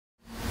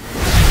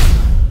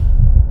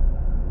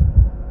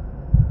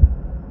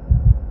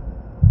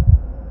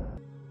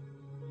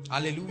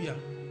Hallelujah.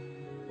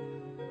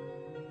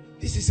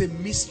 This is a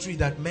mystery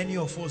that many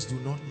of us do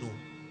not know.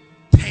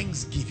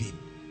 Thanksgiving.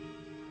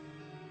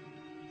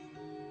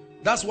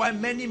 That's why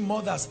many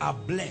mothers are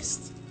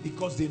blessed,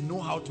 because they know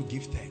how to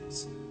give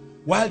thanks.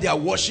 While they are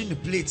washing the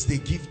plates, they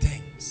give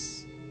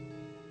thanks.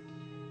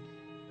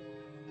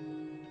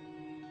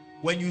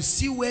 When you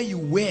see where you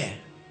were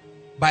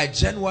by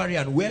January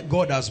and where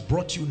God has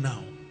brought you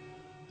now,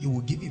 you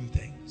will give him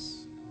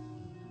thanks.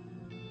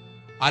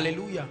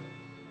 Hallelujah.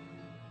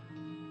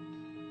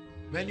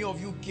 Many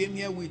of you came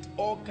here with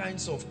all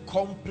kinds of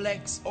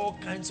complex, all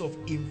kinds of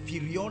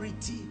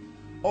inferiority,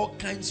 all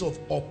kinds of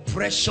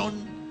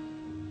oppression,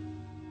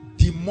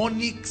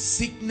 demonic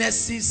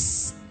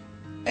sicknesses,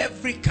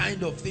 every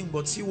kind of thing.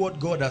 But see what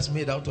God has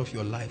made out of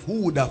your life.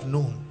 Who would have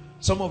known?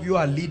 Some of you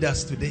are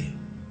leaders today.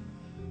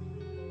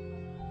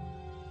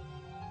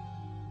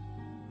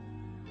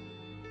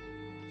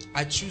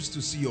 I choose to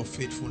see your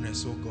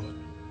faithfulness, oh God.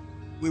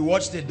 We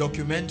watched a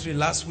documentary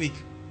last week,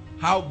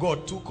 how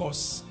God took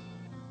us.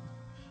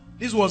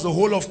 This was the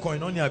whole of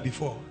Koinonia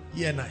before,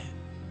 he and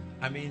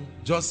I mean,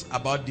 just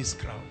about this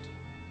crowd.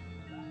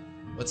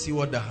 But see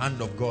what the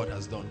hand of God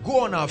has done. Go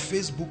on our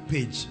Facebook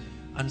page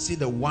and see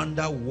the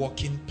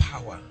wonder-working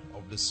power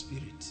of the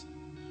Spirit.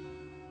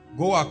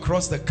 Go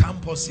across the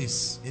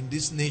campuses in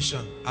this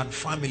nation and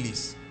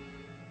families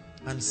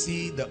and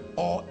see the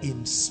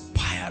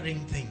awe-inspiring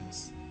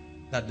things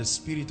that the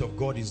Spirit of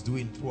God is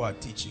doing through our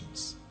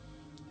teachings.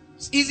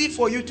 It's easy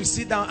for you to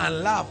sit down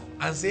and laugh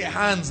and say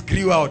hands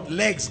grew out,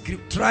 legs grew.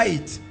 Try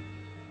it.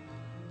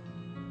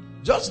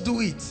 Just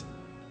do it.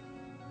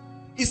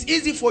 It's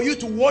easy for you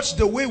to watch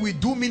the way we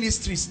do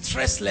ministry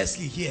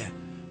stresslessly here.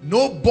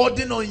 No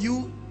burden on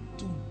you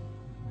to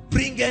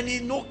bring any,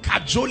 no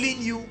cajoling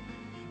you.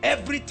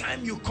 Every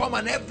time you come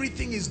and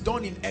everything is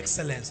done in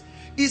excellence.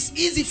 It's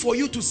easy for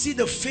you to see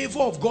the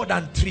favor of God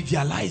and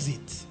trivialize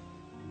it.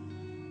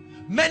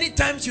 Many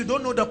times you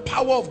don't know the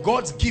power of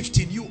God's gift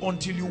in you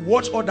until you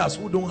watch others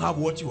who don't have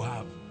what you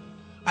have.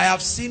 I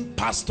have seen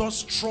pastors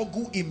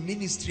struggle in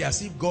ministry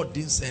as if God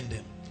didn't send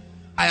them.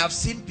 I have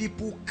seen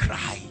people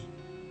cry.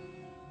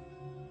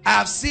 I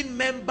have seen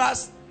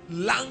members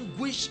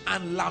languish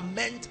and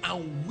lament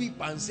and weep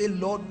and say,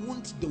 Lord,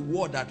 won't the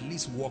word at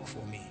least work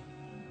for me?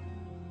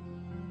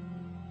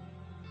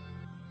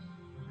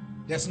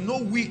 There's no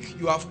week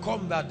you have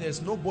come that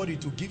there's nobody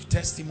to give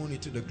testimony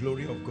to the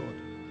glory of God.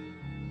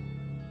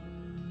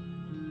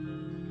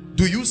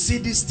 Do you see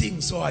these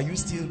things, or are you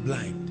still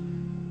blind?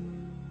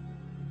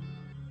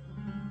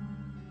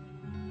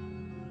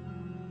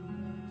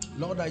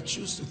 Lord, I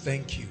choose to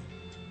thank you.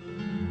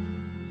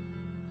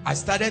 I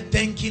started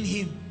thanking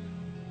him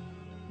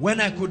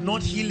when I could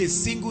not heal a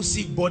single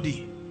sick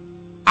body.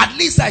 At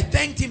least I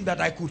thanked him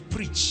that I could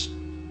preach.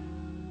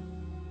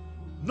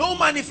 No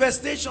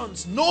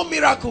manifestations, no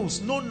miracles,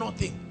 no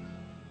nothing.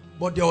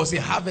 But there was a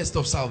harvest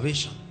of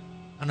salvation.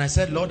 And I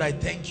said, Lord, I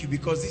thank you,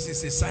 because this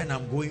is a sign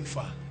I'm going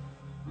far.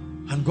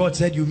 And God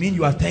said, you mean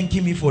you are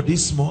thanking me for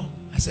this small?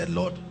 I said,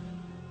 Lord.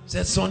 He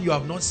said, son, you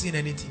have not seen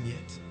anything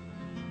yet.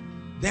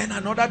 Then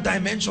another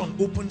dimension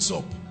opens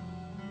up.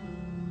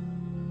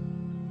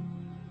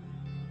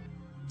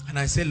 And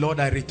I said, Lord,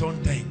 I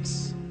return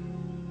thanks.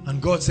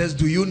 And God says,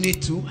 do you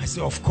need to? I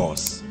say, of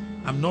course.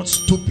 I'm not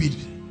stupid.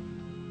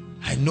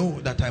 I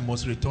know that I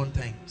must return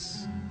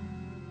thanks.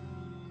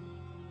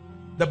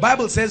 The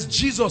Bible says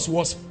Jesus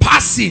was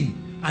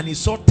passing and he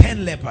saw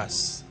 10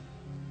 lepers.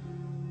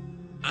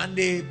 And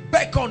they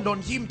beckoned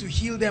on him to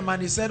heal them,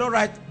 and he said, all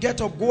right, get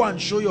up, go and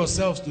show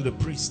yourselves to the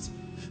priest.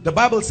 The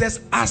Bible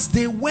says as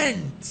they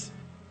went,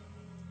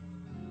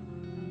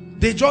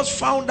 they just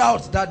found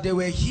out that they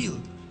were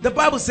healed. The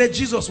Bible said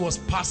Jesus was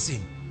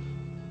passing,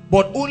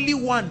 but only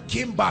one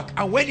came back,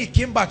 and when he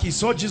came back, he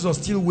saw Jesus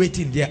still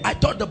waiting there. I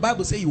thought the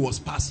Bible said he was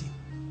passing.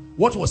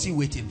 What was he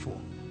waiting for?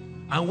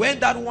 And when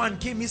that one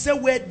came, he said,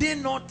 were they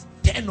not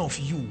 10 of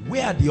you?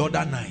 Where are the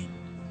other 9?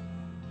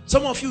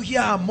 Some of you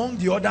here are among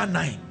the other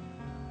 9.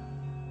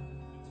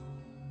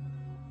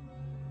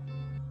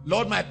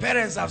 Lord, my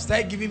parents have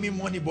started giving me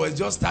money, but it's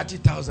just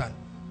 30,000.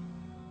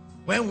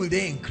 When will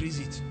they increase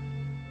it?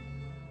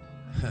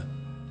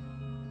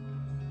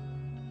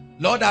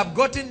 Lord, I've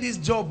gotten this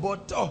job,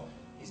 but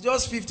it's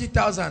just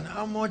 50,000.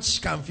 How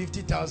much can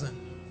 50,000?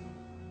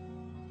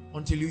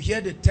 Until you hear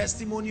the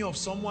testimony of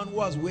someone who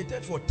has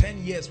waited for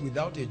 10 years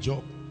without a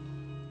job,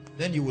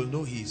 then you will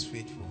know he is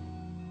faithful.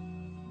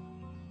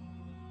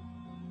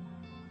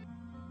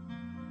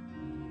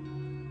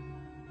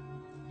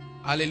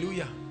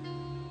 Hallelujah.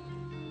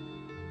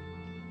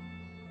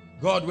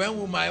 God, when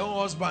will my own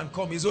husband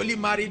come? It's only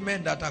married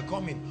men that are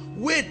coming.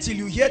 Wait till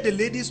you hear the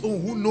ladies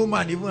who no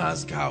man even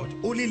ask out.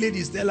 Only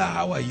ladies tell her,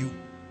 how are you?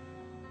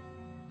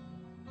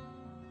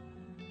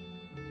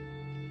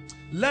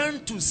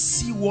 Learn to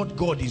see what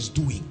God is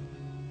doing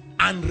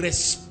and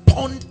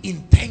respond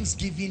in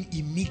thanksgiving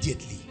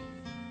immediately.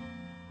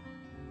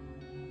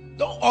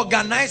 Don't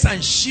organize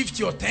and shift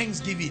your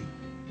thanksgiving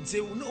and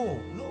say,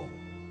 no.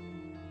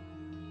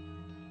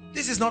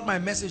 This is not my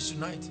message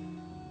tonight.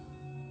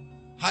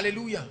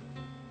 Hallelujah.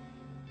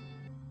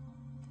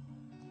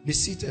 Be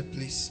seated,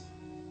 please.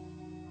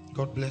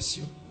 God bless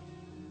you.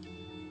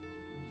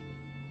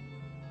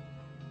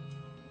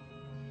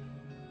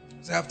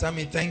 Say after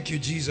me, thank you,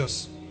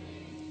 Jesus.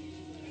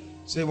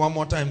 Say one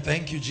more time,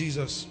 thank you,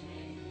 Jesus.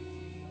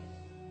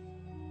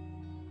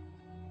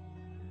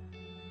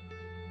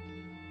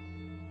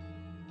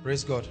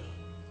 Praise God.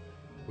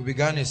 We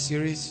began a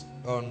series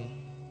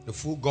on the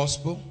full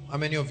gospel. How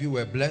many of you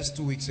were blessed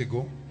 2 weeks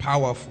ago?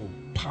 Powerful,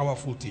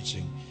 powerful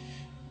teaching.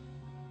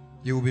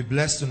 You will be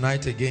blessed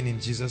tonight again in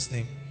Jesus'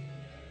 name.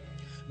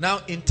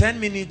 Now, in 10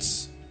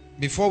 minutes,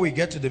 before we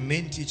get to the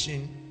main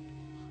teaching,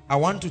 I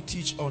want to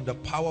teach on the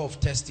power of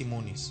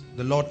testimonies.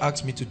 The Lord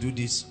asked me to do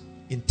this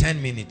in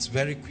 10 minutes,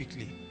 very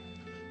quickly.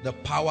 The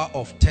power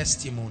of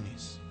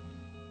testimonies.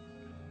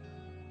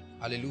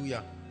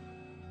 Hallelujah.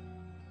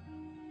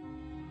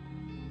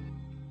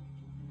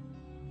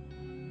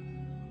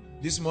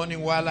 This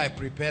morning while I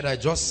prepared, I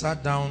just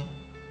sat down,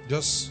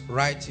 just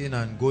writing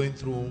and going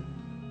through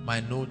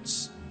my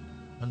notes,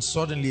 and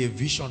suddenly a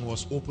vision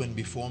was opened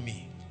before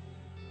me.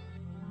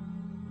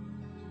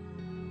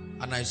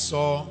 And I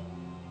saw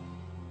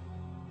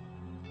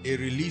a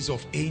release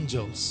of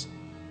angels.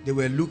 They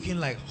were looking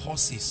like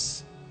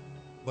horses,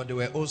 but they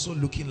were also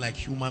looking like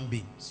human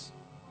beings.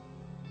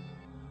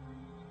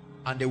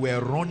 And they were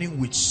running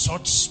with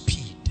such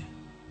speed.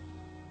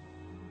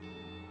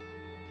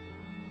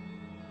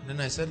 And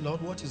then I said,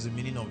 Lord, what is the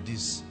meaning of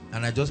this?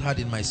 And I just had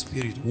in my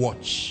spirit,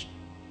 watch.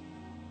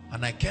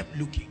 And I kept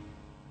looking.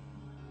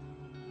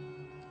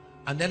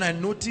 And then I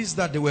noticed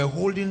that they were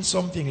holding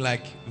something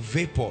like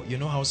vapor. You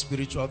know how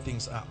spiritual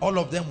things are. All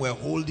of them were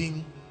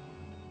holding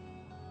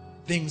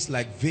things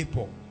like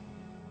vapor.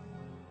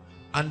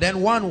 And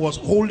then one was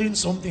holding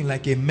something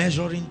like a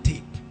measuring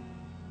tape.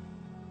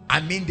 I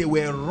mean, they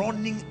were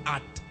running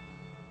at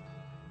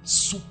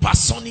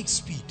supersonic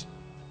speed.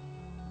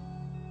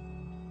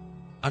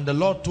 And the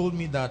Lord told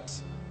me that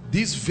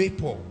this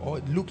vapor, or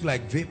it looked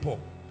like vapor,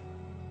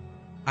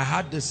 I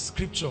had the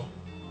scripture,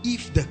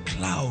 if the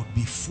cloud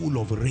be full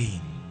of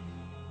rain.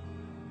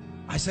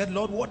 I said,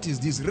 Lord, what is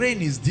this?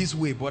 Rain is this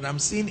way, but I'm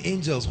seeing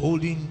angels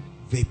holding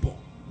vapor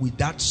with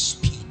that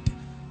speed.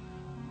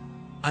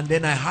 And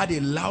then I heard a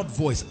loud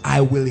voice, I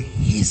will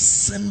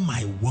hasten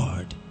my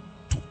word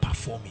to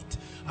perform it.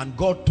 And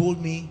God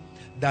told me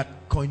that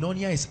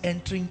koinonia is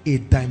entering a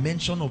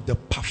dimension of the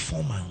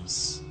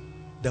performance.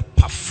 The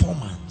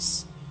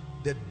performance,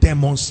 the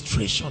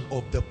demonstration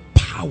of the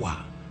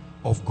power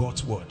of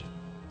God's word.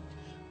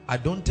 I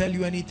don't tell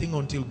you anything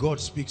until God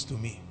speaks to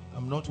me.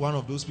 I'm not one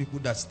of those people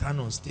that stand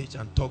on stage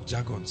and talk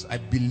jargons. I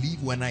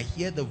believe when I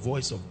hear the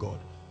voice of God,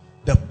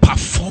 the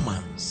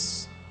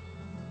performance.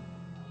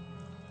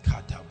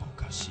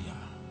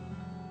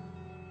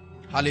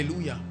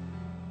 Hallelujah.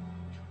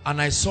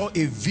 And I saw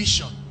a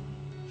vision.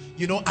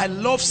 You know, I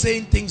love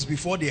saying things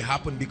before they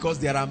happen, because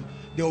there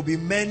will be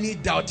many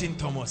doubting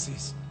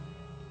Thomases.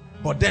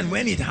 But then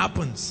when it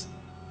happens,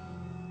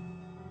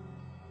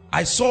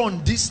 I saw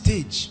on this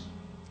stage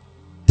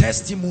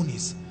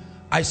testimonies.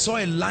 I saw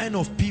a line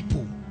of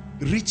people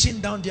reaching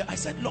down there. I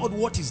said, Lord,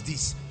 what is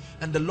this?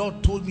 And the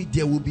Lord told me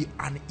there will be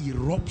an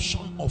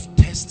eruption of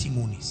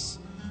testimonies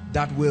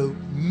that will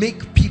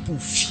make people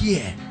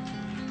fear,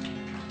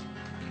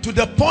 to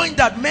the point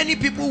that many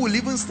people will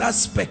even start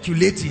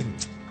speculating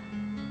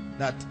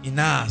that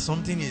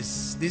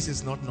this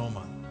is not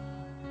normal.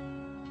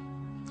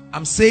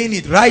 I'm saying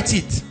it, write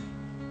it,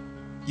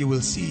 you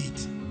will see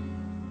it.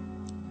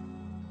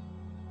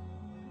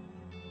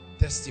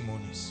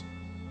 Testimonies.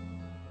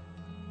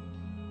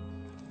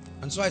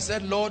 And so I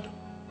said, Lord,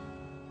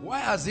 why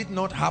has it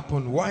not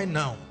happened? Why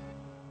now?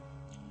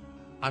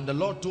 And the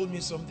Lord told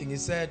me something. He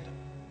said,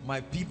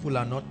 my people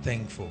are not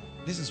thankful.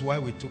 This is why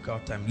we took our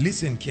time.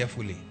 Listen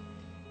carefully.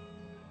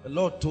 The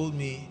Lord told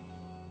me,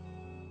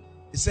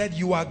 he said,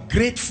 you are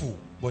grateful,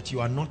 but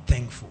you are not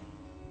thankful.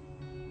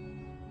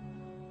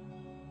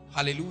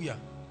 Hallelujah.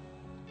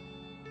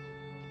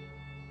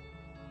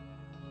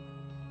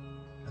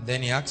 And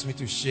then he asked me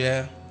to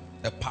share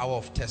the power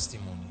of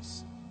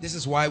testimonies. This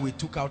is why we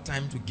took our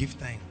time to give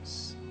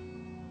thanks.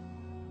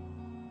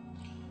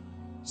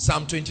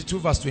 Psalm 22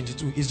 verse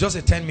 22. It's just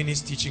a 10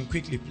 minutes teaching.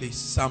 Quickly, please.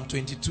 Psalm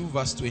 22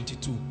 verse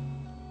 22.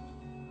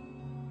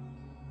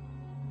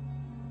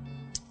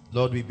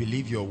 Lord, we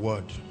believe your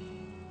word.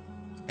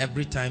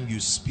 Every time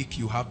you speak,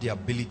 you have the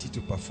ability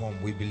to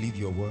perform. We believe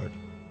your word.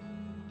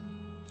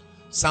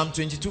 Psalm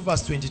 22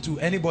 verse 22.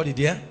 Anybody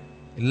there?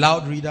 A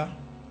loud reader?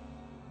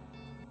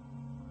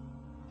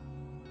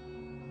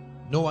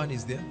 No one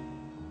is there?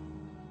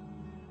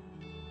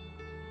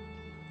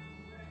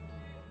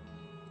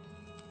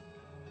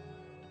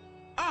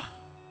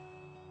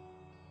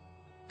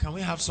 Can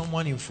we have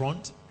someone in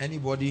front?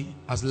 Anybody,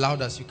 as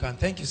loud as you can.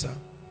 Thank you, sir.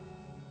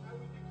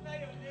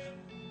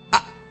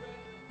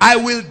 I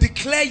will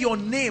declare your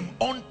name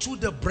unto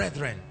the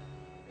brethren.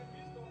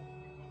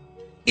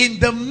 In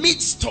the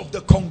midst of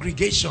the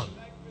congregation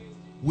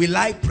will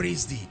I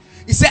praise thee.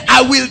 He said,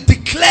 I will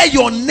declare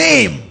your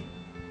name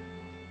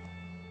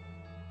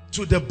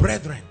to the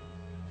brethren.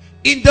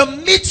 In the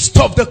midst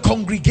of the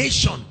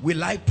congregation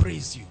will I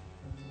praise you.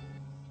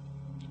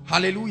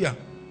 Hallelujah.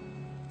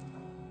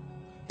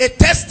 A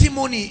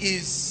testimony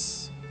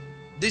is,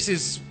 this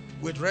is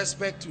with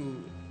respect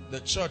to the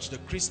church, the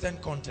Christian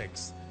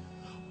context,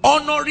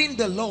 honoring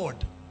the Lord.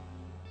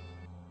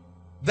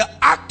 The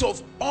act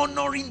of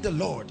honoring the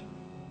Lord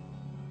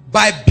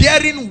by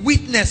bearing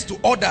witness to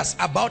others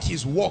about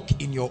his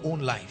work in your own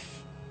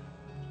life.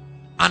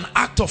 An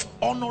act of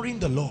honoring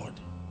the Lord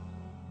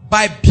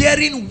by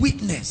bearing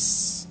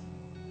witness.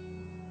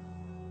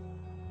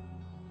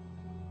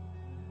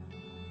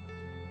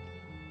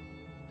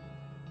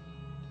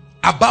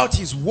 About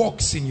his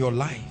works in your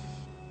life.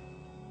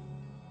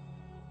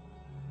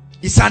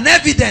 It's an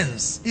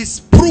evidence, it's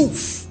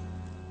proof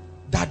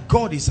that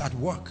God is at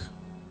work.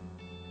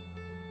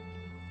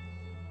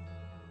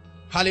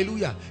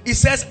 Hallelujah. It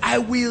says, I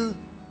will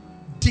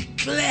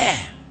declare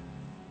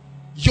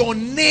your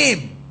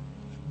name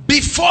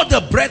before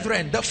the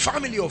brethren, the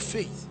family of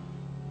faith.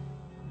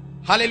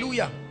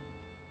 Hallelujah.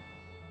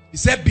 He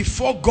said,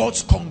 before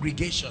God's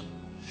congregation.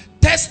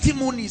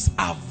 Testimonies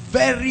are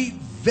very,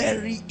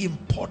 very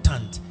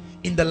important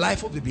in the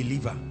life of the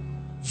believer.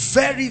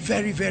 Very,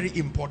 very, very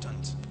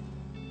important.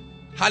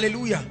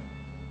 Hallelujah.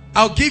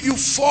 I'll give you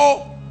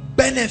 4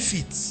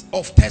 benefits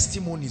of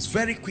testimonies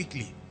very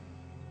quickly.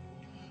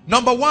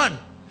 Number 1,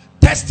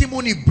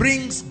 testimony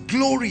brings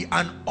glory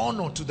and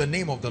honor to the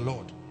name of the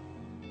Lord.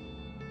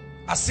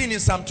 As seen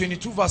in Psalm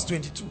 22 verse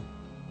 22.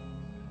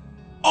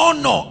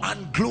 Honor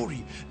and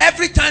glory.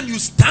 Every time you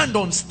stand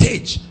on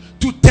stage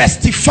to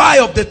testify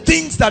of the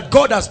things that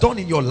God has done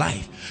in your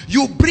life,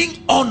 you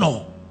bring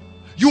honor,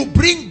 you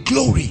bring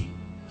glory.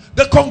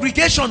 The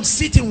congregation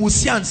sitting will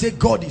see and say,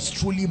 God is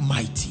truly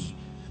mighty.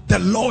 The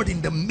Lord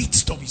in the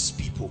midst of his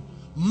people,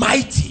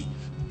 mighty,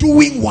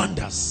 doing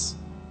wonders.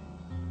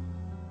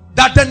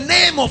 That the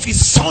name of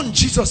his son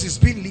Jesus is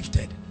being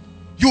lifted.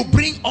 You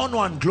bring honor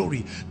and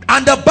glory.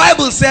 And the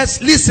Bible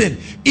says, listen,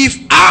 if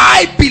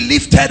I be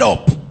lifted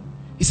up,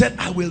 he said,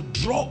 I will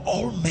draw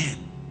all men.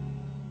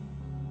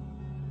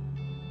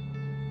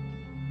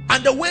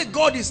 And the way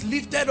God is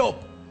lifted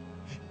up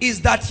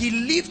is that he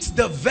lifts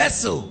the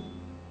vessel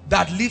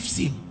that lifts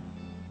him.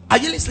 Are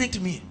you listening to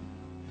me?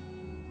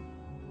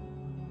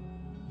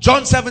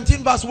 John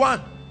 17 verse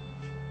 1.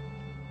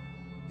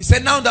 He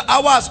said, now the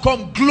hour has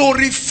come,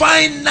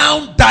 glorify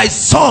now thy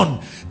son,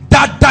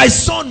 that thy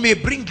son may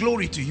bring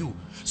glory to you.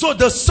 So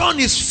the son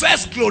is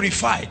first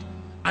glorified,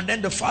 and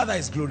then the Father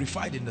is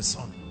glorified in the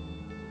Son.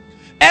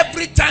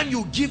 Every time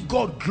you give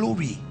God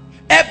glory,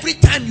 every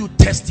time you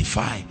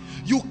testify,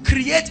 you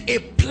create a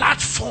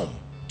platform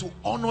to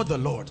honor the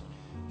Lord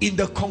in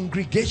the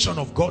congregation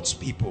of God's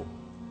people.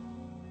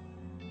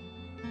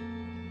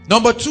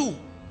 Number 2,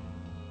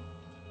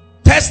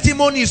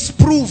 testimonies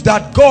prove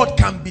that God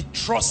can be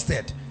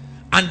trusted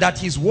and that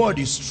his word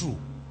is true.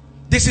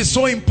 This is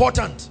so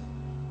important.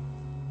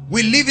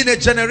 We live in a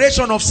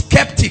generation of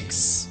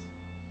skeptics.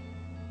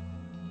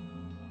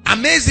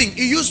 Amazing.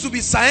 It used to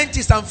be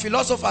scientists and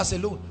philosophers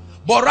alone,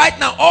 but right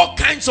now all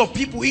kinds of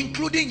people,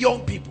 including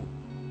young people.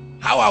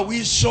 How are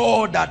we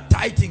sure that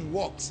tithing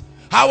works?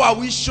 How are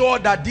we sure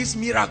that these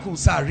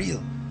miracles are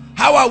real?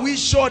 How are we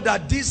sure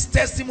that these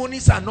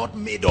testimonies are not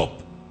made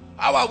up?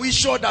 How are we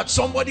sure that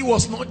somebody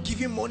was not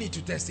giving money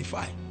to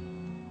testify?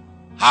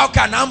 How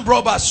can armed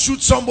robbers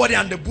shoot somebody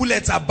and the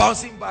bullets are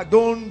bouncing back?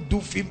 Don't do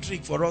film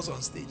trick for us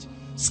on stage.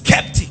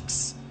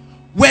 Skeptics.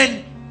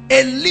 When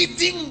a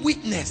living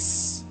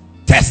witness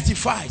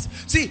testifies.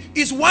 See,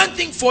 it's one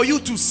thing for you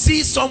to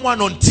see someone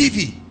on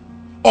TV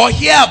or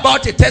hear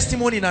about a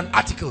testimony in an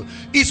article.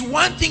 It's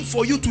one thing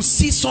for you to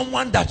see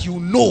someone that you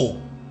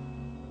know.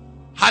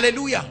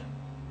 Hallelujah.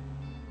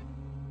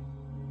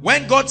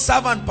 When God's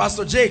servant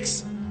Pastor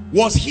Jakes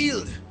was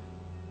healed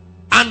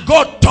and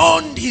God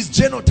turned his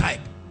genotype,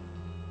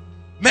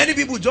 many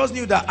people just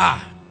knew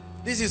that,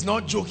 this is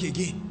not joke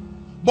again.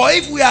 But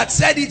if we had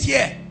said it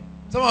here,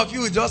 some of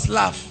you would just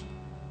laugh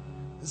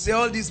and say,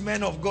 all these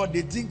men of God,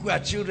 they think we are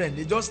children.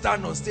 They just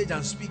stand on stage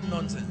and speak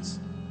nonsense.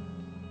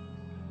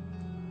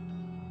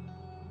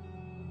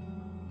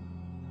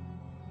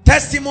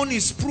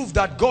 Testimonies prove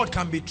that God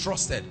can be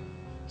trusted.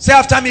 Say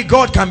after me,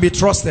 God can be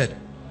trusted.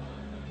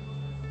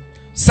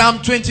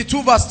 Psalm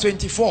 22 verse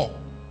 24.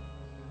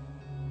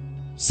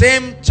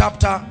 Same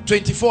chapter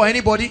 24.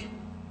 Anybody?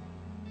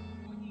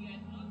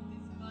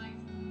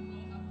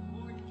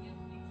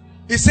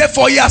 He said,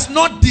 for he has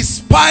not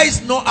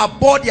despised nor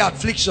abhorred the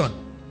affliction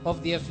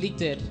of the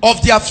afflicted.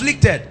 Of the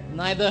afflicted.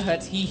 Neither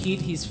had he hid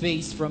his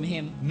face from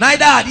him.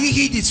 Neither had he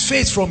hid his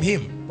face from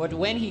him. But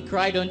when he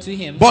cried unto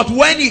him. But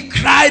when he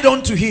cried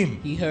unto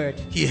him. He heard.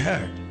 He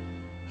heard.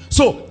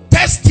 So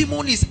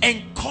testimonies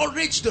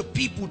encourage the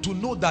people to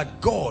know that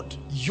God,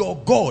 your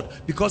God,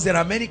 because there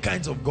are many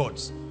kinds of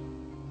gods.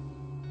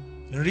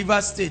 In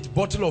River State,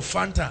 bottle of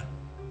Fanta.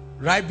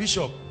 Right,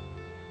 Bishop?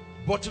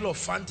 Bottle of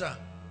Fanta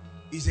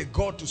is a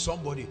God to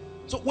somebody.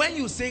 So when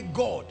you say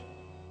God,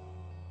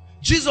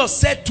 Jesus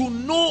said to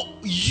know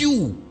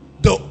you,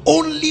 the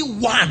only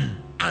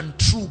one and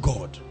true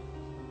God.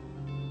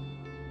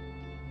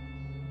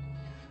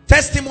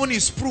 Testimony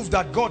is proof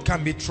that God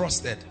can be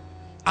trusted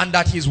and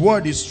that his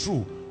word is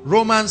true.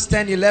 Romans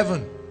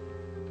 10:11.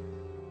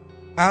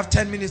 I have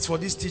 10 minutes for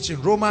this teaching.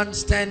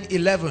 Romans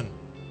 10:11.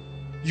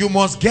 You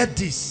must get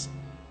this.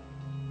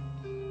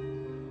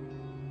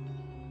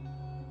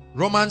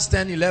 Romans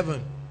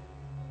 10:11.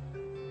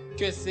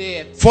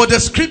 For the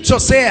scripture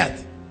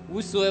saith,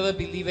 whosoever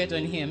believeth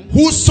on him,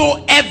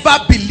 whosoever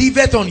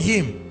believeth on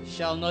him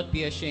shall not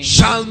be ashamed.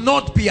 Shall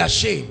not be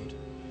ashamed.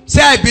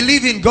 Say, I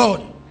believe in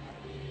God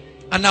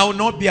and I will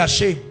not be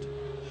ashamed.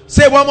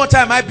 Say one more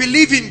time, I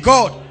believe in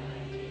God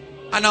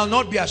and I will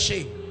not be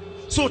ashamed.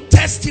 So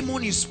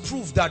testimonies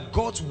prove that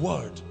God's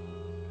word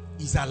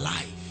is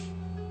alive.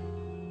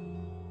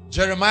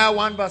 Jeremiah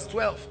 1 verse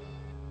 12.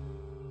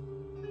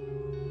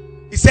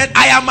 He said,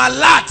 I am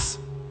alert.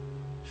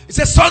 He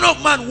said, son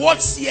of man,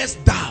 what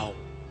seest thou?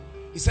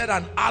 He said,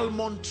 an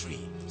almond tree.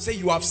 Say,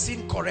 you have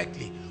seen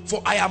correctly.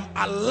 For I am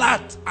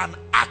alert and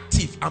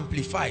active,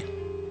 amplified,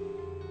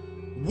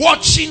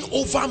 watching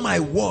over my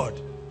word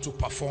to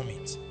perform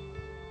it.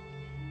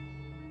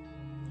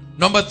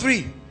 Number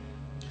 3,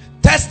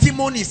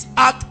 testimonies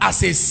act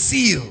as a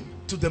seal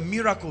to the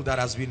miracle that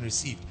has been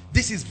received.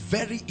 This is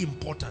very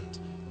important.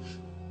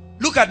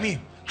 Look at me.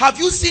 Have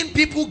you seen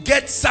people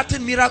get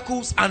certain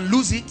miracles and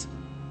lose it?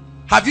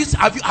 Have you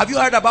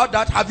heard about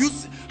that? Have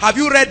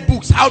you read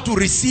books how to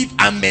receive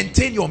and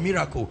maintain your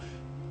miracle?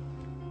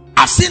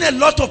 I've seen a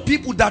lot of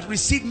people that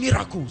receive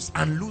miracles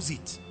and lose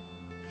it.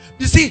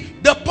 You see,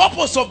 the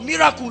purpose of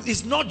miracles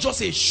is not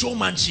just a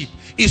showmanship,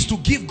 it's to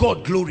give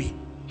God glory.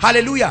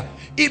 Hallelujah.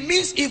 It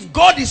means if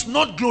God is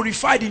not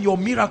glorified in your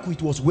miracle,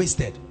 it was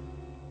wasted.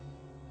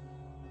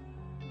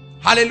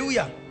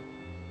 Hallelujah.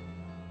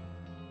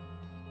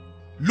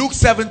 Luke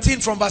 17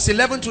 from verse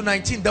 11 to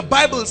 19, the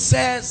Bible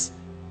says,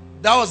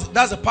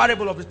 that's a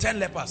parable of the 10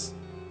 lepers,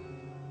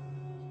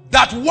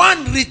 that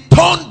one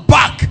returned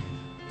back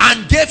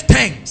and gave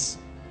thanks.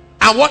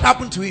 And what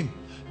happened to him?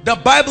 The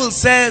Bible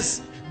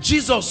says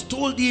Jesus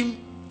told him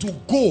to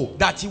go,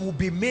 that he will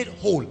be made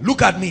whole.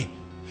 Look at me.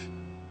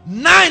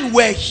 9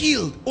 were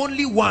healed,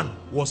 only 1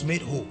 was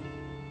made whole.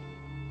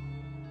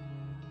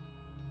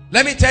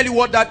 Let me tell you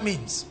what that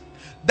means.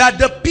 That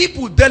the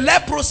people, the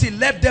leprosy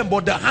left them,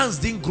 but the hands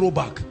didn't grow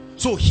back.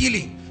 So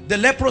healing, the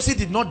leprosy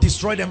did not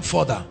destroy them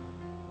further.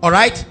 All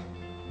right,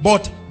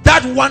 but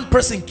that one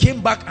person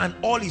came back and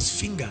all his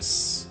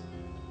fingers,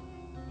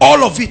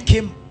 all of it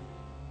came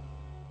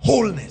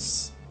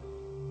wholeness.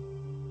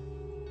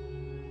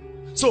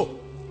 So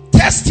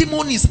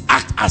testimonies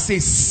act as a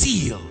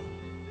seal.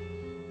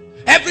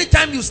 Every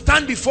time you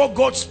stand before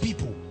God's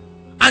people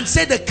and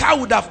say the car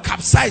would have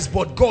capsized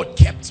but God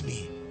kept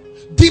me,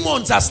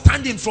 demons are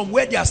standing from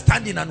where they are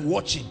standing and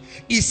watching.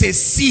 It's a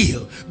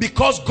seal,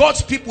 because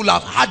God's people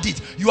have had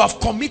it. You have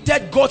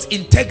committed God's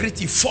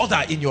integrity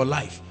further in your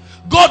life.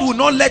 God will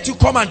not let you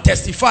come and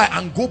testify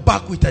and go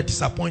back with a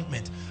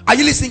disappointment. Are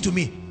you listening to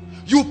me?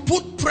 You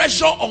put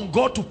pressure on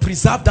God to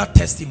preserve that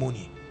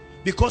testimony,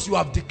 because you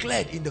have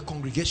declared in the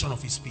congregation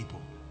of his people.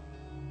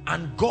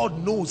 And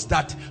God knows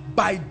that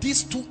by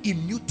these 2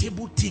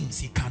 immutable things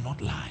he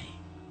cannot lie.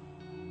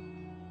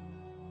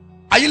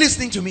 Are you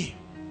listening to me?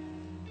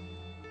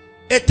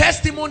 A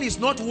testimony is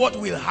not what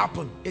will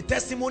happen. A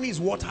testimony is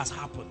what has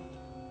happened.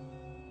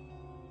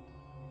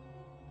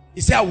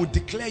 He said, I will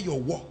declare your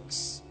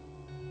works.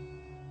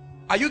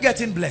 Are you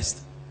getting blessed?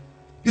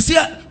 You see,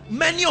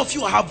 many of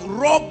you have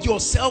robbed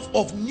yourself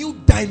of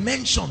new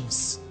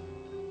dimensions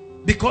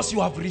because you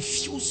have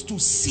refused to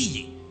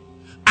see.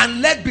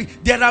 And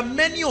there are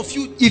many of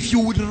you, if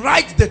you would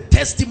write the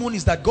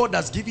testimonies that God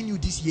has given you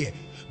this year,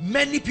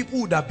 many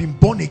people would have been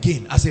born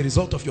again as a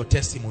result of your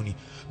testimony.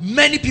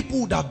 Many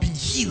people would have been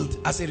healed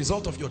as a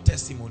result of your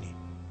testimony.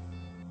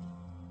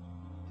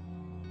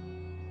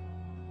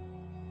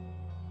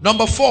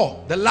 Number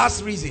 4, the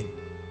last reason,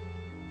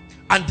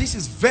 and this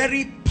is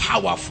very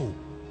powerful,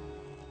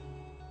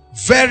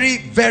 very,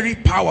 very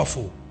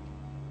powerful.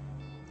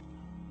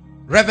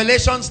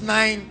 Revelations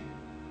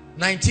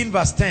 19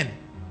 verse 10.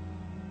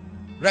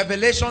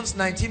 Revelations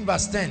 19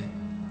 verse 10.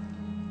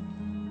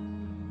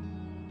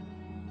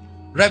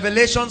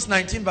 Revelations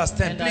 19 verse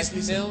 10. And I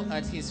fell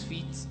at his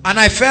feet. And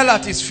I fell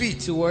at his feet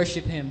to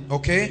worship him.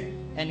 Okay.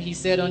 And he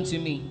said unto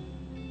me,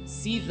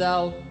 see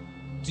thou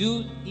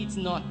do it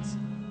not.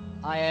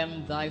 I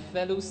am thy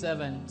fellow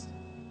servant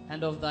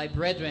and of thy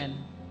brethren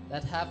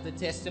that have the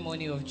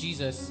testimony of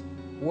Jesus.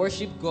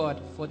 Worship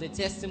God, for the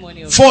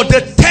testimony of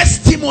the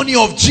testimony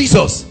of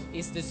Jesus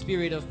is the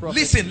spirit of prophecy.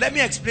 Listen, let me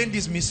explain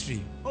this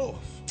mystery. Oh,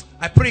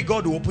 I pray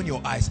God will open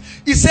your eyes.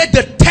 He said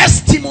the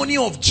testimony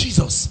of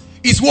Jesus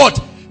is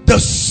what? The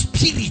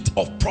spirit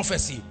of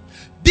prophecy.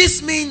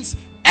 This means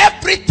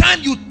every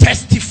time you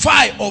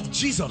testify of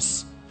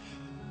Jesus,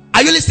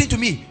 are you listening to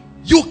me?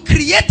 You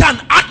create an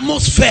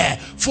atmosphere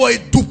for a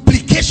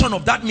duplication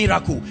of that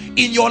miracle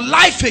in your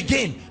life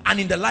again and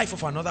in the life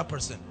of another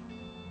person.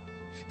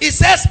 It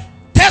says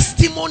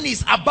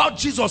testimonies about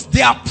Jesus,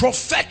 they are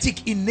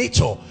prophetic in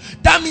nature.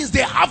 That means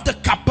they have the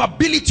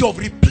capability of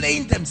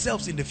replaying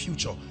themselves in the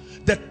future.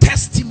 The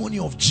testimony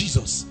of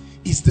Jesus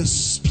is the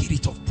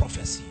spirit of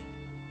prophecy.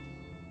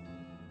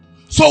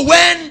 So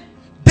when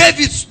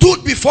David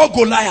stood before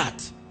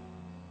Goliath,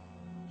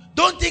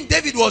 don't think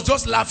David was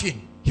just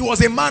laughing. He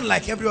was a man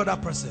like every other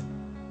person.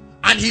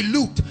 And he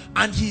looked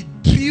and he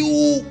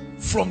drew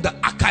from the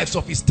archives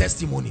of his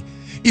testimony.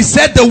 He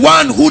said, the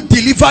one who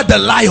delivered the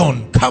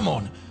lion, come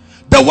on,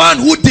 the one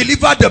who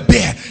delivered the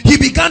bear. He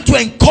began to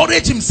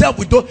encourage himself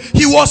with those.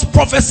 He was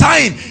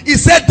prophesying. He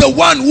said, the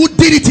one who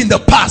did it in the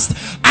past,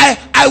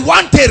 I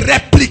want a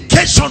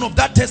replication of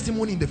that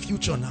testimony in the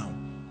future now.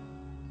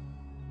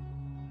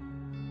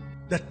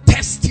 The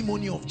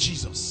testimony of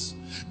Jesus.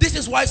 This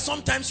is why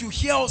sometimes you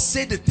hear us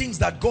say the things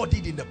that God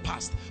did in the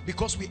past,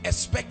 because we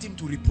expect him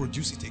to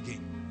reproduce it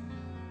again.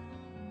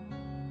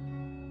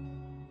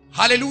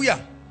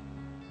 Hallelujah.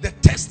 The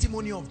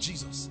testimony of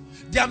Jesus.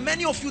 There are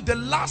many of you, the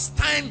last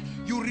time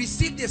you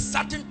received a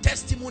certain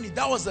testimony,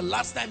 that was the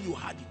last time you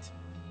had it.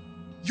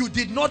 You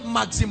did not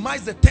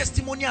maximize the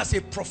testimony as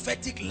a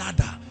prophetic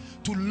ladder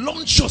to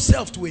launch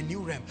yourself to a new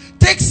realm.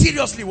 Take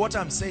seriously what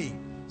I'm saying.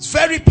 It's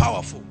very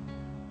powerful.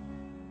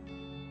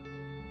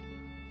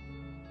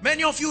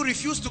 Many of you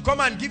refuse to come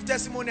and give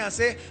testimony and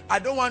say, I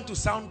don't want to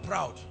sound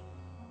proud.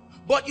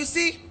 But you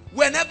see,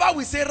 whenever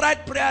we say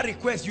write prayer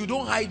requests, you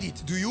don't hide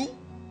it, do you?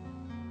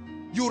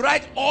 You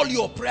write all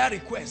your prayer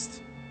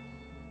requests.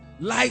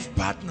 Life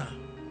partner,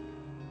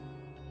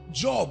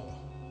 job,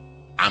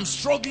 I'm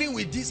struggling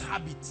with this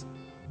habit,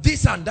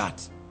 this and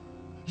that.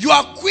 You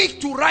are quick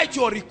to write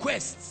your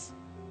requests,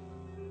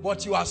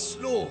 but you are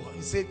slow.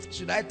 You say,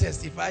 should I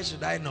testify,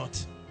 should I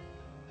not?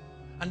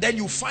 And then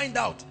you find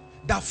out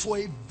that for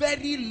a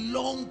very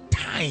long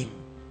time,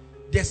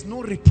 there's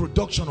no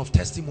reproduction of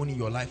testimony in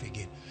your life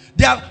again.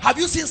 Have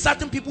you seen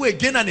certain people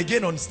again and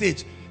again on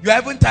stage? You are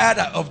even tired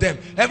of them.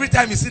 Every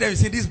time you see them, you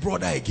say, this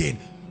brother again.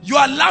 You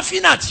are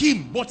laughing at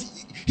him, but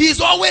he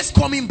is always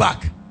coming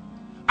back.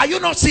 Are you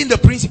not seeing the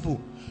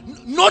principle?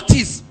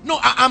 Notice, no,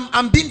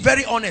 I'm being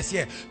very honest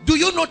here. Do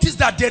you notice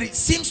that there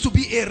seems to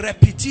be a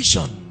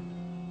repetition?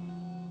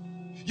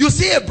 You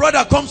see a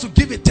brother comes to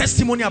give a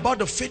testimony about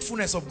the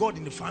faithfulness of God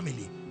in the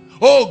family.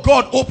 Oh,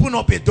 God opened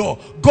up a door.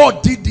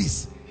 God did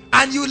this.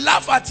 And you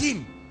laugh at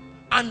him.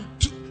 And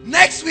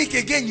next week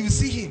again, you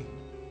see him.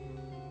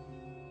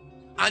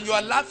 And you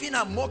are laughing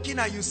and mocking,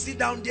 and you sit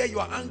down there,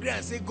 you are angry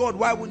and say, God,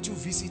 why won't you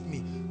visit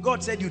me?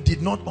 God said, you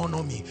did not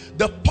honor me.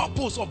 The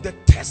purpose of the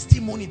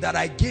testimony that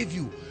I gave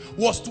you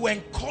was to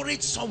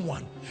encourage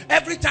someone.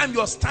 Every time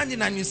you're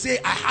standing and you say,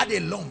 I had a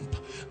lump,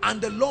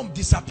 and the lump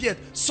disappeared.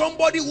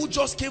 Somebody who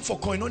just came for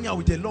koinonia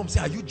with a lump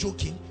say, are you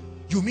joking?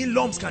 You mean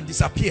lumps can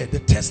disappear? The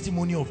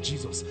testimony of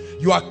Jesus.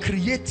 You are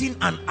creating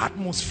an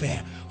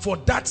atmosphere for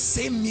that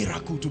same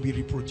miracle to be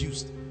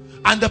reproduced.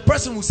 And the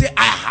person will say,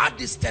 I had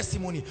this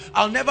testimony.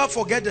 I'll never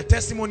forget the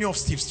testimony of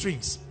Steve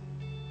Strings.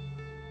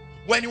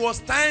 When it was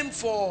time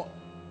for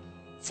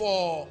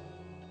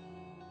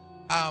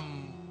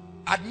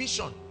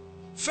admission,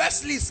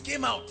 first list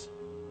came out.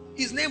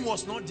 His name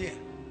was not there.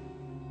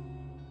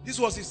 This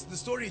was the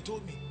story he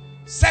told me.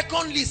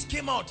 Second list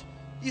came out.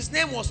 His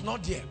name was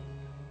not there.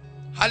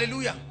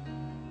 Hallelujah.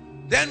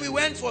 Then we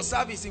went for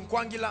service in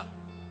Kwangila,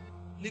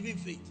 Living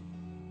Faith.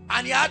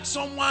 And he had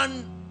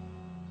someone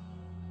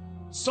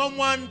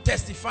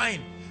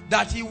testifying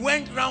that he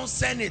went round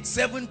Senate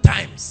 7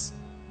 times.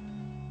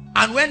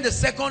 And when the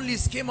second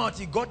list came out,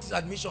 he got his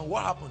admission.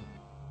 What happened?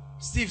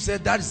 Steve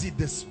said, that is it,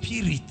 the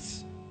spirit,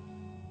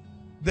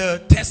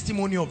 the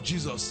testimony of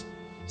Jesus.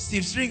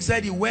 Steve String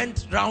said he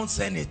went round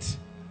Senate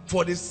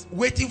for this,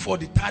 waiting for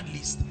the third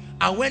list.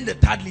 And when the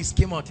third list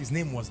came out, his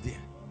name was there.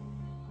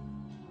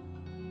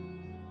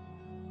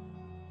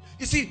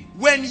 You see,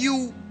 when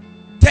you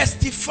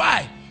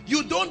testify,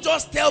 you don't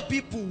just tell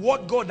people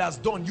what God has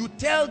done. You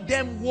tell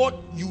them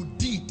what you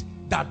did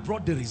that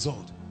brought the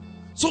result.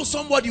 So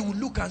somebody will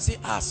look and say,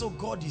 so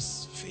God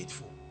is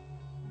faithful.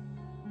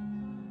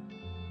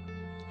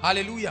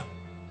 Hallelujah.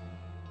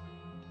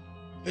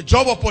 A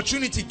job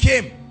opportunity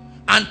came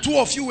and 2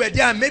 of you were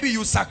there, and maybe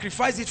you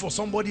sacrificed it for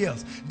somebody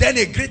else. Then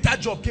a greater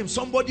job came.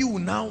 Somebody will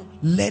now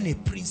learn a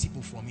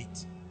principle from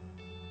it.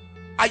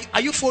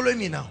 Are you following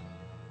me now?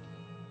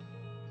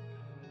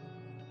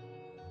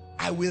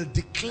 I will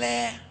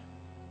declare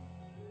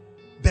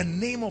the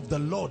name of the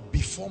Lord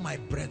before my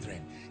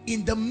brethren.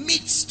 In the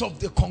midst of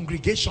the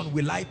congregation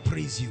will I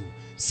praise you.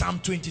 Psalm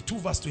 22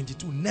 verse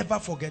 22. Never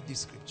forget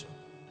this scripture.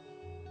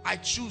 I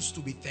choose to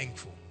be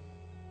thankful.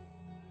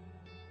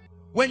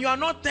 When you are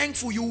not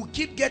thankful, you will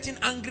keep getting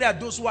angry at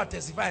those who are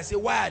testifying and say,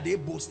 why are they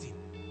boasting?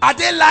 Are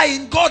they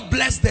lying? God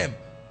bless them.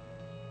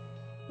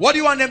 What do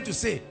you want them to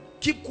say?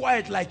 Keep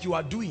quiet like you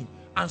are doing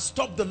and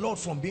stop the Lord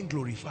from being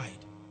glorified.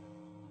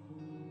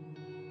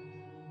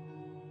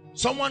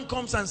 Someone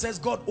comes and says,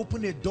 God,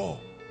 open a door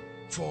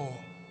for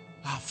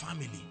our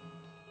family.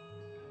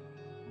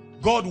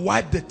 God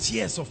wiped the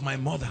tears of my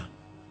mother.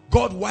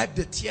 God wiped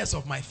the tears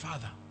of my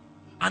father.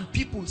 And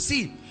people,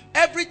 see,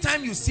 every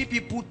time you see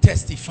people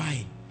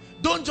testifying,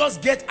 don't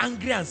just get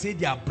angry and say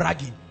they are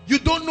bragging. You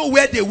don't know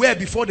where they were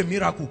before the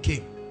miracle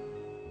came.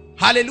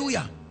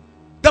 Hallelujah.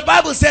 The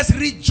Bible says,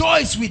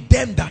 rejoice with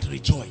them that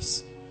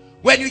rejoice.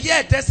 When you hear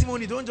a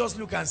testimony, don't just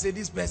look and say,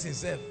 this person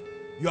said,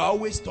 you are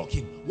always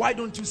talking. Why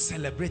don't you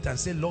celebrate and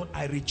say, Lord,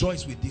 I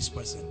rejoice with this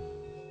person?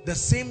 The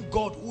same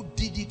God who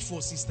did it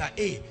for Sister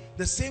A,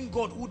 the same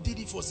God who did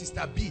it for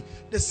Sister B,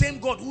 the same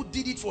God who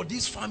did it for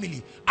this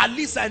family. At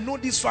least I know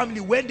this family,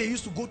 when they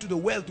used to go to the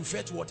well to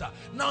fetch water,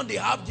 now they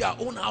have their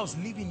own house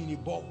living in a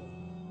bowl.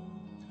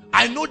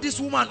 I know this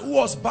woman who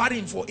was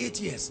barren for 8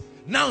 years.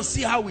 Now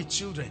see her with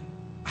children.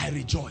 I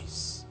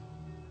rejoice.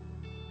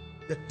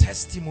 The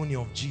testimony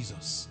of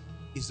Jesus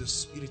is the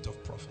spirit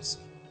of prophecy.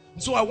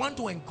 So I want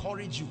to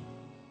encourage you,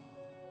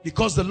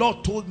 because the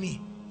Lord told me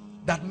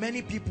that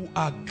many people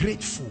are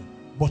grateful,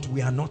 but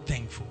we are not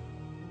thankful.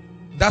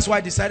 That's why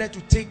I decided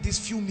to take these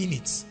few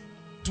minutes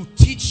to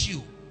teach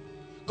you.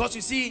 Because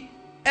you see,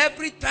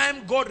 every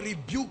time God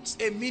rebukes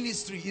a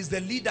ministry, it's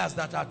the leaders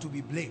that are to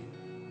be blamed.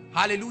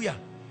 Hallelujah.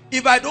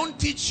 If I don't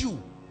teach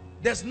you,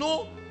 there's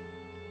no,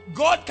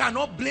 God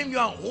cannot blame you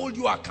and hold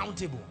you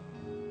accountable.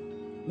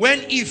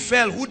 When Eve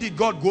fell, who did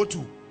God go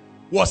to?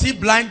 Was he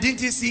blind? Didn't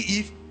he see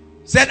Eve?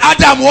 Said,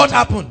 Adam, what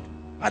happened?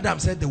 Adam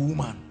said, the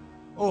woman.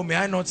 Oh, may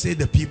I not say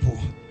the people?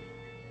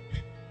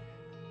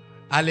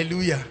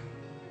 Hallelujah.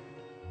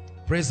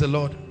 Praise the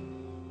Lord.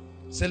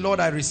 Say, Lord,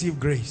 I receive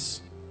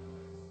grace.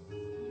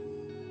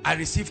 I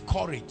receive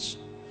courage.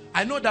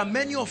 I know that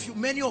many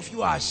of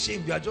you are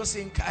ashamed. You are just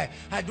saying,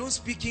 I don't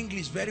speak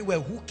English very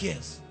well. Who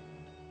cares?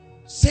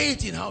 Say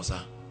it in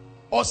Hausa,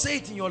 or say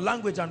it in your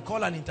language and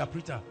call an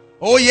interpreter.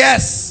 Oh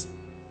yes.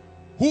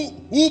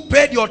 Who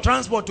paid your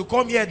transport to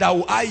come here that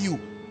will eye you?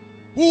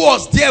 Who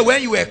was there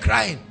when you were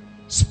crying?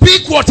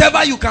 Speak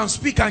whatever you can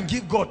speak and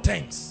give God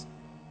thanks.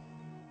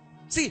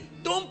 See,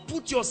 don't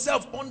put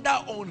yourself under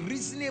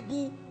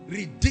unreasonable,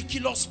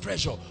 ridiculous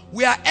pressure.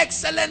 We are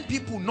excellent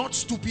people, not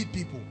stupid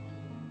people.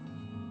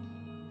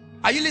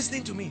 Are you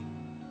listening to me?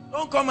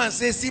 Don't come and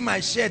say, see my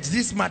shirt,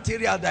 this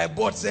material that I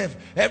bought,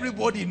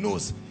 everybody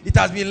knows. It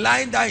has been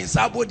lying down in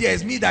Sabo. There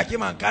is me that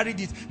came and carried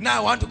it.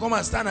 Now I want to come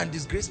and stand and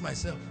disgrace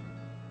myself.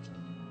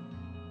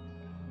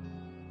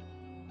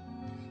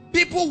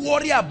 People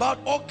worry about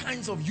all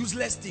kinds of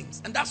useless things,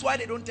 and that's why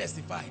they don't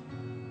testify.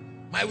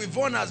 My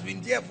Wivon has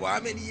been there for how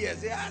many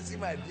years? Yeah, see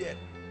my beard.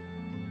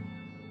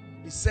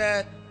 He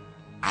said,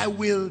 I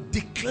will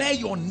declare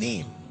your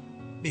name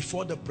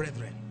before the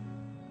brethren.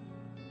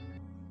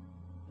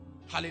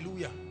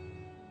 Hallelujah.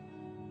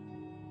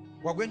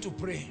 We're going to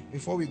pray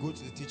before we go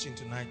to the teaching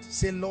tonight.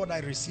 Say, Lord, I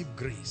receive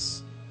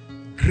grace.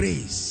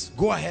 Grace.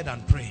 Go ahead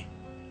and pray.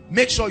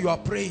 Make sure you are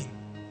praying.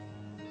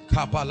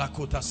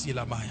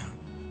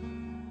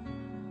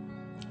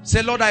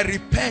 Say, Lord, I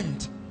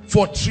repent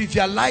for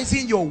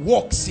trivializing your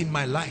works in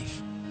my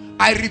life.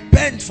 I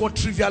repent for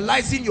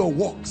trivializing your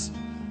works.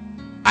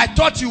 I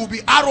thought you would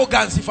be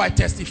arrogant if I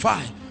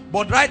testify.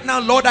 But right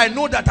now, Lord, I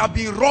know that I've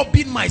been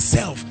robbing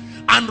myself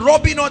and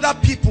robbing other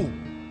people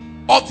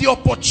of the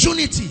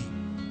opportunity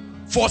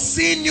for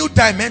seeing new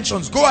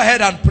dimensions. Go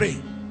ahead and pray.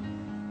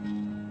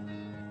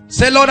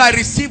 Say, Lord, I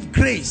receive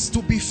grace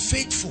to be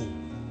faithful.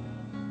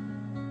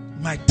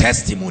 My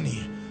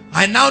testimony,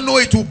 I now know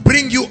it will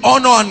bring you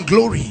honor and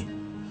glory.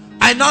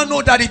 I now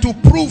know that it will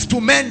prove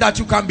to men that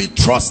you can be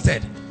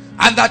trusted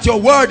and that your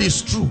word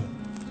is true.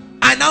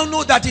 I now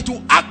know that it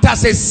will act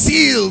as a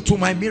seal to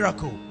my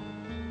miracle.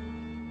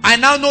 I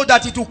now know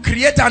that it will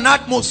create an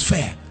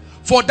atmosphere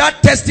for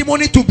that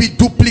testimony to be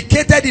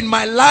duplicated in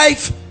my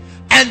life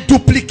and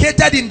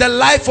duplicated in the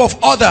life of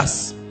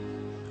others.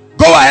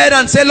 Go ahead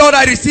and say, Lord,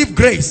 I receive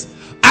grace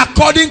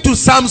according to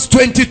Psalms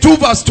 22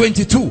 verse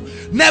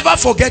 22. Never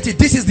forget it.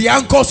 This is the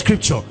anchor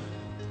scripture.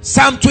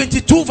 Psalm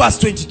 22 verse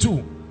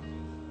 22.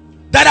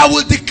 That I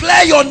will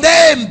declare your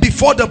name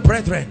before the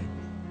brethren.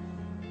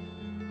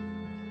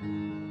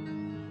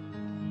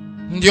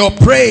 Your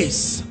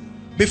praise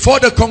before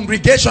the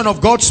congregation of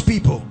God's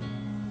people.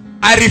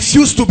 I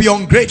refuse to be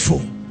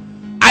ungrateful.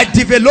 I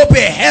develop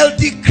a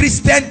healthy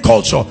Christian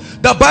culture.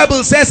 The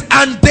Bible says,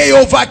 and they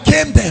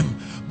overcame them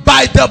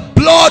by the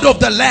blood of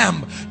the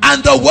Lamb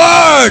and the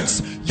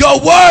words. Your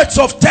words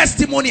of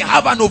testimony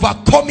have an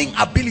overcoming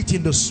ability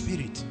in the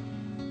spirit.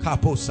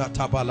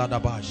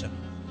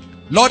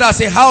 Lord,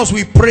 as a house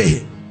we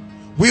pray,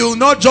 we will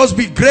not just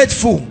be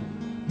grateful,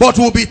 but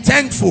we'll be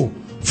thankful.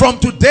 From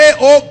today,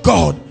 oh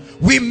God,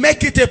 we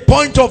make it a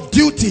point of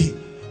duty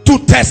to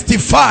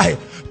testify,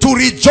 to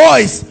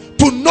rejoice,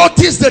 to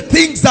notice the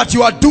things that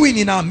you are doing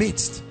in our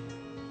midst.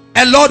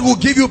 And Lord, we'll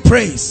give you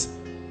praise.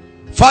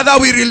 Father,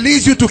 we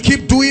release you to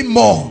keep doing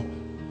more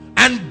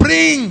and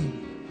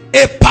bring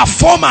a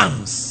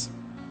performance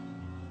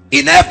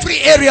in every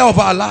area of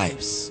our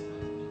lives.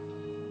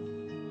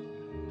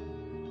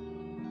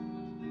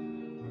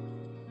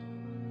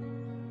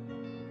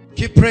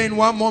 Keep praying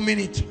 1 more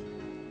minute.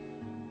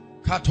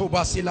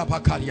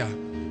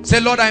 Say,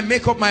 Lord, I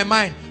make up my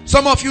mind.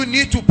 Some of you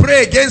need to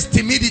pray against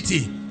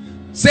timidity.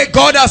 Say,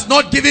 God has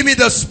not given me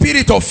the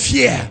spirit of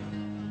fear,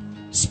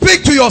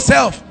 Speak to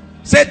yourself.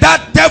 Say,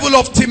 that devil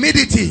of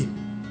timidity,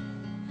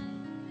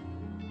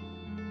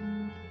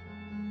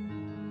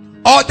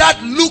 or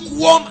that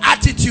lukewarm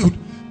attitude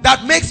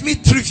that makes me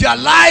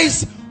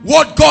trivialize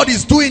what God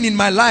is doing in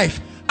my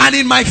life and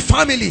in my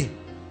family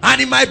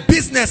and in my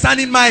business and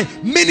in my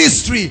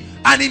ministry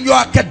and in your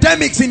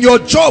academics, in your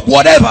job,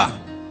 whatever.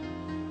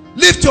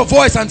 Lift your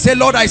voice and say,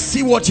 Lord, I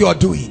see what you are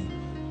doing,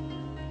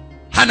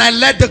 and I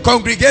let the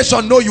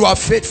congregation know you are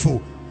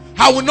faithful.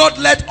 I will not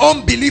let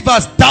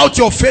unbelievers doubt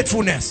your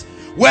faithfulness,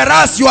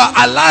 whereas you are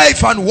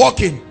alive and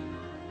walking.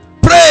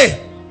 Pray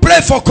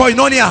for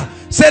koinonia.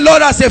 Say,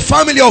 Lord, as a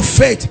family of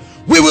faith,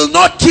 we will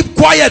not keep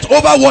quiet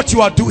over what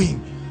you are doing.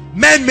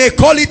 Men may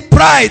call it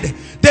pride,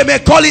 they may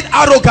call it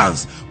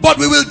arrogance, but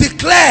we will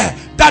declare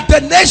that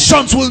the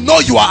nations will know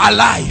you are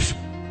alive.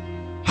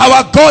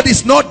 Our God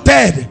is not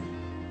dead.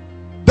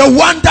 The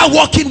wonder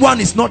working one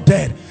is not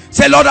dead.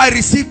 Say, Lord, I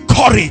receive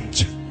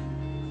courage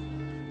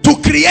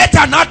to create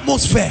an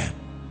atmosphere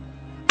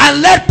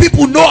and let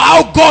people know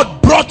how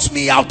God brought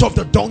me out of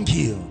the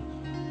dunghill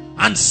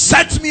and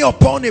set me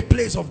upon a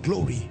place of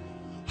glory.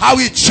 How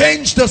he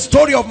changed the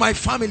story of my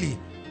family.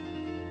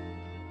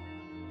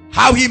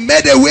 How he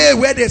made a way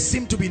where there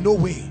seemed to be no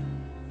way.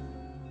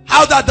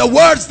 How that the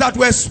words that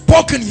were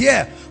spoken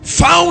here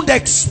found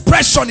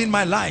expression in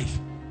my life.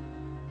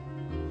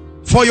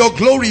 For your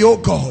glory, oh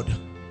God.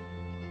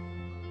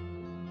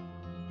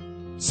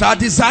 It's our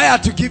desire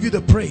to give you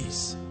the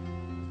praise.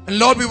 And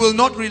Lord, we will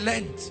not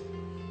relent.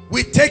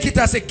 We take it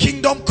as a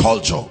kingdom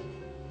culture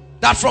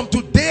that from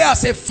today,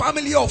 as a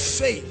family of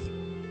faith,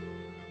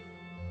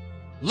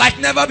 like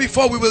never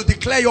before, we will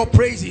declare your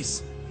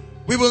praises.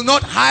 We will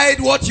not hide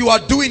what you are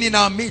doing in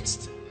our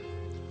midst.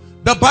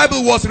 The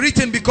Bible was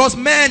written because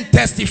men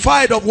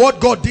testified of what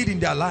God did in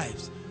their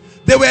lives.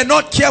 They were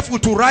not careful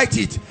to write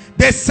it.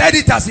 They said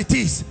it as it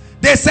is.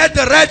 They said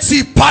the Red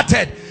Sea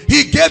parted.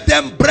 He gave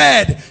them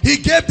bread. He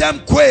gave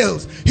them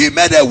quails. He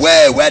made a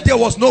way where there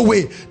was no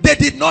way. They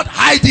did not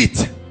hide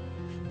it.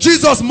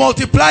 Jesus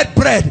multiplied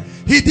bread.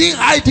 He didn't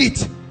hide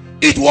it.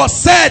 It was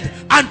said,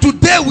 and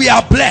today we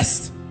are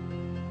blessed.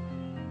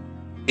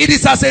 It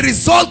is as a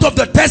result of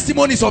the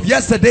testimonies of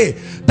yesterday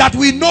that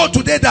we know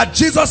today that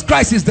Jesus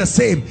Christ is the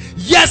same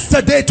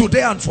yesterday,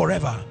 today, and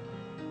forever.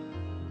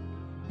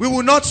 We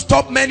will not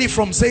stop many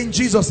from saying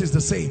Jesus is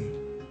the same.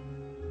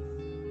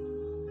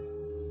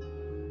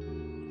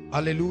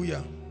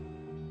 Hallelujah.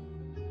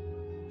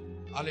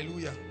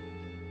 Hallelujah.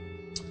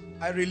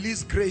 I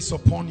release grace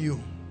upon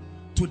you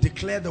to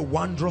declare the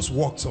wondrous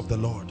works of the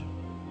Lord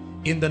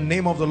in the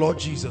name of the Lord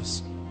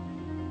Jesus.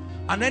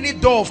 And any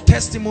door of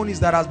testimonies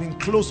that has been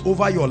closed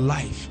over your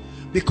life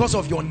because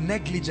of your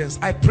negligence,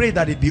 I pray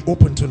that it be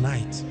open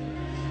tonight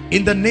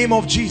in the name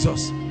of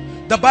Jesus.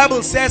 The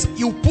Bible says,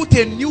 you put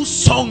a new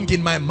song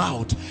in my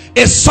mouth,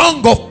 a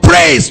song of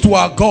praise to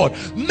our God.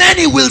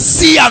 Many will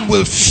see and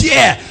will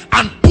fear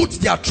and put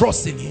their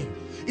trust in him.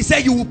 He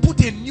said, you will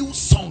put a new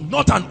song,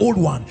 not an old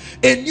one,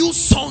 a new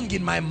song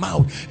in my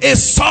mouth, a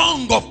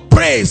song of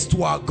praise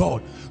to our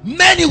God.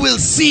 Many will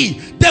see,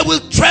 they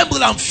will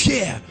tremble and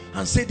fear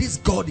and say, this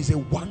God is a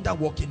wonder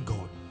working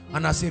God.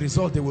 And as a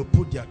result, they will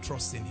put their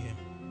trust in him.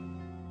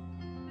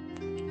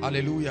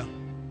 Hallelujah.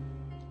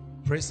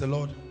 Praise the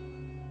Lord.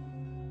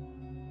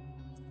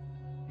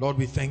 Lord,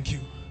 we thank you.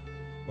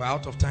 We're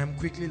out of time.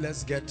 Quickly,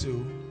 let's get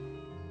to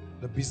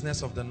the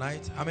business of the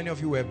night. How many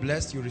of you were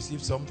blessed? You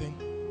received something?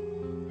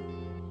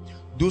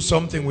 Do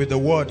something with the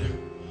word.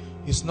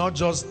 It's not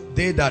just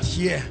they that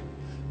hear.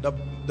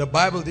 The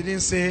Bible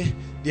didn't say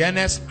the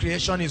earnest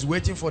creation is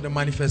waiting for the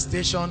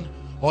manifestation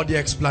or the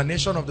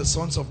explanation of the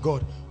sons of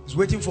God. It's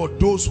waiting for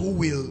those who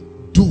will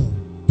do,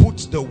 put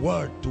the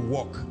word to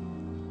work.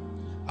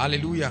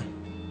 Hallelujah.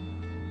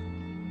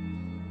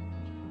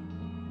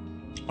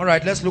 All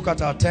right, let's look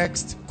at our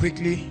text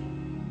quickly.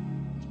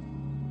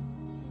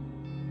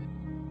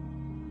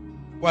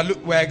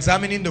 We're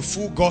examining the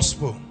full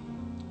gospel,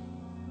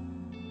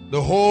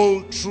 the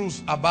whole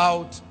truth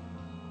about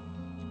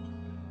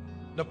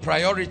the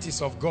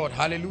priorities of God.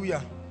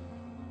 Hallelujah.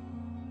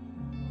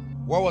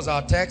 What was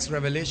our text?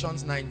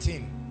 Revelations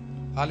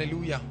 19.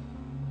 Hallelujah.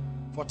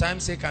 For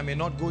time's sake, I may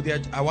not go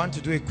there. I want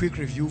to do a quick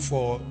review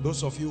for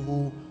those of you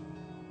who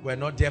were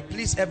not there.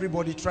 Please,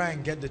 everybody, try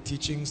and get the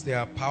teachings. They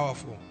are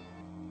powerful.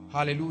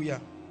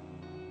 Hallelujah.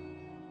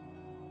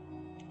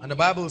 And the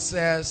Bible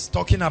says,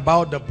 talking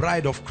about the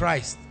bride of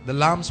Christ, the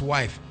Lamb's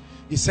wife,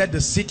 he said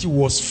the city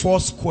was 4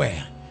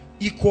 square,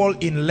 equal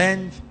in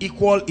length,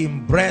 equal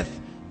in breadth,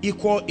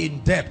 equal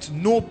in depth,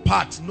 no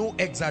part, no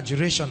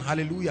exaggeration.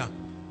 Hallelujah.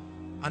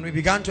 And we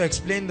began to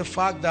explain the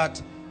fact that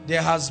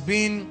there are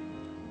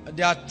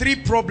 3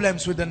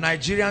 problems with the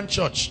Nigerian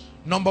church.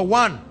 Number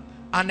 1,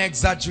 an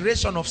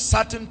exaggeration of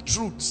certain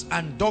truths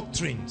and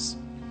doctrines.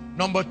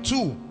 Number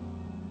 2,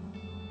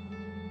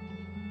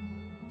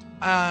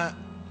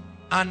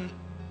 an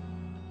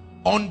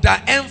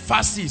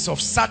underemphasis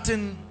of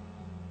certain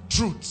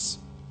truths.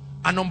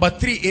 And number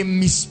 3, a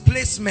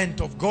misplacement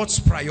of God's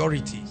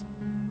priorities.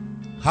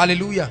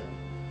 Hallelujah.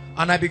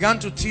 And I began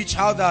to teach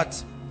how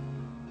that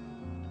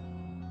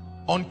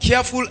On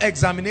careful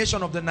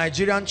examination of the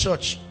Nigerian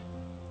church,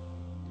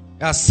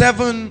 there are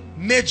 7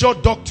 major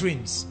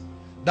doctrines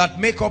that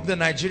make up the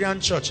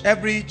Nigerian church.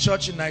 Every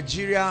church in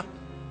Nigeria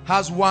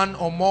has one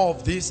or more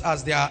of these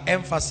as their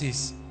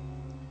emphasis.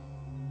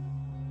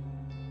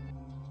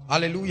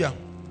 Hallelujah.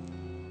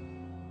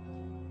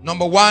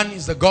 Number 1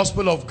 is the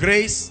gospel of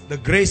grace, the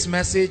grace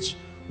message.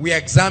 We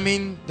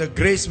examine the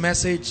grace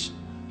message.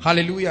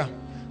 Hallelujah.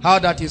 How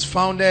that is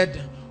founded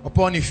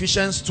upon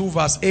Ephesians 2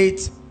 verse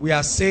 8. We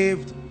are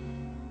saved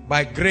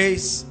by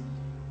grace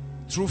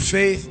through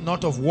faith,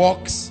 not of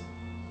works.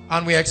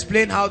 And we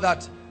explain how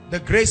that the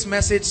grace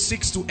message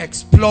seeks to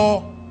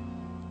explore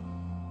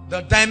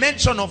the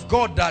dimension of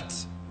God that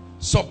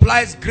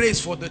supplies grace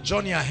for the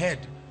journey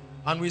ahead.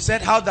 And we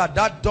said how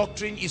that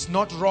doctrine is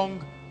not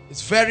wrong.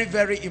 It's very,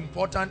 very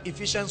important.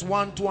 Ephesians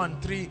 1, 2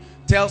 and 3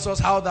 tells us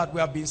how that we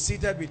have been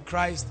seated with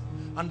Christ,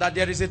 and that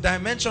there is a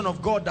dimension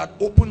of God that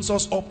opens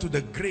us up to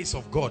the grace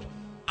of God.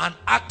 An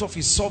act of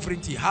his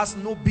sovereignty has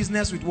no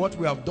business with what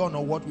we have done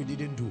or what we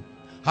didn't do.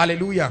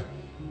 Hallelujah.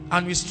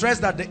 And we stress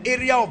that the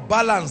area of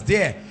balance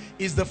there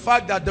is the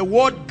fact that the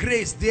word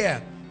grace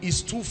there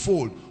is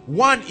twofold.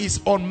 One is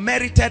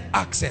unmerited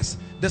access.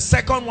 The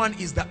second one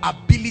is the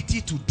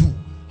ability to do.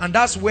 And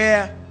that's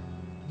where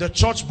the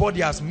church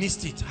body has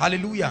missed it.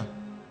 Hallelujah.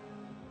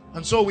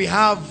 And so we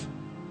have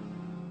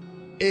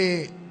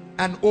an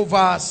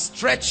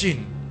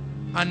overstretching,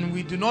 and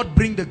we do not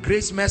bring the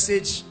grace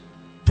message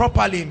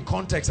properly in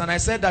context. And I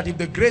said that if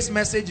the grace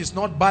message is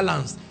not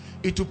balanced,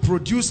 it will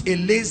produce a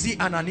lazy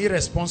and an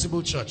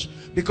irresponsible church.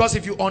 Because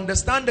if you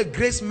understand the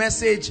grace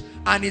message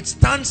and it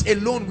stands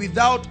alone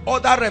without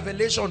other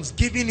revelations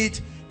giving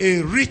it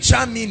a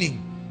richer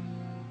meaning,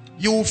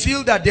 you will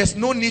feel that there's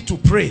no need to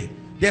pray,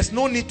 there's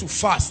no need to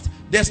fast,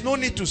 there's no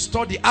need to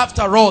study.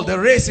 After all, the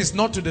race is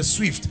not to the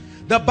swift,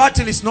 the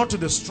battle is not to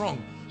the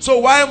strong. So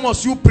why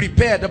must you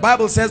prepare? The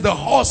Bible says the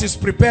horse is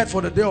prepared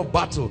for the day of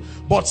battle,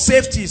 but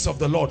safety is of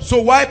the Lord.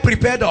 So why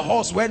prepare the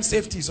horse when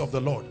safety is of the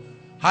Lord?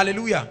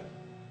 Hallelujah.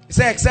 He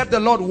said, except the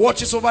Lord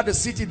watches over the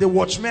city, the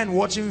watchmen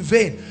watch in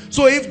vain.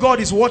 So if God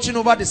is watching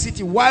over the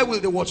city, why will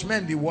the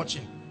watchmen be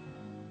watching?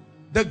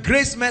 The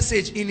grace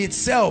message in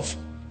itself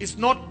is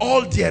not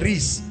all there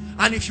is.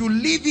 And if you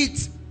leave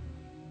it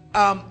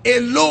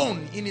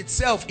alone in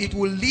itself, it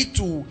will lead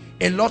to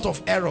a lot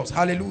of errors.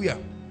 Hallelujah.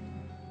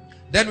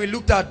 Then we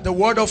looked at the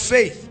word of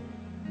faith.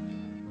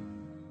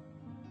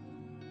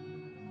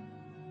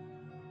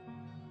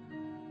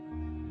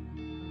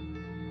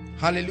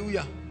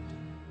 Hallelujah.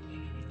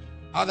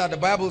 How that the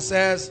Bible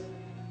says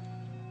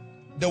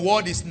the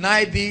word is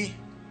nigh thee.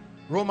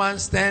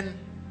 Romans 10.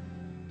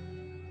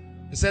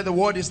 It said the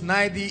word is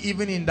nigh thee,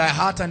 even in thy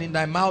heart and in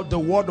thy mouth, the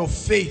word of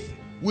faith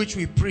which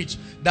we preach,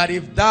 that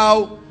if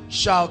thou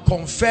shalt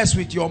confess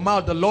with your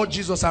mouth the Lord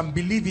Jesus and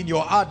believe in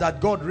your heart that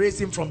God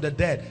raised him from the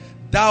dead,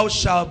 thou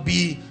shalt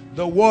be.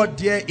 The word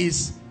there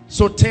is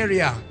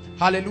soteria.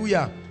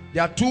 Hallelujah.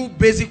 There are 2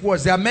 basic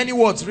words. There are many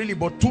words really,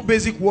 but 2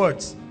 basic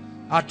words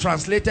are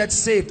translated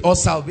saved or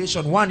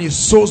salvation. One is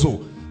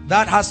sozo.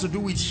 That has to do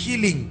with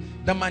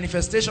healing, the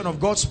manifestation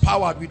of God's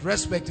power with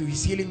respect to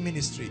his healing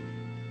ministry.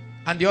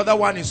 And the other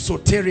one is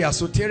soteria.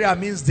 Soteria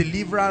means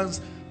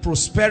deliverance,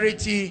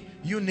 prosperity,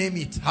 you name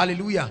it.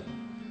 Hallelujah.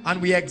 And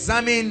we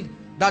examine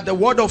that the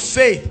word of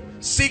faith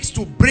seeks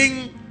to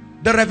bring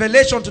the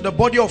revelation to the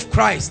body of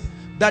Christ,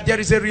 that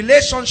there is a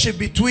relationship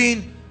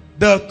between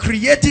the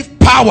creative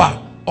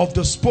power of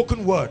the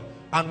spoken word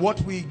and what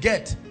we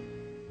get.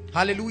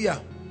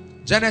 Hallelujah.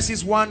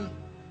 Genesis 1,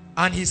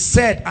 and he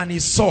said and he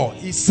saw.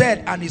 He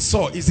said and he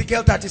saw.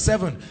 Ezekiel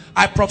 37,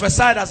 I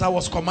prophesied as I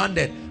was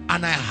commanded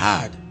and I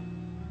heard.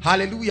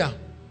 Hallelujah.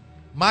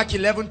 Mark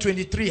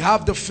 11:23,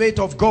 have the faith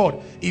of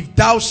God. If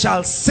thou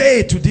shalt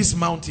say to this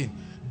mountain,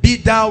 be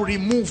thou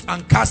removed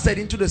and casted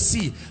into the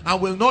sea,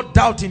 and will not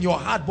doubt in your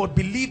heart, but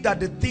believe that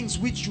the things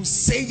which you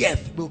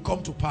sayeth will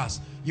come to pass,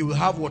 you will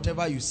have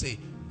whatever you say.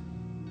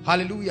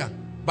 Hallelujah.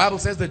 Bible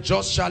says the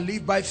just shall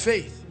live by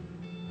faith.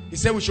 He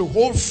said we should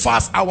hold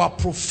fast our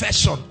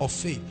profession of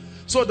faith.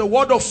 So the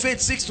word of faith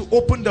seeks to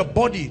open the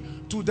body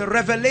to the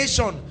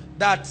revelation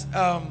that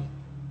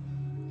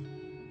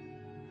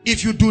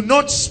if you do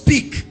not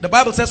speak, the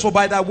Bible says, for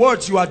by thy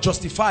words you are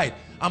justified,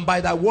 and by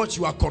thy words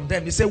you are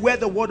condemned. He said, where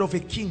the word of a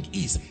king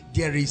is,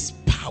 there is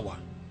power.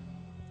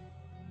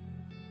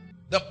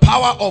 The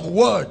power of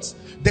words,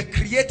 the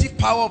creative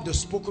power of the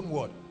spoken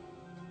word.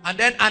 And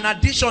then an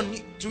addition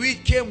to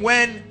it came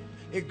when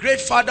a great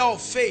father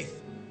of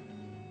faith,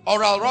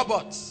 Oral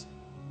Roberts,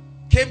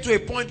 came to a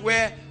point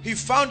where he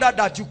found out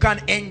that you can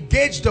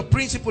engage the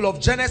principle of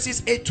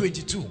Genesis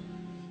 8:22,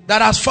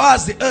 that as far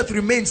as the earth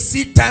remains,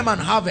 seed time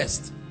and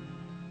harvest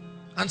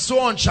and so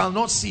on shall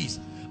not cease.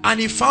 And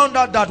he found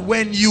out that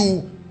when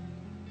you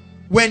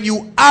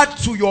add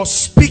to your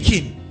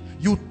speaking,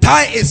 you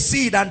tie a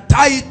seed and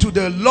tie it to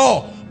the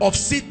law of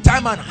seed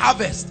time and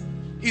harvest,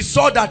 he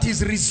saw that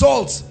his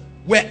results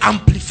were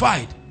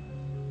amplified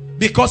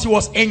because he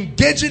was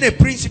engaging a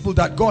principle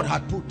that God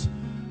had put.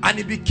 And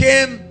it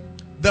became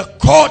the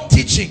core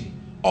teaching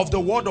of the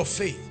word of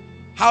faith.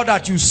 how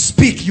that you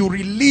speak, you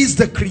release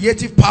the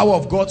creative power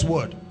of God's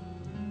word.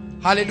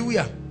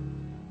 Hallelujah.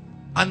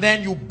 And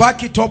then you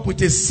back it up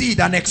with a seed,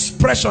 an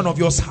expression of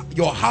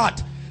your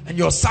heart and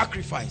your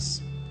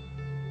sacrifice.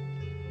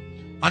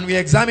 And we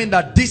examine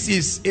that this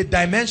is a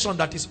dimension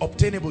that is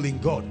obtainable in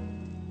God.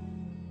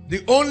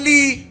 The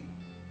only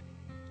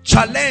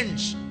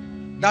challenge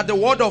that the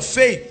word of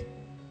faith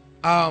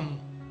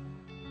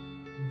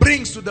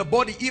brings to the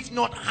body, if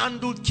not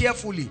handled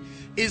carefully,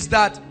 is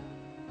that,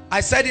 I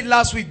said it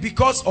last week,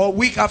 or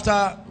week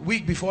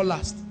before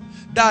last,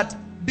 that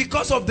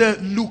because of the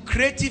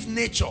lucrative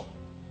nature,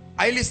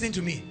 are you listening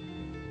to me?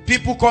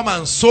 People come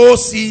and sow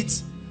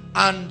seeds,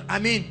 and I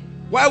mean,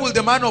 why will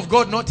the man of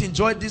God not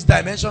enjoy this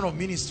dimension of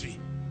ministry?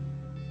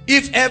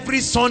 If every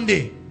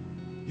Sunday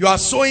you are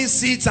sowing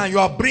seeds and you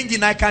are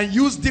bringing, I can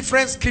use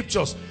different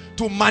scriptures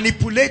to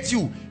manipulate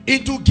you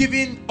into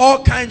giving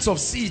all kinds of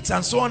seeds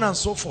and so on and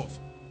so forth.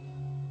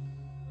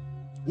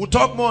 We'll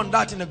talk more on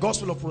that in the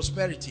gospel of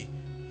prosperity.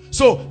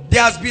 So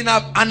there has been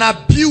an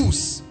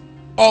abuse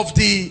of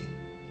the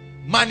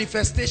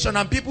manifestation,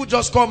 and people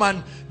just come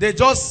and they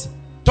just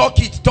talk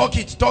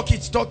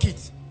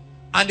it,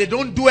 and they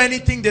don't do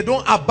anything. They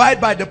don't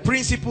abide by the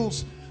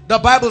principles. The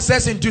Bible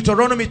says in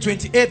Deuteronomy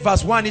 28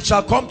 verse 1, it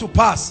shall come to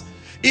pass,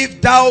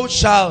 if thou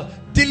shalt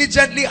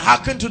diligently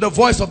hearken to the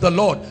voice of the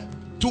Lord,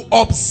 to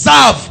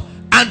observe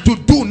and to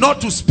do,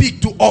 not to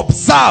speak, to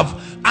observe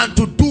and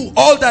to do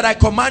all that I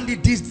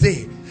commanded this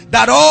day,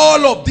 that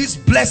all of these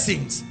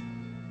blessings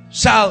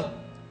shall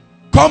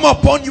come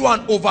upon you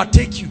and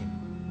overtake you.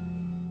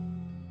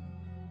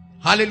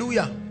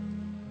 Hallelujah.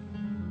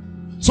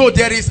 So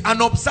there is an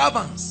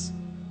observance.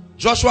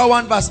 Joshua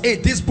 1 verse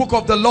 8, this book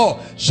of the law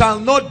shall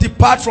not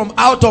depart from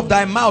out of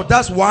thy mouth.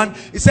 That's one.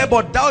 It said,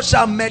 but thou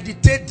shalt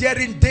meditate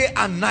therein day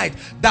and night,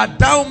 that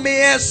thou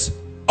mayest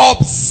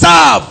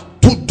observe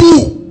to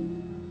do.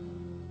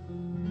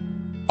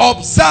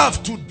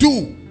 Observe to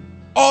do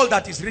all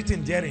that is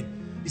written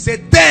therein. He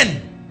said,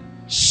 then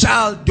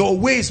shall your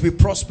ways be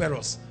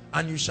prosperous,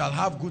 and you shall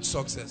have good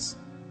success.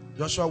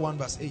 Joshua 1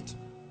 verse 8.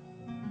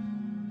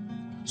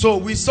 So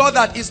we saw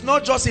that it's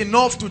not just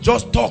enough to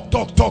just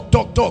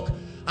talk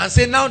and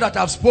say, now that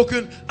I've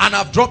spoken and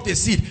I've dropped a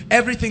seed,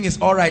 everything is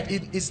all right.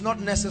 It's not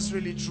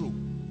necessarily true.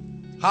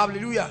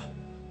 Hallelujah.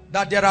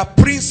 That there are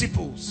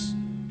principles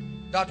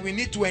that we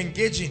need to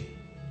engage in.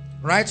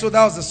 Right? So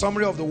that was the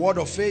summary of the word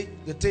of faith.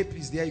 The tape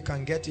is there, you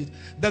can get it.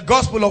 The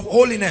gospel of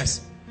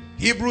holiness,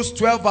 Hebrews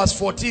 12 verse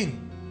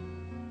 14.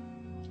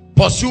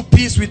 Pursue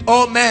peace with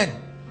all men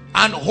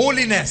and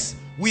holiness,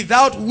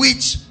 without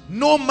which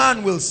no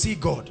man will see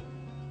God.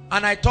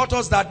 And I taught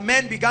us that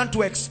men began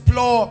to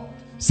explore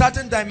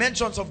certain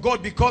dimensions of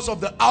God because of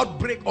the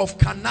outbreak of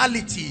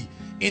carnality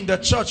in the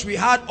church. We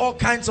had all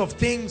kinds of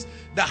things.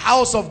 The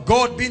house of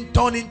God being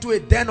turned into a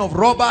den of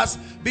robbers,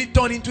 being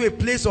turned into a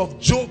place of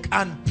joke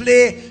and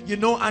play, you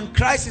know, and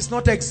Christ is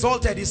not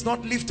exalted, is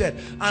not lifted.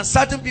 And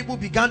certain people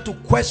began to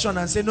question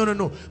and say,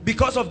 no,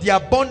 because of the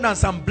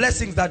abundance and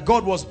blessings that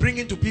God was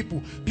bringing to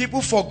people, people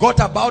forgot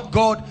about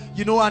God,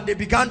 you know, and they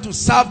began to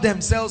serve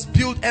themselves,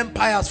 build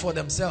empires for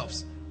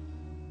themselves.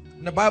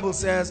 And the Bible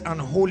says,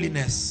 and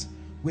holiness,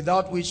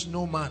 without which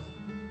no man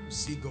will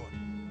see God.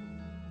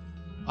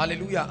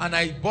 Hallelujah. And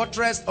I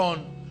buttressed on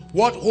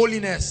what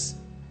holiness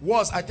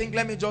was. I think,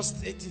 let me just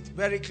state it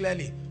very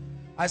clearly.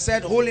 I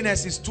said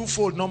holiness is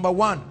twofold. Number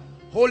one,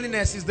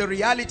 holiness is the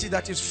reality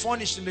that is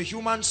furnished in the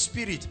human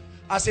spirit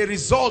as a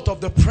result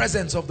of the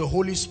presence of the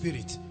Holy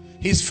Spirit.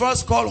 He's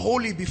first called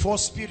holy before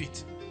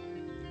spirit.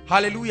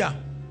 Hallelujah.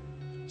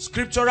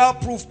 Scriptural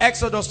proof,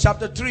 Exodus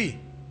chapter 3.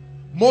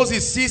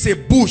 Moses sees a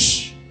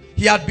bush.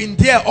 He had been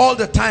there all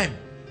the time.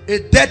 A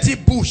dirty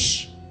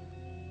bush.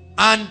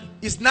 And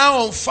is now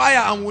on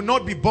fire and will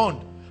not be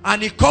burned.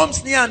 And he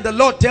comes near and the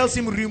Lord tells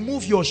him,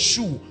 remove your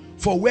shoe,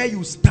 for where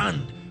you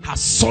stand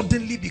has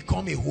suddenly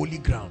become a holy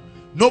ground.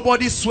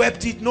 Nobody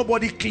swept it,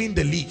 nobody cleaned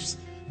the leaves.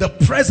 The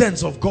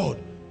presence of God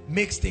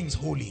makes things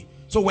holy.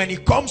 So when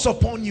it comes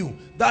upon you,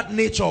 that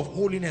nature of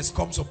holiness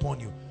comes upon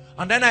you.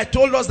 And then I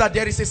told us that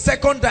there is a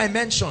second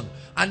dimension,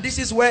 and this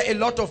is where a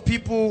lot of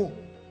people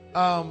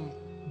are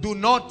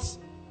not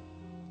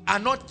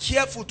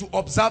careful to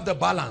observe the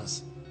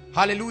balance.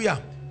 Hallelujah.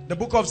 The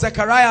book of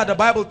Zechariah, the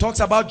Bible talks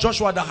about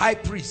Joshua the high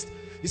priest.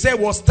 He said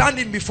he was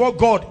standing before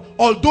God.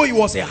 Although he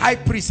was a high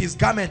priest, his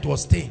garment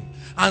was stained.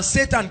 And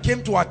Satan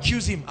came to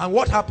accuse him. And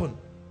what happened?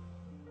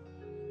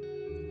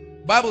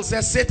 Bible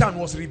says Satan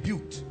was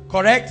rebuked.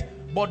 Correct?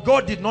 But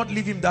God did not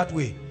leave him that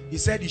way. He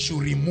said he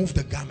should remove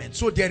the garment.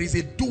 So there is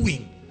a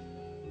doing.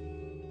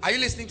 Are you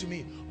listening to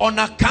me? On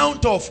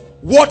account of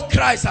what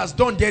Christ has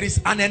done, there is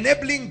an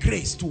enabling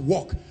grace to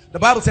walk. The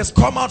Bible says,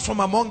 come out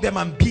from among them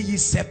and be ye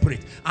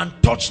separate, and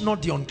touch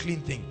not the unclean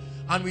thing.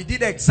 And we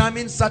did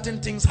examine certain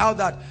things, how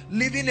that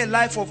living a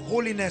life of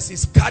holiness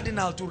is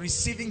cardinal to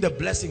receiving the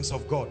blessings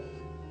of God.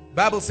 The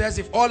Bible says,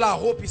 if all our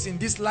hope is in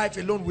this life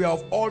alone, we are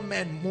of all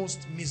men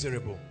most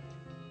miserable.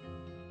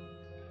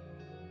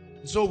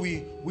 So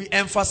we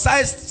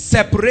emphasized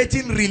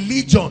separating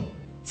religion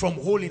from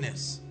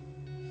holiness.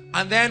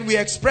 And then we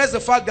express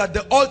the fact that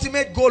the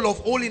ultimate goal of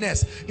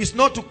holiness is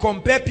not to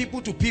compare people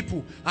to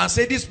people and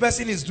say this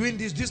person is doing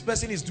this, this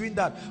person is doing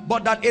that.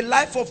 But that a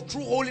life of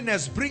true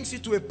holiness brings you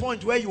to a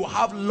point where you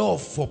have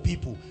love for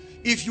people.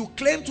 If you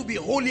claim to be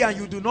holy and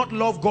you do not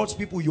love God's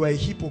people, you are a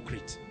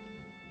hypocrite.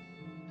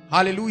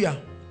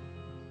 Hallelujah.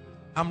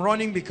 I'm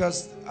running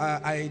because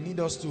I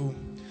need us to.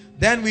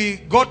 Then we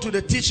got to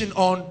the teaching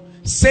on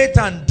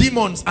Satan,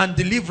 demons, and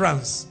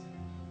deliverance.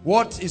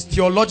 What is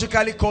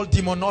theologically called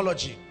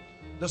demonology.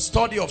 The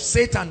study of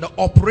Satan, the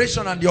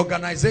operation and the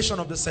organization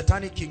of the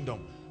satanic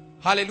kingdom.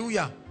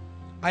 Hallelujah.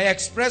 I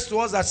expressed to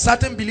us that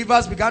certain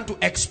believers began to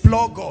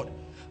explore God.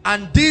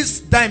 And this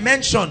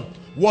dimension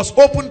was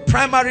opened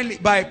primarily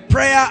by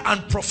prayer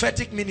and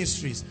prophetic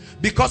ministries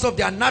because of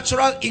their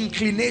natural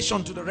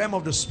inclination to the realm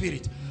of the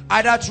spirit.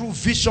 Either through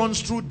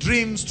visions, through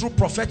dreams, through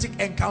prophetic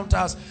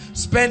encounters,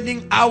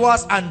 spending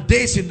hours and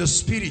days in the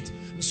spirit.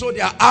 And so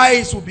their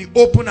eyes will be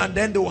open and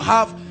then they will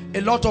have a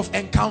lot of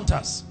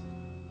encounters.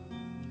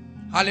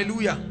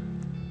 Hallelujah.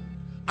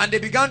 And they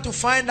began to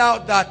find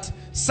out that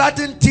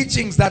certain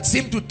teachings that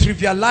seem to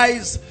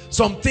trivialize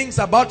some things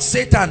about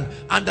Satan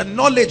and the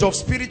knowledge of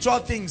spiritual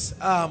things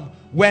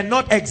were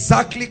not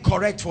exactly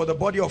correct for the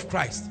body of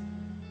Christ.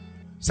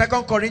 2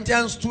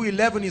 Corinthians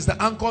 2:11 is the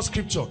anchor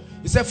scripture.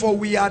 It said, for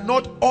we are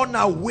not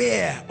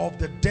unaware of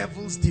the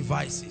devil's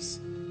devices.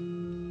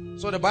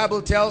 So the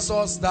Bible tells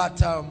us that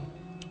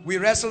we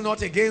wrestle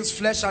not against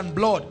flesh and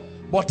blood,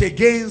 but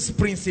against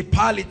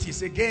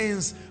principalities,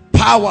 against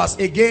powers,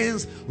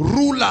 against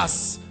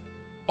rulers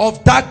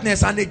of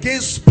darkness, and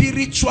against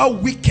spiritual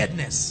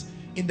wickedness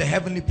in the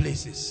heavenly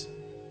places.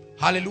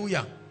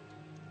 Hallelujah.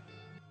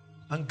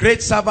 And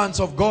great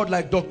servants of God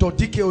like Dr.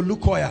 D.K.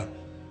 Olukoya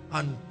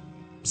and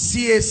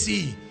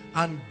CAC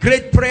and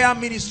great prayer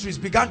ministries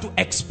began to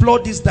explore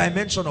this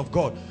dimension of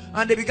God.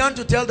 And they began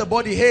to tell the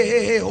body,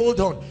 hey, hold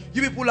on.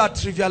 You people are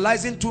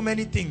trivializing too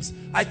many things.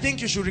 I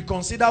think you should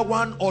reconsider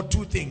one or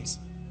two things.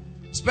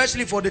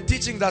 Especially for the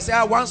teachings that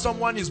say, once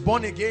someone is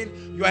born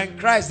again, you are in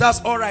Christ,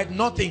 that's all right,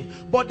 nothing.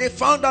 But they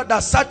found out that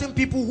certain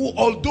people who,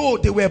 although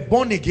they were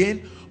born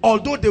again,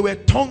 although they were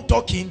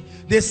tongue-talking,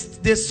 they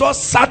saw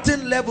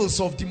certain levels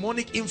of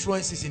demonic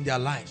influences in their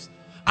lives.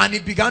 And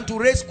it began to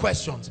raise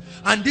questions.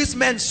 And these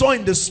men saw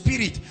in the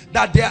spirit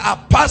that there are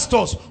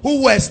pastors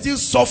who were still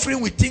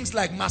suffering with things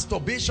like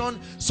masturbation,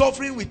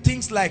 suffering with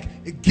things like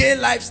a gay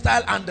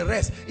lifestyle and the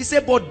rest. He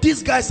said, but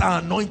these guys are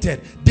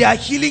anointed. They are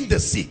healing the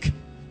sick.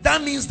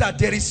 That means that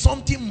there is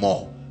something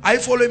more. Are you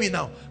following me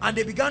now? And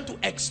they began to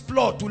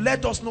explore to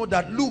let us know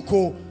that,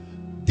 look,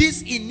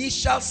 this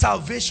initial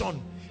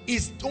salvation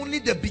is only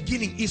the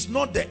beginning, it's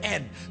not the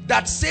end.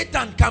 That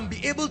Satan can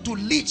be able to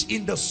leech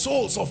in the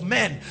souls of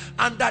men,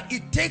 and that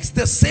it takes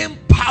the same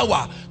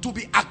power to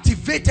be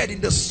activated in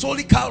the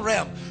soulical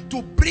realm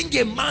to bring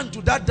a man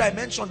to that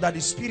dimension that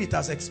the spirit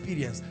has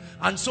experienced.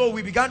 And so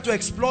we began to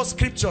explore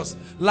scriptures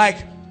like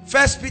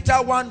 1 Peter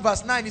 1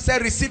 verse 9. He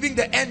said, receiving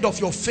the end of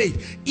your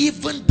faith,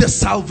 even the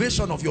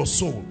salvation of your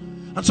soul.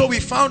 And so we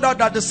found out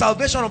that the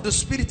salvation of the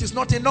spirit is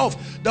not enough.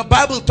 The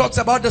Bible talks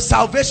about the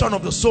salvation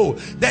of the soul.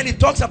 Then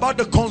it talks about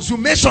the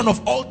consummation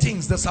of all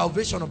things, the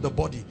salvation of the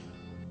body.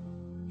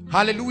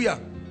 Hallelujah.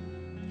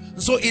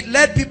 So it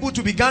led people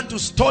to begin to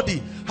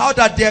study how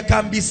that there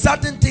can be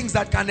certain things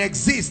that can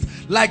exist,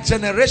 like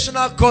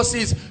generational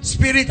curses,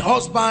 spirit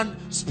husband,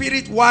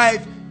 spirit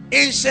wife,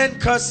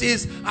 ancient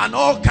curses, and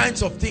all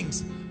kinds of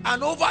things.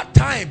 And over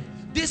time,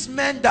 these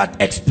men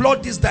that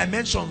explored this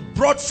dimension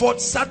brought forth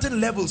certain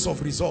levels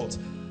of results.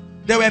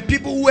 There were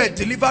people who were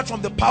delivered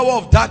from the power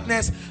of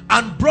darkness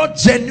and brought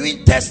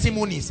genuine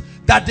testimonies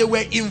that they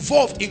were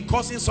involved in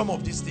causing some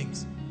of these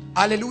things.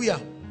 Hallelujah.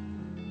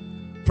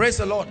 Praise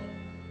the Lord.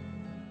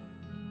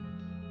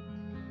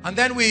 And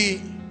then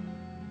we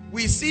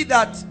see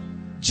that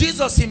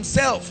Jesus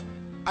himself,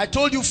 I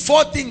told you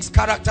 4 things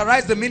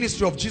characterize the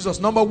ministry of Jesus.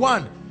 Number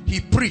 1,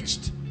 he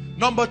preached.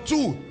 Number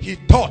 2, he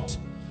taught.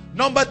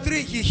 Number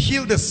 3, he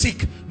healed the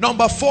sick.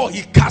 Number 4,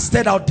 he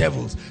casted out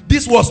devils.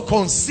 This was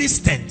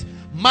consistent.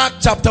 Mark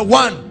chapter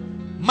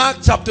 1, Mark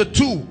chapter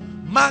 2,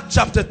 Mark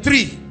chapter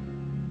 3.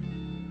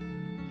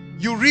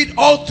 You read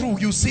all through,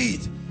 you see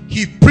it.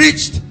 He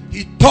preached,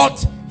 he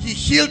taught, he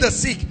healed the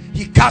sick,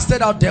 he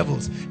casted out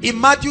devils. In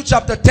Matthew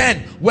chapter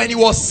 10, when he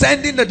was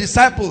sending the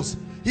disciples,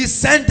 he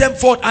sent them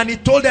forth and he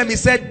told them, he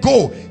said,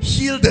 go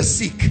heal the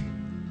sick,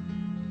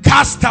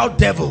 cast out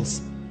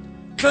devils,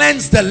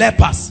 cleanse the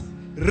lepers,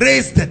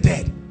 raise the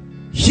dead,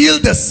 heal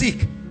the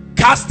sick,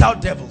 cast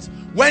out devils.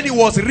 When he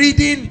was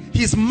reading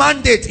his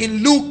mandate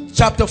in Luke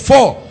chapter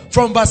 4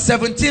 from verse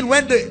 17,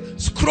 when the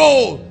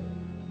scroll,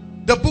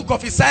 the book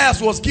of Isaiah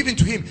was given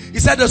to him, he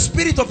said, the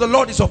Spirit of the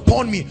Lord is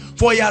upon me,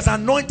 for he has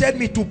anointed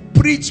me to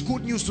preach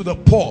good news to the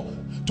poor,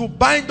 to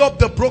bind up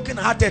the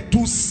brokenhearted,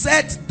 to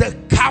set the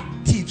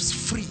captives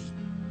free.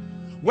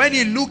 When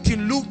he looked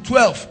in Luke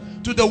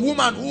 12 to the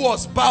woman who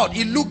was bowed,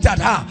 he looked at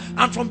her,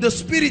 and from the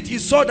Spirit he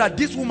saw that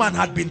this woman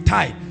had been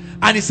tied,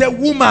 and he said,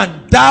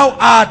 woman, thou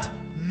art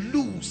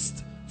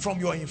loosed from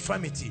your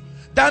infirmity.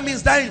 That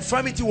means that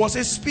infirmity was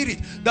a spirit.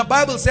 The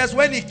Bible says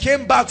when he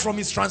came back from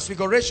his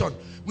transfiguration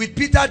with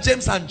Peter,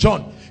 James and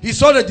John, he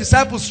saw the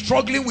disciples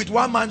struggling with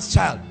one man's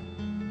child.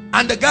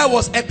 And the guy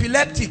was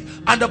epileptic.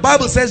 And the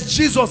Bible says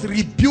Jesus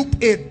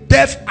rebuked a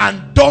deaf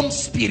and dumb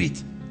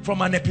spirit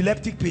from an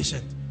epileptic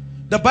patient.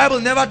 The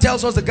Bible never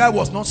tells us the guy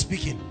was not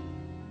speaking.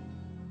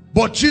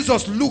 But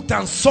Jesus looked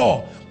and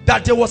saw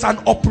that there was an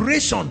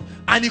operation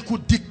and he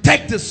could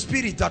detect the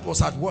spirit that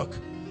was at work.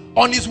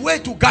 On his way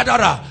to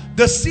Gadara,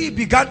 the sea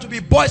began to be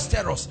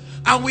boisterous.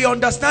 And we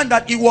understand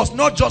that it was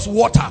not just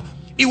water.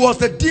 It was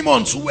the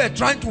demons who were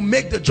trying to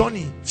make the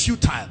journey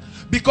futile.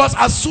 Because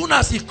as soon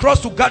as he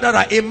crossed to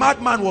Gadara, a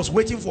madman was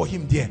waiting for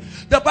him there.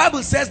 The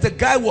Bible says the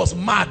guy was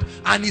mad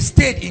and he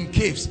stayed in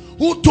caves.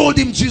 Who told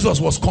him Jesus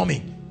was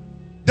coming?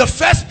 The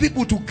first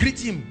people to greet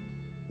him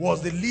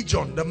was the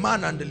legion, the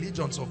man and the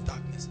legions of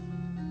darkness.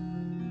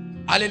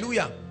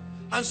 Hallelujah.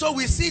 And so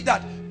we see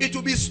that it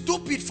will be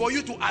stupid for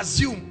you to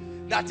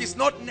assume that it's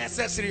not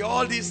necessary.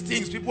 All these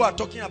things people are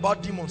talking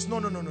about demons. No.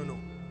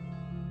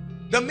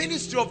 The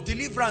ministry of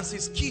deliverance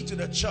is key to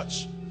the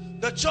church.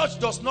 The church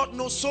does not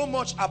know so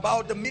much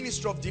about the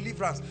ministry of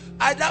deliverance,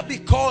 either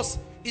because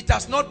it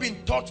has not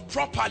been taught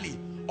properly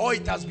or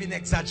it has been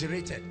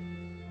exaggerated.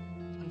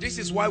 And this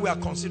is why we are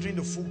considering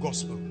the full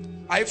gospel.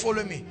 Are you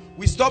following me?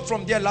 We stopped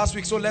from there last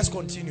week, so let's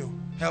continue.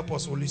 Help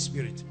us, Holy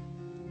Spirit.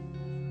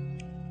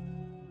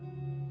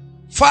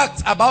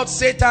 Facts about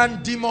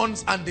Satan,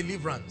 demons, and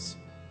deliverance.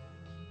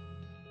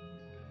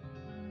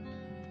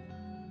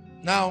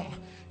 Now,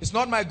 it's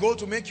not my goal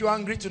to make you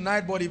angry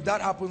tonight, but if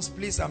that happens,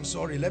 please, I'm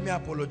sorry. Let me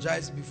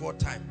apologize before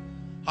time.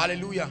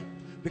 Hallelujah.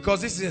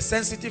 Because this is a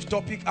sensitive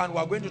topic and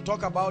we're going to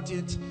talk about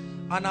it.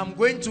 And I'm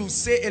going to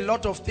say a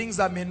lot of things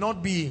that may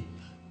not be...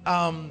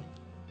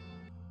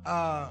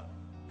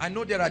 I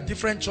know there are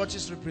different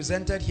churches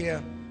represented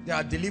here. There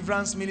are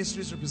deliverance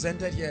ministries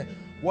represented here.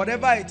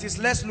 Whatever it is,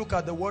 let's look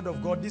at the word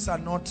of God. These are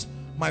not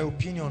my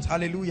opinions.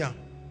 Hallelujah.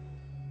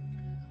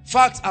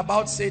 Facts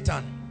about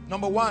Satan.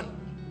 Number one,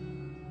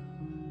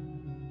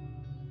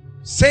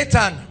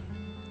 Satan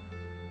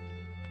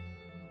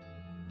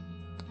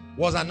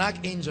was an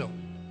archangel.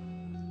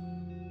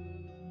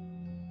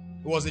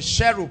 He was a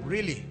cherub,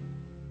 really.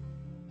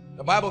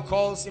 The Bible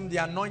calls him the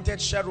anointed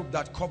cherub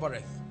that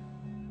covereth.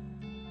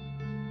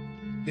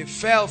 They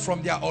fell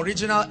from their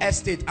original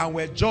estate and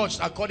were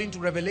judged according to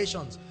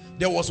Revelations.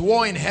 There was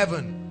war in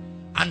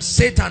heaven, and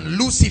Satan,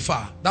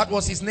 Lucifer, that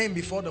was his name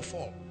before the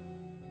fall.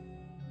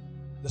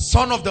 The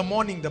son of the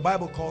morning, the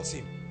Bible calls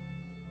him.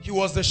 He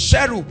was the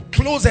cherub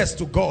closest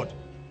to God.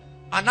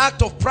 An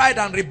act of pride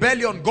and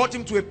rebellion got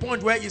him to a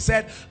point where he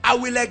said, I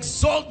will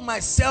exalt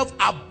myself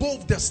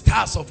above the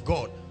stars of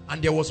God.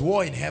 And there was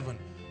war in heaven.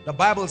 The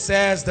Bible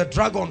says the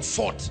dragon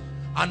fought,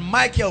 and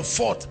Michael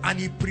fought, and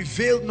he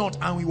prevailed not,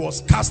 and he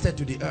was casted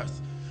to the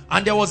earth.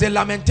 And there was a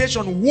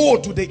lamentation, woe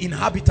to the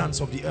inhabitants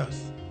of the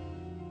earth,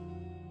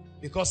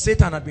 because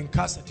Satan had been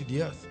casted to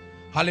the earth.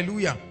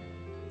 Hallelujah.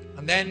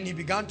 And then he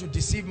began to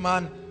deceive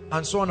man,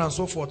 and so on and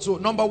so forth. So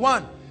number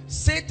one,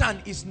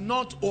 Satan is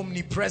not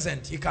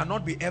omnipresent. He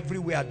cannot be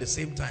everywhere at the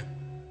same time.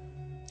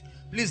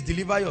 Please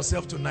deliver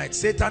yourself tonight.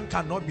 Satan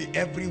cannot be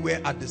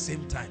everywhere at the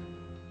same time.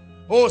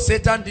 Oh,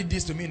 Satan did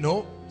this to me.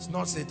 No, it's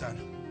not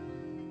Satan.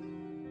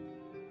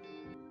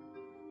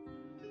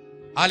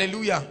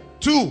 Hallelujah.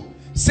 Two,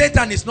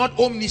 Satan is not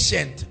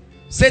omniscient.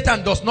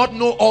 Satan does not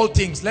know all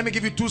things. Let me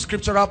give you two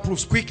scriptural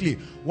proofs quickly.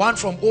 One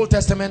from Old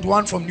Testament,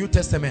 one from New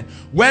Testament.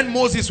 When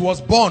Moses was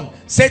born,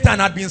 Satan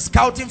had been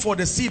scouting for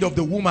the seed of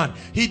the woman.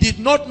 He did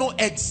not know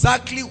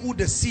exactly who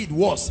the seed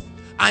was,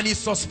 and he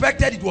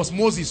suspected it was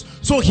Moses.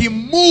 So he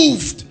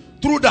moved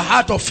through the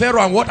heart of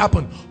Pharaoh, and what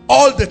happened?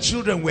 All the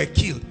children were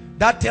killed.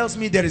 That tells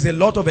me there is a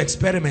lot of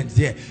experiments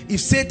there. If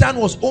Satan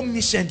was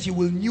omniscient, he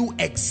will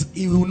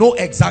know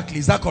exactly.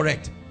 Is that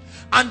correct?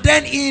 And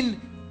then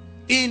in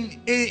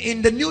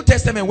the New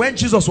Testament, when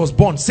Jesus was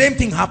born, same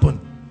thing happened.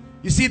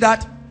 You see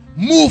that?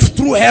 Moved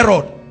through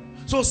Herod.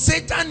 So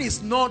Satan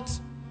is not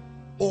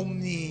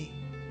omniscient.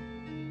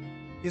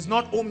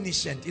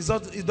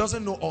 He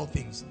doesn't know all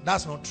things.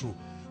 That's not true.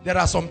 There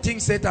are some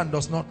things Satan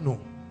does not know.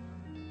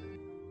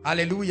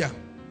 Hallelujah.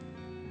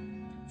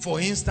 For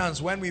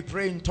instance, when we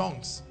pray in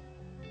tongues,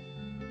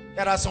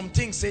 there are some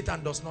things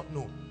Satan does not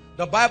know.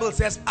 The Bible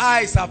says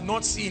eyes have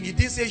not seen. It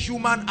didn't say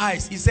human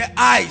eyes. It said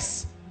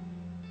eyes.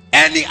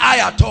 Any eye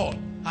at all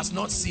has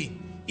not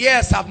seen.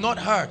 Ears have not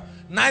heard.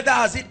 Neither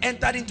has it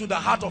entered into the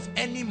heart of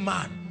any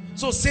man.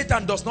 So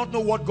Satan does not know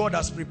what God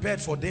has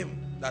prepared for them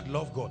that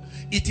love God.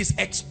 It is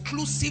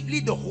exclusively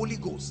the Holy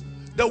Ghost.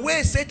 The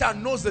way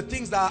Satan knows the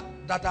things that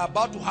are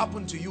about to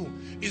happen to you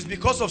is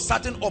because of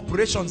certain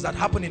operations that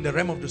happen in the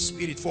realm of the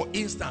spirit. For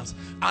instance,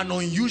 an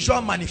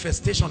unusual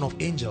manifestation of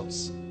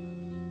angels.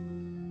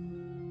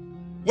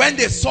 When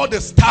they saw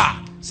the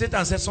star,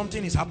 Satan said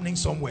something is happening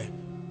somewhere.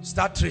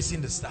 Start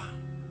tracing the star.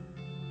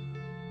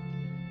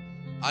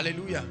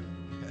 Hallelujah.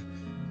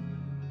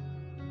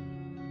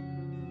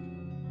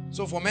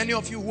 So for many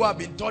of you who have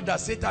been taught that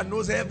Satan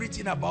knows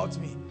everything about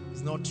me,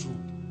 it's not true.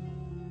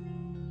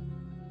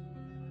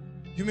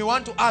 You may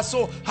want to ask,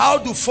 so how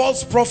do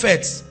false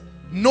prophets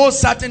know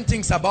certain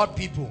things about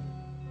people?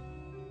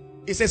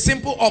 It's a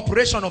simple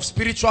operation of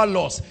spiritual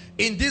laws.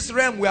 In this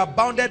realm, we are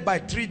bounded by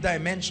 3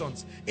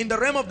 dimensions. In the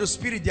realm of the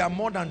spirit, there are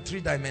more than 3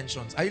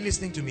 dimensions. Are you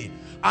listening to me?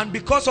 And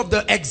because of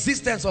the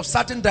existence of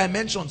certain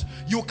dimensions,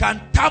 you can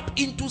tap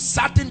into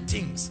certain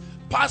things,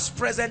 past,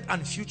 present,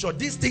 and future.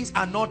 These things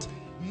are not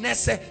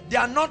necessary. They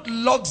are not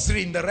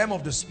luxury in the realm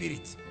of the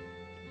spirit.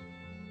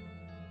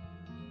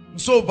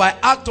 So by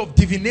act of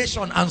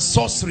divination and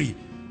sorcery,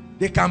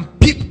 they can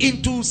peep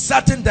into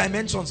certain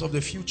dimensions of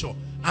the future,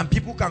 and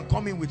people can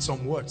come in with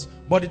some words,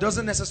 but it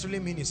doesn't necessarily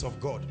mean it's of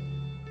God.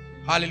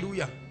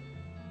 Hallelujah.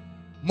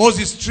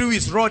 Moses threw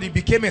his rod, he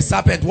became a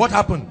serpent. What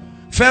happened?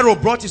 Pharaoh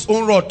brought his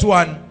own rod too,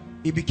 and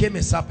he became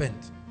a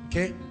serpent.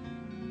 Okay.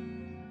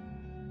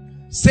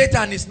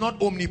 Satan is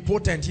not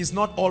omnipotent. He's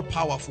not all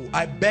powerful.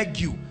 I beg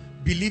you,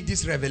 believe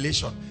this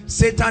revelation.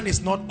 Satan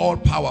is not all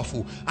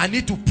powerful. I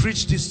need to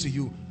preach this to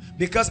you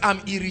because I'm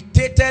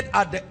irritated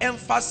at the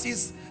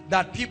emphasis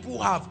that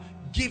people have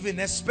given,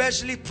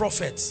 especially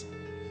prophets.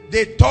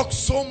 They talk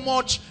so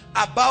much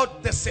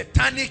about the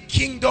satanic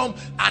kingdom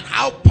and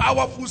how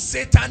powerful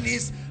Satan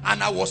is.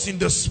 And I was in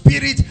the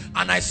spirit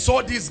and I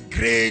saw this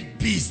great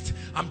beast.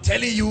 I'm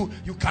telling you,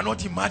 you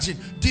cannot imagine.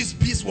 This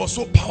beast was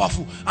so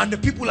powerful, and the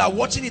people are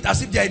watching it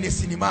as if they are in a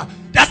cinema.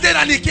 That's it,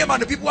 and he came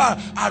and the people are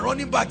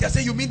running back. They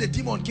say, you mean the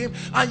demon came?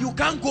 And you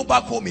can't go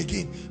back home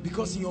again,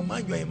 because in your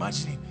mind you are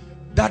imagining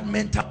that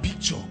mental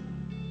picture.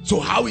 So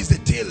how is the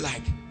tail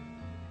like?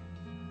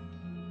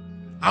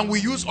 And we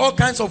use all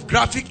kinds of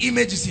graphic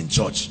images in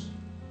church.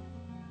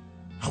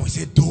 And we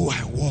say, though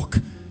I walk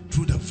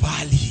through the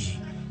valley.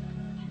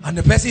 And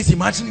the person is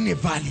imagining a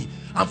valley.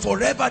 And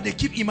forever they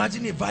keep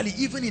imagining a valley,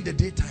 even in the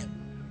daytime.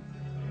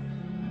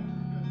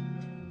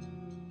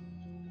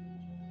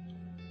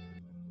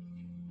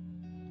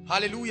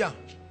 Hallelujah.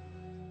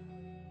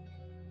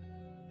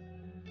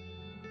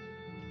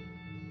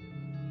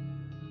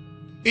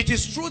 It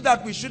is true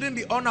that we shouldn't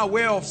be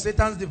unaware of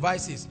Satan's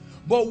devices.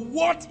 But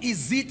what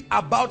is it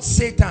about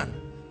Satan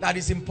that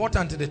is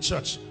important to the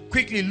church?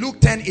 Quickly, Luke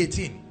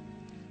 10:18.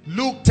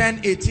 Luke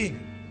 10:18.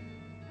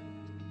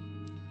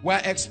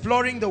 We're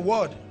exploring the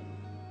word.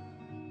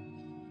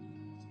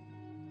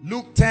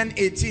 Luke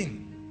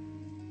 10:18.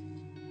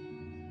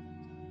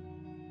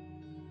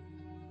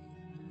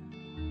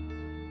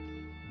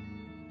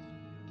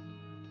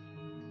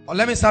 Or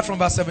let me start from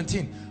verse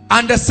 17.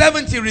 And the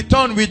 70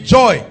 returned with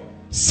joy,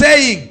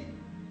 saying,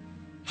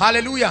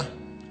 hallelujah.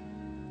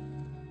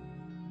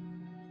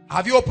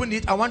 Have you opened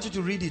it? I want you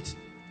to read it.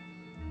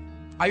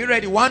 Are you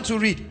ready? 1 to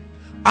read.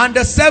 And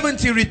the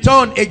 70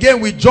 returned again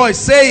with joy,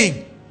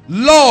 saying,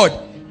 Lord,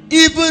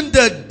 even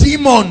the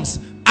demons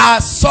are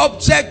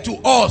subject to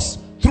us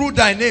through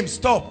thy name.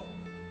 Stop.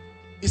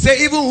 He said,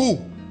 even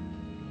who?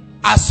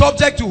 Are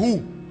subject to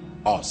who?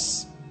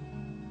 Us.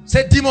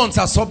 Say, demons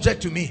are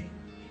subject to me.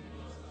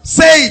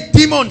 Say,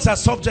 demons are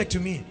subject to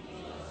me.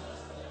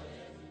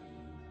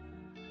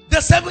 The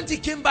 70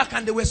 came back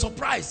and they were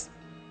surprised.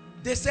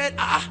 They said,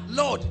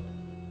 Lord,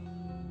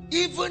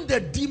 even the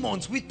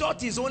demons, we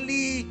thought is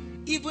only,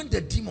 even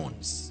the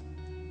demons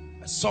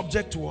are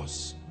subject to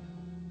us.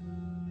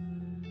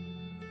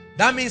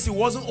 That means it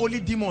wasn't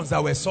only demons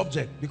that were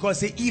subject, because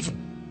they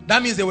even,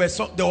 that means there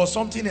was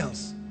something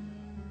else.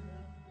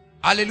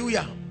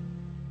 Hallelujah.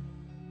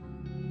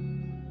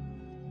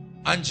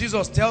 And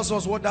Jesus tells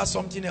us what that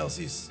something else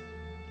is.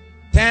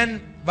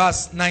 10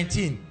 verse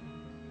 19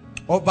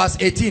 or verse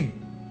 18.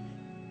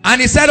 And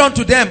he said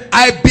unto them,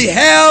 I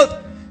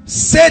beheld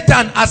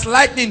Satan as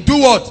lightning do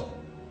what?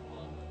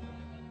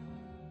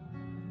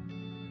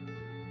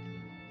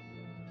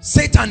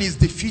 Satan is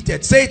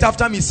defeated. Say it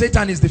after me.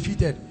 Satan is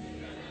defeated.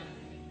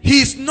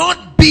 He is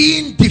not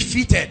being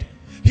defeated.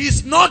 He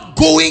is not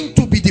going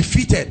to be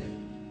defeated.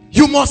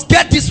 You must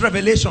get this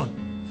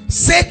revelation.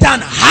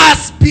 Satan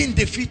has been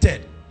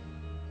defeated.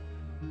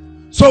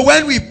 So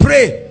when we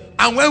pray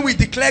and when we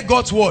declare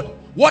God's word,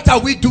 what are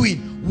we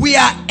doing? We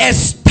are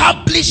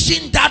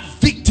establishing that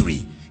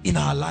victory in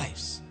our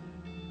lives.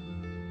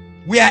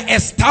 We are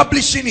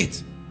establishing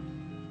it.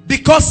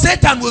 Because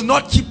Satan will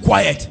not keep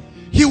quiet.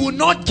 He will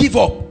not give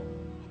up.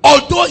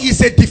 Although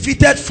he's a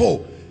defeated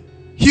foe,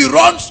 he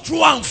runs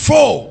through and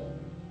fro.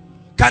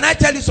 Can I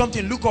tell you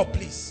something? Look up,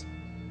 please.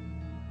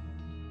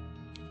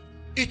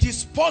 It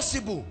is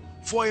possible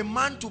for a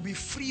man to be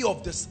free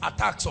of the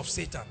attacks of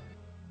Satan.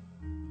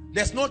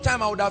 There's no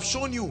time I would have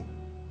shown you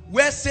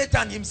where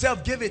Satan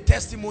himself gave a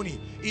testimony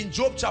in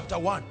Job chapter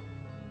 1.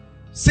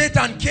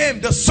 Satan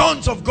came, the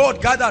sons of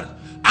God gathered,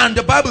 and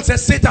the Bible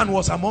says Satan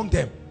was among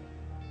them.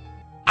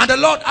 And the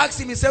Lord asked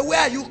him, he said,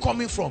 where are you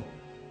coming from?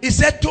 He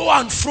said, to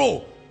and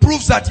fro,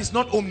 proves that he's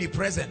not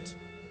omnipresent.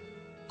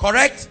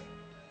 Correct?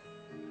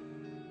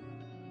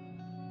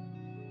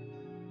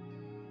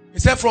 He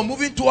said, from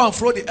moving to and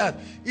fro the earth.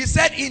 He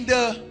said, in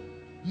the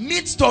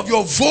midst of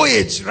your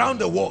voyage around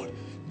the world,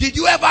 did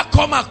you ever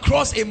come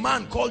across a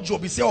man called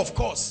Job? He said, of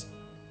course.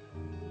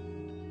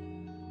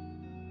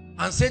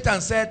 And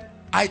Satan said,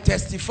 I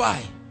testify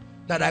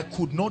that I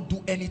could not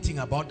do anything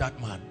about that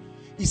man.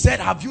 He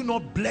said, have you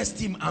not blessed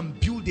him and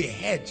built a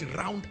hedge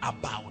round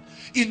about?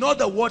 In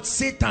other words,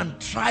 Satan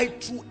tried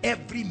through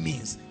every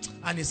means.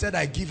 And he said,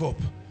 I give up.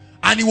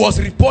 And he was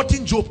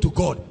reporting Job to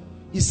God.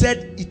 He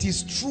said, it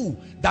is true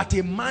that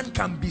a man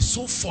can be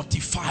so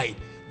fortified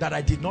that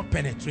I did not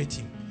penetrate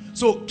him.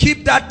 So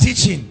keep that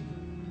teaching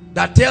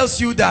that tells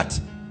you that,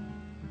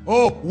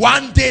 oh,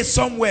 one day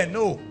somewhere.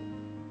 No.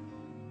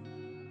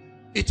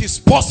 It is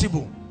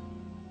possible.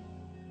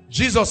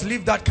 Jesus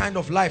lived that kind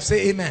of life.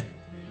 Say amen.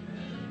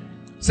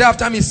 Say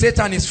after me,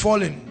 Satan is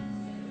falling.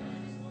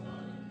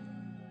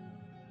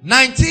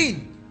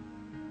 19.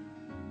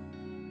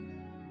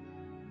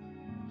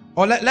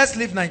 Or let's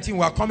leave 19.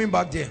 We are coming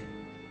back there.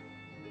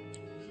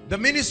 The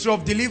ministry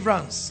of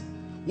deliverance.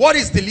 What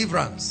is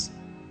deliverance?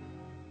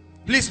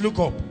 Please look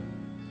up.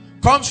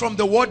 Comes from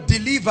the word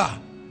deliver.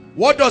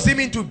 What does it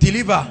mean to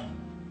deliver?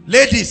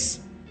 Ladies,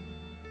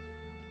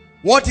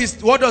 what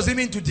does it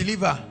mean to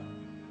deliver?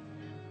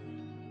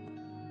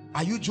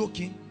 Are you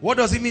joking? What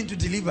does it mean to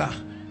deliver?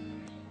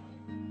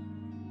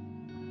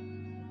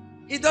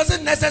 It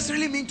doesn't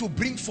necessarily mean to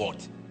bring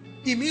forth.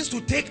 It means to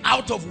take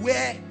out of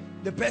where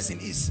the person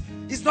is.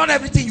 It's not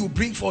everything you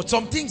bring forth.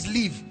 Some things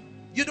leave.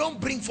 You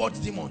don't bring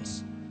forth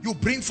demons. You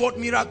bring forth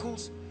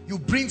miracles. You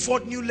bring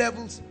forth new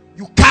levels.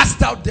 You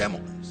cast out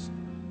demons.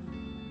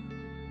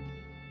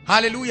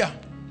 Hallelujah.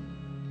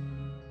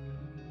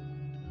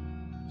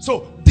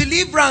 So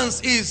deliverance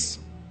is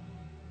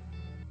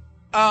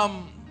the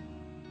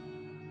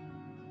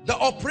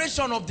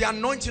operation of the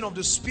anointing of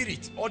the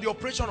Spirit, or the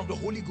operation of the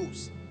Holy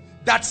Ghost,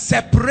 that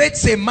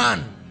separates a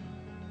man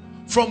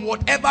from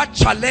whatever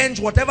challenge,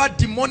 whatever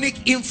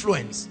demonic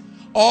influence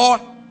or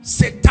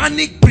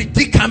satanic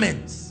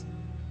predicaments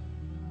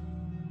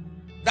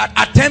that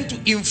attempt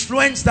to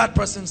influence that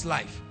person's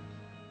life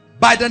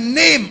by the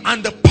name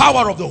and the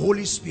power of the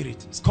Holy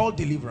Spirit. It's called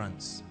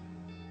deliverance.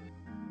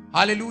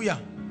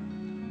 Hallelujah.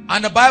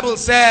 And the Bible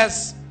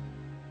says,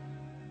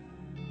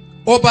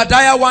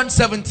 Obadiah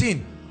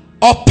 1:17,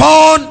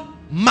 upon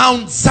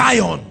Mount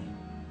Zion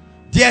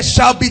there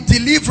shall be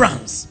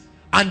deliverance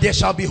and there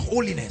shall be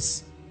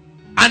holiness.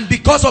 And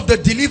because of the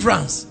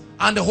deliverance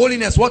and the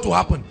holiness, what will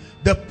happen?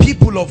 The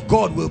people of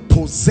God will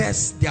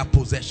possess their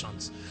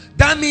possessions.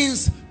 That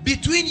means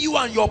between you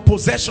and your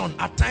possession,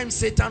 at times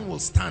Satan will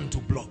stand to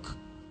block.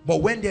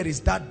 But when there is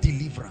that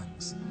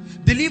deliverance,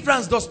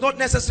 deliverance does not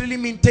necessarily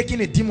mean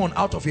taking a demon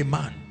out of a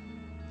man.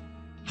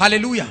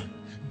 Hallelujah.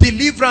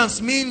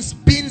 Deliverance means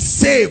being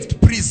saved,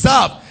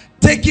 preserved,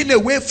 taken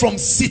away from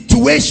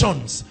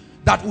situations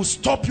that will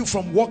stop you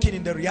from walking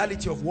in the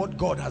reality of what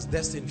God has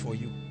destined for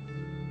you.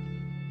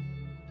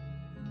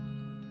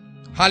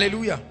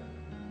 Hallelujah.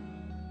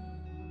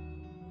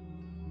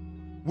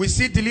 We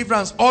see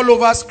deliverance all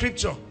over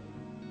scripture.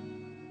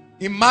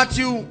 In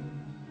Matthew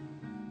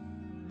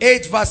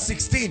 8 verse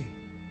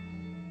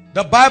 16,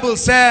 the Bible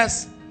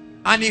says,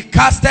 and he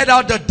casted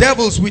out the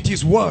devils with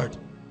his word.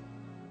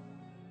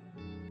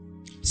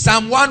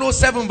 Psalm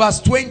 107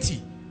 verse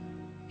 20,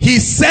 he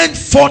sent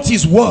forth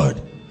his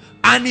word,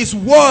 and his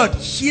word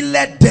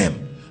healed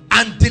them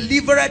and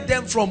delivered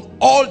them from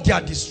all their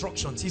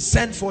destructions. He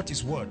sent forth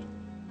his word.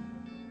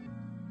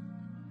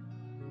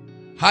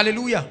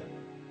 Hallelujah.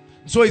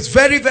 So it's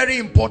very, very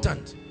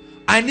important.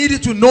 I need you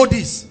to know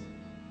this.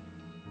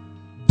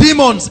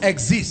 Demons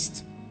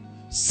exist.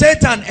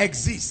 Satan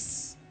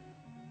exists.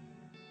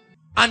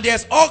 And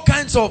there's all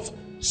kinds of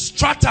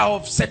strata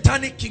of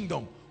satanic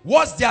kingdom.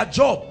 What's their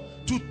job?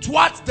 To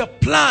thwart the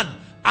plan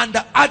and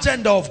the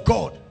agenda of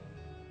God,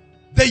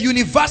 the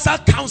universal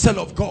counsel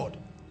of God,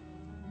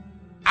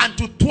 and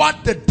to thwart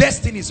the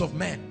destinies of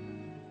men.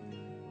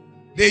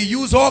 They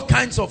use all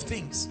kinds of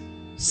things: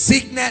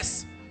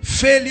 sickness,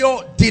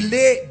 failure,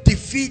 delay,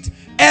 defeat,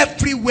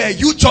 everywhere.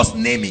 You just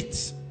name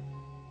it.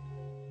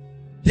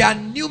 There are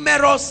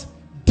numerous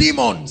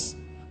demons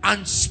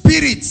and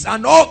spirits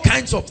and all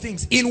kinds of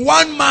things. In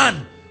one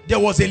man there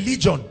was a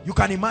legion. You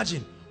can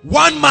imagine.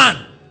 One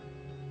man.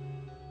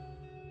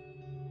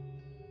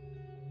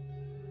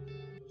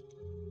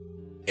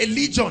 A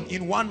legion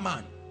in one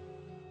man.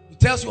 It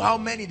tells you how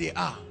many they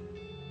are.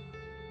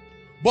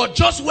 But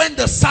just when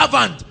the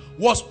servant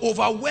was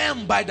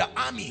overwhelmed by the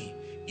army,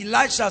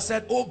 Elisha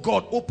said, oh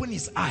God, open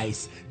his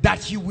eyes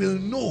that he will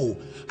know.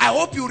 I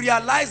hope you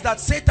realize that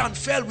Satan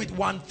fell with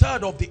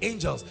 1/3 of the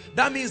angels.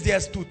 That means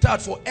there's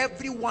 2/3. For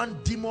every one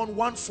demon,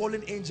 one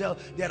fallen angel,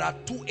 there are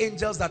 2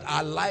 angels that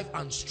are alive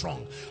and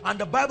strong. And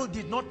the Bible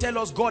did not tell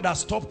us God has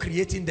stopped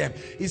creating them.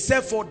 He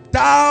said, for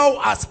thou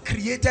hast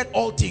created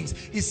all things.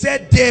 He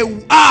said they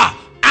are,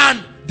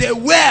 and they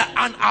were,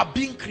 and are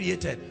being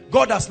created.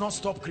 God has not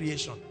stopped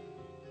creation.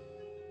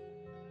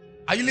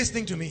 Are you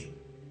listening to me?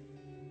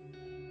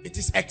 It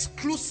is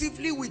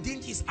exclusively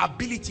within his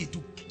ability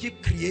to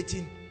keep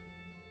creating,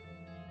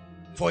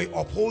 for he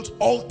upholds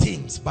all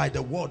things by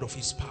the word of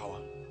his power.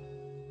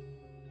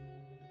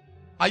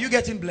 Are you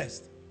getting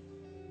blessed?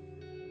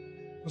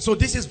 So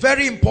this is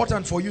very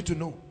important for you to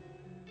know.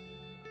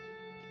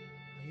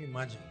 Can you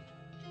imagine?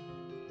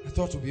 I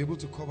thought we'd be able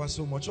to cover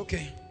so much.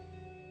 Okay.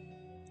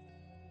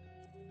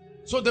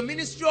 So the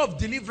ministry of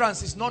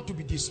deliverance is not to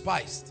be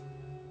despised.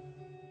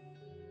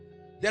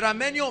 There are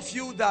many of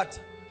you that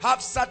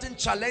have certain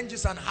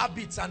challenges and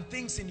habits and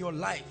things in your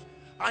life,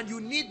 and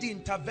you need the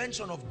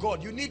intervention of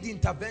God. You need the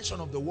intervention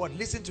of the word.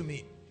 Listen to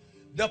me.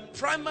 The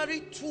primary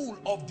tool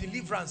of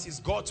deliverance is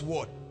God's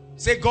word.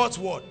 Say God's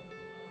word.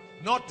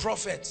 Not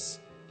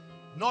prophets,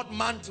 not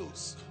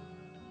mantles,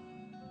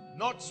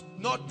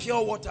 not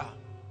pure water,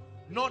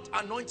 not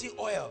anointing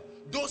oil.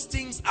 Those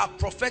things are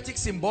prophetic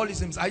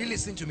symbolisms. Are you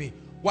listening to me?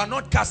 We're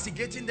not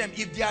castigating them.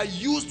 If they are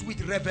used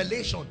with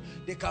revelation,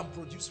 they can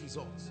produce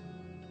results.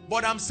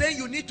 But I'm saying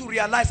you need to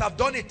realize, I've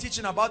done a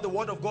teaching about the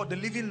word of God, the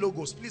living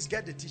logos. Please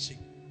get the teaching.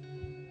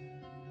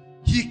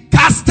 He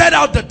casted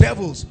out the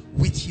devils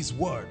with his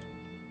word.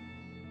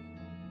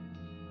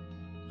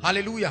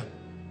 Hallelujah.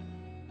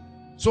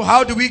 So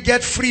how do we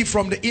get free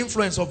from the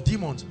influence of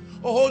demons?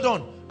 Oh, hold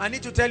on. I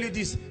need to tell you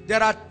this.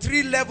 There are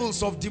 3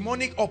 levels of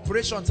demonic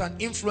operations and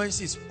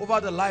influences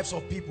over the lives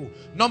of people.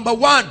 Number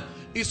 1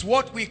 is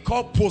what we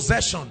call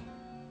possession.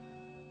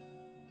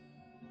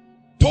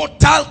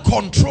 Total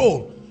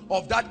control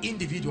of that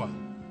individual.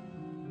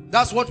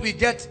 That's what we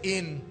get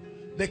in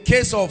the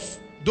case of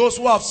those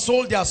who have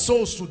sold their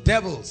souls to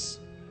devils.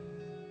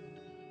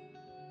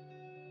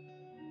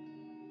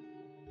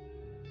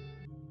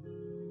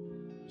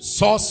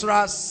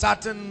 Sorcerers,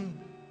 certain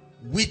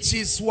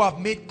witches who have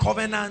made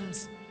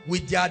covenants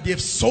with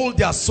they've sold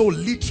their soul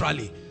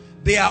literally.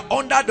 They are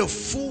under the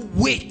full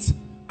weight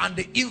and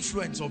the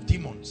influence of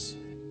demons.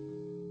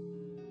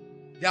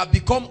 They have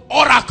become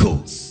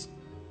oracles.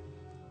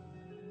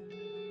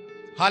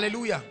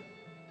 Hallelujah.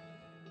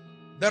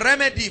 The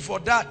remedy for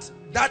that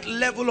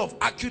level of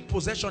acute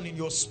possession in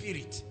your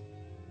spirit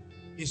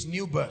is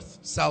new birth,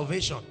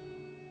 salvation.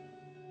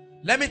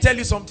 Let me tell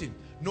you something.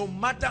 No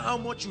matter how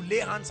much you lay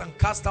hands and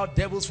cast out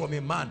devils from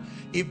a man,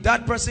 if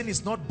that person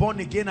is not born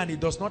again and he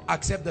does not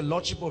accept the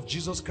Lordship of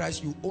Jesus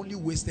Christ, you only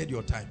wasted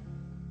your time.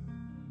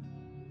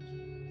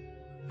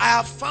 I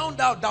have found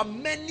out that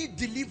many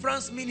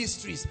deliverance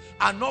ministries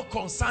are not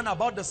concerned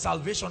about the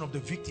salvation of the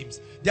victims.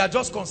 They are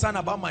just concerned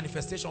about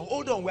manifestation.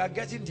 Hold on, we are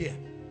getting there.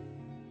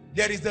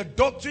 There is the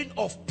doctrine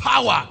of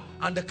power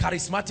and the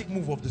charismatic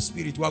move of the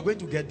Spirit. We are going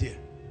to get there.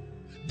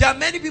 There are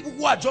many people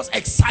who are just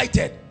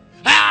excited.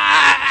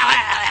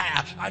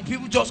 And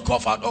people just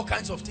cough out all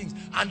kinds of things.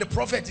 And the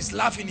prophet is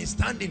laughing, he's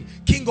standing,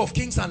 King of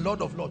Kings and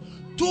Lord of Lords.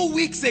 2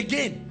 weeks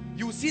again,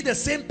 you see the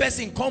same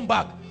person come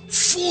back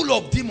full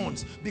of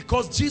demons,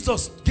 because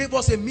Jesus gave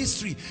us a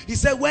mystery. He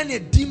said when a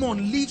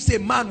demon leaves a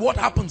man, what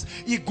happens?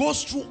 He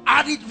goes through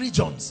arid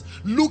regions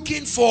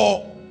looking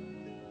for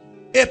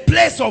a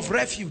place of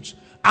refuge,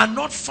 and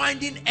not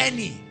finding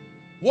any.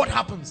 What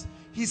happens?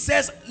 He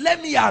says,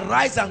 let me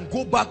arise and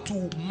go back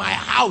to my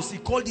house. He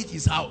called it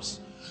his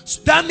house.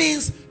 So that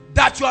means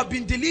that you have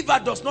been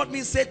delivered does not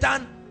mean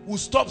Satan will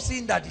stop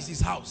seeing that it's his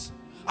house.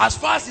 As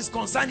far as he's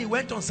concerned, he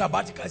went on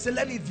sabbatical. He said,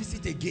 let me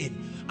visit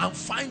again and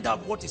find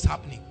out what is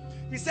happening.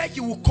 He said he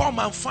will come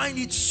and find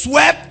it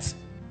swept,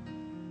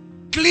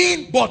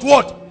 clean, but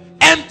what?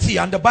 Empty.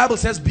 And the Bible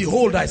says,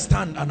 behold, I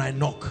stand and I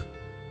knock.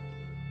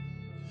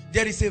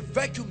 There is a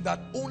vacuum that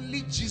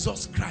only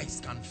Jesus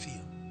Christ can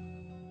fill.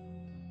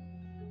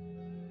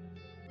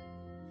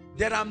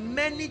 There are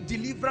many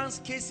deliverance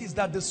cases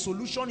that the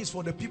solution is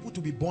for the people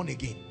to be born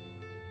again.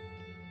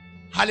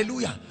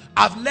 Hallelujah.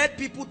 I've led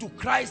people to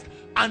Christ,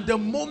 and the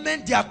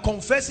moment they are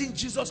confessing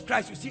Jesus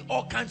Christ, you see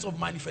all kinds of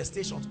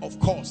manifestations, of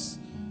course,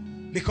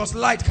 because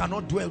light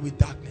cannot dwell with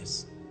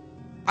darkness.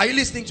 Are you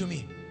listening to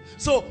me?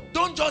 So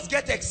don't just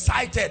get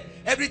excited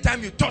every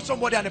time you touch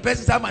somebody and the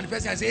person starts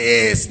manifesting and say,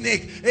 hey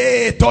snake,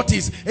 hey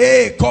tortoise,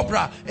 hey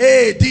cobra,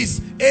 hey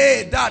this,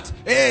 hey that,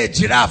 hey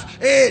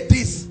giraffe, hey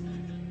this.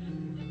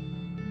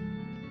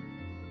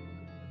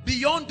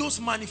 Beyond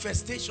those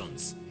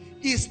manifestations,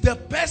 is the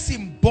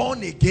person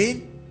born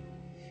again?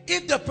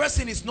 If the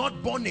person is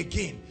not born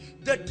again,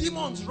 the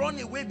demons run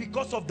away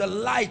because of the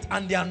light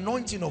and the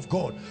anointing of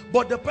God.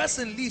 But the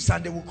person leaves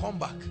and they will come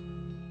back.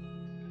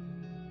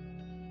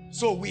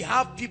 So we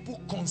have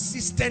people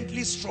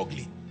consistently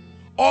struggling.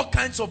 All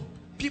kinds of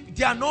people,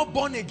 they are not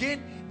born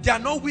again. They are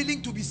not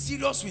willing to be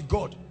serious with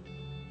God.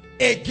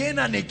 Again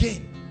and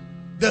again,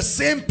 the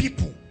same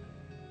people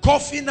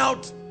coughing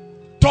out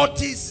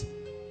tortoise,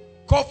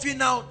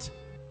 coughing out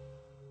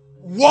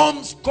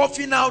worms,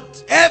 coughing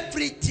out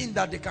everything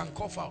that they can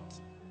cough out.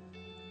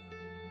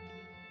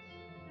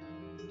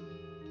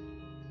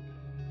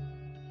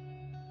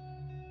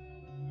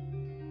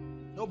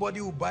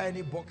 Nobody will buy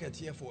any bucket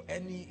here for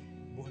anybody.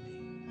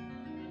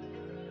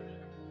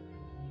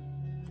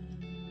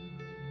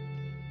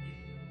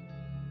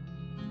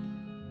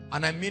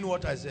 And I mean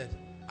what I said.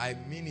 I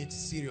mean it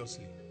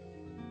seriously.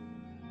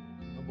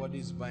 Nobody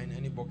is buying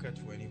any bucket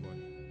for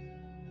anybody.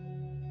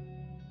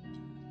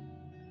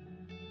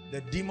 The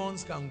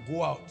demons can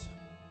go out.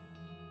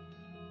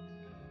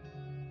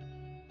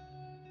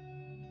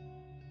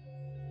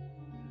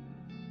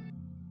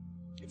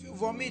 If you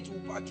vomit,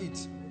 we'll pack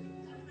it.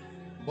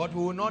 But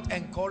we will not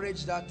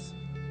encourage that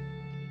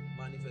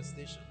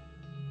manifestation.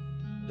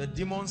 The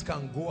demons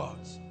can go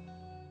out.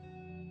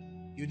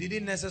 You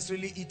didn't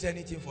necessarily eat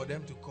anything for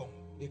them to come.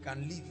 They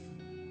can leave.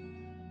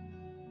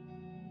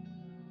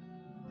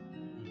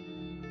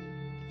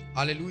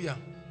 Hallelujah.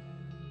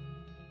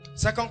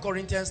 2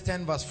 Corinthians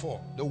 10 verse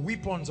 4. The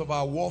weapons of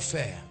our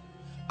warfare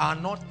are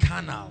not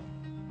carnal.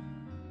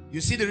 You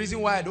see the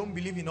reason why I don't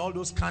believe in all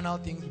those carnal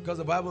things, because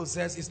the Bible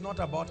says it's not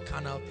about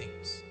carnal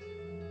things.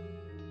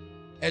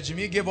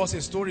 Ejimi gave us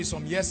a story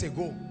some years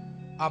ago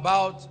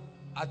about,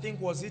 I think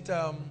was it,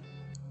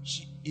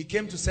 he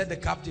came to set the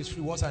captives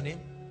free. What's her name?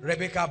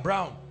 Rebecca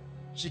Brown.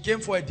 She came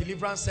for a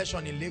deliverance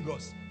session in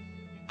Lagos.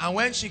 And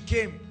when she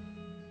came,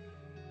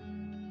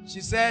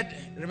 she said,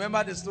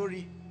 remember the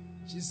story?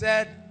 She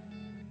said,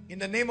 in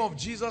the name of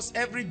Jesus,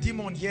 every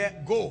demon here,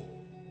 go.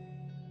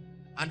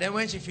 And then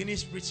when she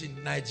finished preaching,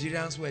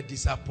 Nigerians were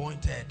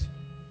disappointed.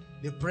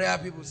 The prayer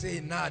people say,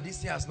 nah,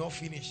 this thing has not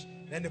finished.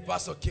 Then the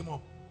pastor came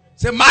up.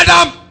 Said,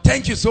 madam,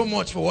 thank you so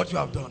much for what you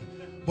have done.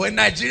 But in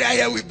Nigeria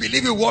here, we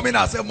believe in warming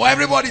ourselves. More,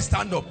 everybody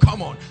stand up,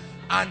 come on.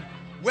 And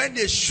when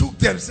they shook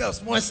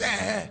themselves, more say,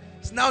 hey,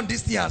 now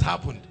this thing has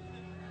happened.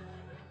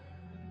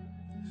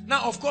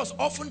 Now, of course,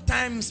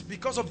 oftentimes,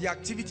 because of the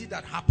activity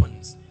that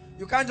happens,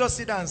 you can't just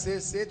sit down and say,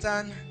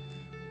 Satan,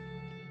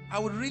 I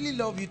would really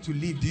love you to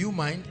leave. Do you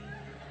mind?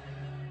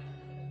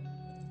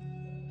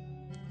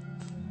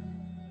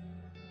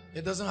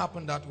 It doesn't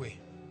happen that way.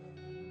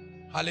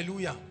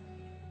 Hallelujah.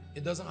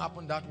 It doesn't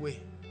happen that way.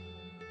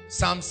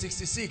 Psalm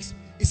 66.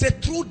 He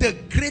said, through the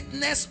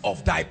greatness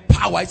of thy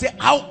power. He said,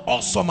 how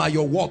awesome are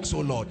your works,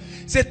 O Lord.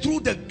 He said,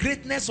 through the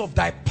greatness of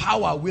thy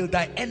power will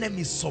thy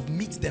enemies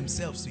submit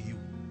themselves to you.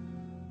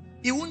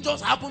 It won't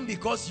just happen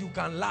because you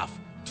can laugh.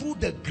 Through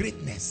the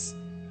greatness.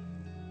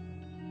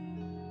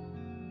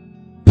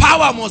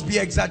 Power must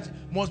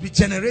be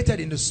generated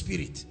in the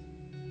spirit.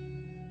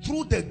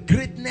 Through the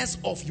greatness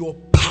of your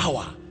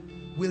power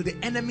will the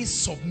enemies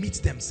submit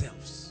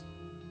themselves.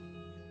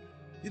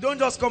 You don't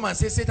just come and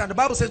say, Satan. The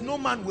Bible says no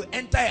man will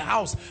enter a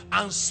house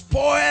and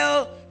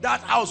spoil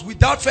that house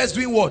without first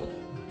doing what?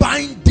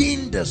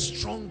 Binding the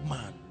strong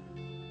man.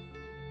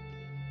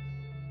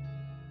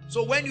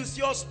 So when you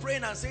see us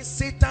praying and say,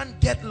 Satan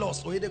get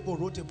lost. Oyedepo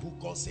wrote a book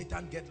called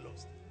Satan Get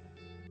Lost.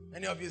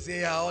 Many of you say,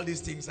 yeah, all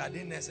these things are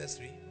they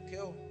necessary? Okay.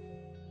 Oh.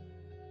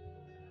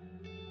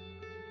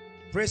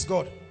 Praise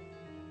God.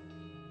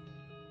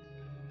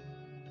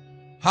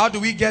 How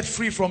do we get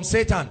free from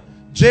Satan?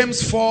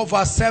 James 4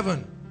 verse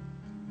 7.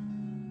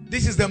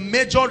 This is the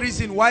major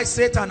reason why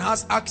Satan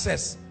has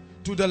access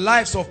to the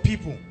lives of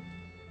people.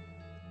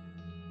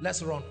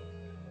 Let's run.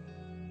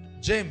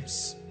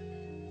 James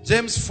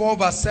 4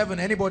 verse 7.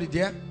 Anybody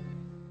there?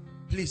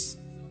 Please.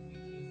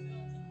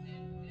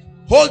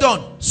 Hold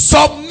on.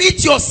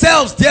 Submit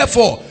yourselves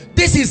therefore.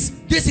 This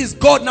is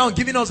God now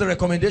giving us a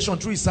recommendation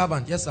through his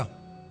servant. Yes, sir.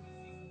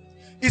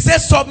 He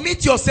says,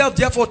 submit yourself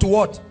therefore to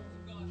what?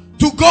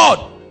 To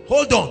God.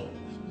 Hold on.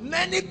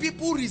 Many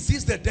people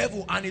resist the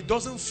devil and it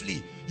doesn't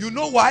flee. You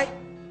know why?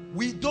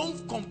 We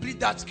don't complete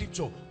that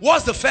scripture.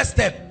 What's the first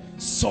step?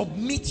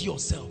 Submit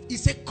yourself. He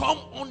said, come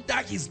under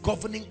his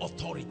governing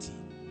authority.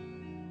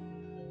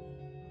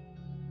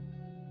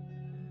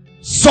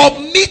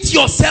 Submit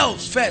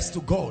yourselves first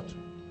to God.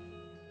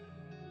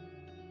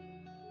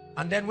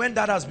 And then when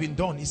that has been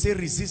done, he said,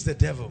 resist the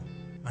devil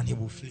and he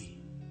will flee.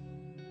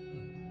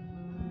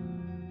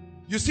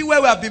 You see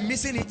where we have been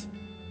missing it?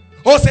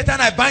 Oh Satan,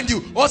 I bind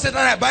you. Oh Satan,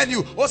 I bind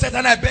you. Oh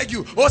Satan, I beg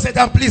you. Oh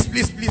Satan, please,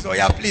 please, please. Oh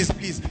yeah, please,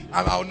 please. And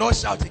I will not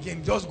shout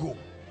again. Just go.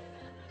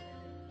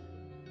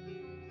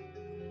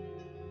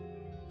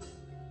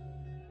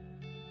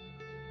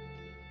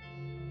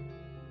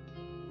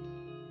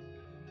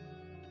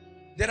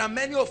 There are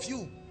many of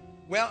you,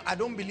 well, I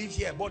don't believe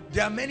here, but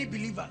there are many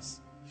believers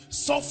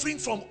suffering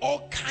from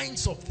all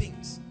kinds of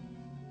things.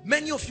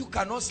 Many of you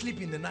cannot sleep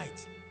in the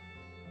night.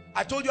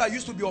 I told you I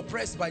used to be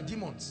oppressed by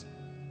demons.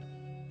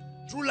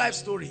 True life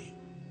story.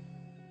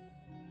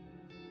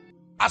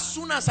 As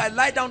soon as I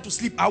lie down to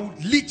sleep, I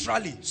would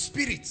literally,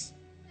 spirits,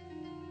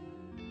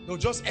 they'll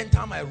just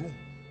enter my room.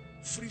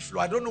 Free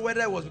flow. I don't know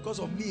whether it was because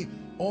of me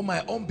or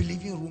my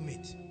unbelieving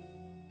roommate.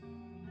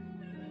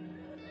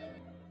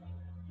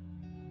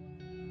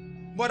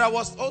 But I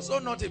was also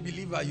not a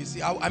believer, you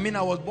see. I mean,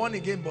 I was born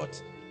again,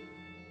 but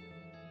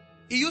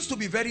it used to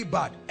be very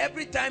bad.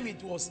 Every time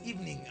it was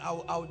evening,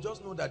 I would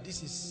just know that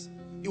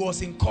it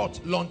was in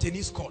court, lawn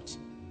tennis court.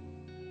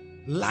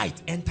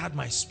 Light entered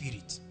my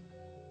spirit.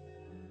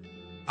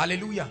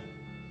 Hallelujah.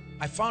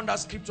 I found that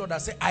scripture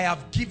that said, I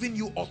have given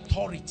you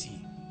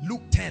authority.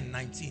 Luke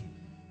 10:19.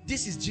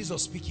 This is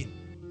Jesus speaking.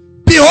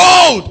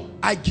 Behold,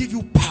 I give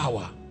you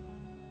power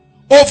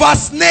over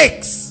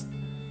snakes.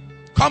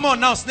 Come on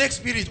now, snake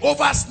spirit,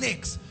 over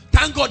snakes.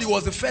 Thank God he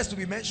was the first to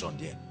be mentioned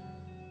there.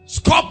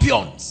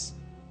 Scorpions.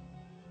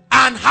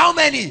 And how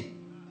many?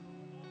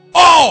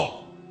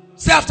 All.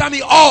 Say after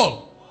me,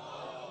 all.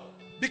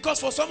 Because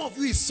for some of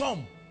you it's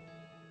some.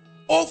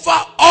 Over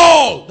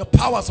all the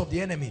powers of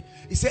the enemy.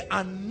 He said,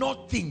 and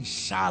nothing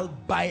shall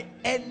by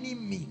any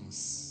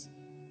means.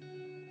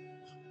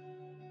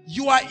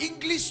 You are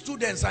English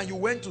students and you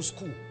went to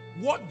school.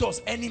 What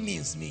does any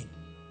means mean?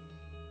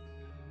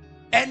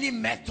 any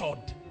method,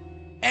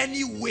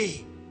 any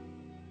way,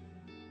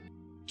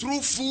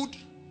 through food,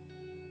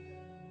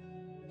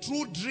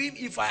 through dream.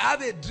 If I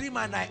have a dream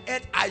and I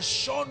ate, I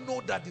sure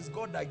know that it's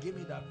God that gave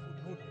me that food.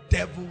 No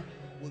devil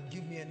will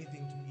give me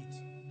anything to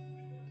eat.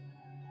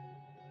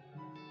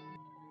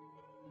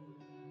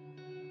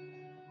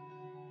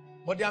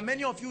 But there are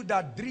many of you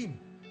that dream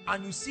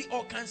and you see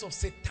all kinds of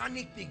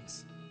satanic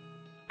things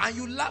and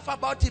you laugh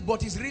about it,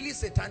 but it's really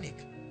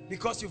satanic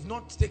because you've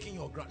not taken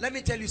your ground. Let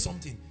me tell you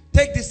something.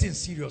 Take this thing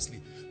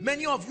seriously.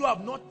 Many of you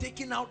have not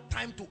taken out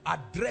time to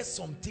address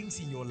some things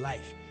in your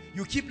life.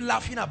 You keep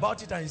laughing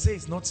about it and you say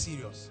it's not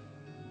serious.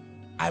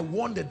 I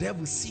warned the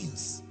devil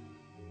since.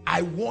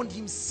 I warned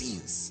him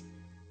since.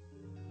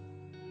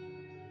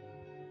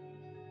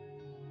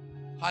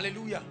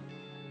 Hallelujah.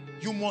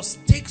 You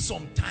must take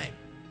some time.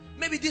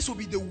 Maybe this will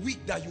be the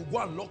week that you go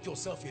and lock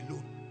yourself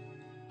alone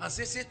and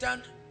say,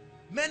 Satan,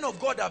 men of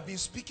God have been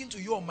speaking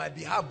to you on my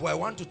behalf, but I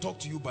want to talk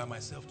to you by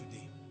myself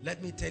today.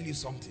 Let me tell you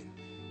something.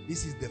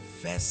 This is the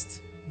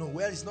first, no,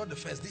 well, it's not the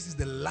first. This is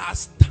the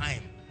last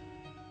time.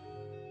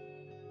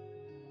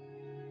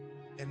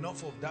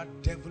 Enough of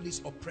that devilish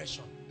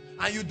oppression.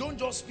 And you don't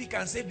just speak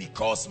and say,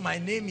 because my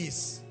name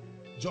is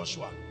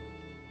Joshua.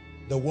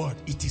 The word,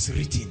 it is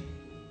written.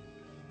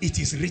 It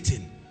is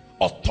written.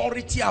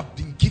 Authority have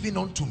been given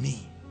unto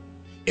me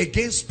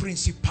against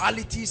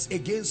principalities,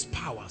 against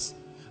powers.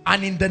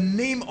 And in the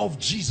name of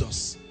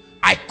Jesus,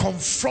 I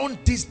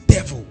confront this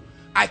devil.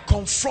 I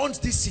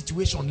confront this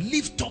situation.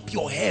 Lift up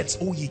your heads,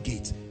 O ye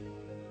gates.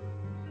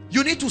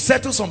 You need to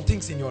settle some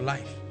things in your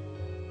life.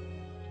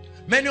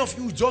 Many of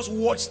you just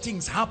watch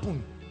things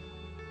happen.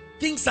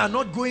 Things are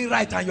not going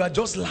right and you are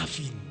just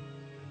laughing.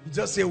 You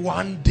just say,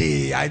 one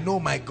day I know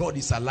my God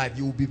is alive.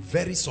 You will be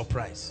very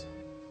surprised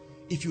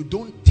if you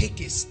don't take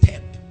a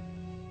step.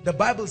 The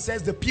Bible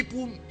says the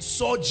people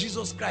saw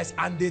Jesus Christ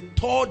and they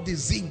tore the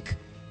zinc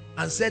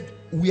and said,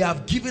 we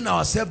have given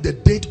ourselves the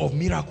date of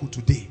miracle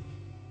today.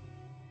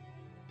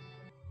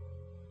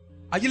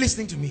 Are you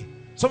listening to me?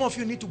 Some of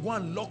you need to go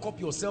and lock up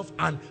yourself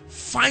and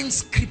find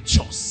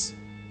scriptures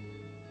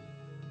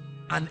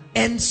and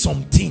end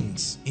some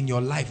things in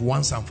your life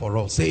once and for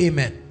all. Say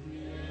amen.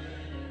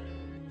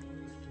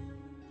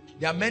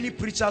 There are many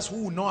preachers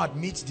who will not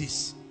admit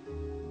this,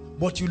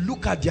 but you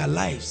look at their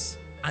lives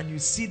and you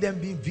see them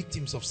being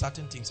victims of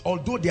certain things.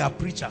 Although they are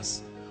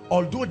preachers,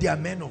 although they are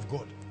men of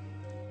God,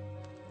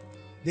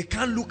 they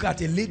can't look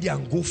at a lady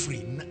and go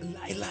free.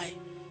 Lie.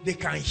 They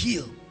can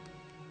heal.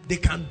 They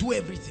can do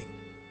everything.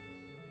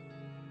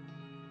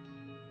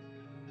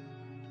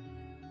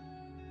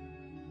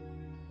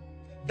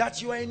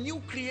 That you are a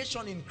new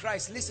creation in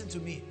Christ, listen to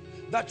me.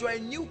 That you are a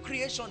new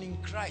creation in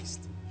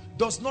Christ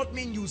does not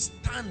mean you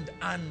stand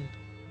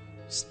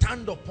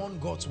upon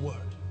God's word.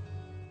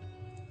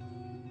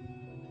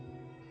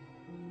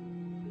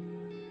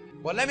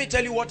 But let me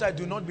tell you what I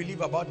do not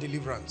believe about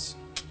deliverance.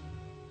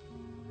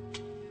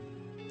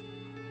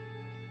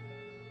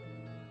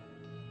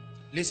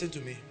 Listen to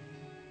me.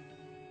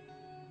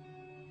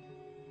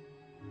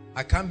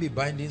 I can't be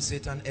binding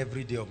Satan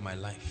every day of my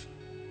life.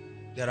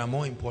 There are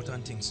more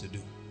important things to do.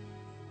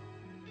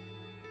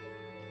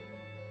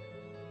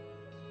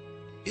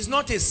 It's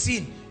not a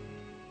sin,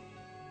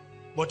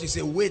 but it's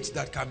a weight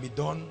that can be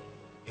done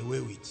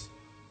away with.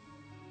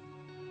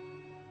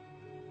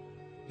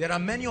 There are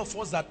many of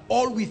us that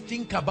all we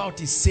think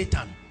about is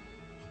Satan,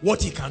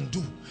 what he can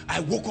do. I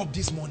woke up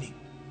this morning.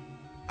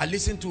 I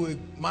listened to a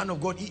man of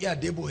God, he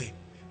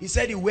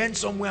said he went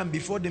somewhere and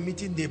before the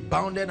meeting they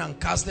bounded and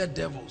casted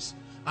devils.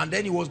 And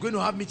then he was going to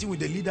have meeting with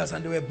the leaders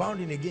and they were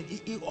bounding again.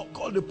 He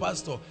called the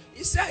pastor.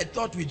 He said, I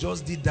thought we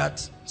just did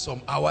that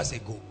some hours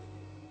ago.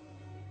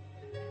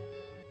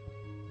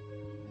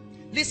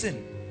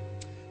 Listen,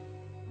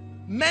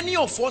 many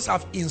of us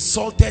have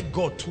insulted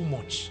God too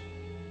much.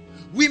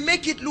 We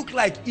make it look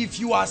like if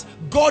you ask,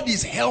 God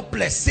is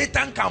helpless.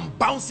 Satan can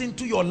bounce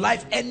into your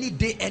life any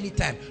day,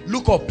 anytime.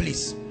 Look up,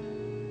 please.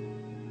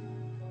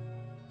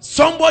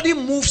 Somebody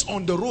moves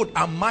on the road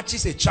and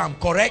matches a charm,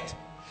 correct?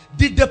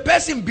 Did the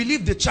person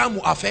believe the charm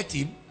will affect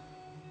him?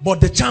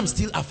 But the charm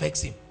still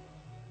affects him.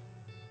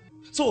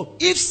 So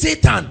if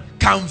Satan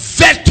can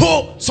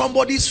veto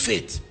somebody's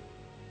faith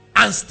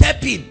and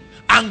step in,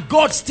 and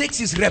God takes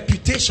his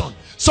reputation,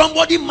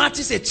 somebody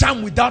matches a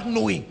charm without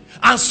knowing,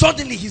 and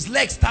suddenly his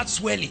legs start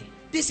swelling.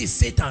 This is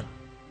Satan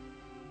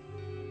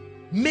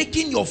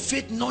making your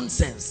faith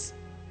nonsense.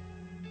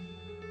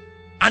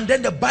 And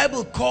then the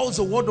Bible calls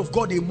the word of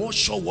God a more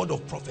sure word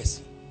of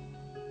prophecy.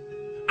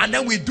 And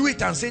then we do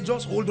it and say,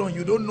 just hold on,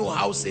 you don't know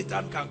how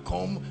Satan can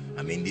come,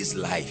 this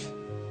life.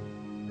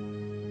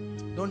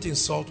 Don't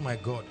insult my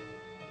God.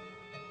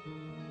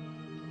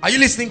 Are you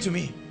listening to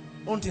me?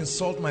 Don't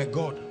insult my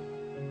God.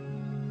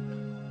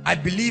 I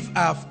believe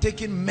I have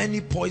taken many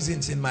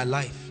poisons in my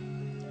life.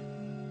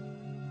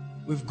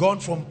 We've gone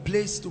from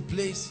place to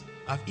place.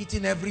 I've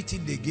eaten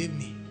everything they gave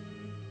me.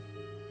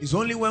 It's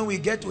only when we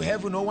get to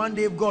heaven or one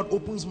day if God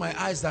opens my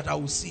eyes that I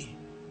will see.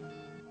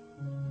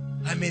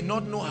 I may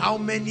not know how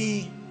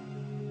many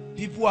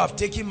people have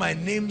taken my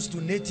names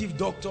to native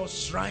doctors'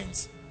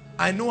 shrines.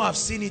 I know I've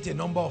seen it a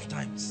number of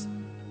times.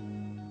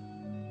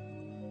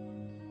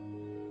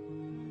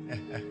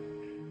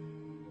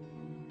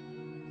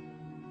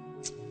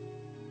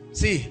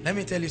 See, let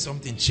me tell you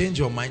something. Change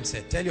your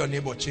mindset. Tell your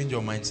neighbor, change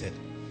your mindset.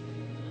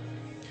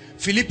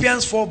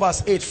 Philippians 4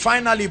 verse 8.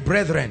 Finally,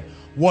 brethren,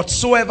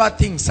 whatsoever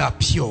things are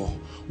pure,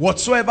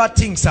 whatsoever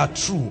things are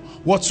true,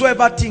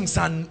 whatsoever things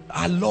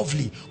are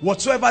lovely,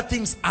 whatsoever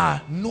things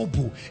are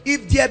noble,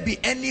 if there be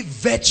any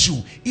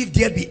virtue, if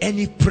there be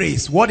any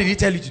praise, what did he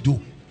tell you to do?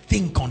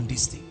 Think on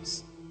these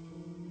things.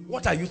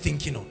 What are you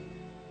thinking on?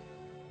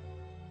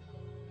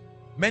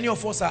 Many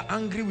of us are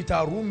angry with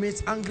our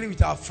roommates, angry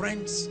with our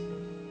friends.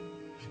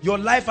 Your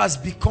life has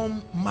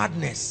become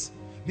madness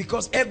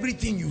because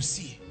everything you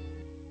see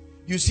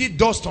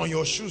dust on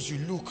your shoes, you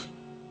look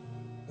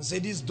and say,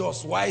 this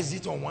dust, why is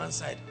it on one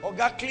side? Oh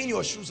God, clean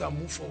your shoes and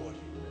move forward.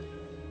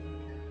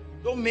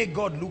 Don't make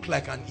God look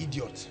like an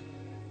idiot.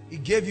 He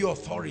gave you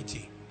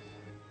authority.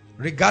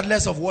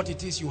 Regardless of what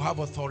it is, you have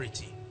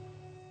authority.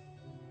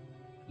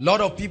 A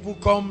lot of people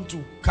come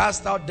to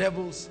cast out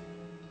devils.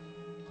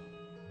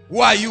 Who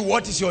are you?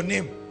 What is your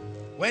name?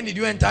 When did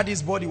you enter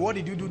this body? What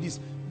did you do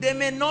this? It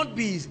may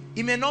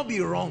not be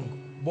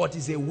wrong, but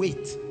it's a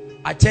weight.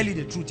 I tell you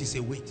the truth, it's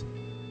a weight.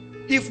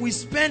 If we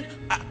spend,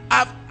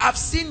 I've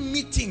seen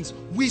meetings,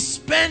 we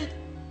spend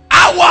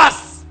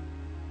hours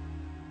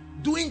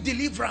doing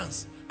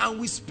deliverance and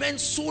we spend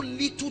so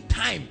little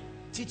time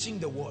teaching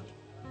the word.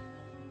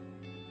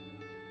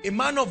 A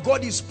man of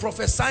God is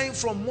prophesying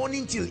from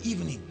morning till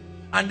evening,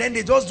 and then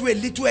they just do a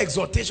little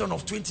exhortation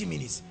of 20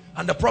 minutes.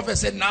 And the prophet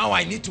said, now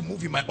I need to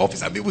move in my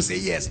office. And people say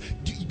yes.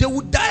 They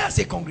would die as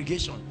a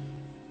congregation.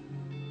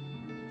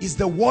 It's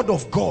the word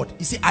of God.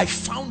 You see, I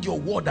found your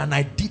word and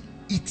I did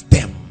eat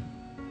them.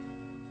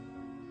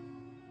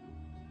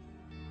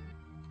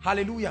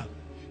 Hallelujah.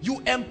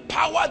 You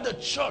empower the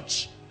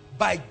church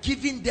by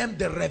giving them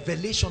the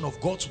revelation of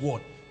God's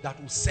word that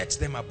will set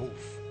them above.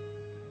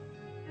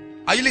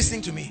 Are you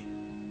listening to me?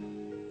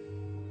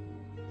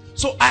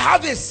 So I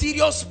have a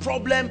serious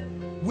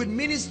problem with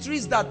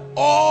ministries that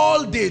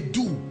all they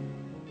do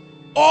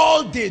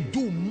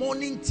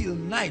morning till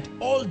night,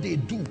 all they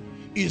do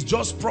is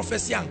just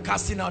prophecy and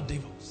casting out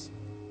devils.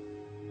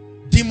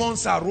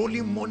 Demons are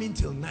rolling morning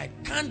till night.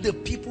 Can the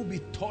people be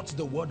taught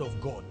the word of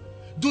God?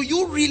 Do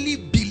you really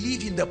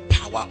believe in the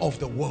power of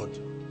the word?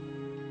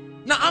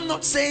 Now, I'm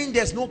not saying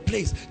there's no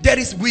place.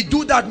 We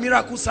do that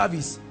miracle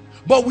service,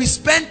 but we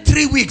spend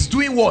 3 weeks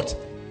doing what?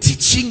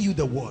 Teaching you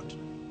the word.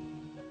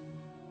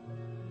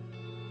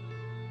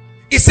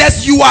 It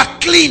says you are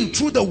clean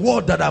through the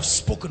word that I've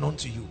spoken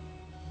unto you.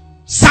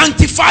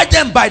 Sanctify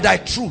them by thy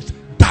truth.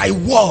 Thy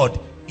word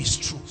is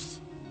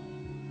truth.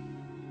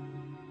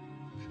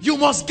 You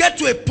must get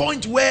to a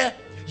point where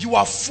you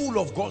are full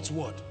of God's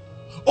word.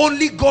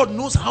 Only God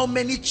knows how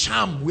many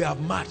charms we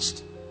have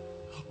matched.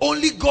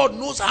 Only God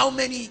knows how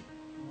many.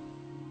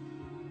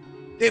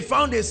 They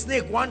found a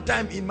snake one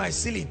time in my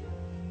ceiling,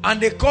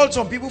 and they called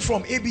some people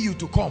from ABU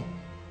to come.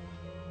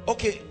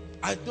 Okay,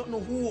 I don't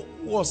know who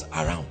was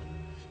around.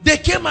 They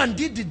came and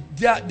did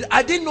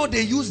I didn't know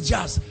they used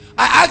jars.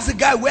 I asked the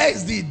guy, where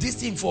is this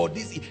thing for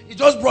this? He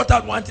just brought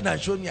out one thing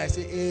and showed me. I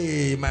said,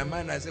 hey, in my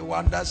mind, I said,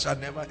 wonders shall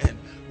never end.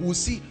 We'll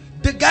see.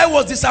 The guy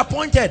was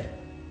disappointed.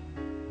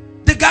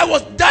 The guy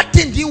was, that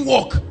thing didn't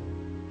work.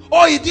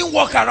 Oh, it didn't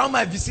work around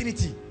my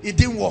vicinity. It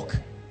didn't work.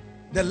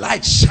 The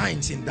light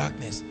shines in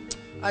darkness.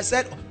 I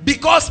said,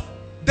 because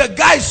the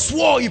guy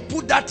swore he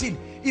put that in.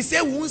 He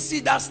said, we won't see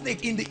that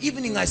snake. In the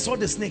evening, I saw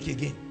the snake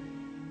again.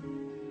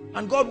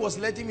 And God was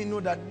letting me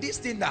know that this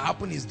thing that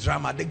happened is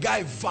drama. The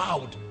guy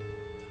vowed.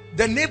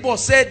 The neighbor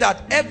said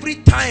that every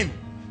time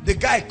the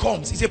guy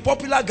comes, he's a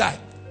popular guy,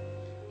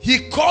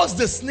 he calls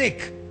the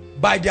snake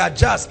by their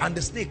jars and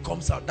the snake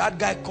comes out. That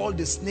guy called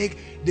the snake,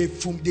 they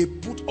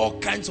put all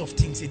kinds of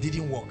things. It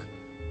didn't work.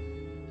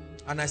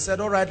 And I said,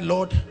 all right,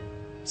 Lord,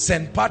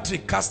 St.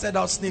 Patrick casted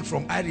out snake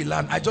from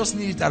Ireland. I just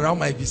need it around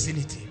my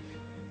vicinity.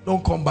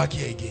 Don't come back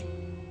here again.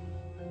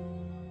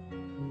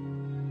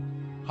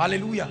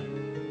 Hallelujah.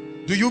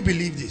 Do you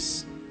believe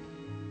this?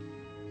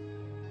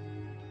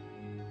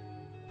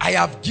 I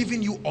have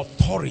given you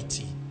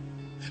authority.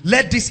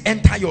 Let this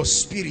enter your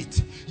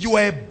spirit. You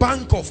are a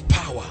bank of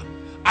power.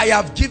 I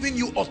have given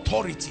you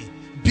authority.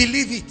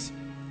 Believe it.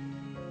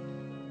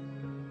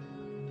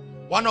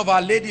 One of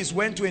our ladies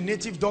went to a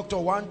native doctor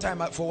one time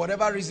for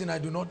whatever reason, I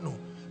do not know.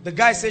 The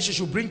guy said she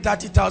should bring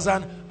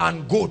 30,000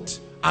 and goat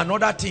and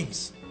other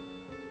things.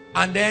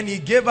 And then he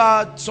gave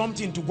her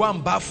something to go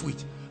and bath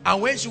with.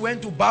 And when she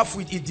went to bath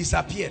with, it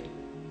disappeared.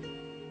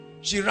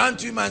 She ran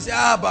to him and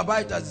said,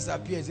 Baba, it has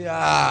disappeared. He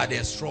said,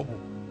 there's trouble.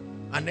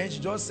 And then she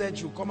just said,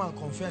 she'll come and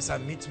confess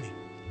and meet me.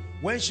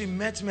 When she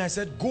met me, I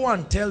said, go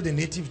and tell the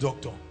native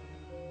doctor.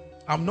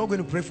 I'm not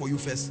going to pray for you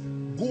first.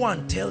 Go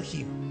and tell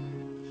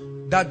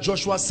him that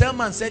Joshua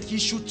Selman said he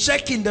should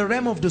check in the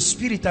realm of the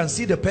spirit and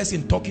see the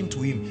person talking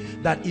to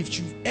him. That if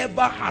you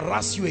ever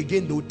harass you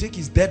again, they will take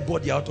his dead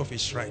body out of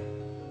his shrine.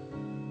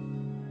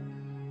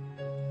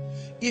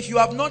 If you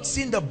have not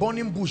seen the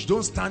burning bush,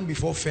 don't stand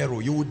before Pharaoh.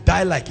 You will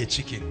die like a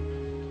chicken.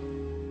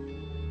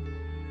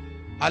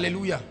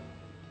 Hallelujah.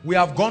 We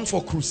have gone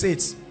for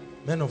crusades,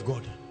 men of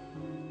God,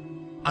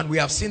 and we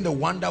have seen the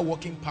wonder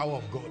working power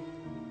of God.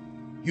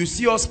 You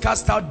see us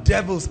cast out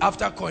devils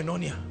after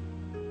koinonia,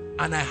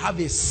 and I have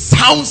a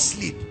sound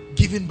sleep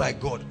given by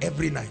God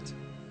every night.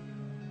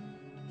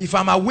 If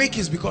I'm awake,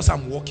 it's because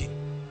I'm walking.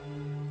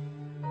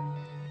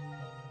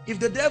 If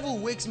the devil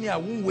wakes me, I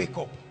won't wake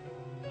up.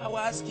 I will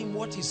ask him,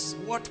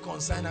 what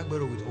concern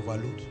Agbero with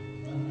overload?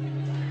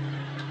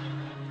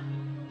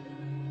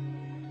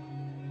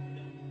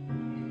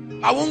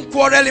 I won't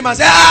quarrel him and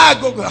say,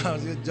 go.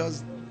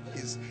 Just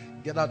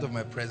get out of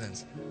my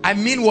presence. I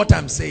mean what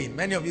I'm saying.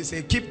 Many of you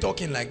say, keep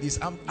talking like this.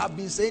 I've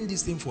been saying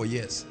this thing for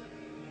years.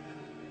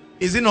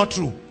 Is it not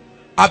true?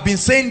 I've been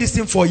saying this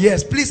thing for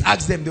years. Please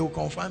ask them, they will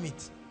confirm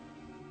it.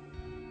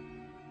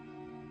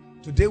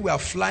 Today we are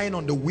flying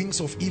on the wings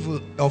of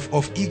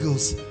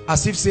eagles,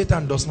 as if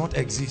Satan does not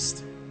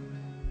exist.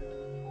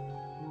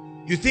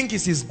 You think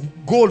it's his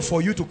goal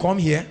for you to come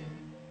here?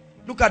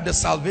 Look at the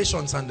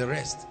salvations and the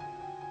rest.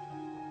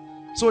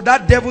 So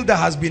that devil that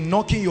has been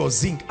knocking your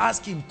zinc,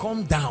 ask him,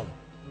 come down.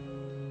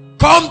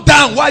 Come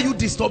down. Why are you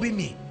disturbing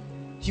me?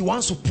 He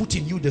wants to put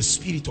in you the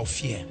spirit of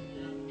fear.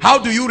 How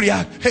do you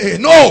react? Hey,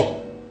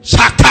 no.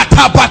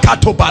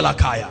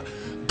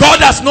 God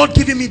has not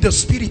given me the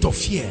spirit of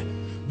fear,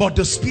 but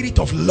the spirit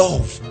of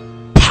love,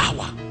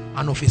 power,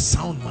 and of a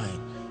sound mind.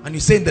 And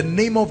you say, in the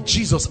name of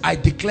Jesus, I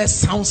declare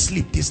sound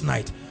sleep this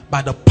night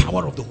by the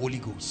power of the Holy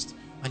Ghost.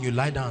 And you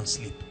lie down and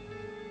sleep.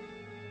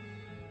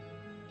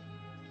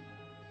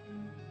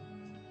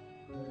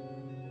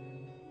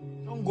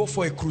 Don't go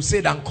for a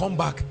crusade and come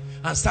back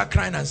and start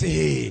crying and say,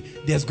 hey,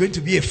 there's going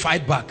to be a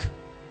fight back.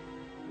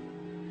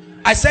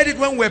 I said it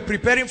when we were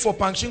preparing for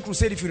Pangshin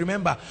Crusade, if you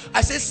remember.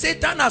 I said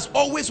Satan has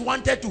always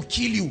wanted to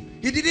kill you.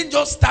 He didn't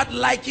just start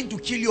liking to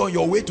kill you on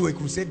your way to a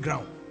crusade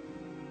ground.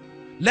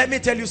 Let me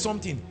tell you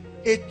something.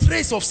 A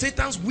trace of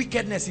Satan's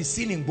wickedness is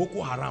seen in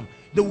Boko Haram.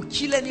 They will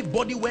kill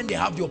anybody when they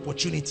have the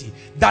opportunity.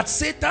 That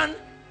Satan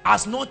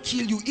has not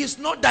killed you, it's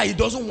not that he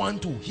doesn't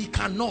want to. He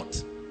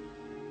cannot.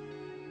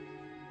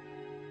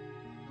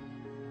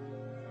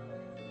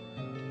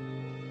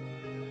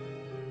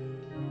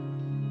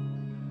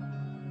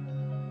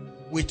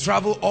 We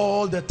travel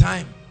all the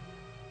time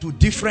to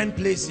different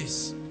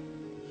places.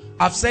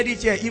 I've said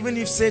it here, even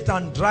if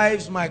Satan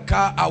drives my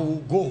car, I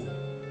will go.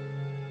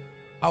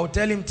 I will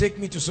tell him, take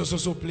me to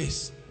so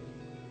place.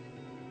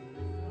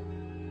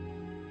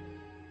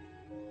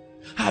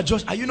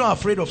 Josh, are you not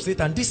afraid of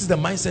Satan? This is the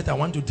mindset I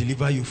want to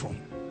deliver you from.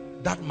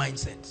 That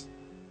mindset.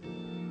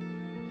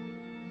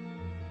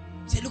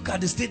 Say, look at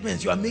the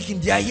statements you are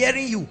making. They are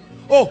hearing you.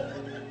 Oh,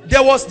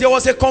 there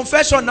was a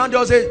confession now.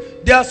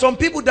 There are some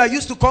people that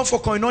used to come for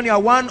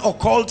koinonia. One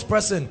occult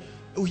person,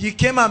 he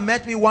came and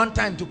met me one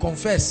time to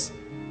confess.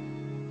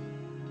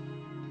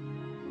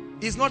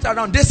 He's not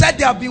around. They said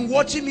they have been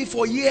watching me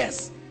for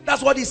years.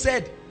 That's what he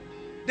said.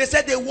 They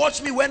said they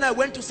watched me when I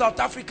went to South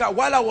Africa.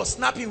 While I was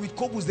snapping with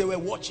Kobus, they were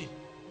watching.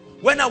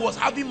 When I was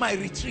having my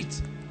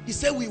retreat, he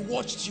said, we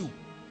watched you.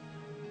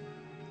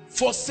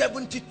 For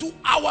 72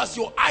 hours,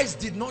 your eyes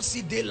did not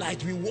see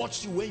daylight. We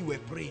watched you when you were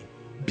praying,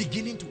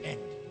 beginning to end.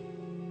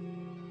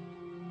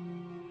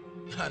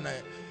 And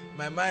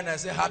my mind, I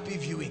said, happy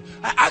viewing.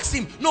 I asked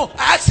him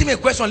a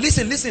question.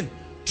 Listen.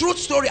 Truth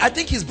story. I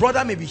think his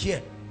brother may be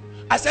here.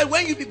 I said,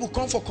 when you people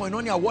come for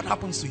koinonia, what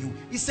happens to you?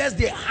 He says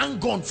they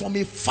hang on from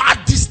a far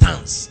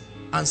distance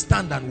and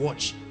stand and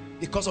watch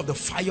because of the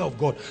fire of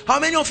God. How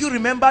many of you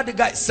remember the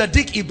guy,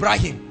 Sadiq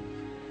Ibrahim?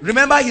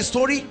 Remember his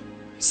story?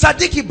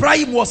 Sadiq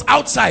Ibrahim was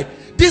outside.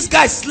 This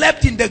guy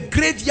slept in the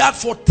graveyard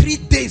for 3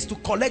 days to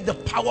collect the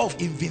power of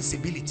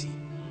invincibility.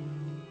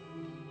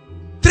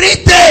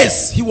 3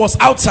 days he was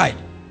outside.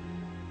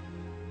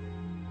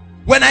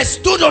 When I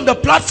stood on the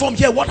platform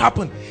here, what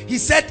happened? He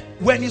said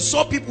when he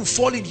saw people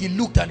falling, he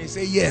looked and he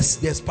said, yes,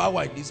 there's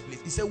power in this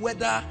place. He said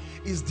whether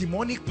it's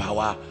demonic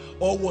power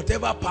or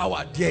whatever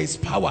power, there is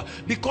power.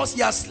 Because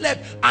he has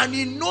slept and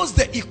he knows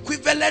the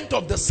equivalent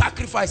of the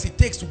sacrifice it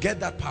takes to get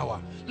that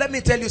power. Let me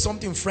tell you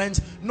something,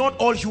 friends. Not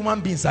all human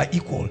beings are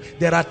equal.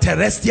 There are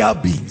terrestrial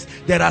beings.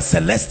 There are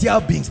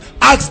celestial beings.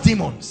 Ask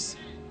demons.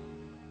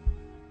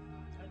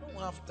 I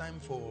don't have time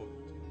for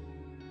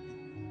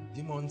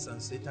demons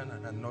and Satan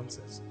and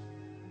nonsense.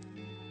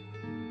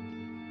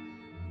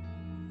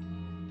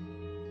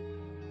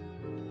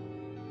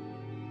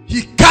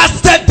 He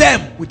casted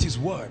them with his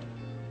word.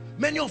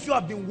 Many of you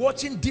have been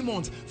watching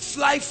demons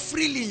fly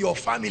freely in your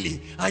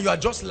family and you are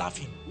just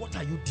laughing. What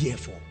are you there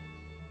for?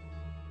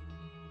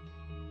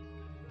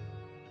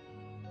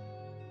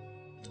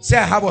 Say,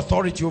 I have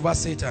authority over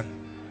Satan.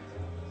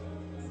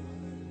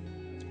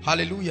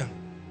 Hallelujah.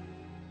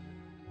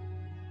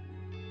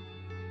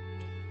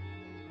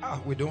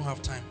 We don't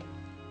have time.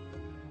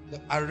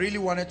 I really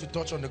wanted to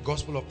touch on the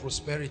gospel of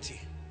prosperity.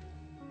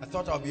 I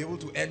thought I'll be able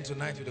to end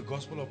tonight with the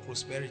gospel of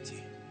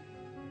prosperity.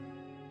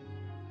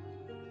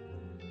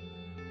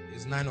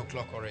 It's 9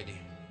 o'clock already.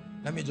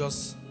 Let me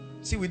just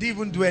see, we didn't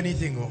even do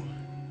anything.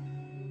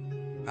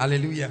 Oh,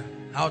 hallelujah.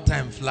 How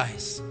time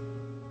flies.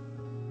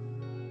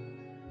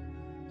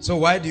 So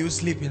why do you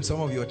sleep in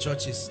some of your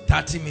churches?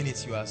 30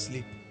 minutes you are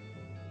asleep.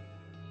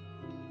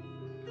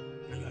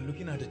 And you are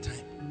looking at the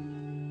time.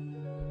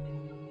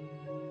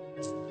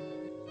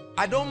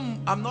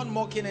 I'm not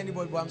mocking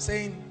anybody, but I'm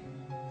saying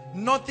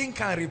nothing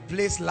can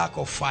replace lack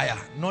of fire.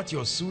 Not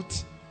your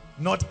suit,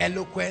 not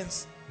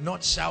eloquence,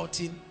 not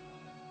shouting.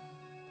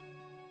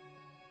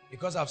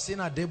 Because I've seen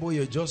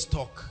Adeboye just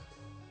talk,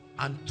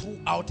 and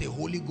throughout a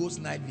Holy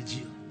Ghost night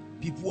vigil,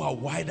 people are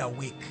wide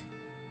awake.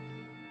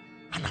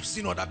 And I've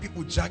seen other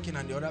people jacking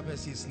and the other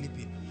person is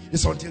sleeping.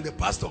 It's until the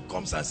pastor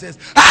comes and says,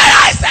 "Hey,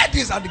 I said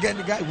this," and again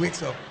the guy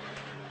wakes up.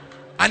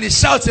 And he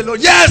shouts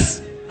alone,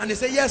 "Yes!" And they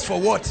say, "Yes, for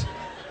what?"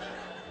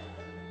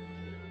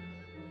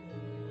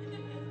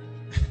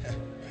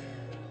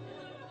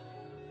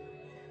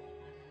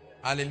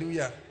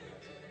 Hallelujah.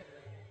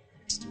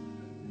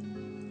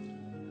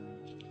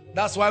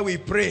 That's why we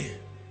pray.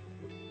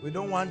 We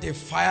don't want a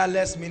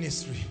fireless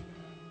ministry.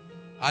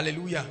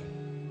 Hallelujah.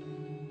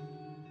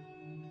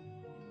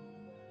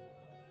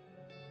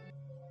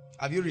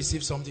 Have you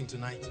received something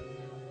tonight?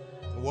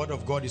 The word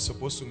of God is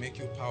supposed to make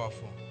you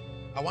powerful.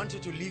 I want you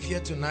to leave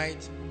here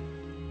tonight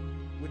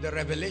with the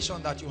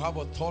revelation that you have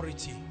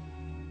authority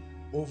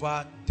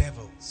over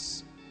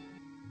devils.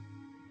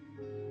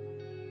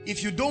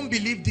 If you don't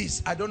believe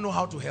this, I don't know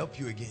how to help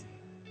you again.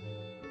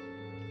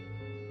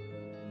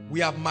 We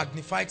have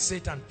magnified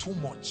Satan too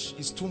much.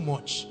 It's too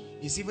much.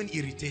 It's even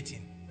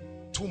irritating.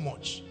 Too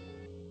much.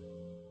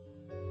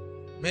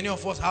 Many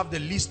of us have the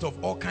list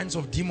of all kinds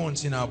of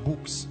demons in our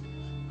books.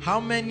 How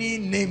many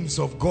names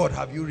of God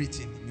have you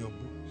written in your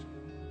book?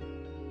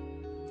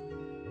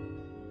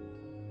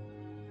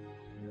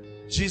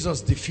 Jesus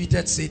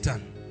defeated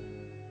Satan.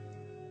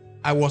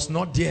 I was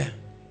not there,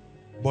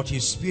 but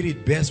his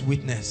spirit bears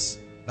witness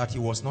that he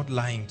was not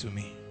lying to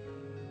me.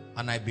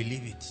 And I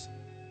believe it.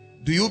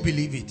 Do you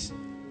believe it?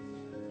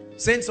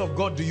 Saints of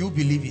God, do you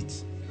believe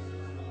it?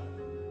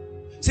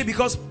 See,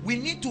 because we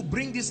need to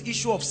bring this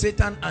issue of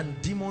Satan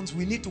and demons,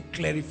 we need to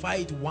clarify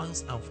it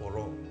once and for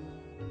all.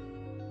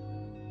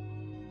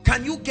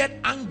 Can you get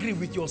angry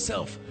with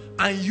yourself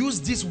and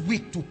use this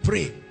week to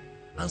pray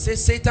and say,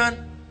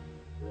 "Satan,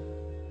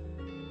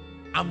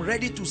 I'm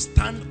ready to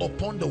stand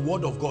upon the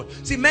word of God"?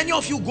 See, many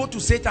of you go to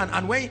Satan,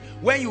 and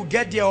when you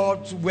get there or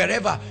to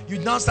wherever, you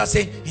now start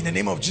saying, "In the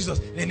name of Jesus,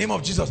 in the name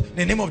of Jesus, in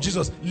the name of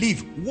Jesus."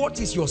 Leave. What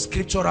is your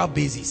scriptural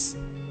basis?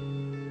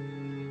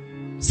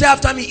 Say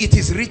after me, "It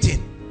is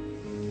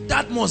written."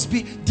 That must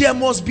be, there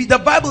must be. The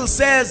Bible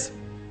says,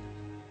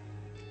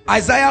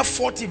 Isaiah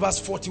 40 verse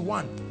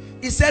 41,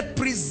 it said,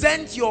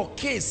 "Present your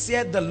case,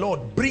 said the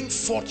Lord, bring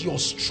forth your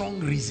strong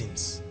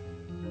reasons."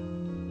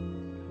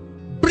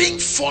 Bring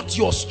forth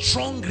your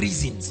strong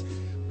reasons.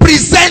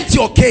 Present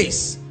your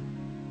case.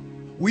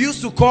 We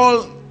used to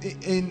call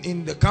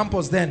in the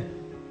campus then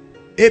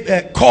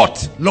a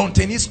court, lawn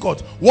tennis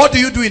court. What do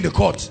you do in the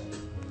court?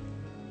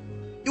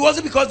 It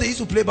wasn't because they used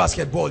to play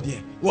basketball there.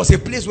 It was a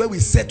place where we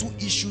settle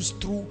issues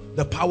through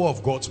the power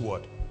of God's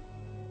word.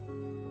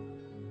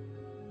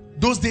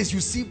 Those days you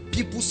see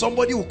people,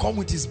 somebody will come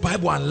with his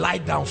Bible and lie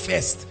down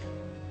first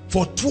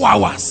for 2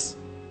 hours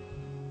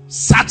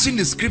searching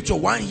the scripture.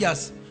 One he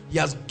has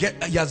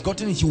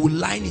gotten it, he will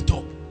line it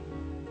up.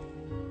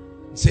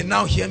 Say,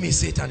 "Now hear me,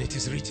 Satan, it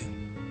is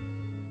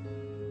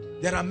written."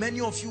 There are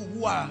many of you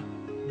who are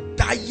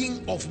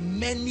dying of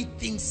many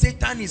things.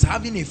 Satan is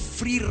having a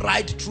free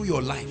ride through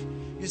your life.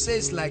 You say,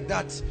 "It's like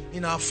that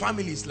in our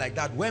family, it's like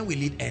that." When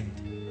will it end?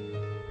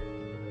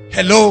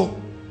 Hello?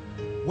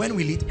 When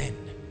will it end?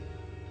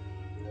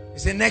 You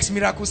say, "Next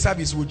miracle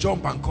service will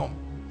jump and come."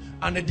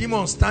 And the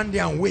demons stand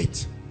there and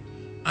wait.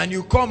 And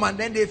you come and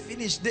then they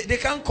finish. They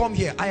can't come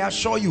here. I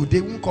assure you,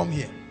 they won't come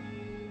here.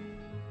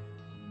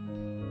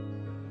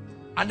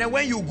 And then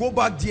when you go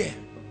back there,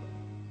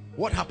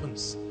 what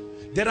happens?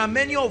 There are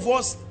many of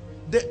us,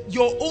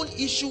 your own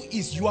issue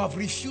is you have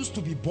refused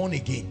to be born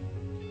again.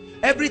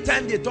 Every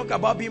time they talk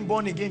about being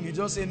born again, you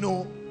just say,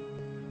 "No.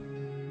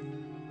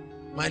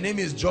 My name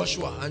is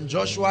Joshua." And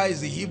Joshua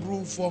is the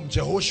Hebrew form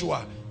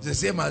Jehoshua. It's the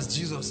same as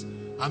Jesus.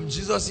 I'm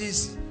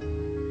Jesus's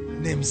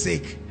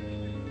namesake.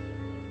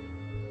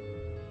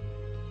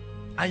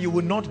 And you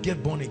will not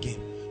get born again.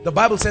 The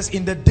Bible says,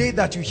 "In the day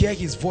that you hear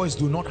his voice,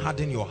 do not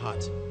harden your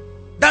heart."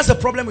 That's the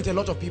problem with a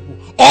lot of people.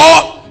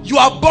 Or you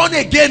are born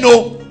again,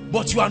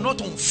 but you are not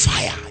on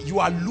fire. You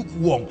are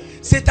lukewarm.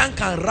 Satan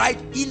can ride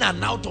in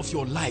and out of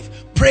your life.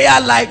 Prayer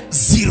life,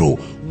 0.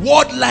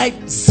 Word life,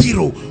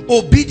 0.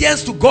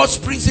 Obedience to God's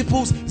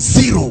principles,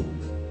 0.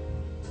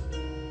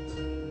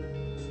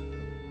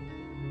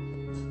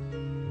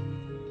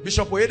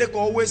 Bishop Oyedepo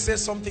always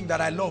says something that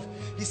I love.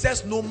 He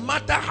says, no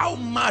matter how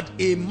mad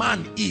a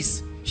man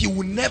is, he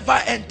will never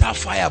enter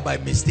fire by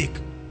mistake.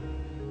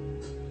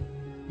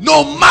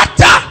 No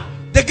matter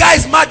the guy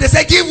is mad, they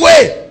say, "Give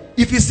way."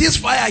 If he sees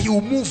fire, he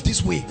will move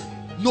this way.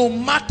 No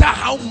matter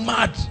how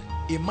mad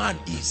a man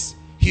is,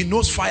 he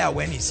knows fire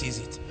when he sees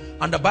it.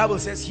 And the Bible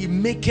says, he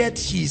maketh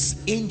his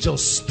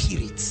angels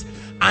spirits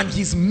and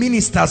his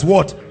ministers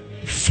what?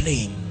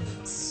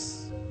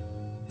 Flames.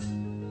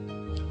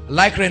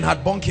 Like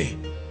Reinhard Bonnke,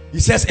 He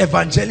says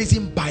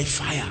evangelism by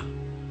fire.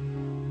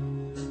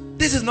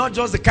 This is not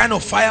just the kind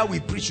of fire we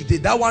preach today.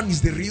 That one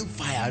is the real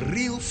fire.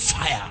 Real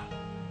fire.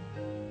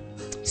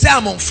 Say,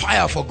 I'm on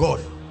fire for God.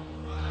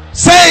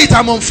 Say it,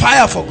 I'm on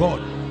fire for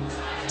God.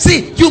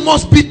 See, you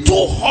must be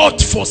too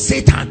hot for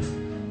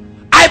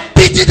Satan. I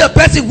pity the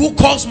person who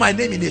calls my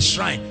name in a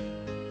shrine.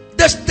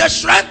 The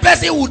shrine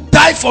person will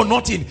die for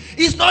nothing.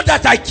 It's not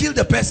that I killed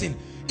the person.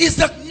 It's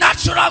the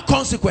natural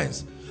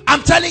consequence.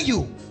 I'm telling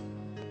you.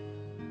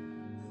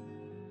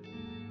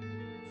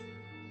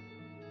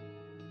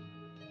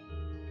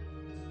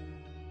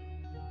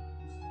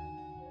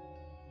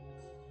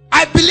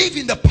 I believe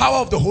in the power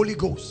of the Holy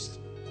Ghost.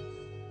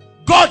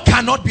 God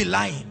cannot be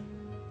lying.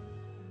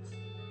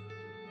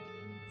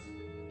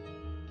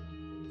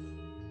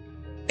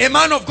 A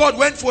man of God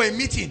went for a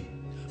meeting,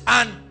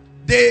 and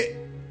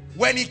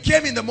when he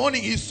came in the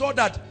morning, he saw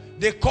that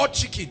they caught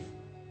chicken.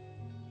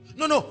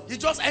 No, he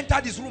just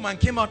entered his room and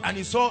came out and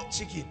he saw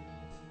chicken.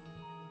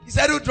 He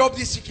said, who dropped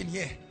this chicken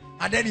here?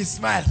 And then he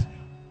smiled.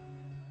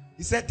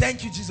 He said,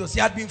 thank you, Jesus. He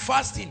had been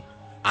fasting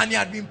and he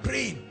had been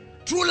praying.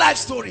 True life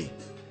story.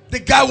 The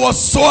guy was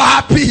so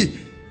happy.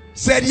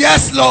 Said,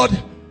 yes, Lord.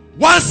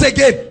 Once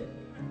again,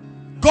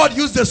 God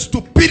used the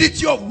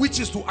stupidity of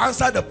witches to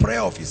answer the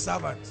prayer of his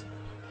servant.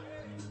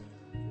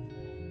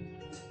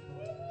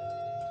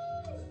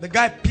 The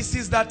guy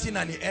pieces that thing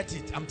and he ate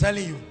it. I'm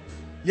telling you.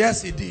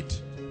 Yes, he did.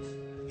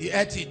 He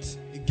ate it.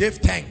 He gave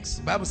thanks.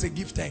 The Bible says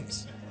give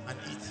thanks and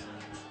eat.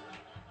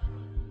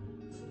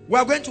 We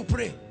are going to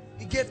pray.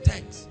 He gave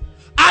thanks.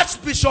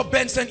 Archbishop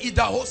Benson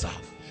Idahosa,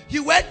 he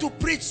went to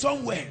preach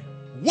somewhere.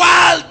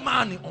 Wild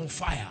man on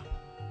fire.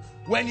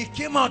 When he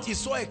came out, he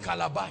saw a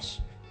calabash.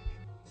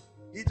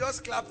 He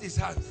just clapped his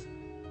hands.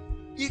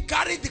 He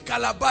carried the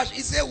calabash.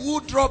 He said, who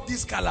dropped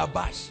this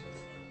calabash?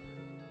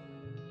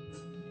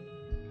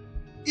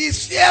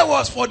 His fear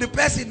was for the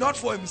person, not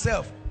for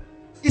himself.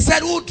 He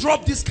said, who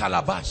dropped this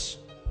calabash?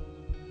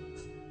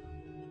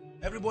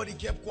 Everybody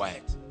kept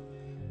quiet.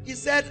 He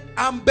said,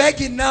 I'm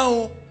begging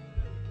now.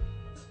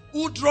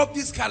 Who dropped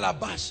this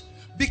calabash?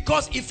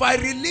 Because if I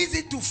release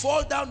it to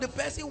fall down, the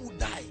person would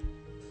die.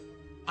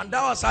 And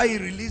that was how he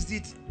released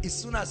it. As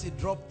soon as he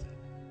dropped,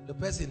 the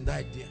person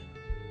died there.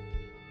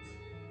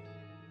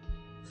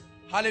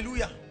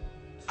 Hallelujah.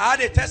 I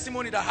had a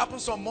testimony that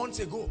happened some months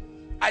ago.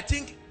 I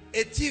think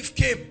a thief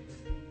came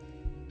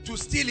to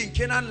steal in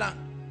Canaan land,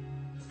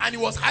 and he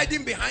was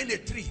hiding behind a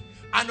tree,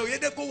 and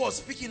Oyedeko was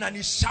speaking, and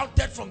he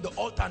shouted from the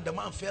altar, and the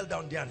man fell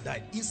down there and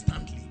died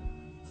instantly.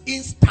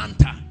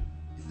 Instanta.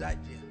 He died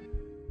there.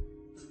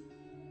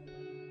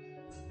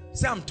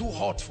 Say, I'm too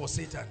hot for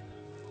Satan.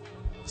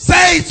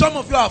 Say it. Some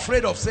of you are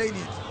afraid of saying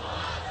it.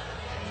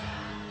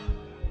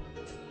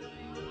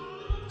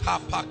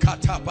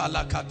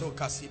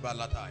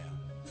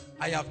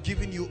 I have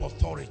given you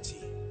authority.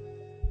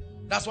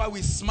 That's why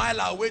we smile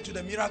our way to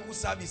the miracle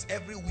service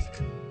every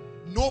week.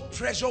 No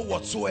pressure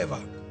whatsoever.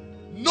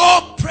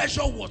 No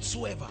pressure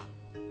whatsoever.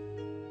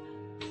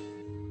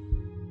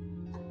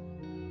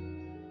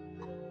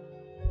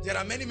 There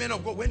are many men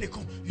of God, when they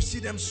come, you see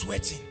them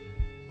sweating.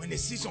 When they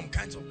see some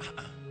kinds of...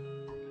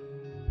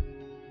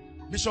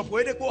 Bishop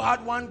Oedeko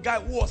had one guy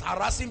who was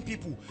harassing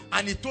people,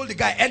 and he told the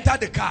guy, enter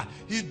the car.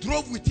 He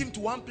drove with him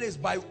to one place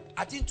by,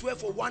 I think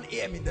 12 or 1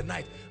 a.m. in the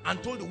night,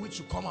 and told the witch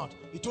to come out.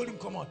 He told him,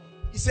 come out.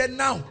 He said,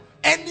 now,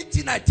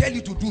 anything I tell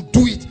you to do,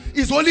 do it.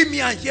 It's only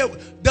me and here.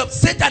 The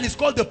Satan is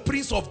called the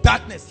prince of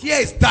darkness. Here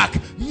is dark,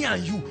 me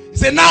and you. He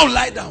said, now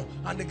lie down.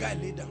 And the guy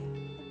lay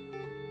down.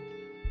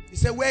 He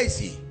said, where is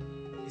he?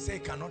 He said, he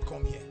cannot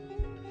come here.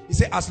 He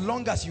said, as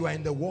long as you are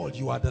in the world,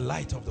 you are the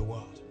light of the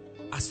world.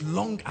 As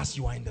long as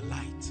you are in the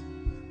light.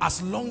 As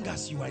long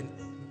as you are in...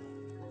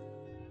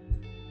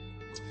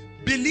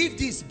 Believe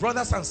this,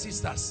 brothers and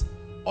sisters.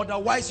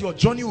 Otherwise, your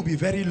journey will be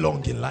very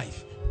long in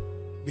life.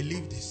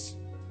 Believe this.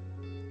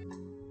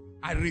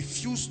 I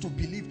refuse to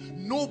believe.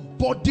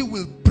 Nobody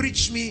will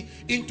preach me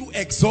into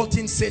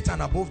exalting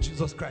Satan above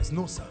Jesus Christ.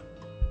 No, sir.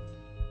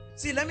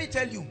 See, let me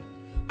tell you.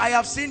 I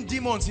have seen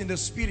demons in the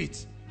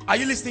spirit. Are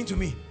you listening to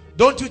me?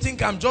 Don't you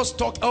think I'm just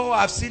talking? Oh,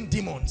 I've seen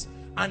demons.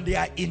 And they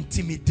are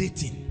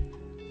intimidating.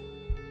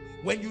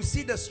 When you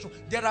see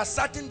there are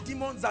certain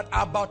demons that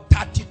are about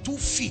 32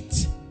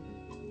 feet.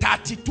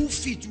 32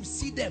 feet, you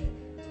see them.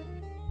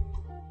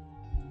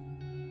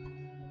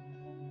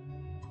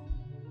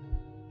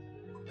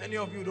 Many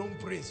of you don't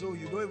pray, so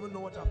you don't even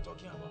know what I'm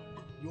talking about.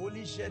 You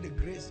only share the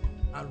grace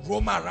and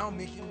roam around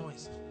making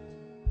noise.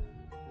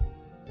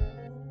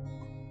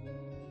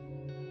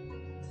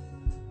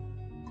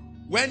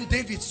 When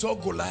David saw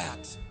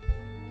Goliath,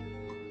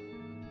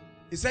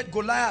 he said,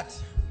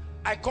 Goliath,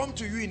 I come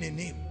to you in a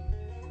name.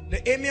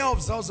 The emir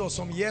of Zaza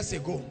some years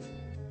ago,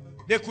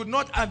 they could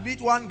not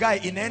admit one guy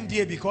in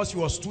NDA because he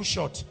was too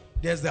short.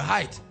 There's the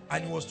height,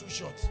 and he was too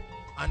short.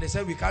 And they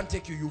said, we can't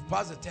take you, you've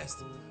passed the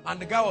test. And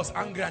the guy was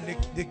angry, and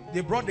they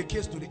brought the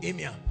case to the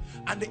emir.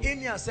 And the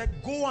emir said,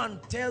 go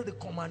and tell the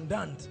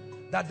commandant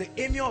that the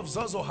emir of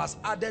Zaza has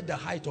added the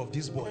height of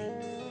this boy.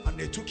 And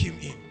they took him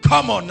in.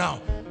 Come on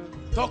now.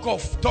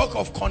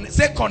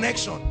 Say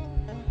connection.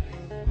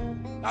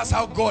 That's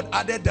how God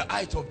added the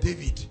height of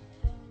David.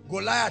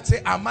 Goliath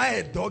said, am I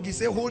a dog? He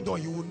said, hold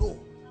on, you will know.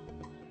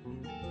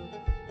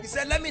 He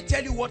said, let me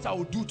tell you what I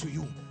will do to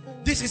you.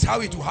 This is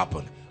how it will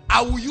happen.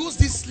 I will use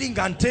this sling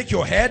and take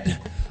your head.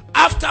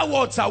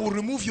 Afterwards, I will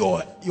remove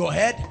your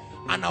head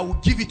and I will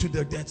give it to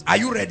the dead. Are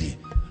you ready?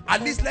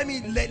 At least let me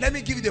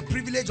give you the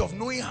privilege of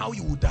knowing how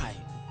you will die.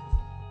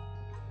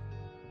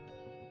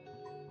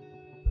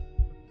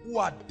 Who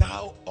art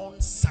thou,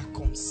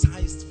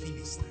 uncircumcised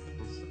Philistine?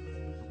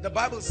 The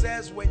Bible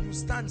says, when you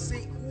stand,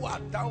 say, who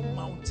art thou,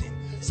 mountain?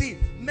 See,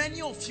 many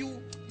of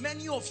you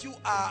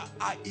are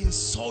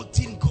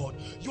insulting God.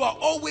 You are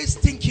always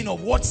thinking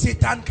of what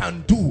Satan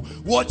can do,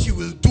 what you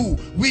will do,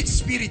 which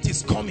spirit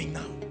is coming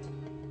now.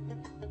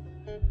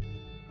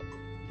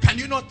 Can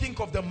you not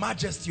think of the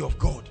majesty of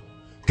God?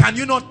 Can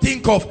you not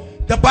think of,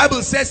 the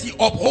Bible says he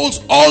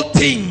upholds all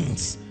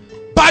things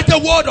by the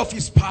word of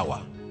his power.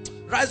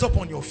 Rise up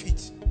on your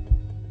feet.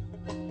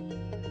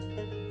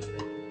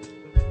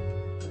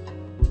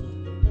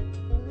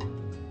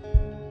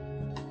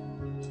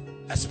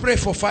 Let's pray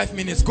for 5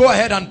 minutes. Go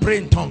ahead and pray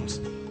in tongues.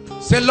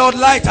 Say, Lord,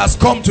 light has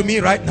come to me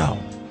right now.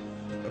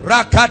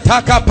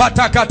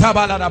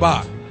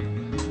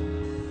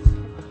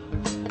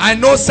 I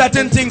know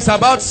certain things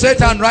about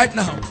Satan right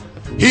now.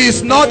 He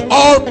is not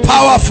all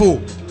powerful.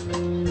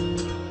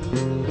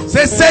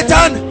 Say,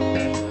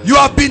 Satan, you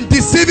have been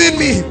deceiving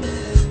me,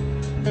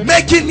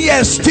 making me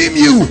esteem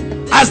you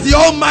as the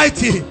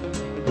Almighty.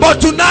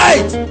 But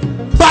tonight,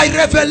 by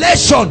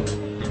revelation,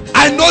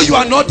 I know you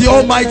are not the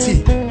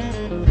Almighty.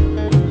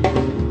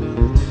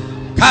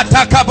 I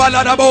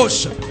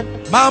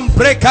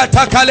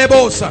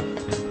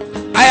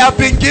have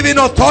been given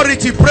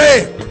authority.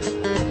 Pray.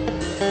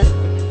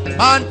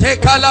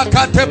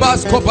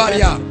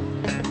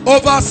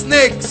 Over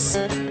snakes,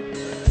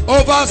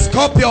 over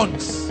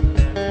scorpions,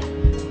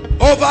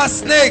 over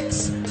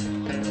snakes,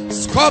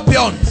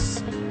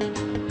 scorpions,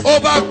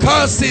 over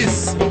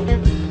curses,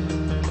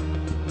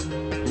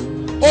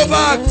 over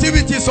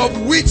activities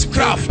of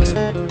witchcraft,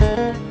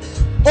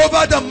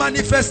 over the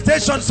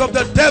manifestations of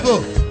the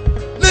devil.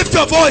 Lift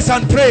your voice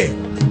and pray.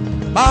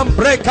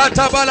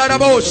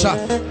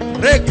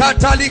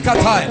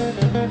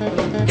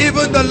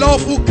 Even the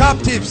lawful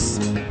captives,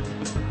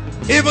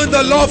 even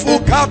the lawful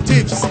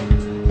captives,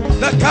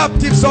 the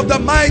captives of the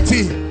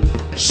mighty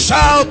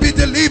shall be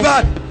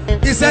delivered.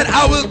 He said,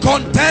 I will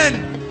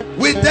contend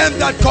with them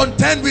that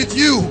contend with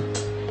you.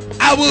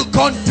 I will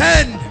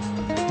contend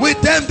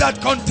with them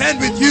that contend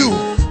with you,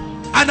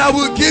 and I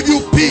will give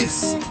you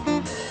peace.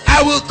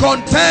 I will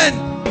contend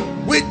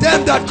with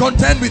them that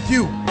contend with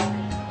you.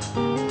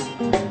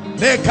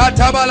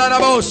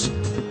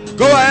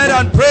 Go ahead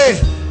and pray.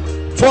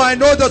 For I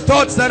know the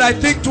thoughts that I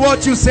think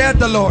towards you, said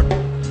the Lord.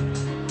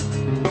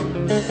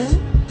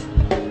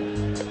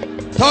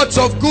 Thoughts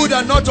of good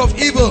and not of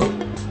evil,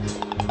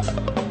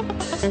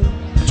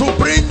 to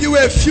bring you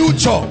a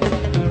future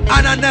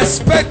and an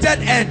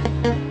expected end.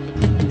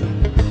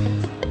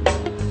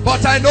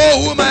 But I know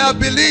whom I have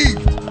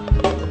believed.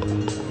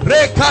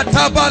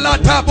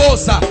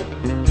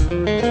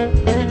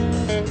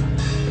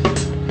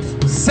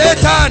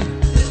 Satan,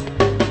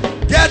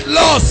 get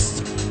lost.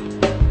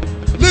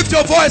 Lift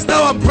your voice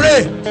now and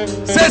pray.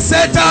 Say,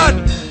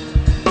 Satan,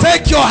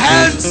 take your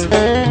hands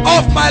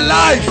off my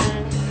life.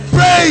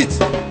 Pray it.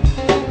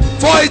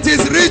 For it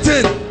is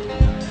written.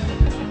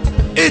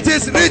 It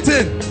is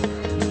written.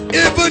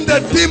 Even the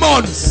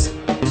demons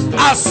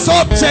are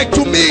subject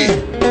to me.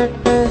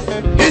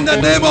 In the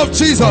name of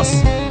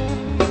Jesus.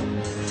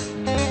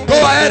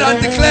 Go ahead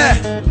and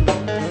declare.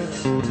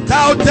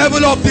 Thou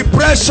devil of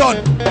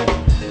depression.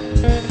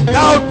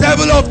 Thou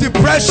devil of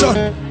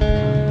depression.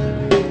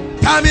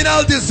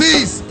 Terminal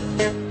disease,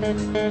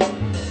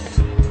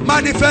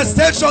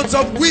 manifestations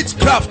of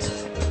witchcraft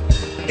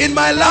in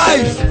my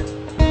life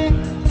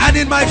and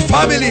in my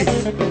family.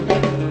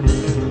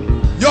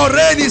 Your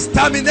reign is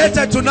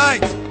terminated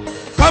tonight.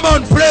 Come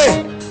on,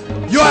 pray.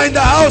 You are in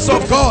the house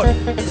of God,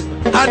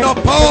 and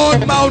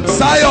upon Mount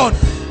Zion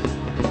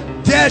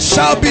there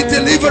shall be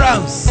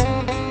deliverance,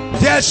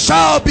 there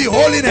shall be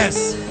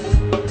holiness.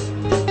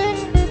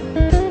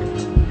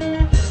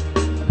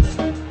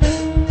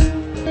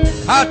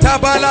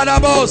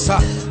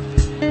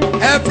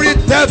 Every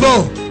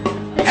devil,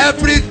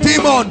 every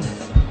demon,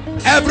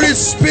 every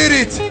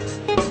spirit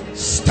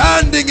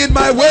standing in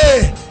my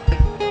way,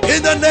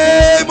 in the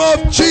name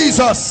of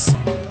Jesus,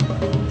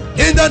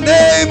 in the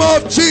name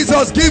of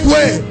Jesus, give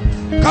way.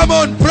 Come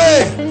on,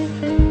 pray.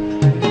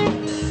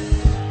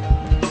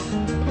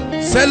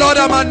 Say, Lord,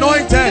 I'm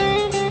anointed,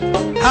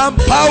 I'm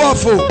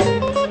powerful.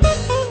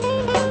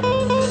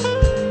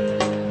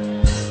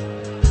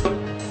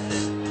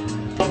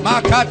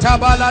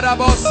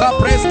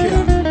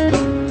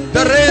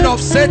 The reign of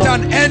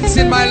Satan ends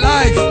in my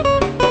life.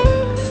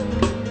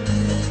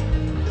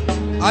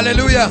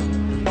 Hallelujah.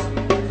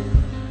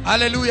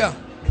 Hallelujah.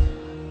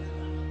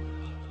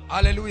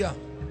 Hallelujah.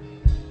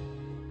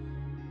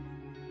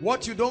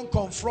 What you don't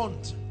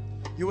confront,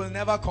 you will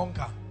never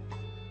conquer.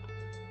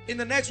 In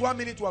the next 1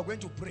 minute, we are going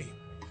to pray.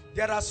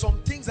 There are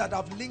some things that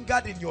have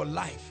lingered in your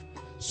life.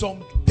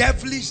 Some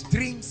devilish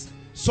dreams,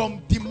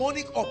 some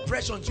demonic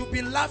oppressions. You've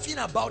been laughing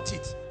about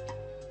it.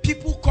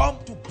 People come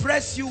to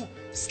press you,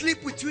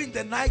 sleep with you in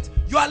the night.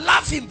 You are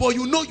laughing, but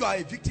you know you are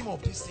a victim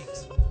of these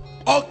things.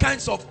 All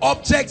kinds of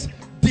objects,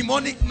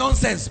 demonic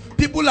nonsense.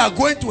 People are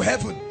going to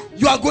heaven.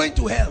 You are going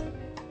to hell.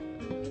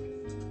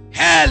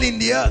 Hell in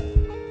the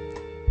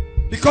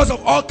earth. Because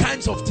of all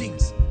kinds of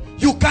things.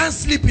 You can't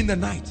sleep in the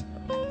night.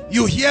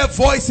 You hear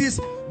voices.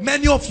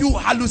 Many of you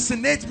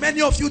hallucinate.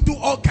 Many of you do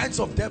all kinds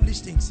of devilish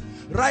things.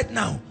 Right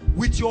now,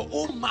 with your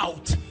own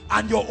mouth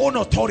and your own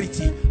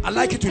authority, I'd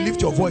like you to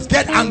lift your voice.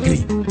 Get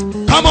angry.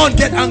 Come on,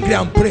 get angry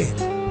and pray.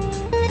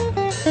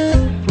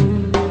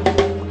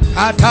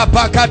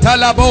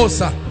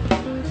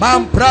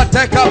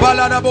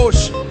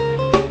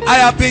 I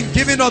have been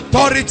given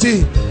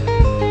authority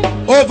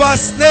over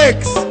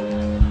snakes,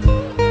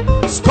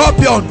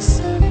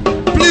 scorpions.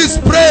 Please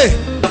pray.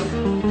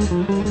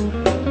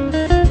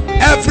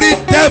 Every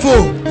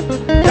devil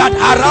that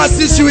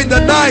harasses you in the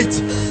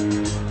night,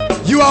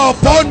 you are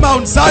upon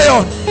Mount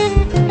Zion,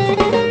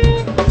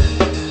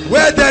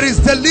 where there is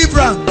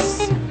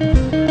deliverance.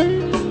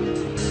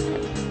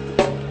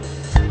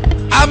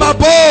 I'm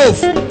above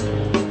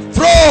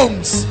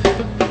thrones,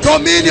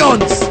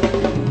 dominions,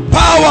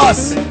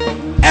 powers,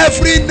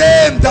 every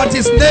name that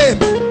is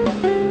named,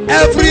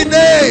 every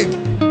name.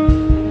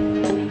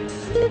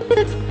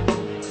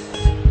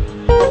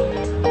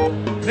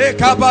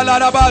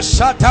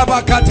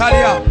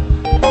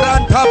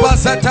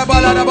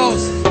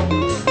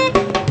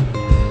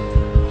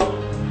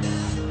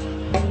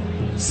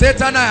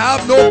 Satan, I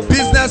have no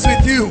business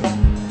with you.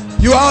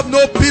 You have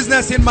no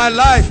business in my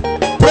life.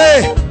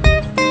 Pray.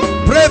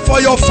 Pray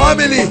for your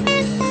family.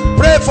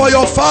 Pray for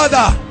your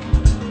father.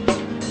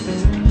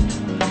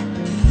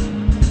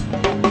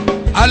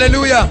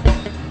 Hallelujah.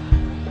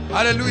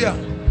 Hallelujah.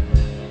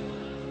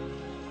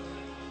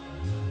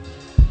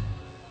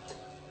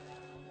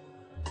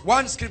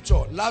 One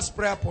scripture, last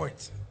prayer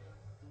point.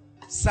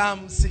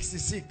 Psalm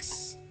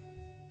 66.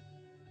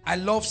 I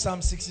love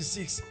Psalm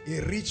 66,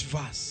 a rich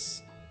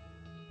verse.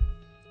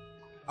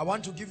 I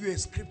want to give you a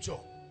scripture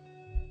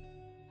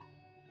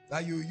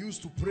that you use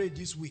to pray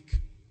this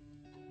week.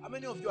 How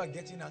many of you are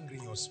getting angry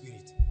in your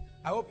spirit?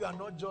 I hope you are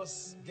not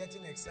just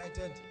getting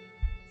excited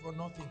for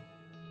nothing.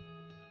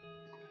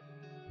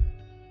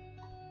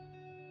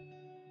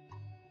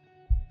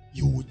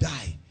 You will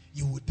die.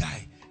 You will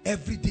die.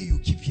 Every day you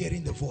keep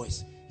hearing the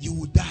voice. You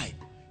will die.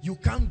 You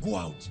can't go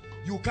out.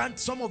 You can't.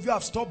 Some of you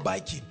have stopped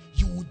biking.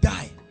 You will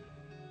die.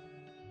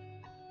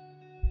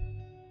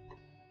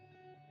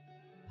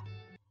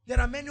 There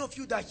are many of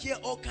you that hear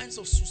all kinds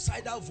of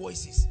suicidal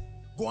voices.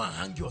 Go and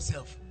hang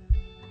yourself.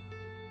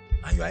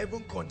 And you are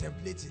even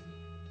contemplating.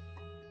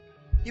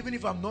 Even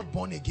if I'm not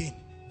born again,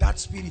 that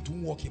spirit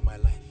won't work in my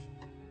life.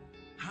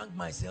 Hang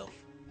myself.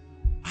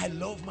 I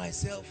love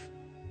myself.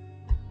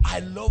 I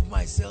love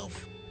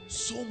myself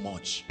so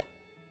much.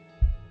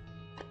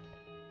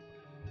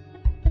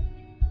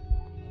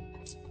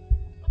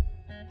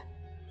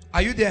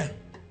 Are you there?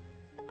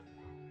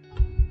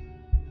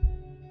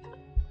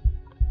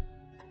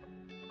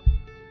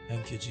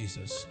 Thank you,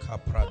 Jesus.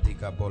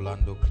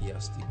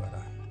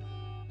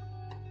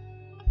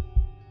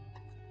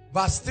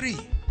 Verse 3.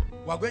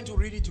 We're going to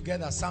read it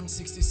together. Psalm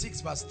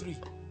 66 verse 3.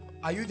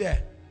 Are you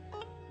there?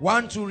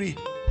 1 to read.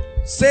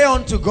 Say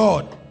unto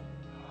God,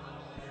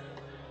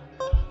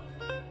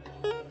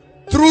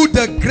 through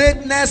the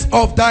greatness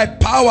of thy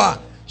power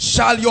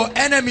shall your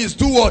enemies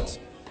do what?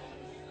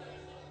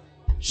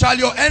 Shall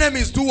your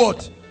enemies do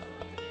what?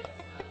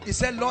 He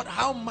said, Lord,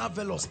 how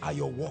marvelous are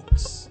your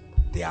works.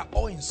 They are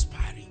all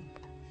inspiring.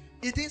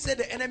 He didn't say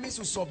the enemies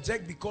will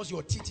subject because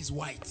your teeth is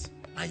white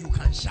and you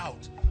can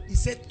shout. He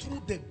said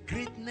through the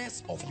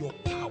greatness of your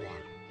power.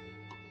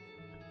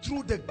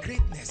 Through the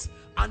greatness.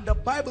 And the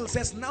Bible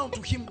says, now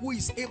to him who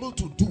is able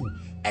to do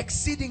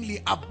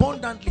exceedingly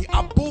abundantly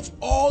above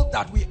all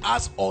that we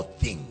ask or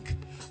think,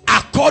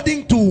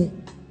 according to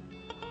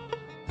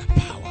the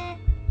power.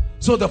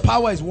 So the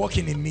power is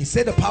working in me.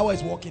 Say the power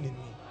is working in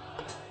me.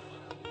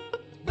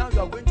 Now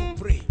you are going to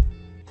pray.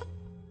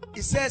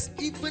 It says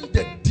even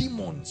the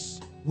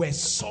demons were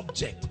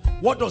subject.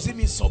 What does it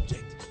mean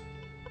subject?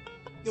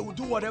 They will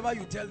do whatever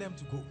you tell them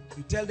to go.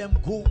 You tell them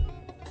go.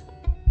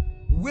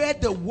 Where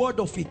the word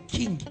of a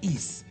king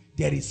is,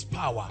 there is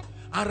power.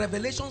 And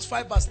Revelations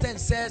 5 verse 10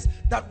 says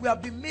that we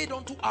have been made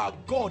unto our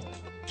God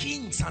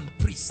kings and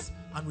priests,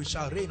 and we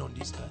shall reign on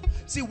this earth.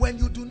 See, when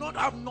you do not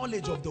have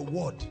knowledge of the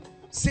word,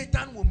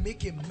 Satan will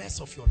make a mess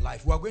of your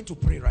life. We are going to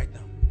pray right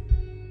now.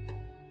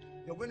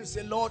 You're going to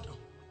say, Lord,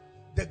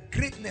 the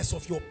greatness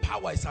of your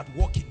power is at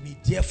work in me.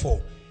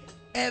 Therefore,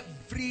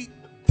 every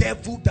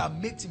devil that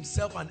makes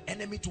himself an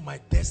enemy to my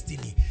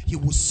destiny, he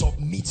will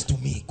submit to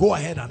me. Go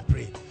ahead and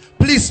pray.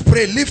 Please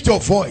pray. Lift your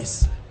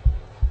voice.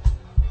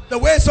 The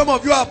way some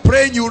of you are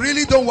praying, you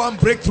really don't want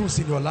breakthroughs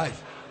in your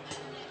life.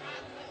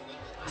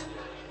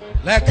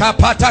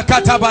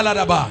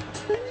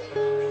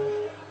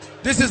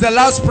 This is the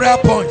last prayer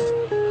point.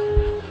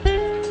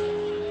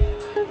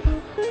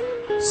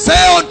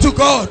 Say unto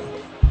God,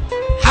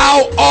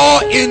 how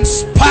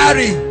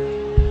awe-inspiring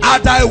are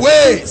thy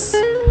ways.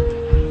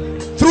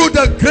 Through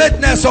the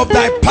greatness of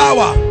thy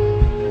power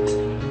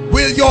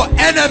will your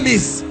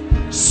enemies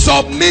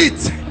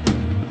submit.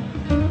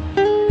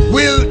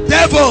 Will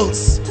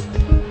devils,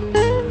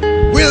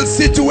 will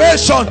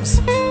situations.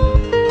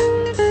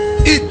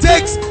 It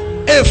takes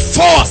a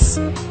force,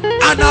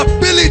 an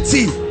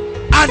ability,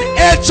 an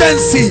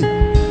agency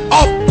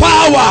of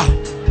power,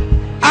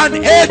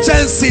 an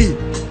agency.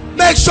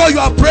 Make sure you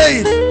are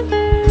praying.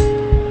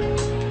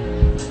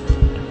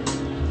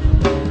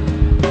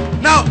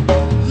 Now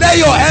lay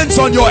your hands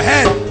on your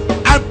head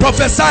and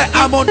prophesy,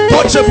 I'm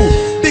untouchable.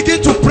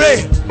 Begin to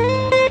pray.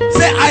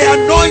 Say, I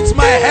anoint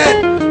my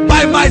head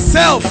by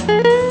myself,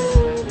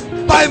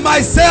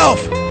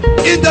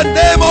 in the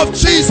name of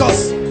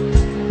Jesus.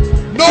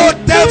 No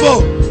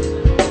devil,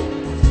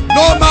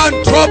 no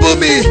man trouble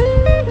me.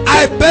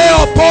 I bear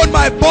upon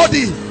my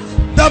body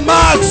the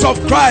marks of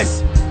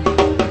Christ.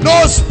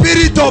 No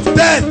spirit of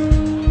death.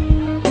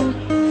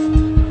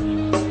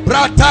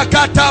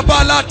 Bratakata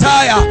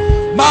balataya,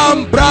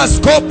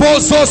 mambraskopo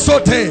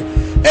sosote,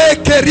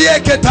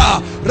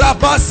 ekerieketa,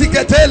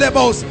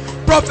 rabasiketelebos.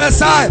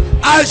 Prophesy,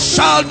 I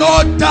shall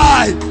not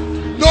die.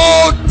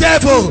 No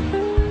devil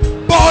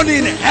born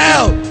in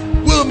hell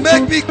will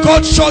make me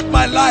cut short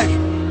my life.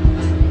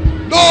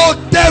 No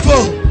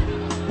devil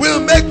will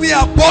make me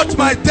abort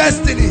my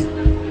destiny.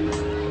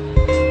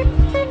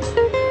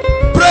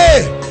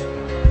 Pray.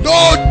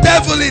 No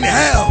devil in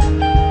hell.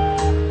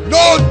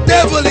 No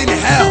devil in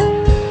hell.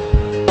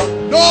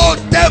 No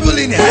devil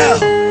in hell.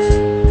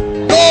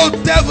 No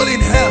devil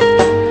in hell.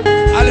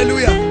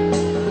 Hallelujah.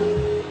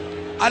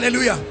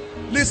 Hallelujah.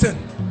 Listen.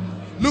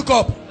 Look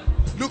up.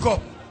 Look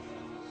up.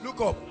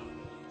 Look up.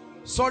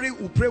 Sorry,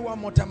 we'll pray one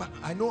more time.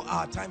 I know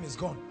our time is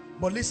gone.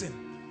 But listen.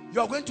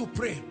 You are going to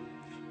pray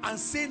and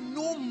say,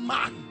 no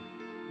man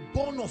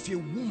born of a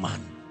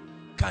woman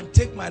can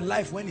take my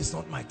life when it's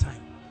not my time.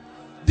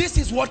 This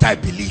is what I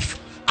believe.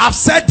 I've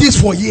said this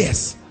for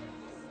years.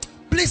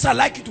 Please, I'd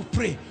like you to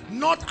pray.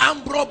 Not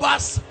armed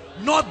robbers,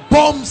 not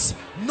bombs,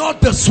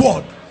 not the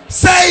sword.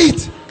 Say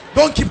it.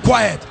 Don't keep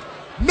quiet.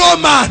 No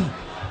man.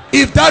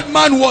 If that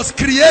man was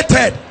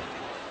created,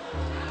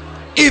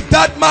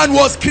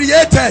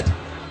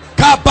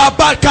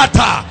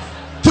 kababakata,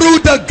 through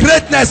the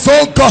greatness,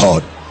 oh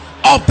God,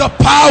 of the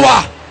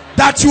power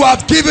that you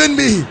have given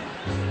me,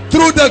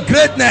 through the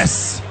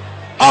greatness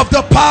of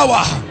the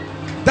power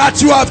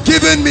that you have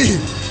given me,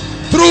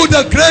 through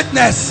the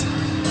greatness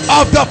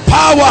of the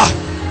power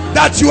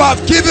that you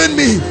have given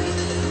me,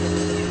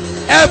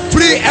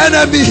 every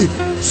enemy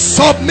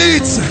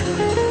submits.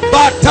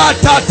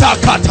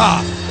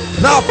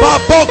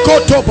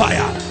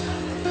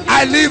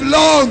 I live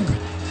long,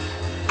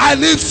 I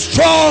live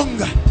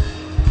strong,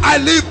 I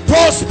live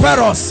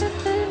prosperous.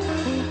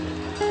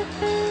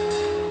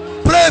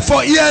 Pray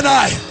for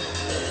E&I.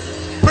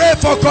 Pray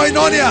for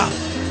Koinonia.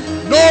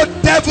 No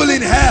devil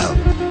in hell.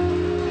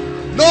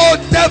 No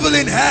devil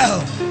in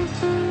hell.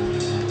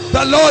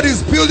 The Lord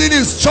is building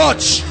his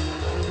church.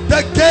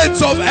 The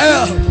gates of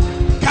hell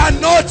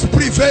cannot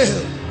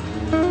prevail.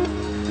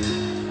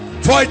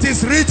 For it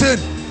is written,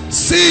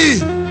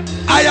 see,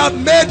 I have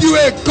made you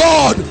a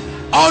God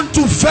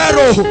unto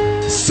Pharaoh.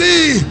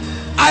 See,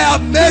 I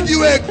have made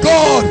you a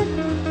God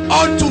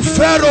unto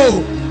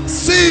Pharaoh.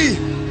 See,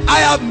 I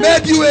have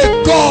made you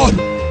a God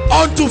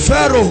unto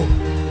Pharaoh.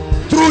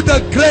 Through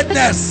the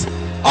greatness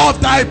of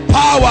thy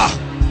power,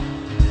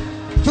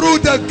 through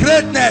the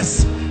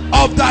greatness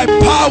of thy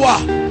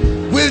power,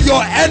 will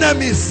your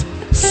enemies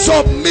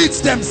submit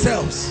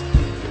themselves.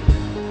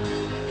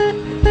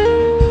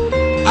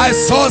 I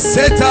saw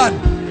Satan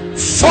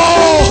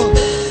fall.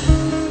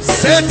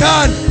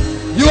 Satan,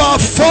 you are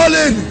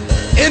falling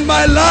in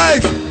my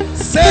life.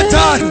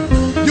 Satan,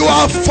 you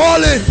are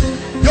falling.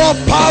 Your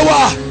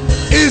power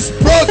is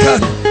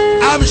broken.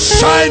 I'm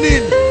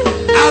shining.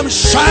 I'm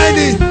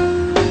shining.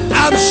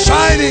 I'm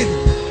shining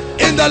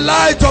in the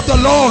light of the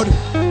Lord,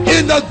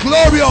 in the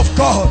glory of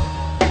God.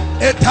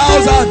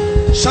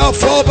 1,000 shall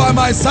fall by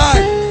my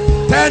side,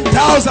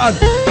 10,000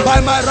 by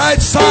my right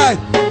side.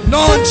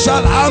 None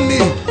shall harm me.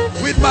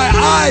 With my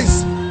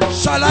eyes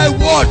shall I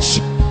watch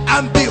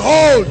and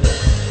behold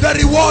the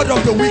reward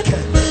of the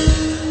wicked.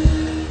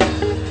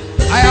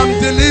 I am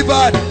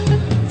delivered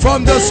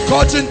from the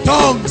scorching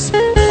tongues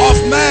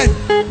of men.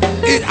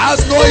 It has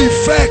no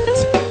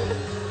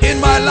effect in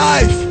my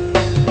life.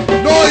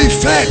 No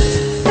effect.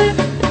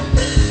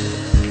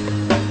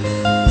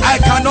 I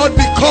cannot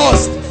be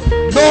caused.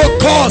 No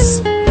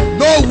cause,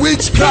 no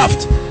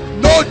witchcraft,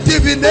 no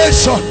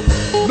divination,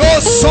 no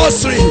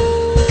sorcery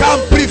can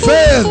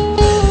prevail.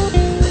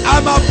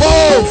 I'm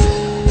above.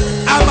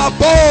 I'm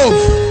above.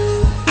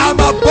 I'm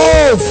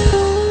above.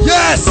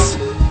 Yes,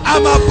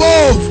 I'm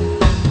above.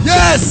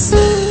 Yes,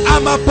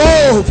 I'm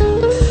above.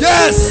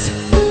 Yes,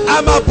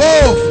 I'm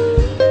above.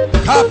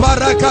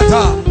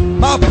 Kaparakata,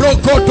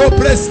 Mabrokoto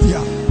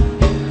Prestia.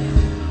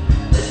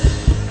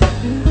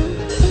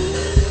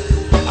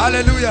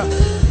 Hallelujah.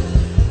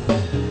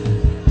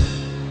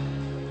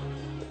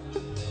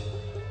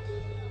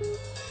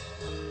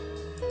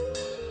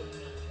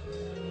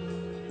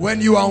 When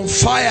you are on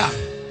fire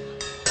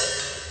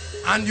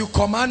and you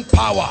command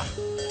power,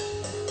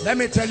 let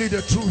me tell you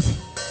the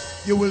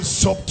truth, you will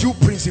subdue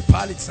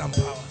principalities and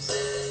powers.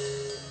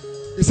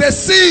 He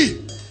says,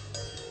 see,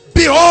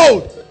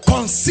 behold,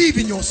 conceive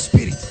in your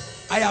spirit,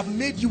 I have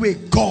made you a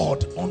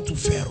God unto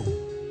Pharaoh.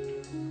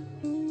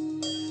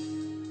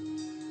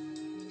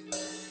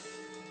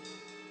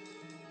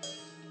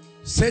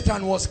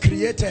 Satan was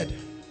created.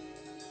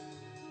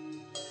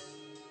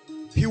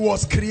 He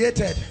was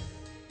created.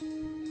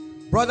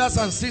 Brothers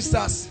and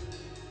sisters,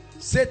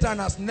 Satan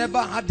has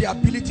never had the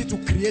ability to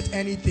create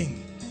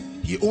anything.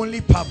 He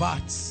only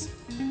perverts.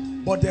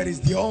 But there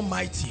is the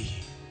Almighty,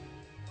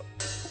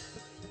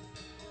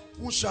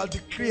 who shall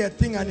decree a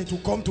thing and it will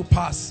come to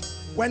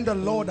pass when the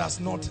Lord has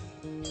not.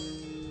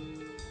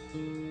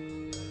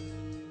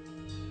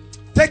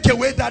 Take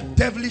away that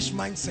devilish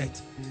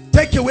mindset.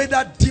 Take away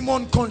that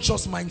demon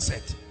conscious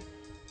mindset.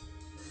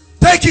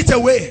 Take it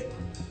away.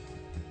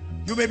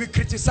 You may be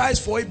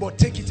criticized for it, but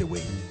take it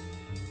away.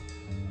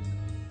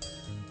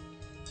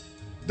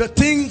 The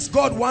things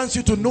God wants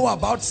you to know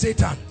about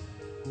Satan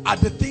are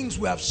the things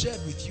we have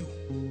shared with you.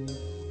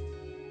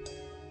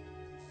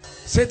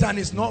 Satan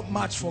is not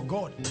much for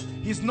God.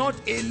 He's not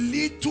a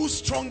little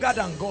stronger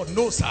than God.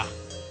 No, sir.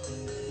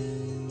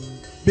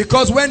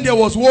 Because when there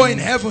was war in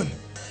heaven,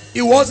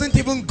 it wasn't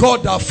even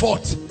God that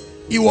fought.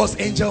 It was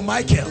Angel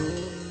Michael.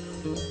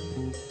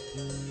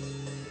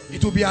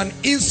 It would be an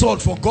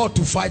insult for God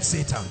to fight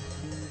Satan.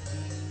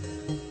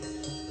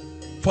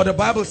 For the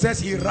Bible says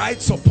he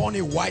rides upon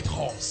a white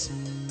horse.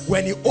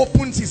 When he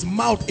opens his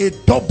mouth, a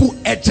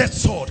double-edged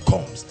sword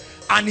comes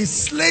and he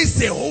slays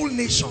the whole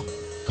nation.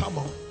 Come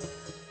on.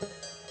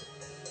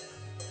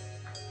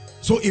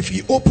 So if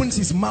he opens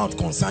his mouth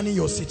concerning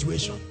your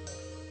situation,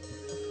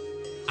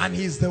 and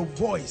he's the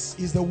voice,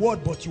 he's the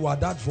word, but you are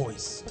that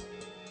voice.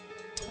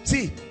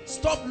 See,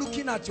 stop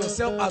looking at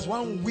yourself as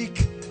one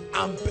weak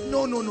and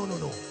no.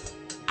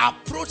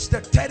 Approach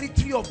the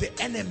territory of the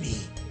enemy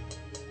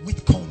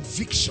with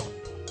conviction.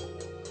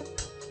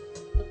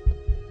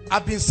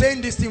 I've been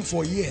saying this thing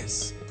for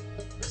years.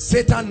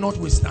 Satan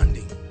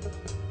notwithstanding.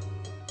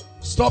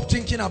 Stop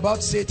thinking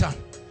about Satan.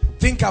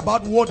 Think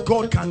about what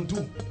God can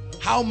do.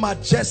 How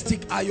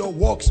majestic are your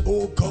works,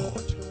 oh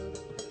God.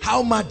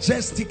 How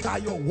majestic are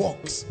your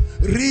works.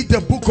 Read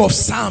the book of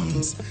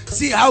Psalms.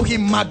 See how he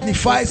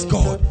magnifies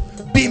God.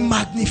 Be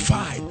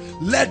magnified.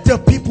 Let the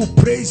people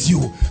praise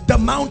you. The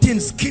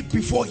mountains skip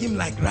before him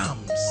like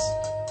rams.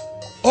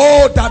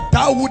 Oh, that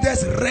thou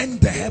wouldest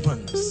rend the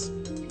heavens.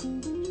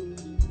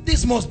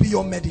 This must be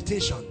your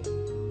meditation.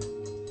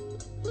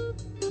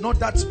 Not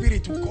that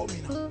spirit will come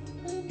in.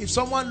 If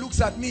someone looks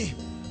at me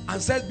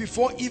and says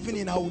before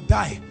evening I will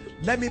die,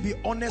 let me be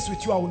honest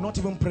with you, I will not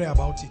even pray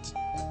about it.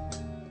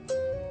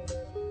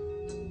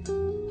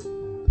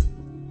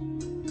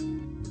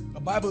 The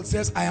Bible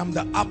says I am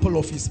the apple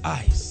of his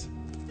eyes.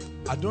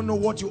 I don't know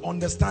what you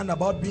understand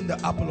about being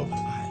the apple of the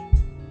eye.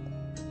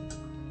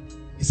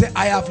 He said,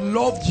 I have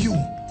loved you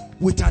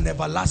with an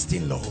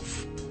everlasting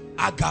love.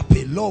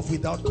 Agape, love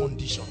without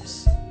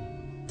conditions.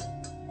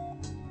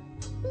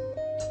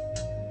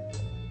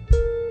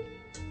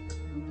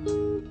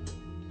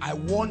 I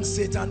warned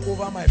Satan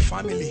over my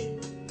family.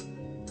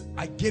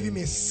 I gave him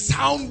a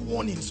sound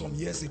warning some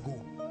years ago.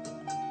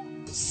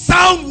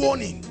 Sound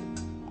warning.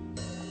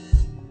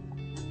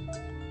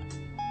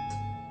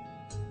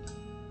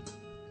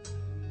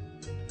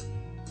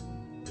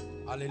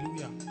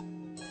 Hallelujah.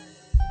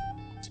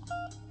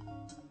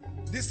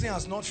 This thing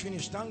has not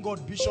finished. Thank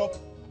God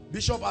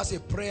Bishop has a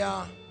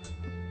prayer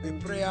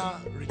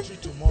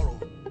retreat tomorrow.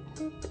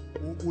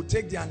 We'll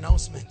take the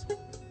announcement.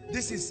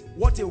 This is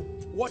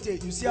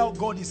you see how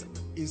God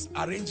is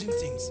arranging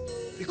things.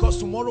 Because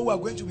tomorrow we are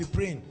going to be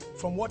praying.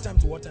 From what time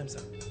to what time,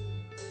 sir?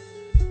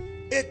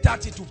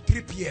 8:30 to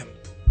 3 p.m.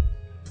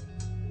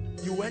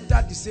 You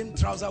enter the same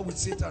trouser with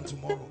Satan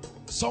tomorrow.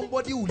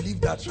 Somebody will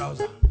leave that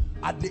trouser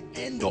at the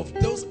end of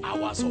those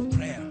hours of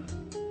prayer.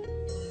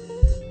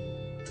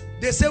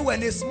 They say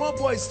when a small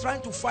boy is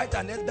trying to fight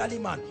an elderly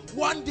man,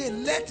 one day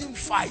let him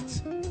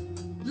fight.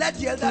 Let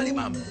the elderly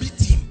man beat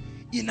him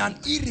in an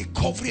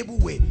irrecoverable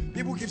way.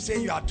 People keep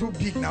saying you are too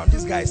big now,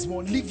 this guy is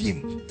small. Leave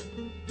him.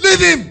 Leave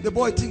him. The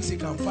boy thinks he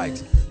can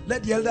fight.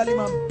 Let the elderly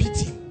man beat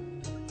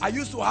him. I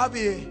used to have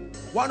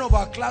one of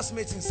our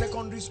classmates in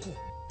secondary school.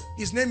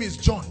 His name is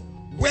John.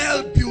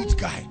 Well-built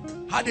guy.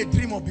 Had a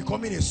dream of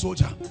becoming a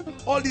soldier.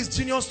 All these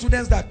junior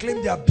students that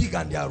claim they are big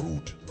and they are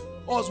rude.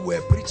 Us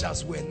were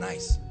preachers, were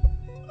nice.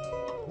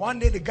 One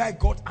day the guy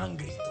got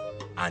angry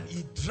and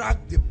he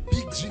dragged the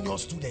big junior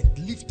student,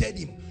 lifted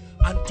him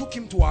and took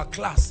him to our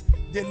class.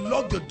 They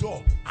locked the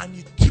door and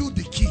he threw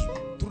the key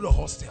through the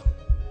hostel.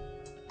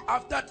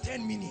 After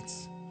 10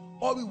 minutes,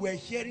 all we were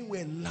hearing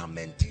were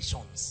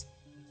lamentations.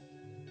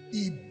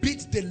 He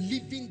beat the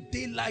living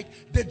daylight.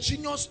 The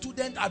junior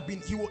student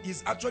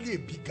he's actually a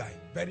big guy,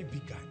 very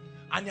big guy.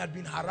 And he had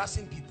been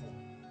harassing people.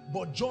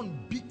 But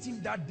John beat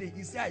him that day.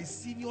 He said, I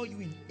senior you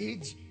in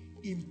age,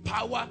 in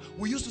power.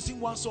 We used to sing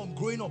one song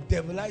growing up,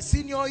 devil, I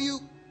senior you.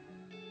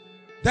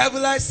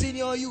 Devil I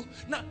senior you.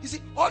 Now, you see,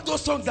 all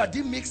those songs that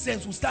didn't make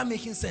sense will start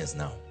making sense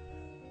now.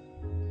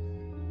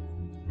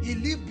 He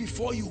lived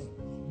before you,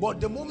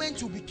 but the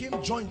moment you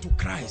became joined to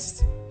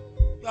Christ,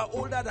 you are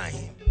older than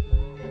him.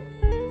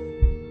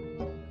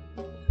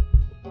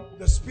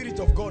 The Spirit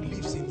of God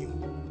lives in you.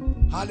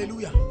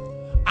 Hallelujah.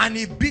 And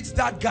he beat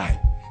that guy.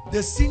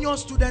 The senior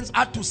students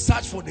had to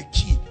search for the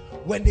key.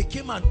 When they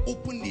came and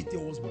opened it, there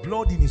was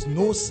blood in his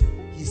nose,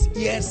 his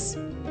ears,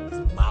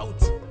 his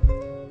mouth.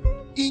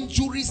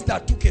 Injuries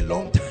that took a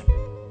long time.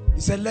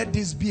 He said, let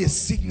this be a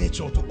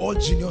signature to all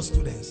junior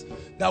students,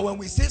 that when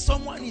we say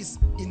someone is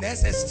in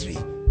SS3,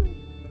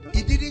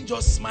 he didn't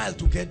just smile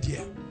to get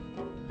there.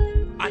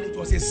 And it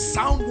was a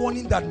sound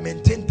warning that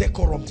maintained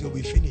decorum till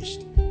we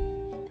finished.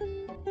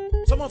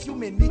 Some of you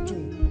may need to,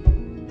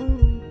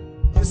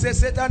 you say,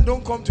 Satan,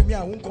 don't come to me,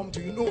 I won't come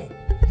to you. No,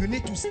 you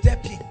need to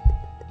step in.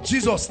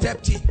 Jesus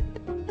stepped in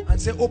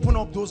and said, open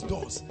up those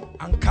doors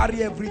and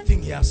carry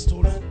everything he has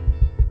stolen.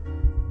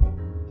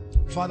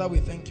 Father, we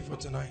thank you for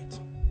tonight.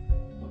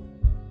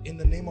 In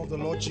the name of the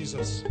Lord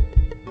Jesus.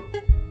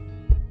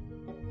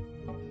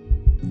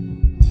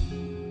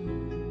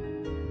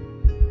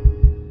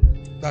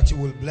 That you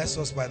will bless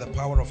us by the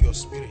power of your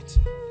Spirit.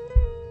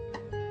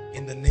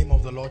 In the name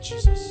of the Lord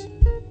Jesus.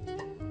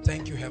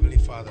 Thank you, Heavenly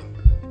Father.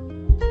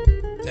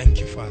 Thank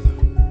you, Father.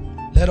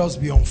 Let us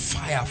be on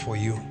fire for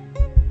you.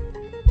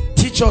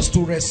 Teach us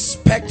to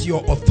respect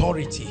your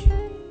authority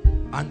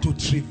and to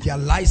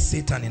trivialize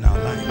Satan in our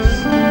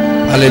lives.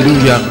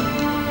 Hallelujah.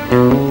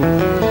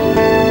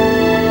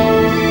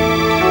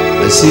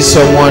 I see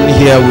someone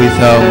here with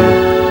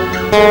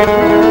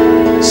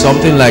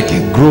something like a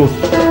growth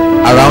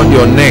around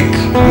your neck.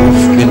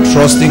 You've been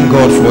trusting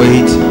God for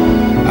it.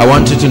 I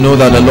want you to know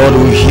that the Lord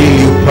will heal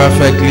you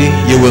perfectly.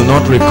 You will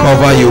not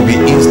recover. You will be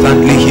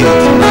instantly healed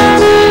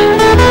tonight.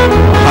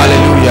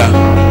 Hallelujah.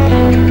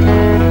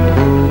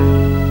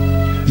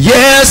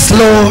 Yes,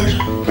 Lord.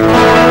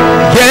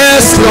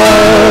 Yes,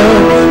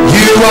 Lord.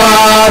 You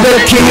are the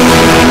King.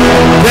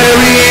 There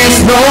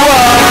is no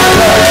other.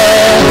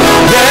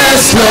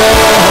 Yes, Lord.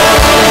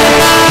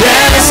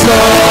 Yes,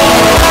 Lord.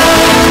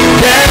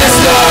 Yes,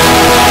 Lord.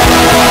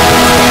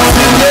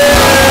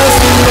 Yes,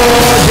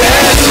 Lord.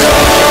 Yes,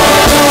 Lord.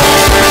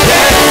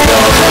 Yes,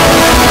 Lord.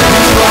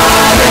 You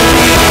are the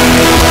King.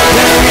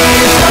 There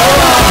is no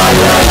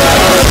other.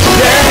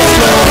 Yes, Lord.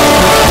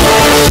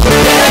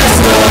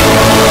 Yes, Lord. Yes, Lord. Sing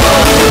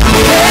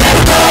yes, Lord.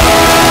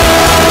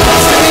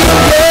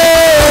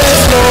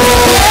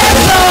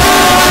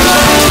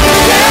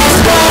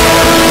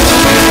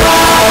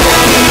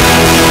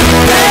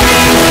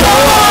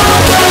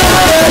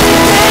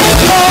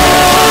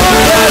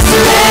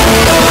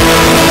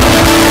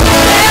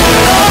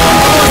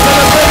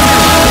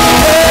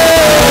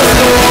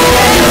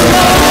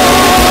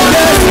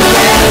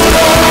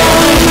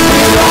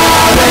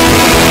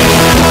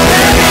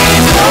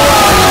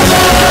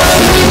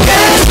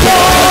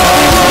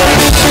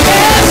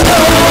 Lord. Yes, Lord.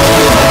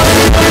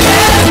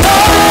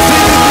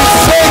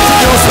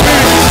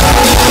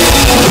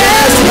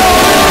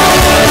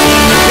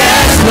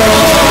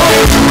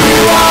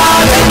 You are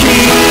the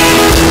King.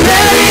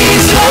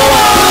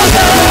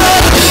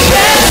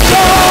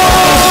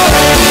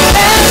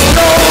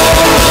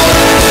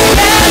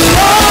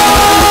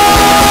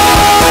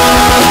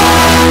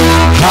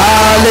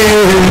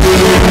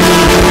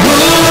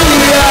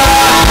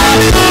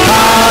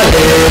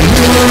 There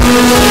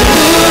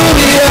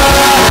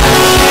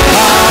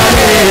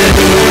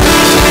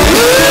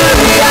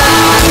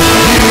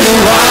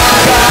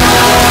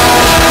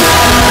is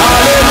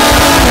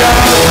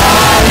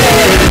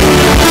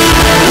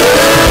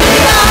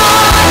no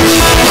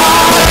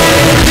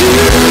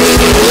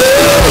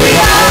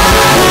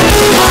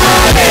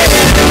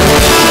other.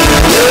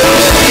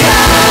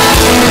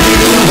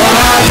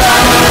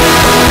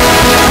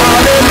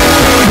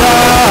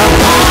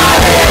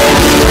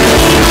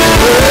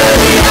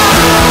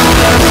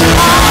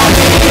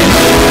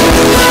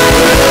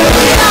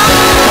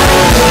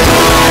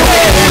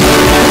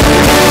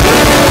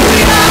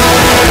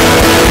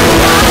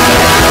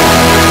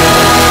 Lord. Yes,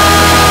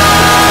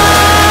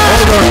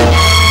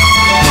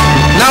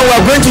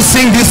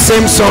 sing this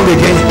same song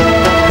again,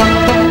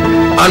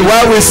 and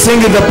while we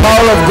sing it, the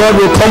power of God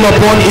will come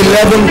upon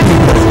 11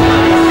 people.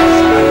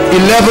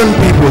 11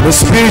 people. The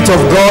Spirit of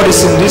God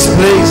is in this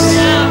place,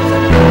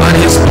 and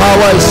his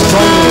power is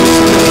strong.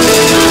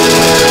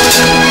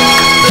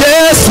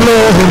 Yes,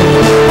 Lord.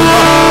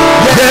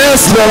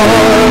 Yes, Lord.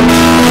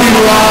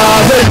 You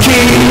are the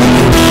King.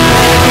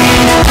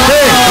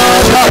 Hey.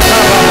 Yes, Lord.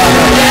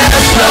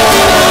 Yes,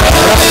 Lord.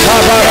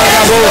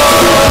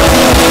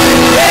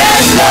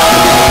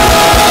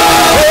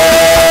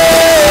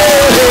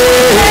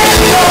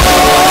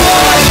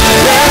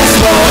 Yes,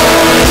 Lord,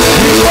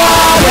 you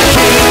are the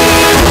King.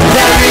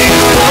 There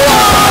is no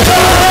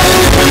other.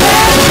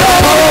 Yes,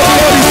 Lord,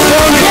 yes, Lord.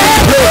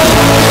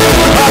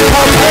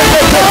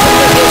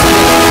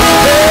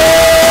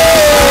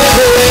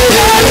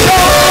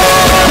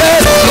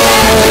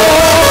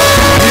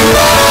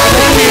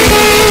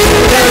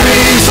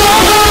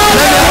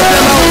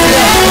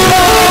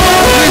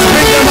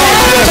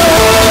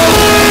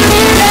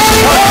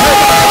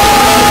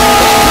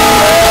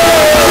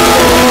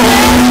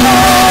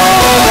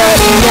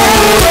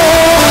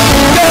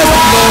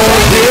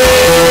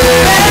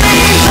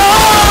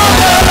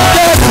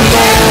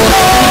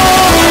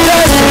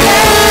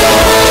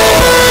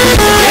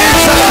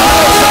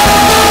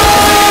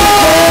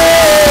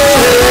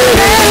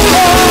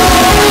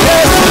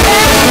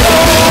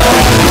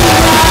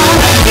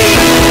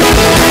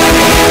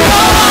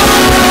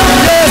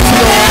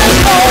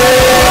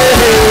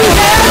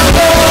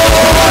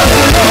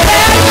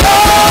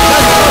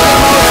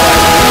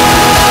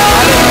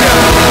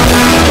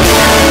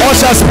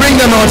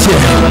 not here.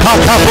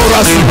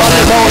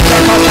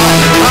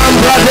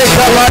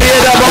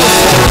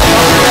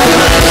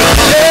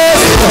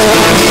 Yes, Lord.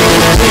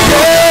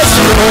 Yes,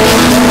 Lord.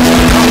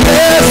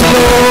 Yes,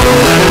 Lord.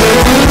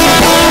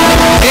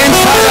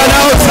 Inside and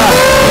outside.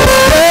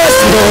 Yes,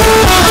 Lord.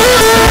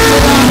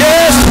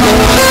 Yes,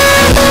 Lord.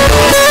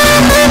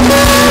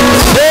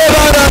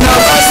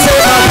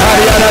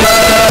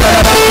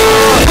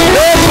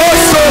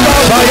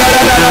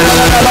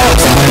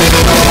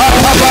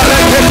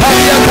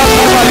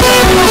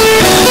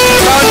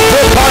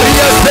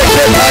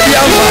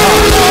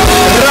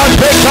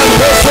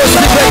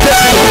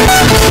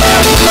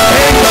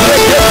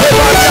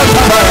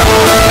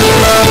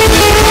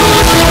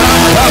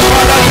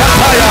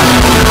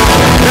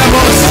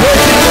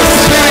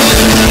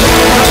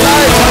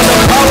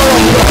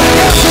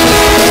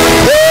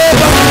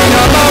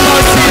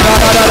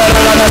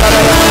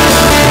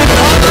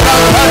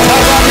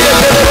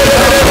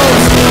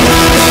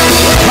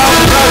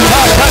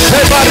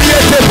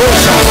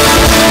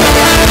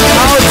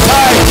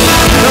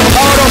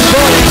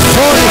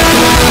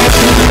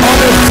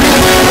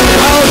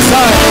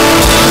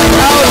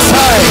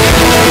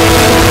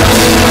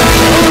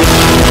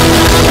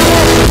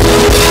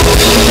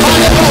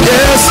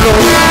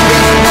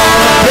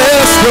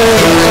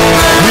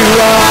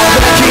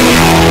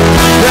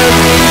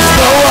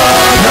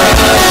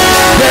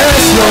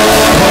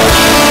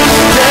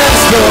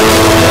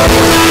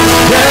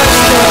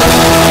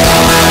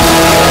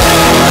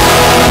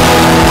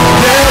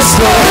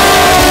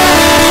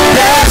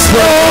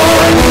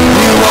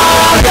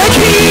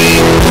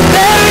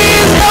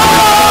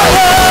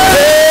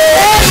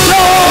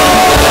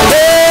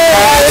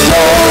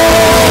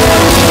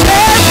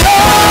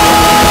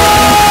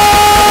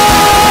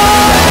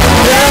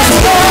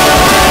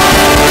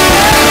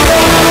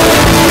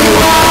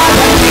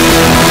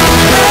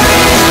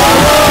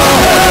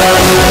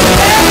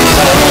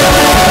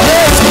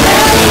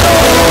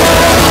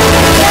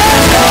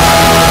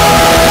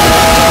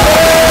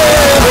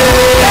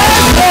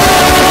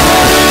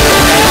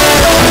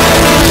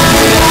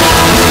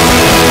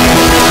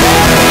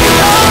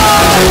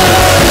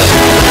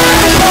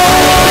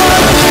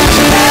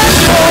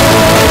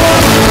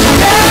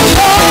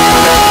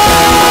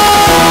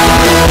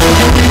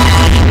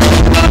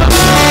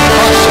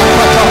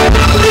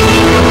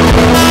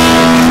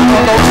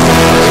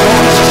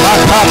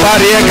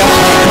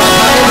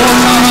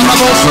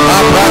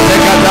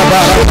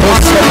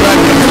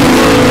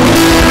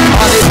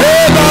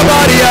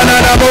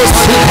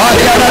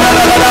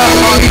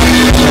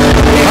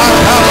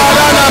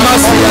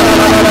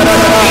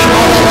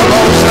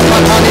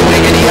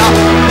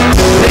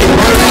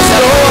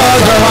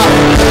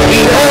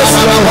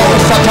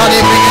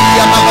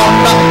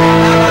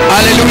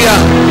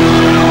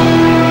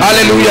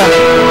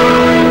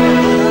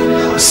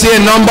 See a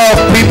number of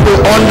people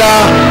under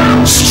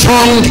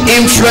strong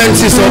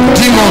influences of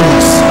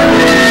demons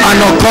and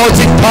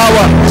occultic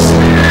powers.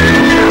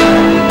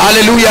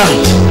 Hallelujah.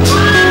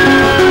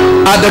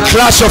 At the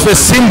clash of a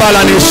cymbal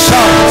and a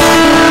shout,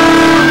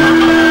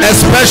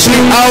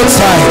 especially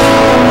outside,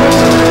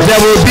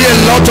 there will be a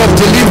lot of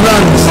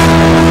deliverance.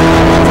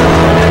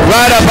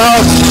 Right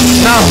about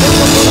now,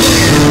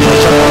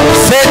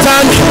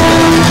 Satan,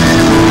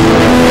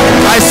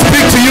 I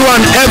speak to you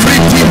and every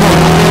demon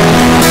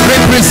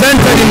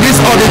represented in this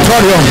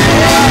auditorium.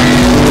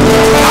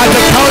 At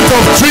the count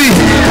of 3,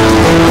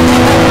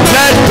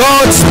 let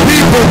God's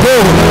people go.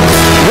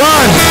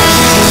 1,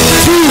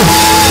 2,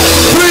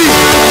 3.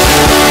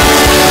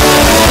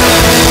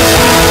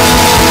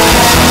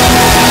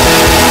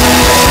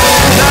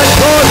 Let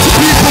God's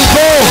people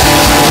go.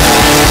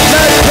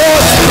 Let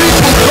God's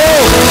people go.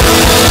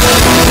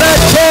 Let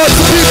God's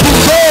people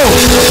go.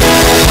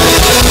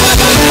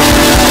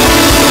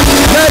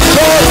 Let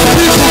God's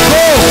people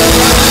go.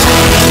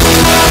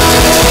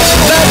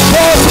 Let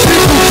God's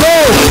people go.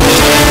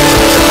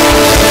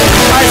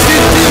 I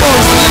see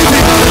demons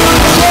leaving.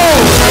 Go,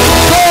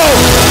 go,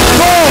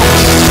 go,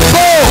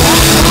 go,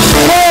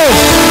 go,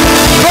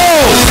 go.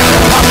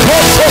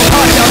 Apostle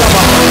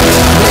Payalaba.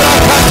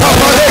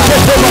 Rakatabareke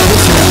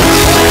Tobabusi.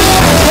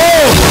 Go,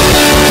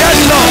 get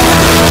lost.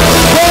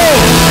 Go.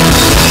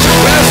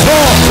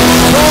 Wherefore,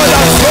 God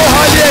has so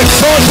highly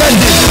exalted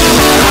him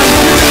and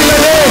given him a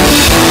name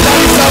that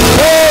is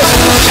above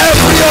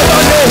every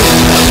other name,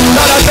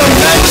 that at the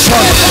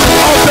mention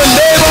of the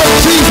name of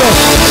Jesus,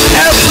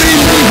 every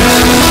knee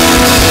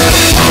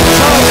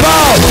shall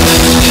bow.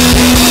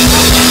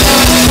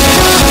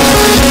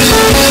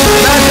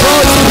 Let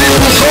God's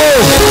people go.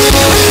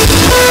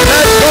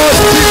 Let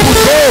God's people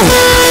go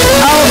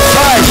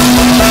outside.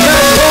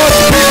 Let God's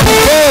people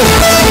go.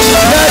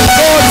 Let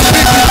God's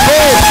people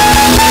go.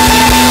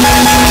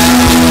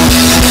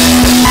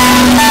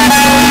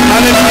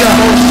 Hallelujah.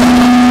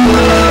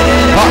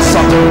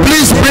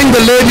 Please bring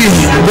the lady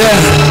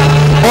there.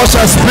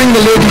 Ushers, bring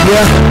the lady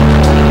there.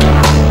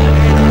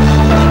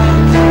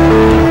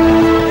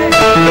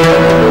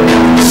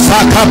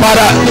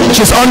 Sakabara.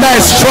 She's under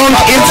a strong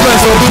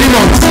influence of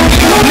demons.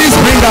 Please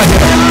bring her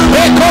here.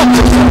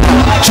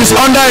 She's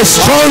under under a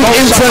strong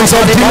influence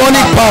of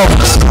demonic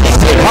powers.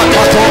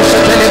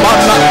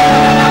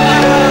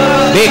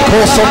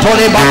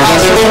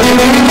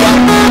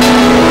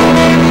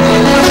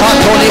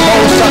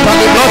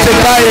 Not a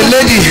guy, a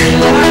lady.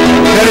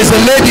 There is a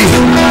lady.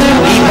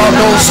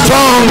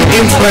 Strong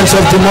influence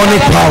of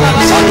demonic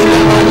powers.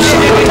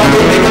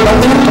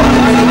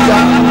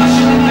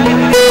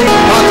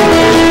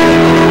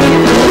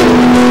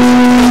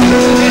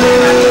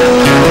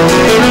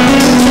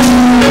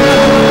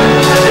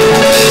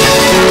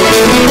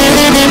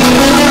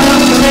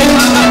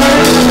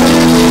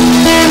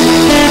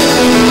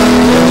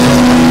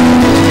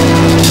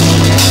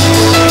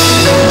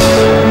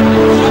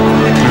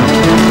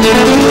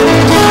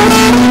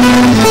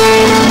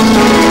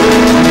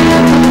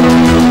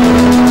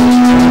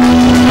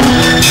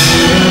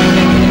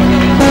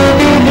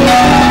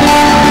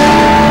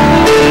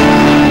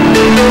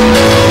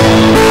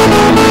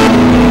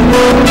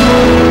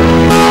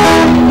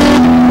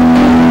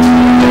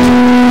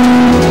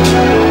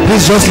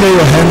 Just lay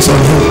your hands on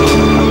him.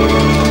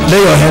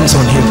 Lay your hands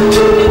on him.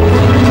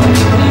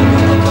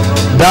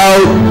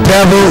 Thou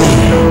devil,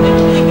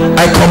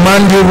 I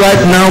command you right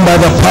now by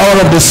the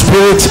power of the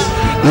Spirit,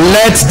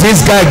 let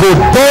this guy go.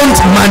 Don't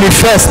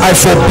manifest. I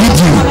forbid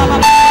you.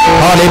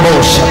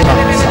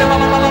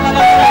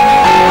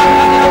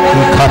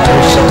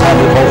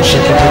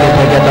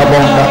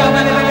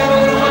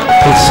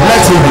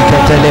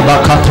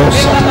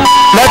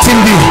 Let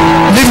him be.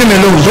 Leave him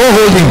alone. Don't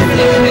hold him.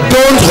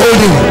 Don't hold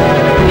him.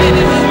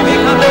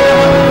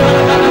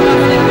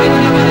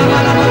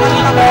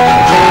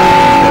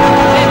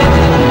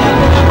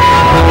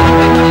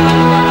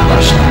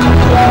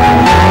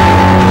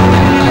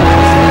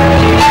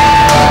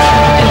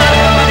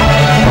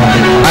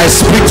 I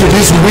speak to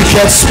this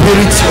wicked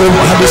spirit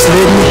over this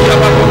lady.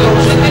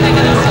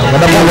 In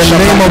the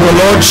name of the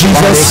Lord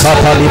Jesus,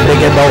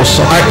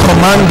 I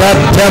command that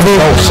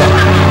devil.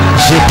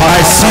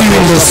 I see you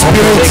in the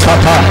spirit.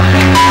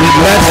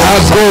 Let her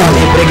go.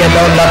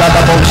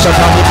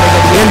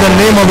 In the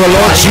name of the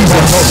Lord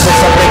Jesus.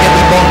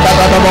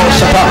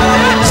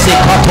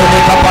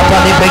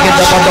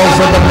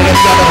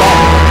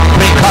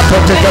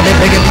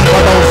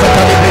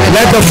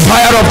 Let the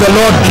fire of the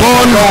Lord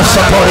burn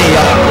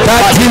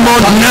that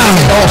demon now.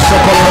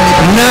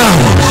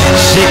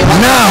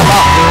 Now.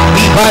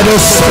 By the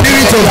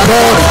Spirit of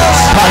God.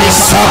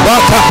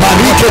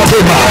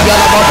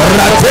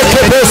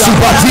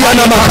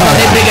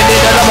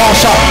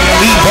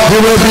 He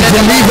will be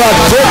delivered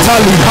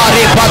totally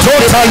by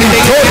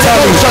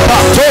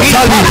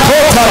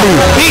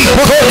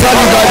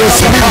the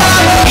Spirit.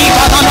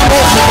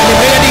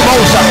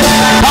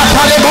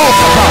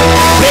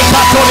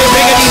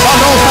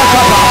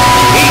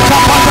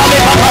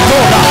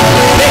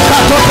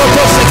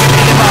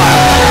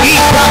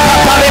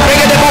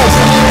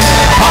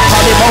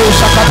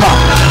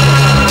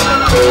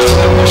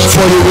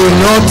 For you will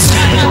not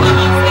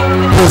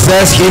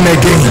possess him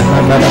again.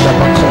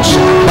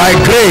 By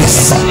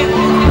grace,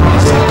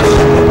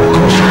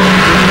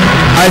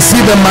 I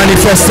see the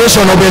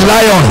manifestation of a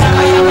lion.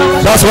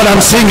 That's what I'm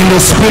seeing in the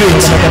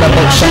spirit.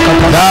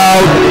 Thou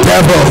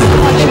devil,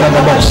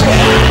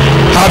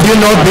 have you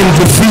not been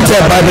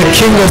defeated by the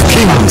King of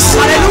Kings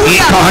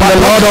and the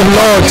Lord of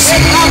Lords?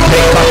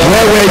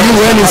 Where were you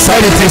when he said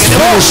it is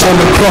finished on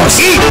the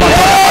cross?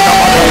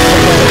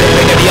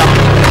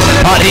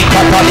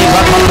 Come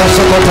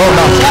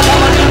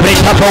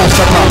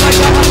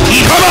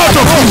out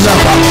of him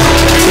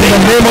in the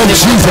name of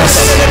Jesus.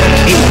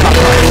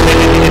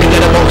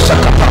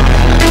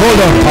 Hold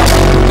on.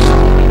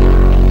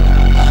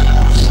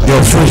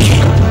 You're free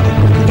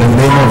in the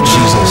name of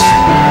Jesus.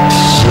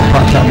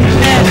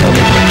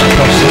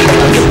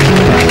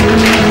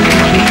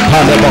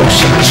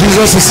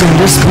 Jesus is in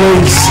this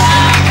place.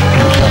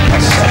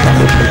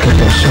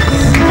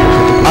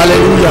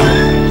 Hallelujah.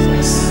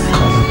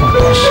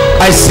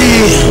 I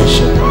see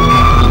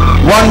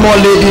one more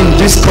lady in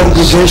this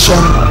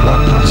congregation,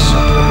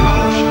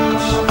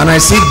 and I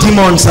see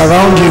demons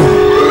around you.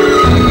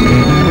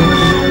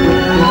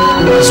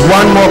 There's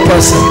one more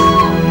person.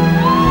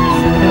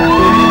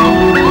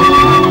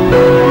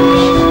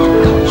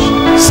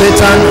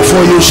 Satan,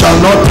 for you shall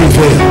not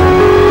prevail.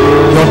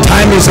 Your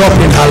time is up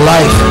in her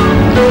life.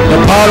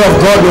 The power of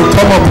God will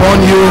come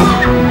upon you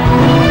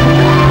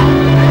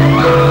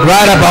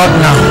right about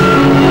now.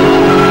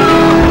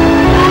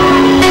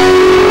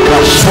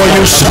 For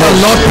you shall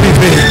not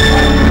prevail.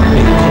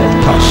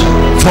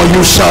 For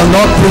you shall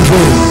not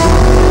prevail.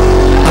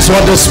 That's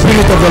what the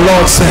Spirit of the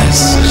Lord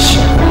says.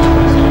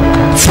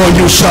 For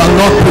you shall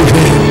not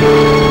prevail.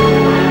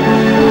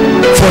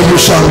 For you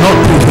shall not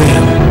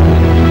prevail.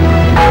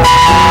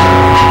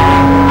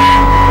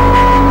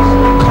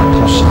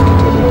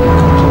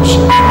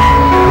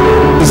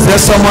 Is there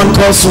someone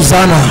called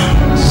Susanna?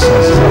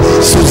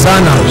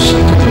 Susanna.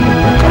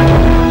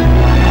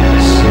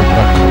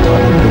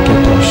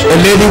 A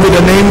lady with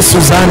the name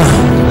Susanna,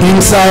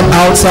 inside,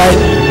 outside.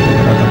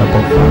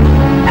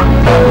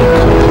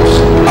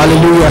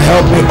 Hallelujah.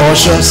 Help me,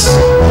 ushers.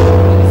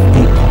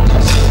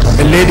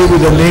 A lady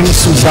with the name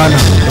Susanna.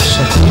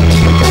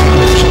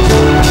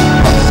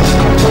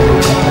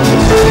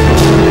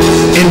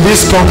 In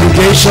this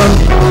congregation,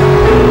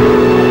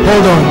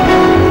 hold on.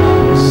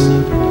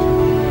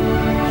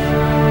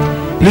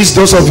 Please,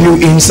 those of you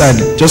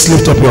inside, just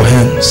lift up your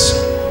hands.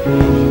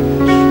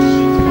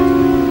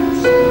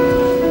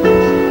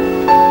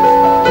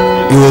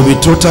 You will be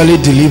totally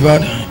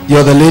delivered.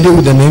 You're the lady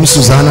with the name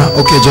Susanna.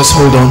 Okay, just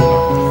hold on.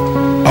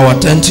 I'll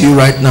attend to you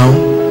right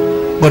now.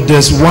 But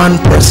there's one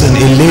person,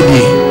 a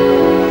lady.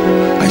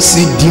 I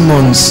see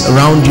demons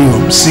around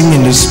you, sing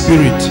in the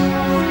spirit.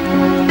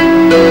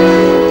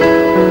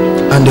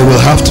 And they will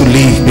have to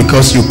leave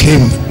because you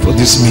came for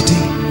this meeting.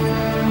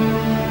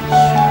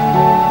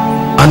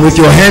 And with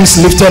your hands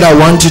lifted, I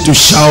want you to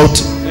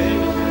shout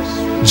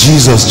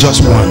Jesus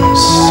just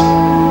once.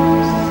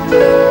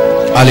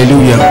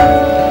 Hallelujah.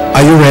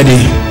 Are you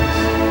ready?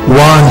 1,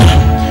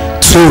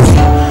 2,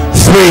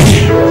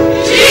 3.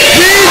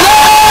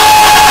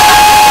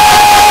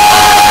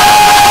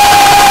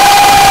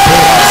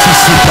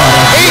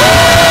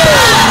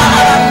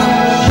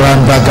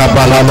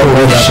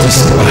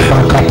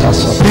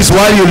 Please,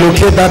 while you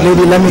locate that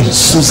lady, let me.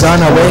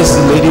 Susanna, where is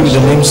the lady with the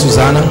name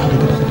Susanna?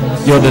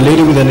 You're the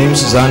lady with the name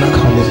Susanna.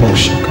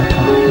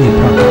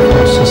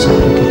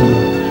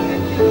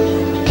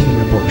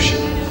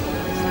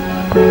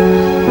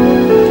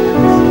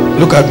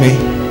 Look at me.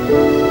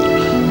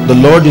 The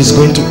Lord is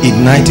going to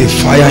ignite a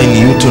fire in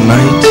you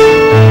tonight.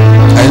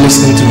 Are you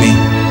listening to me?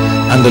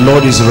 And the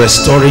Lord is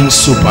restoring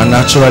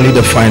supernaturally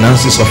the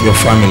finances of your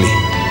family.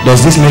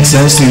 Does this make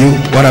sense to you,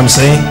 what I'm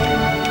saying?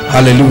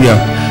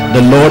 Hallelujah.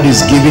 The Lord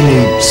is giving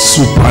a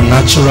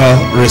supernatural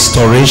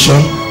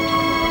restoration.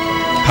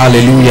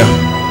 Hallelujah.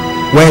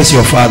 Where is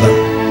your father?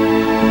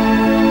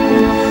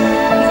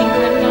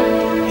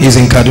 He's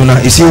in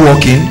Kaduna. Is he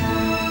walking?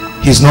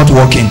 He's not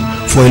walking.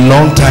 For a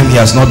long time he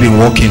has not been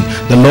walking.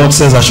 The Lord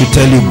says I should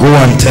tell you, go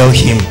and tell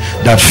him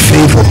that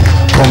favor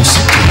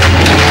comes.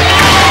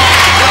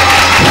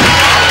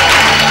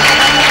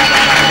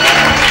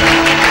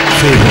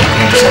 Favor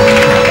comes to him.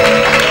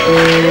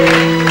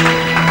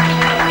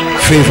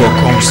 Favor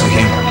comes to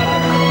him.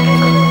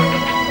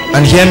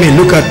 And hear me,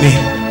 look at me.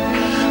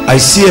 I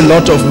see a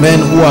lot of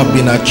men who have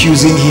been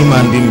accusing him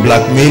and been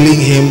blackmailing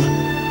him.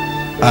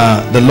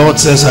 The Lord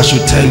says I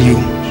should tell you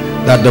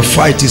that the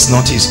fight is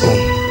not his own,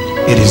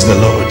 it is the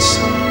Lord's,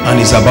 and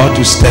he's about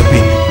to step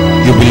in.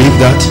 You believe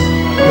that?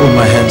 Hold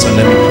my hands and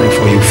let me pray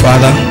for you.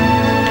 Father,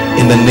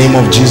 in the name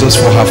of Jesus,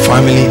 for her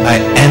family, I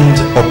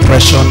end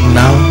oppression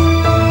now.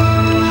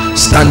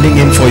 Standing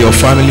in for your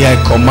family, I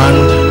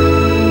command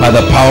by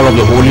the power of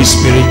the Holy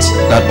Spirit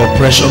that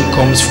oppression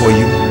comes for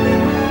you.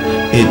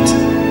 It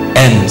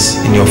ends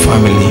in your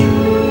family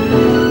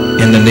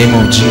in the name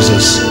of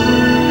Jesus.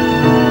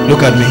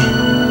 Look at me.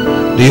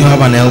 Do you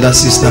have an elder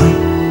sister?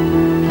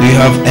 Do you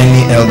have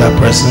any elder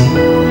person?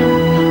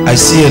 I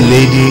see a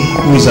lady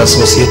who is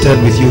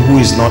associated with you who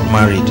is not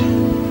married.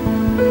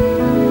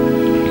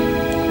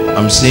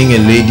 I'm seeing a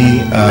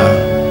lady,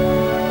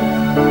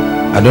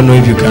 I don't know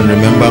if you can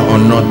remember or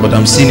not, but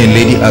I'm seeing a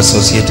lady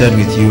associated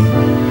with you.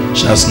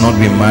 She has not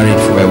been married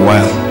for a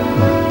while.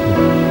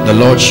 The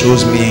Lord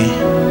shows me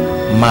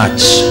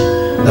March.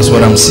 That's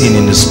what I'm seeing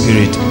in the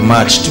spirit.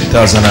 March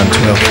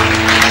 2012.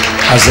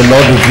 As the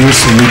Lord reveals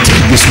to you,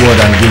 take this word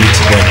and give it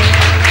to them.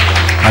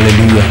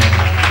 Hallelujah.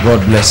 God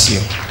bless you.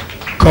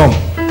 Come.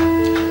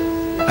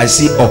 I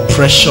see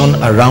oppression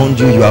around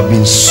you. You have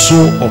been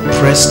so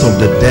oppressed of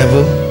the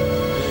devil.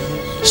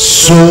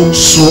 So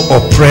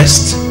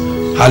oppressed.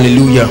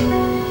 Hallelujah.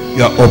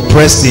 You are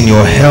oppressed in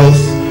your health.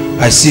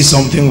 I see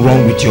something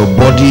wrong with your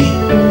body,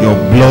 your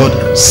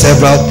blood,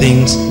 several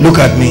things. Look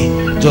at me.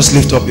 Just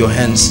lift up your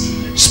hands.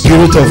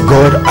 Spirit of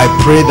God, I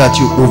pray that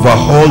you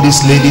overhaul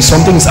this lady.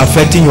 Something is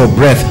affecting your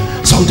breath.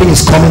 Something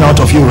is coming out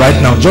of you right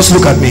now. Just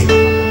look at me.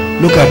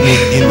 Look at me.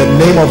 In the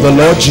name of the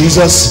Lord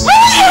Jesus,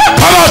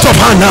 come out of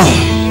her now.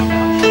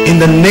 In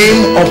the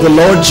name of the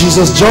Lord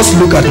Jesus, just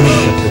look at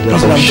me.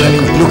 That's what I'm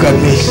telling you. Look at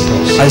me.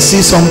 I see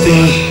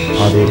something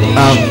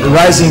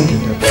rising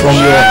from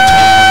your...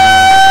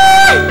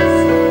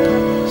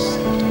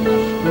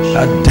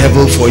 That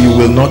devil for you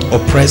will not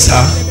oppress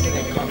her.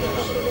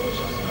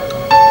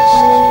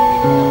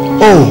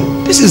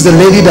 Oh, this is the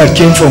lady that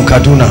came from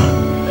Kaduna.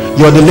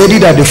 You're the lady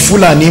that the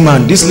Fulani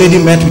man, this lady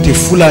met with a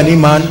Fulani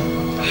man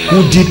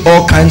who did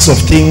all kinds of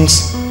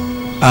things,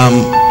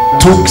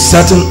 took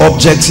certain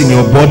objects in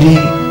your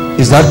body,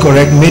 is that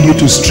correct? Made you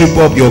to strip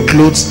up your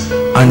clothes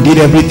and did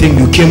everything.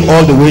 You came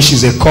all the way.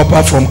 She's a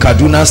copper from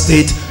Kaduna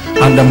State,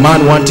 and the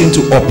man wanting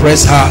to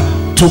oppress her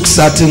took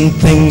certain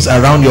things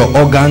around your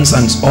organs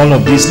and all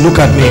of this. Look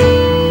at me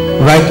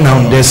right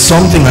now. There's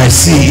something I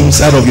see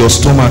inside of your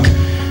stomach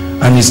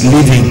and it's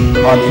leaving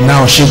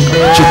now. She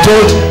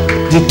told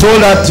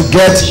her to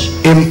get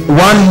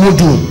one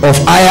mudu of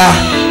aya,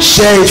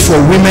 share it for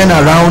women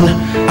around,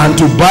 and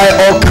to buy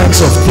all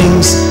kinds of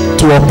things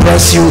to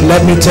oppress you.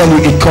 Let me tell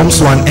you, it comes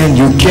to an end.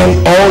 You came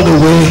all the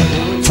way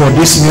for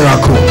this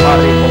miracle.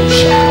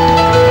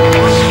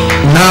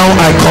 Now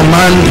I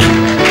command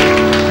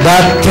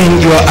That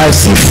thing, I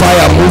see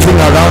fire moving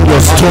around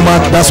your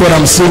stomach. That's what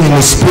I'm seeing in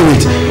the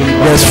spirit.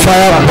 There's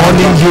fire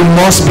burning. You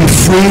must be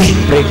free.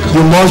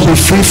 You must be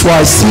free, for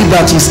I see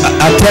that he's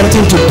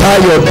attempting to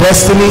tie your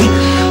destiny.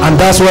 And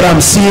that's what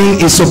I'm seeing.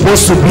 It's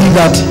supposed to be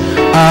that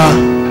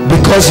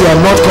because you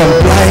are not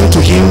complying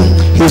to him,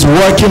 he's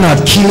working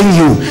at killing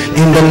you.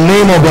 In the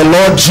name of the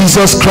Lord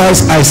Jesus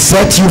Christ, I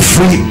set you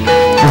free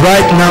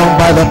right now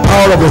by the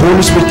power of the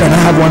Holy Spirit. Can I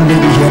have one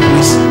lady here,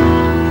 please?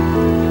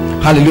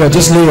 Hallelujah.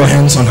 Just lay your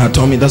hands on her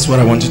tummy. That's what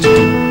I want you to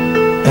do.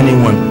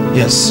 Anyone?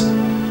 Yes.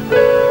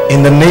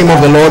 In the name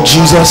of the Lord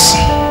Jesus.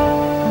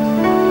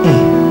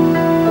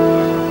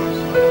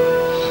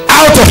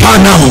 Out of her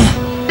now.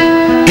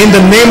 In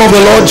the name of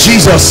the Lord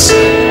Jesus.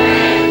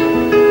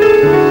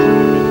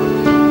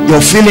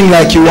 You're feeling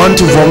like you want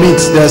to vomit.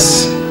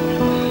 There's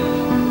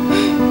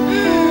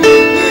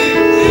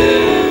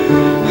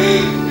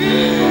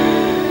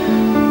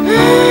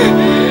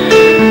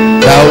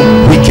thou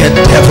wicked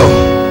devil,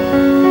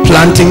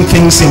 planting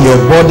things in your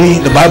body.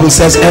 The Bible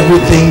says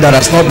everything that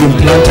has not been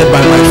planted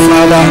by my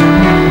Father,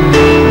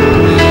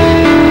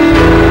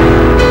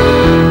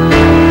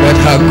 let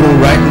her go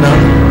right now.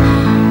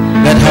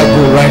 Let her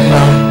go right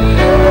now.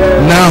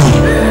 Now,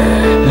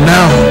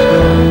 now,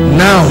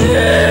 now,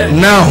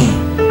 now,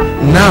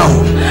 now,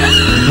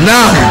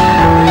 now,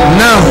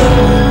 now,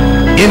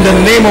 in the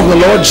name of the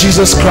Lord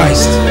Jesus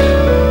Christ.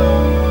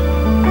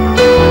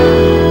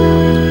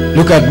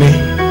 Look at me.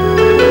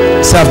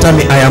 Say after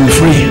me, I am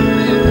free.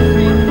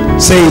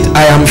 Say it,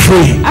 I am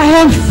free. I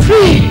am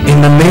free.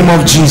 In the name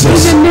of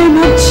Jesus. In the name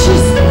of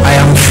Jesus. I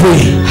am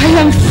free. I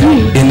am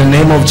free. In the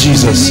name of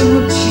Jesus. In the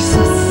name of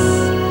Jesus.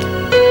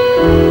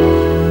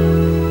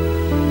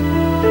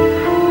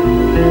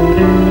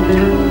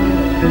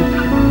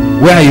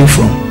 Where are you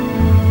from?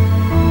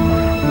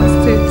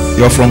 States.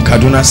 You're from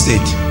Kaduna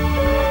State.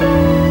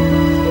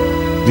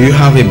 Do you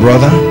have a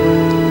brother?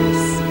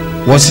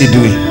 Yes. What's he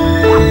doing?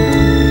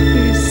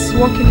 He's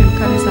working in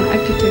Kano. He's an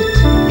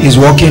architect. He's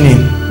working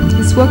in.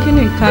 He's working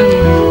in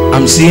Kano.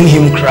 I'm seeing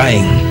him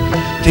crying.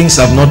 Things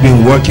have not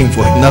been working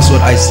for him. That's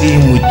what I see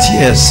him with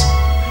tears.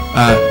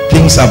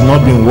 Things have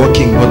not been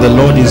working, but the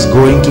Lord is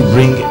going to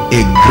bring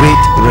a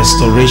great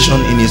restoration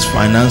in his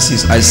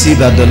finances. I see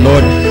that the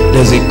Lord,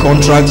 there's a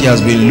contract he has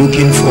been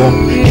looking for.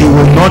 He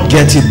will not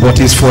get it, but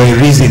it's for a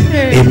reason.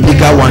 A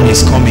bigger one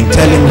is coming.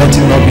 Tell him, let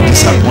him not be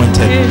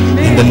disappointed.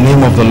 In the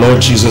name of the Lord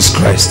Jesus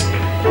Christ.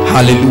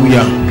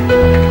 Hallelujah.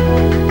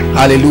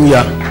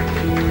 Hallelujah.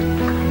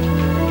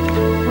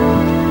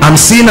 I'm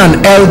seeing an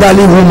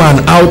elderly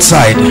woman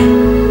outside.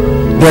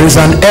 There is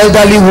an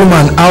elderly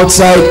woman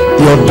outside.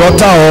 Your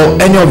daughter or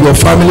any of your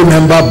family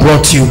member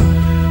brought you.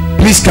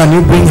 Please, can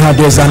you bring her?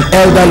 There's an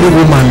elderly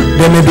woman.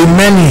 There may be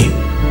many,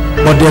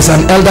 but there's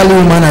an elderly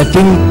woman. I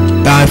think,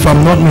 if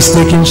I'm not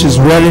mistaken, she's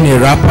wearing a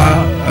wrapper.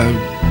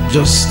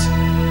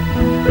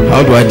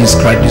 How do I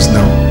describe this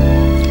now?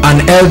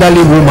 An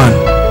elderly woman.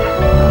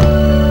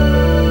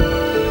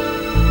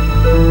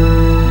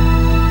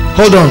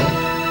 Hold on.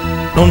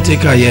 Don't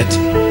take her yet.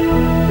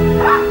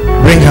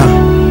 Bring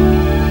her.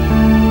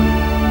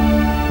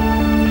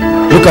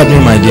 Look at me,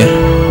 my dear.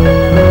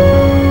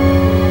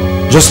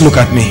 Just look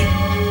at me.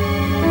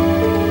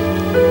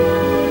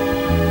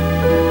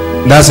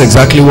 That's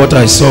exactly what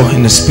I saw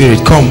in the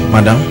spirit. Come,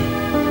 madam.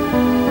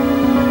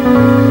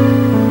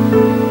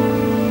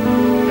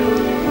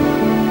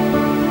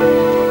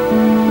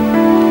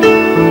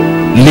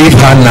 Leave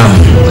her now.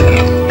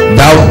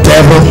 Thou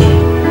devil,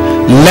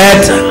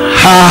 let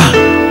her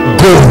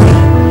go.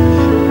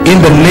 In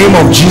the name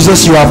of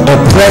Jesus, you have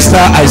oppressed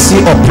her. I see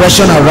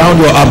oppression around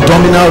your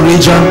abdominal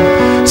region.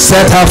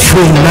 Set her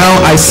free now.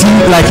 I see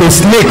like a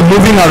snake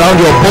moving around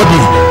your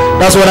body.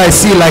 That's what I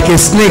see, like a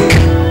snake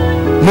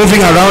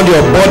moving around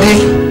your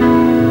body.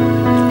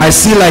 I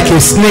see like a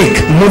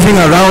snake moving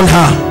around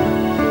her.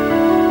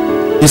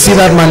 You see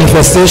that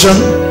manifestation?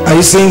 Are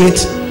you seeing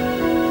it?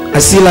 I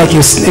see like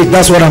a snake.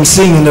 That's what I'm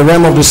seeing in the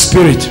realm of the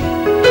spirit.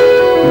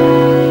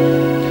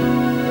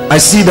 I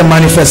see the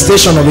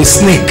manifestation of a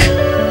snake.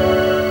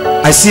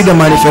 I see the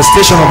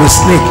manifestation of a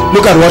snake.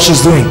 Look at what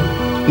she's doing.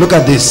 Look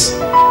at this.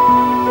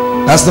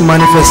 That's the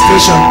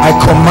manifestation. I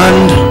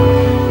command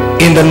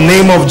in the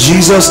name of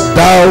Jesus,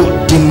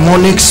 thou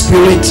demonic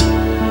spirit,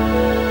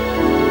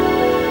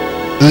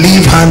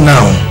 leave her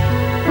now.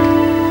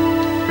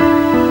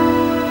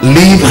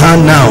 Leave her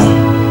now.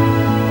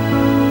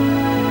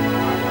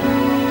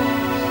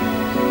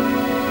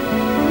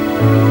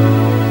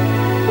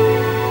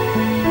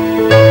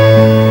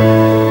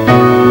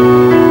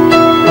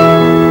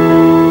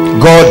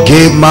 God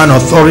gave man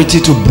authority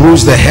to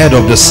bruise the head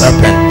of the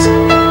serpent.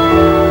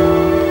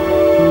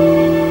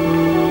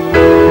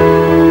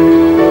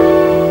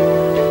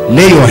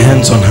 Lay your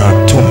hands on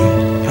her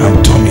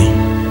tummy.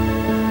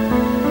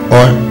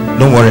 Or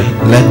don't worry,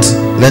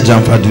 let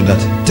Jamfa do that.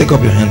 Take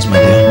up your hands, my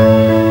dear.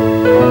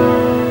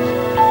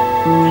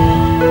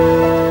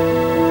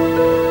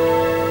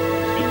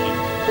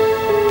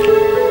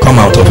 Come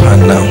out of her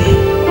now.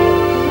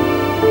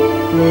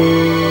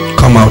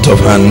 Come out of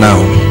her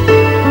now.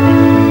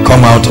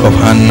 Come out of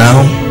her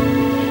now.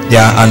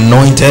 There are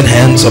anointed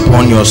hands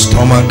upon your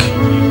stomach,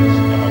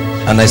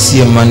 and I see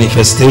a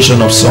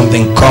manifestation of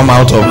something come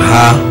out of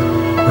her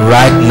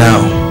right now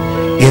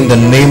in the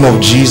name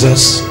of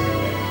Jesus,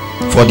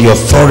 for the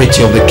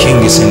authority of the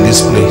King is in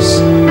this place.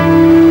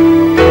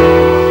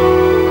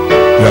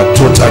 You are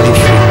totally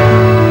free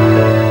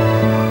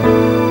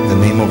in the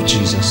name of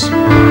Jesus.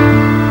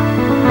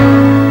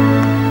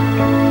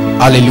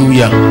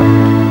 Hallelujah.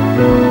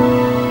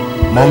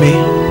 Mommy,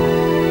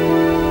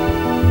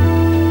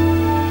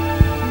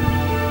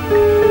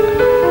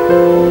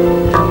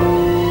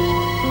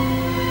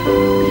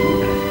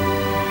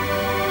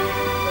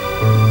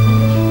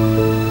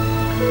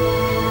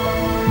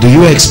 do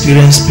you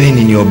experience pain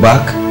in your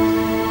back?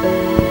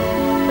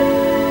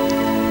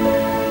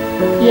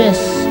 Yes,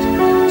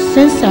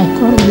 since I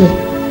come here,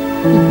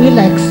 it be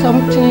like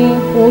something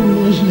hold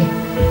me here.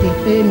 They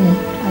pay me.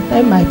 I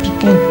tell my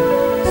pikin,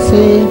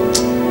 say,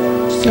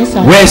 since I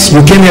Where's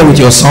you came here with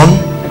your son?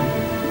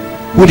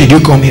 Who did you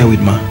come here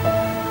with, ma?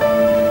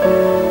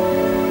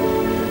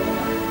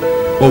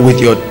 Or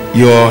with her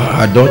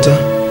daughter?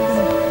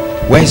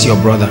 Where's your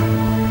brother?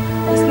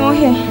 It's not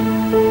here.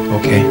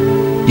 Okay.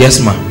 Yes,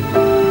 ma.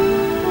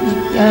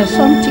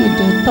 Something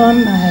they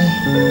turn my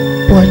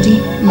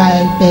body, my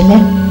belly.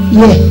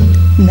 Yeah,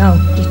 now.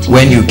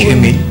 When you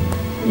came in?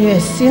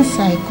 Yes, since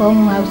I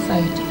come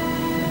outside,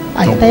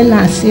 I tell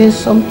her, say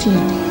something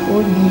they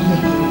hold me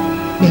here.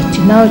 But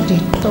now they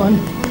turn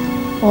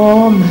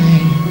all my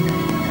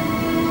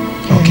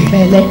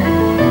belly.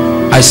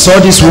 I saw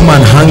this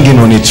woman hanging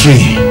on a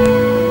tree.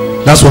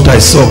 That's what I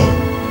saw.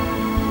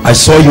 I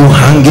saw you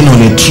hanging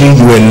on a tree.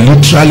 You were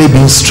literally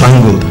being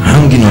strangled,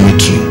 hanging on a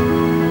tree,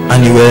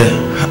 and you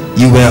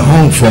were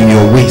hung from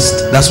your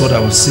waist. That's what I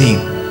was seeing.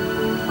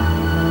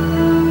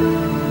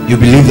 You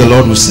believe the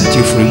Lord will set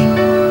you free,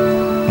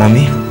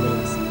 mommy?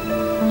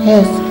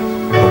 Yes.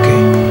 Okay,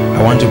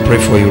 I want to pray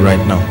for you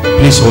right now.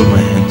 Please hold my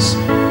hands.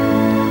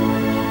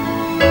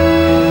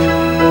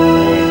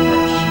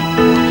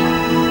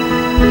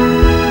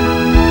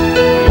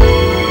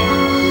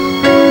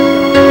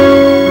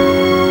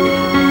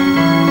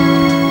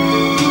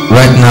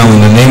 Right now,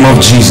 in the name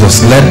of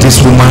Jesus, let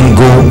this woman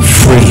go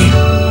free.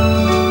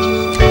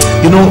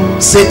 You know,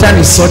 Satan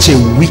is such a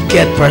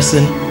wicked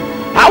person.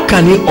 How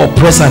can he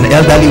oppress an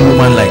elderly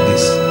woman like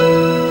this?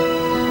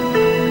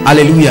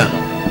 Hallelujah.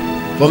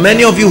 For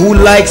many of you who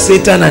like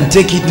Satan and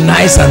take it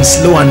nice and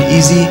slow and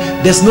easy,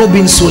 there's no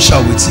being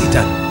social with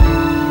Satan.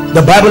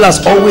 The Bible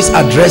has always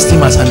addressed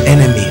him as an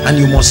enemy, and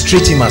you must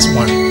treat him as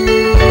one.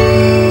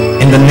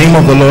 In the name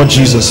of the Lord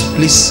Jesus,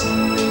 please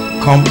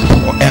come,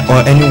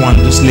 or anyone,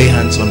 just lay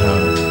hands on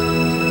her.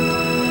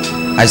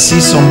 I see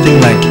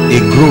something like a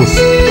growth.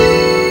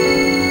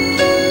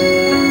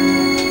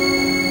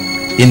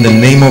 In the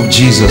name of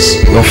Jesus,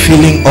 you're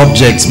feeling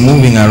objects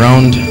moving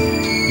around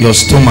your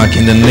stomach.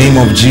 In the name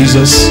of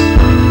Jesus,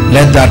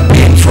 let that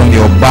pain from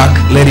your back,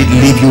 let it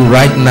leave you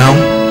right now.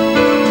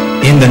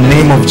 In the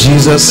name of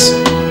Jesus,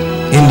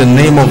 in the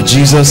name of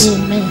Jesus,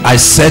 I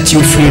set you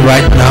free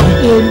right now.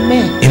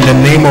 In the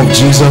name of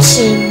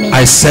Jesus,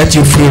 I set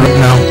you free right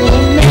now.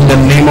 In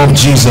the name of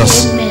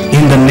Jesus,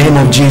 in the name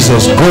of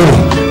Jesus, go.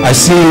 I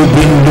see you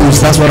being loose.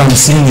 That's what I'm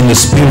seeing in the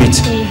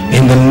spirit.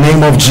 In the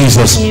name of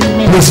Jesus,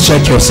 please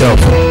check yourself.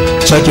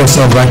 Check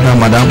yourself right now,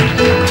 madam.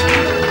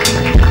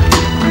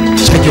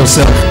 Check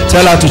yourself.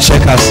 Tell her to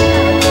check us.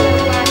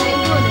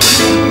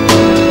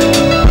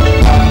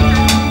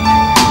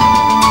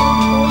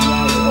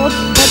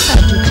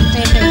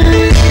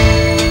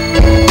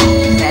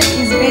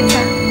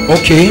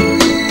 Okay.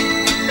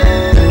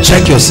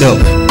 Check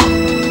yourself.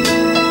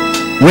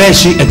 Where is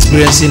she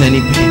experiencing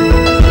any pain?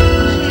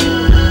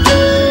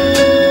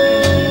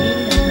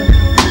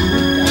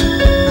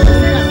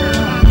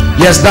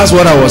 Yes, that's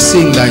what I was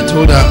saying. I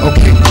told her,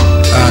 okay,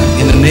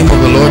 in the name of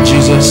the Lord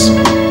Jesus,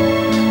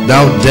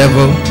 thou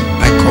devil,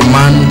 I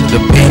command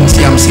the pain.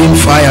 See, I'm seeing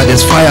fire.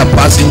 There's fire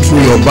passing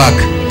through your back.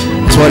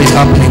 That's what is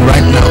happening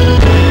right now.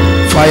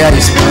 Fire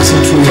is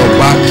passing through your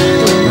back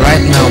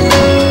right now.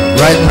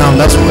 Right now,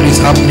 that's what is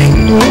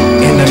happening.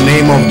 In the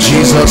name of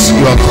Jesus,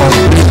 you are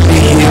completely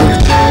healed.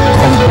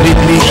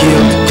 Completely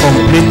healed.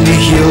 Completely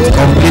healed.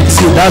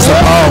 See, that's the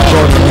power of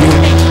God in you.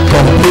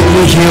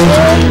 Completely healed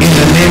in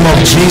the name of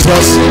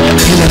Jesus.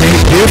 In the name.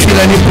 Do you feel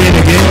any pain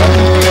again?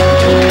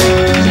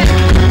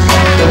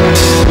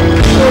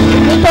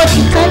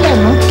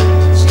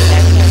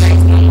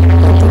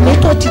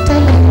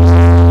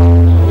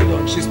 Hold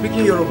on. She's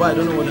speaking Yoruba. I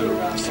don't know what that.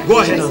 Go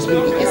ahead and speak.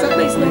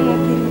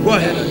 Go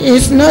ahead.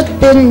 It's not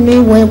paying me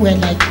well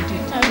like it.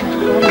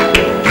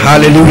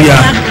 Hallelujah.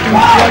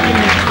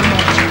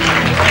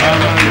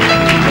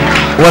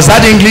 Was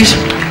that English?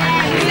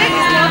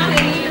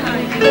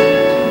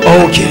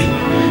 Okay.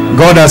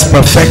 God has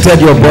perfected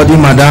your body,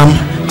 madam.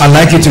 I'd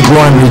like you to go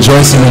and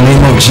rejoice in the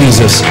name of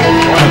Jesus.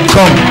 And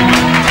come,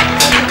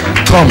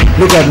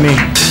 look at me.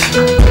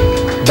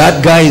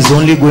 That guy is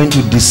only going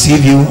to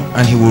deceive you,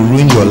 and he will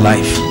ruin your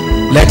life.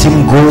 Let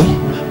him go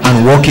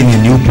and walk in a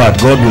new path.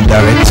 God will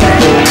direct you.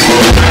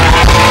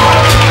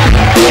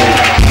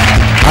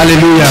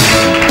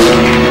 Hallelujah.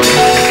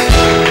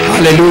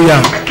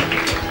 Hallelujah.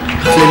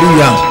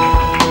 Hallelujah.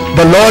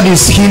 The Lord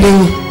is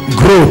healing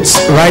growths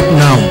right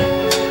now.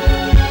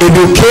 If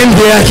you came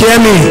here, hear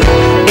me,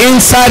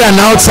 inside and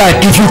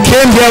outside, if you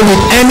came here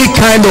with any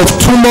kind of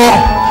tumor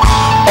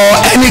or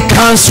any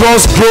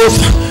cancerous growth,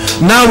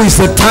 now is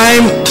the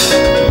time.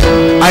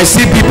 I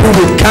see people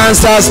with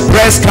cancers,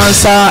 breast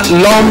cancer,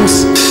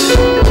 lumps,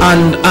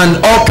 and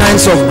all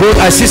kinds of growth.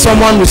 I see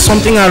someone with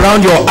something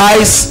around your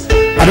eyes.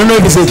 I don't know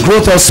if it's a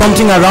growth or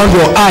something around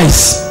your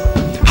eyes.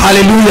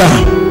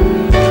 Hallelujah.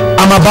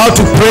 I'm about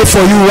to pray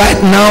for you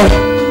right now,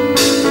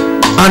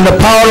 and the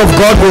power of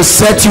God will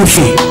set you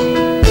free.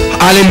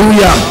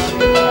 Hallelujah.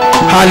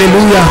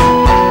 Hallelujah.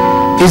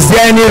 Is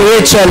there any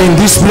Rachel in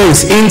this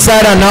place,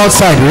 inside and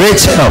outside?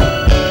 Rachel.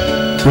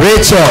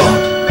 Rachel.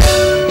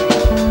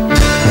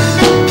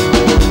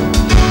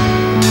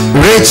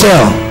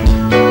 Rachel.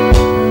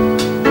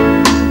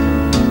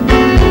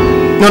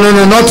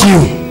 No, not you.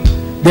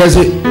 There's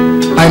a,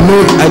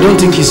 I don't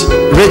think it's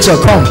Rachel.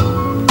 Come.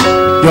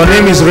 Your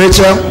name is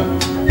Rachel.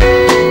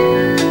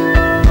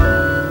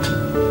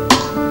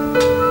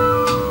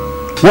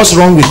 What's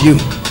wrong with you?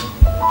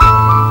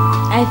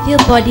 I feel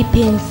body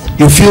pains.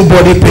 You feel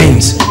body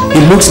pains.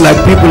 It looks like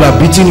people are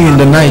beating you in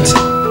the night.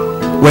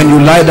 When you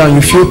lie down,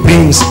 you feel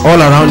pains all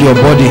around your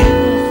body.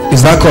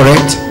 Is that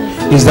correct?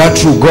 Is that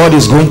true? God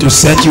is going to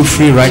set you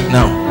free right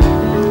now.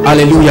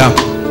 Hallelujah.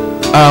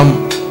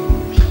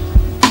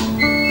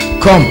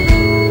 Come.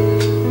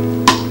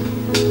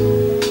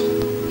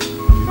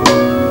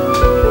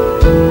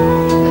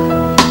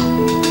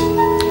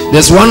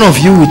 There's one of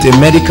you with a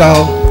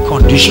medical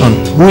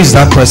condition. Who is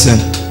that person?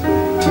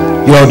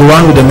 You are the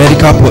one with the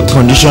medical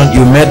condition.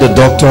 You met the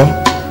doctor.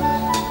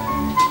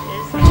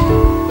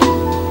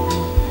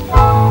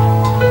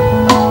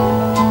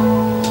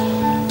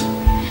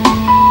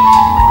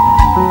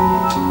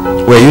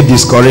 Were you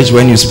discouraged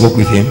when you spoke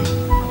with him?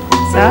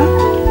 Sir?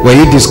 Were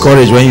you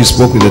discouraged when you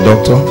spoke with the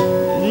doctor?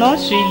 Not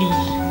really.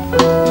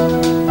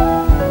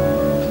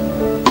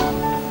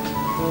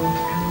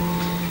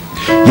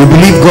 You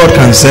believe God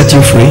can set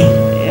you free?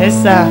 Yes,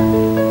 sir.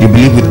 You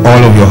believe with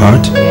all of your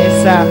heart?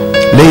 Yes, sir.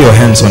 Lay your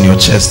hands on your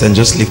chest and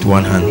just lift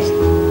one hand.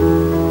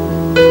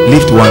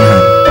 Lift one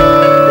hand.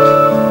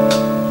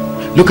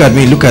 Look at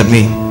me, look at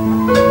me.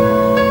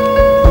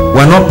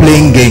 We're not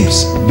playing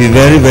games. Be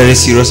very, very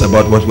serious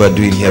about what we're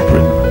doing here.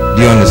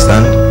 Do you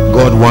understand?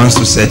 God wants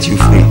to set you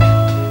free.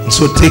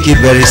 So take it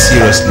very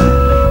seriously.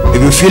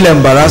 If you feel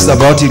embarrassed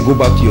about it, go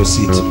back to your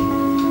seat.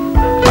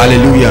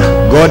 Hallelujah.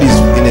 God is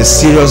in a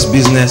serious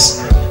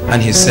business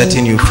and he's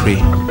setting you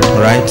free.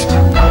 Alright?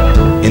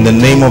 In the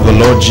name of the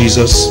Lord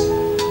Jesus,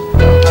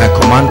 I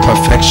command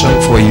perfection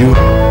for you.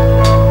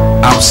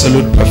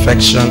 Absolute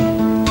perfection.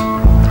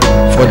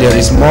 For there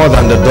is more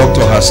than the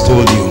doctor has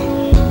told you,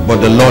 but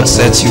the Lord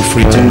sets you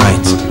free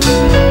tonight.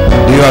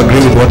 Do you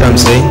agree with what I'm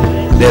saying?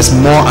 There's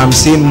more. I'm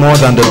seeing more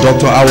than the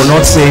doctor. I will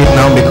not say it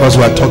now because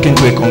we're talking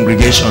to a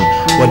congregation,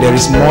 but there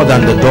is more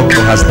than the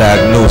doctor has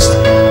diagnosed.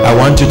 I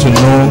want you to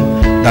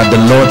know that the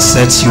Lord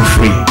sets you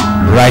free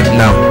right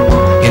now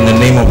in the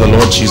name of the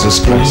Lord Jesus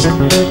Christ.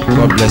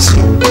 God bless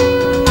you.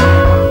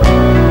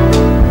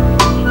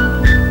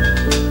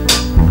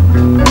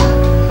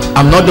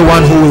 I'm not the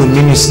one who will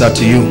minister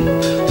to you.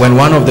 When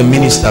one of the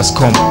ministers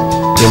come,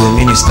 they will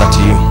minister to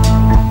you.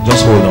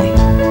 Just hold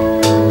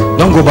on.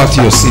 Don't go back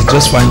to your seat.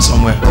 Just find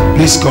somewhere.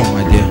 Please come,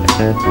 my dear.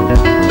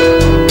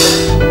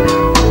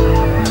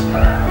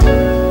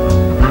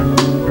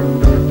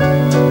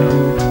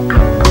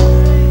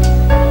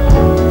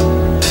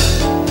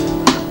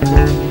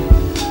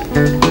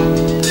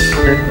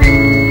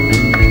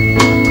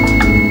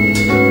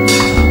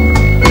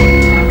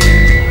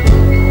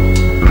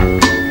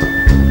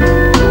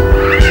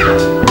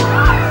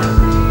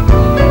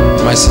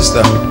 My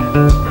sister,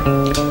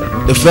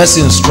 the first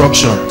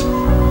instruction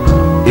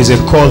is a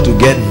call to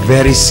get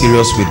very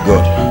serious with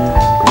God.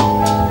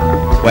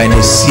 We're in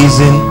a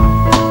season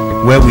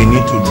where we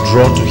need to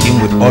draw to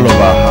him with all of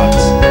our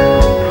hearts.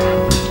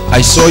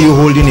 I saw you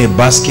holding a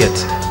basket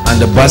and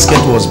the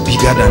basket was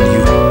bigger than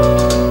you.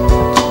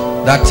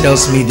 That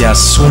tells me there are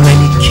so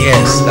many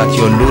cares that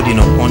you're loading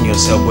upon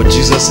yourself, but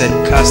Jesus said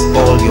cast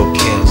all your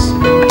cares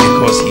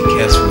because he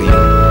cares for you.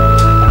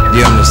 Do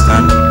you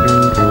understand?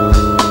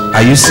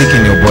 Are you sick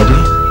in your body?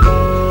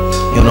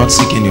 You're not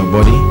sick in your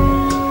body?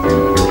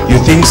 You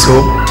think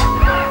so?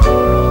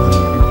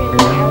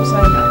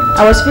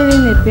 I was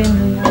feeling a pain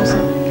in the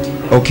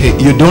outside. Okay,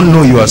 you don't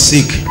know you are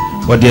sick,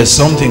 but there's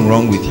something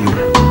wrong with you.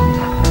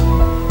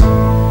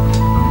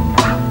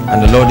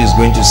 And the Lord is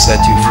going to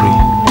set you free.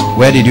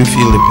 Where did you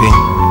feel the pain?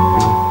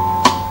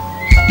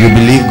 You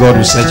believe God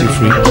will set you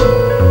free?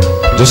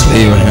 Just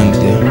lay your hand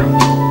there.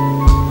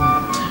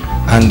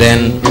 And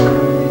then,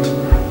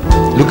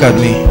 look at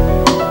me.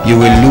 You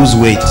will lose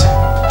weight.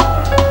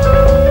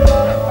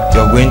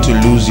 You're going to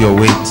lose your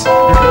weight.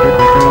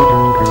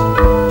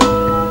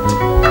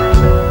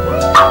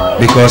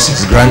 Because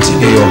it's granting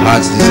you your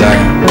heart's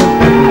desire.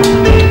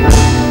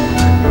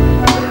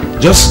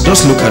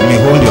 Just look at me.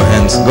 Hold your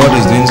hands. God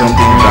is doing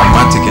something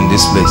dramatic in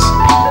this place.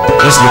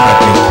 Just look at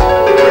me.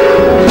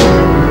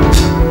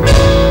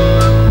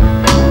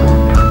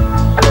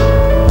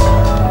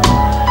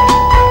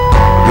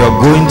 You're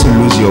going to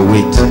lose your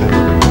weight.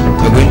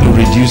 You're going to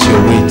reduce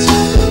your weight.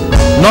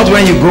 Not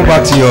when you go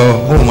back to your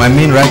home. I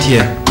mean right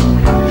here.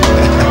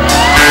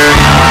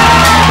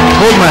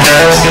 Hold my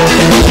hands.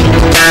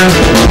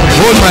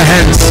 Hold my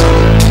hands.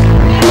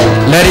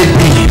 Let it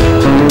be,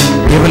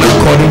 even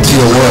according to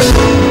your word.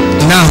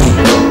 Now.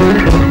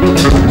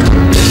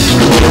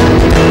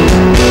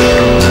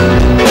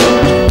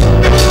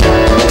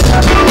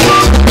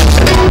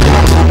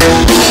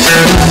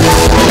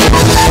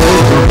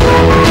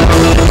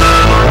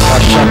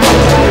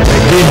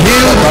 Be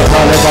healed.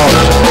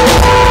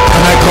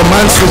 And I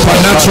command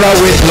supernatural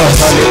weight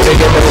loss.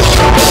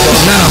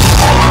 Now.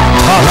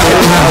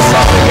 Right now.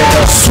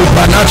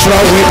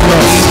 Supernatural weight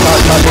loss.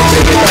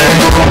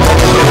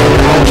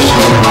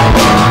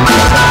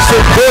 So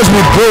those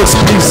with those,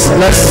 please,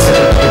 let's,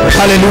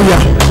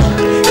 hallelujah.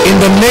 In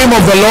the name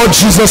of the Lord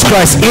Jesus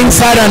Christ,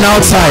 inside and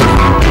outside,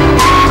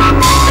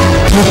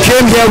 you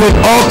came here with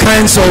all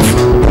kinds of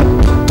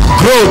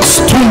growths,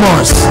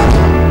 tumors.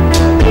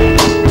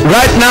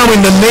 Right now,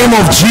 in the name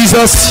of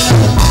Jesus,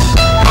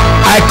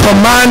 I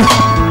command,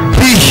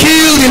 be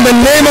healed in the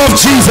name of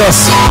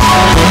Jesus.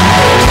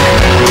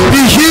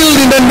 Be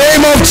healed in the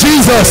name of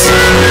Jesus.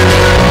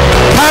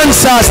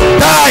 Cancers,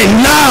 die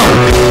now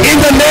in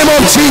the name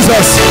of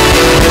Jesus.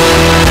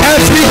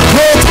 Every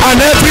growth and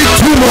every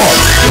tumor,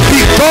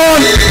 be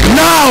gone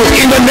now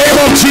in the name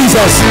of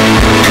Jesus.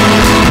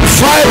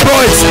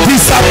 Fibroids,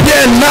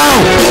 disappear now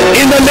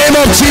in the name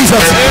of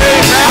Jesus.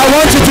 I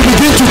want you to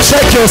begin to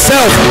check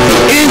yourself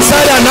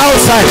inside and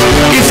outside.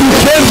 If you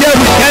came here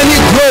with any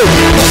growth,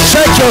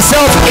 check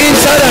yourself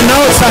inside and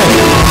outside.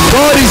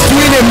 God is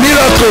doing a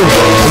miracle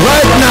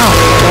right now.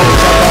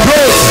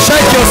 Growth,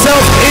 check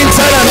yourself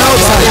inside and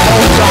outside,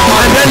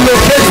 and then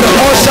locate the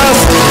ushers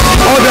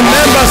or the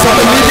members of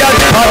the media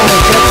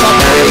department.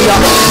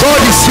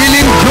 God is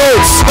healing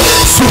growths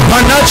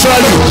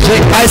supernaturally.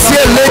 I see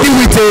a lady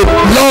with a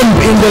lump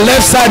in the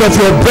left side of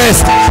your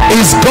breast.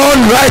 It's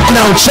gone right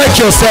now. Check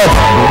yourself.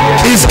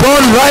 It's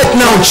gone right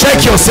now.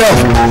 Check yourself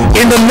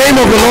in the name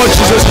of the Lord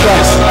Jesus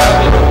Christ.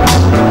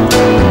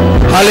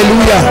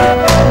 Hallelujah.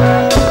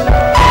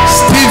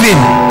 Stephen.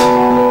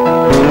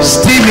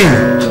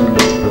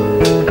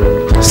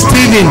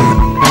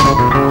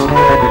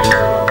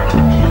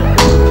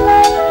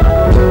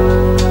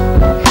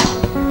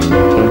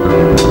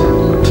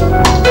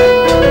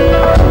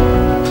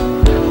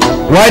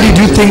 Why did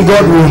you think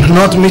God will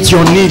not meet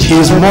your need? He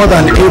is more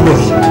than able.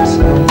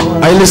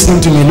 Are you listening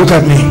to me? Look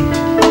at me.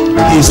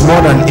 He is more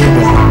than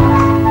able.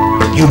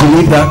 You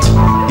believe that?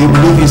 You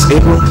believe He's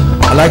able?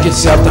 I like it to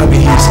say after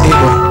me, He is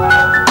able.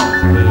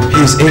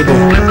 He is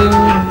able.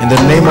 In the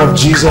name of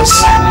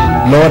Jesus,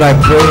 Lord, I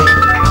pray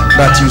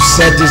that you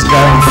set this guy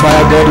on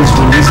fire. God is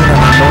releasing an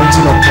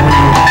anointing upon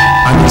you,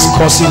 and He's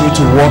causing you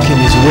to walk in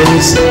His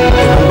ways,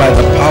 even by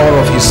the power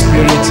of His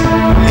Spirit,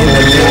 in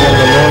the name of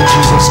the Lord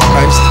Jesus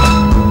Christ.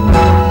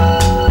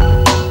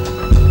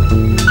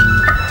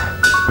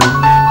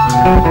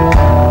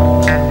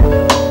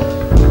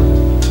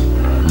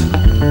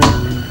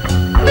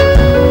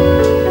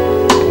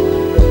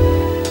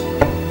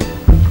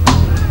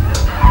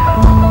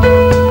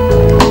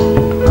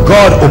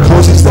 God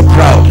opposes the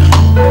proud,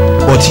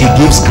 but He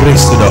gives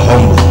grace to the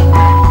humble.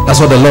 That's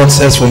what the Lord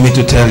says for me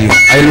to tell you.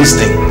 Are you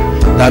listening?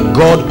 That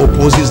God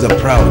opposes the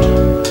proud,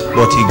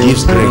 but He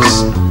gives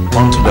grace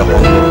unto the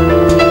humble.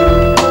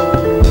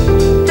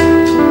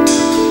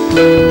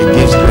 He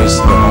gives grace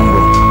to the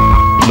humble.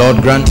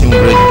 Lord, grant him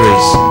great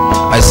grace.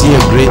 I see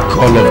a great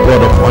call of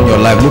God upon your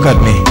life. Look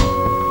at me.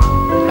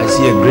 I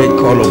see a great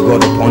call of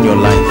God upon your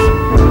life.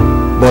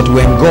 But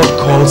when God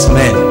calls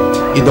men,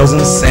 He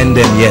doesn't send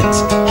them yet.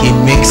 He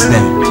makes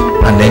them,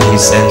 and then He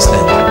sends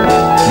them.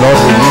 Lord,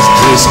 release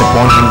grace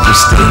upon him to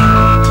stay.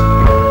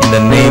 In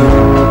the name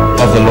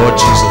of the Lord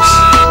Jesus,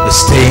 the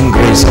staying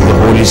grace of the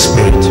Holy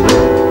Spirit.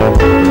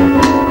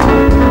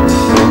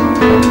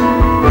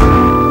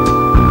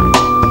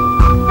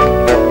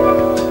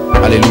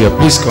 Hallelujah.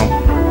 Please come.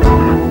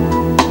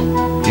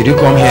 Did you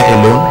come here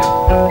alone?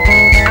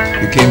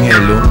 You came here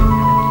alone?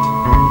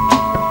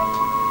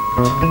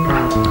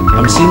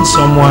 I'm seeing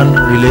someone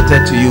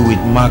related to you with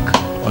mark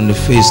on the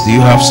face. Do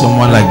you have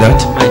someone like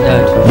that? My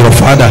dad. Your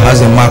father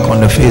has a mark on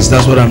the face.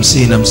 That's what I'm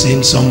seeing. I'm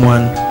seeing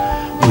someone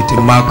with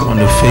a mark on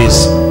the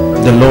face.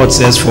 The Lord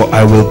says, for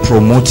I will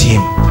promote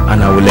him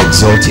and I will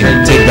exalt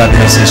him. Take that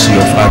message to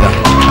your father.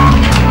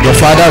 Your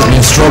father has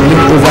been struggling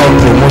over a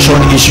promotion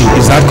issue.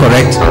 Is that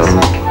correct?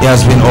 He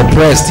has been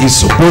oppressed. He's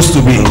supposed to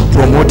be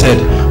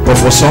promoted, but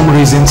for some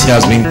reasons he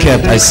has been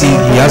kept. I see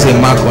he has a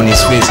mark on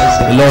his face.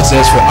 The Lord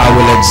says, for I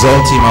will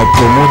exalt him, I'll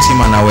promote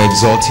him, and I will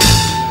exalt him.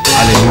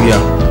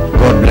 Hallelujah.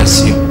 God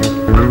bless you.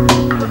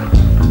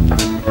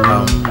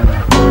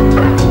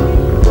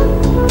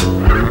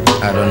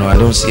 I don't know, I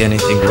don't see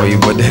anything for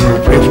you, but then we'll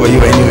pray for you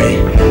anyway.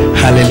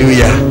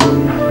 Hallelujah.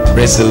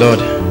 Praise the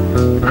Lord.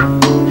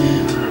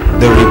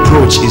 the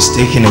reproach is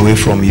taken away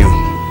from you.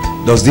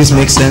 Does this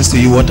make sense to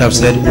you, what I've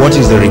said? What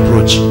is the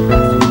reproach?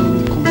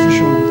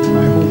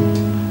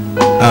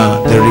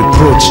 The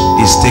reproach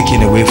is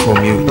taken away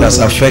from you. It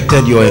has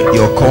affected your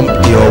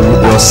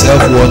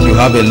self-worth. You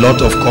have a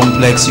lot of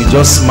complex. You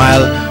just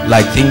smile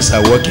like things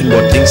are working,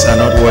 but things are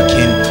not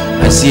working.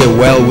 I see a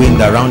whirlwind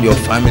around your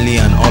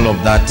family and all of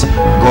that.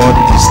 God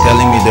is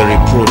telling me the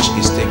reproach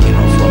is taken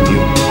off from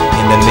you.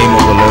 In the name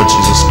of the Lord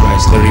Jesus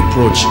Christ, the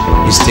reproach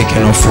is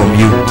taken off from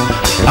you.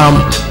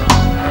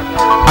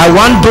 I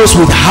want those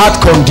with heart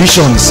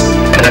conditions.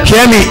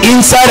 Hear me,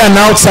 inside and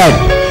outside.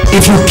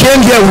 If you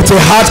came here with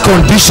a heart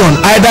condition,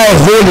 either a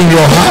hole in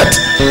your heart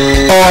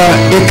or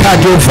a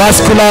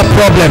cardiovascular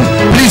problem,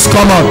 please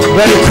come out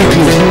very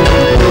quickly.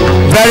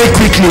 Very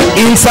quickly,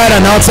 inside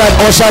and outside,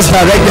 ushers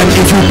direct them.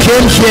 If you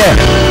came here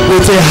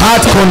with a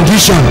heart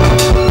condition,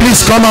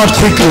 please come out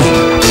quickly.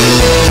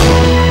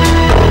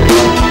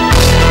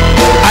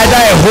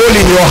 Either a hole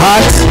in your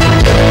heart,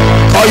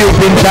 or you've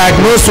been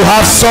diagnosed to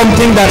have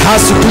something that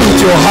has to do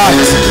with your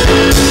heart.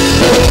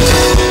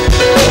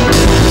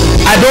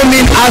 I don't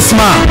mean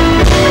asthma.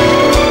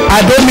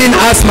 I don't mean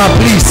asthma,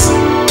 please.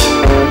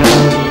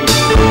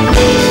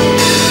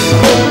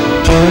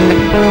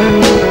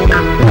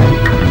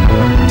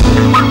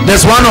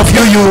 There's one of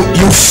you,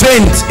 you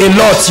faint a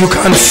lot. You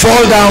can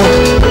fall down.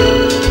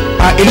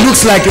 It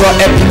looks like you are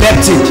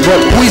epileptic, but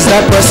who is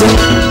that person?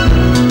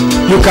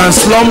 You can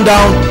slump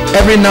down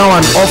every now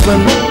and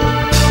often.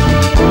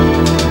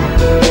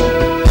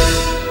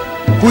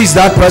 Who is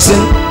that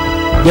person?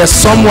 There's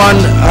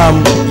someone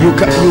you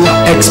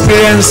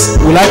experience,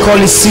 will I call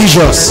it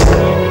seizures,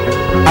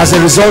 as a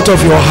result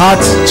of your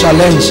heart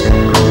challenge,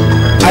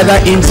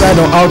 either inside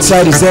or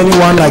outside. Is there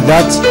anyone like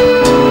that?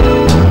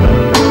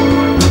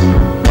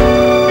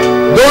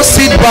 Don't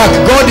sit back.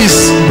 God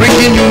is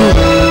bringing you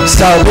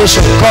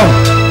salvation. Come.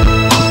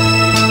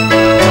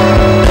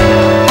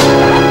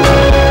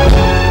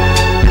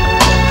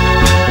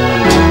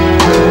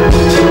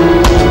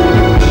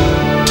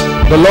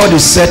 The Lord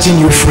is setting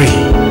you free.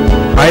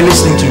 Are you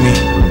listening to me?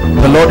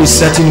 The Lord is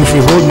setting you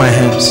free. Hold my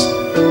hands.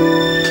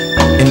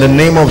 In the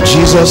name of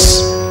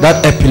Jesus,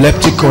 that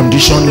epileptic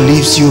condition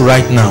leaves you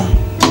right now.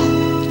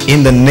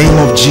 In the name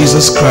of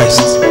Jesus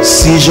Christ,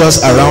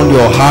 seizures around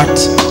your heart.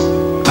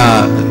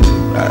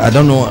 I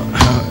don't know.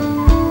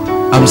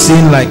 I'm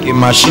seeing like a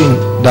machine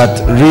that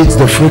reads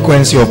the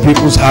frequency of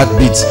people's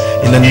heartbeats.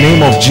 In the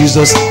name of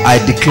Jesus, I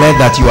declare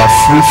that you are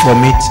free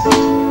from it.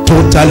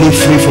 Totally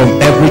free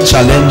from every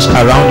challenge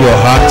around your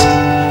heart.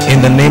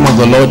 In the name of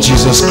the Lord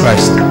Jesus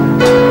Christ.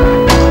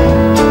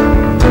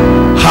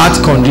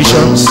 Heart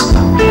conditions.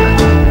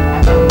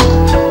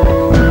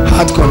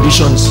 Heart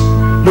conditions.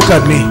 Look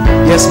at me.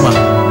 Yes, ma'am.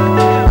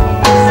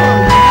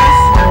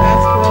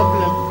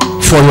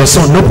 For your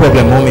son, no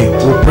problem, mommy.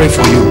 We'll pray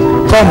for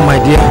you. Come, my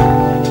dear.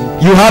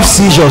 You have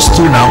seizures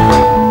too now.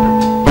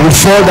 You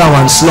fall down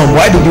and slump.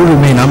 Why did you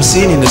remain? I'm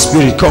seeing in the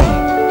spirit. Come.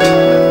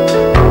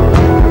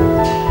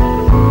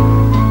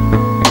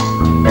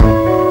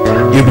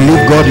 You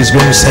believe God is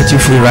going to set you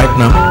free right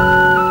now?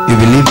 You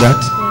believe that?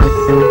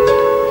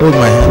 Hold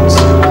my hands.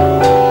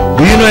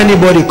 Do you know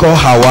anybody called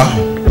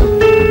Hawa?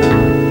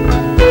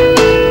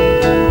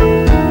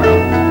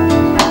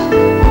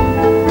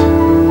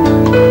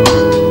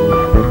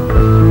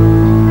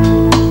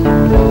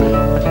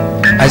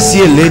 I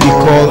see a lady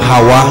called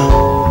Hawa,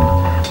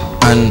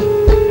 and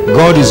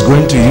God is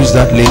going to use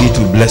that lady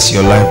to bless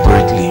your life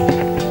greatly.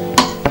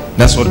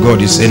 That's what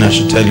God is saying I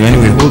should tell you.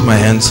 Anyway, hold my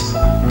hands.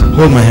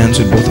 Hold my hands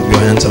with both of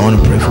your hands. I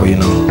want to pray for you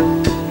now.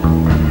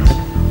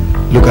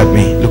 Look at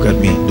me. Look at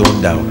me.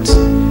 Don't doubt.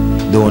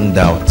 Don't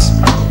doubt.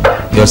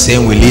 You're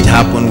saying, will it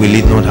happen? Will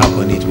it not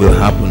happen? It will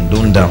happen.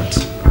 Don't doubt.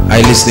 Are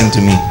you listening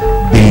to me?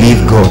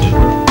 Believe God.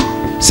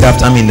 Say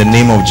after me, in the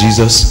name of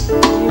Jesus,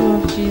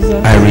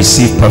 I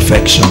receive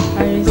perfection.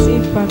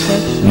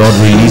 Lord,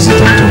 release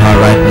it unto her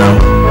right now.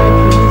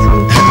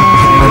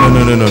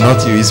 No,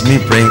 not you. It's me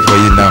praying for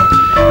you now.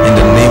 In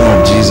the name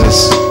of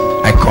Jesus,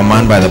 I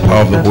command by the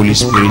power of the Holy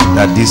Spirit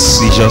that these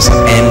seizures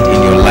end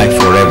in your life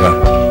forever.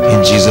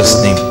 In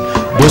Jesus' name.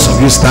 Those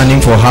of you standing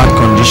for heart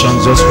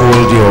conditions, just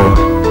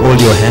hold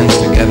your hands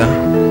together.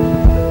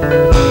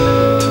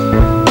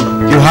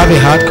 You have a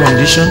heart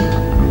condition?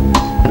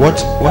 What?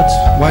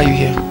 Why are you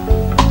here?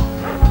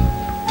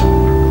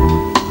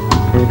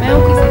 My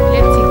uncle is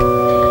epileptic.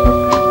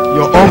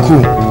 Your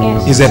uncle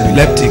is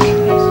epileptic.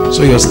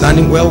 So you're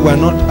standing. Well,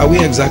 are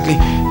we exactly?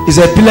 Is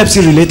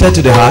epilepsy related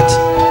to the heart?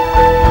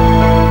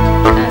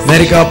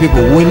 Medical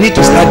people, we need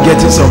to start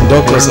getting some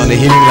doctors on the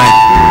healing line.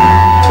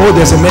 Oh,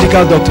 there's a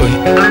medical doctor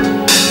here.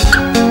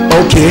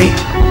 Okay.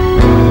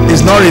 It's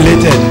not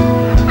related.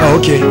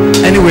 Oh, okay.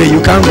 Anyway, you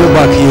can't go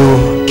back.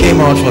 You came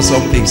out for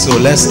something. So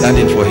let's stand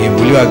in for him.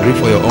 Will you agree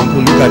for your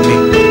uncle? Look at me.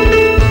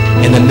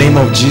 In the name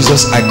of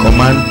Jesus, I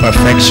command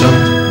perfection.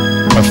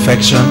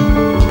 Perfection.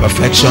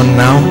 Perfection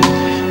now.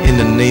 In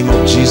the name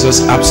of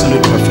Jesus,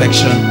 absolute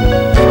perfection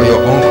for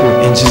your uncle.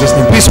 In Jesus'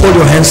 name. Please hold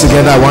your hands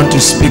together. I want to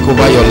speak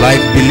over your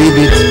life.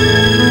 Believe it.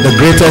 The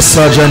greatest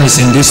surgeon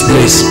is in this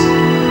place.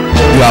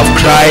 You have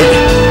cried.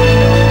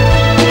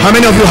 How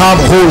many of you have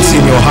holes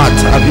in your heart?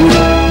 Have you?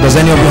 Does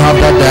any of you have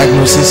that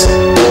diagnosis?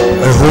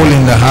 A hole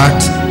in the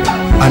heart,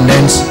 and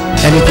then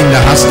anything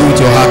that has to do with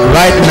your heart.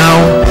 Right now,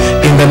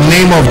 in the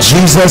name of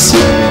Jesus,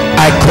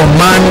 I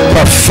command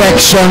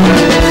perfection,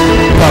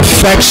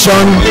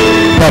 perfection,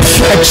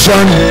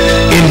 perfection.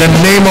 In the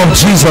name of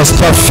Jesus,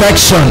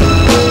 perfection.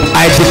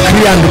 I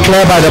decree and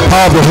declare by the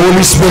power of the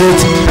Holy Spirit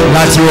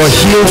that you are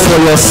healed for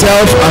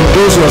yourself and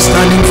those who are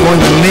standing for, in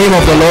the name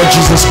of the Lord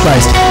Jesus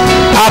Christ.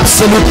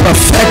 Absolute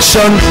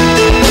perfection.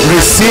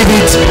 Receive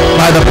it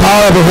by the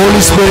power of the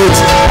Holy Spirit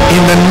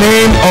in the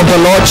name of the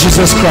Lord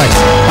Jesus Christ.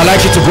 I'd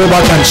like you to go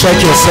back and check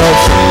yourself.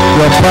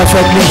 You are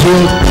perfectly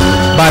healed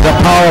by the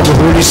power of the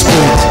Holy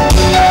Spirit.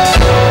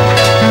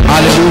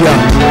 Hallelujah.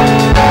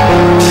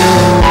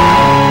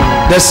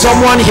 There's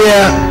someone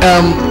here,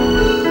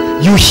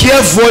 you hear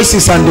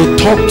voices and they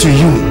talk to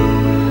you,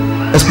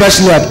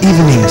 especially at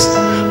evenings,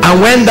 and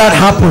when that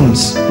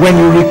happens, when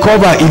you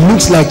recover, it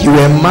looks like you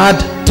were mad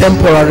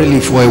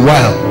temporarily for a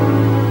while.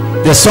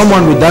 There's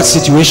someone with that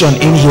situation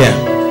in here.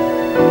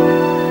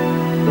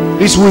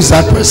 Please, who is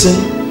that person?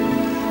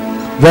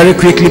 Very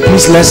quickly,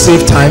 please, let's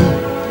save time.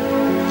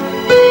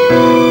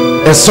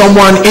 There's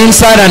someone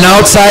inside and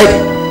outside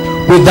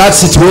with that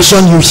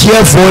situation. You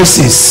hear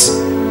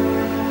voices.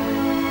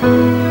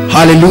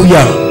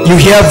 Hallelujah. You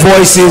hear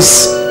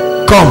voices.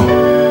 Come.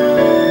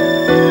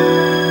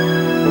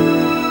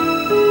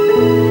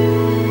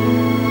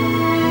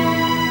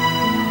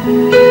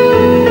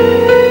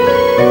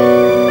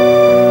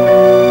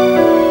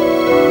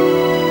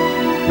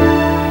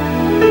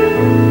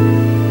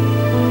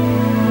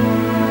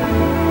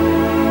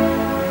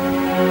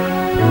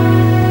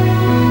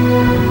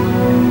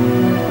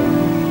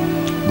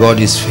 God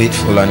is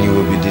faithful and you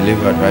will be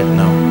delivered right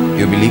now.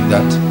 You believe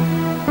that?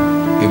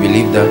 You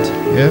believe that?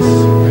 Yes.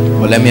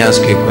 Well, let me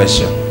ask you a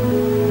question.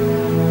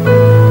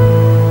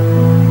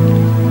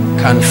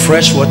 Can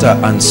fresh water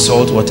and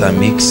salt water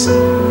mix?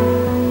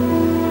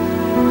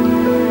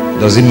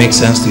 Does it make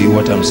sense to you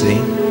what I'm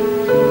saying?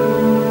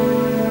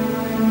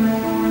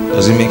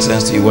 Does it make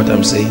sense to you what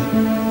I'm saying?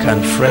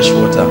 Can fresh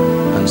water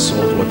and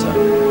salt water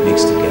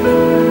mix together?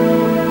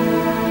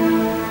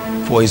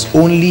 For it's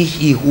only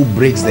he who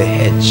breaks the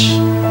hedge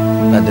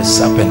that the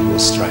serpent will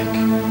strike.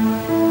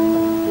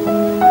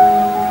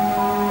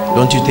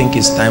 Don't you think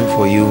it's time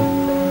for you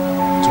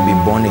to be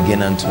born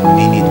again and to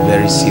mean it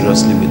very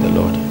seriously with the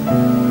Lord?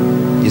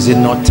 Is it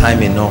not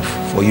time enough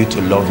for you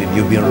to love him?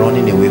 You've been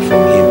running away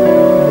from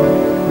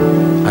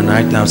him, and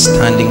right now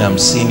standing, I'm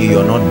seeing you.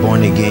 You're not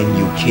born again.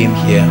 You came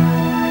here.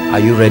 Are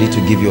you ready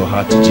to give your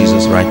heart to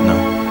Jesus right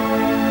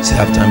now? Say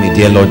after me,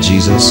 dear Lord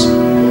Jesus,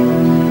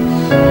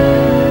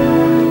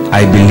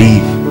 I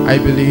believe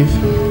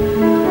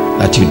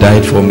that you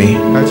died for me.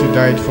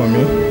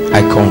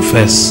 I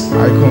confess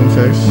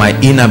my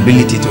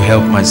inability to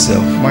help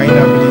myself. Right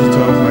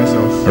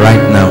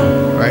now,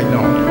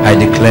 I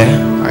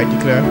declare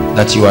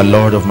that you are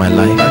Lord of my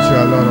life.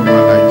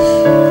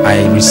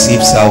 I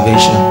receive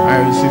salvation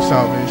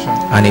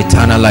and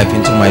eternal life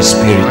into my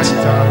spirit.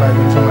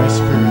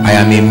 I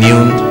am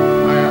immune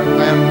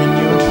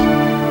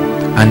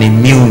and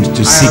immune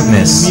to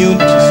sickness,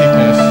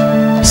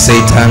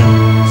 Satan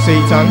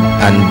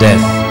and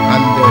death.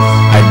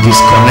 I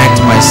disconnect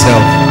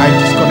myself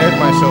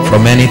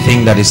from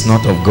anything that is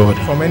not of God.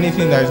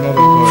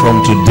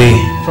 From today,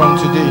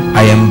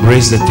 I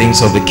embrace the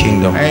things of the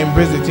kingdom.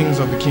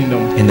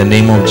 In the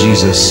name of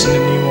Jesus.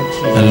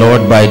 And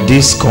Lord, by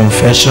this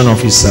confession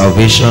of his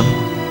salvation,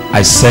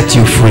 I set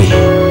you free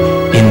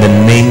in the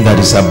name that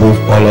is above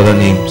all other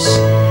names.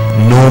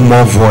 No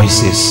more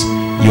voices.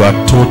 You are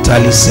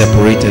totally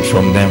separated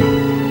from them.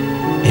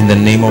 In the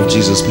name of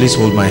Jesus. Please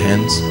hold my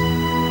hands.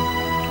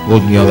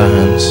 Hold the other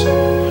hands.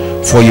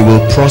 For you will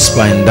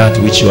prosper in that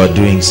which you are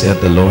doing, said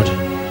the Lord.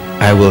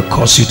 I will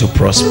cause you to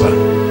prosper,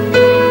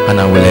 and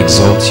I will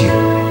exalt you.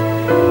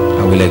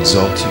 I will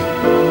exalt you.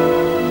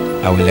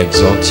 I will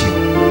exalt you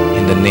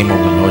in the name of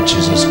the Lord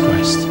Jesus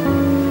Christ.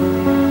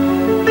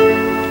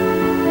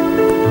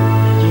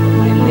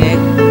 My leg,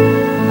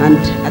 and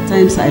at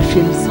times I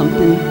feel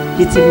something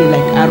hitting me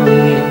like arrow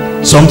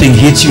here. Something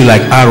hits you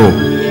like arrow?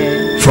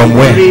 Yeah. From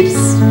where? Ribs,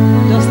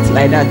 just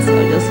like that. So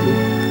just the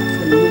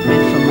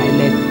movement from my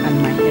leg and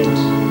my head.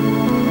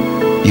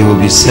 You will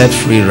be set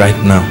free right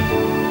now.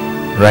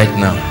 Right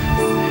now.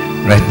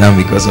 Right now,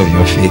 because of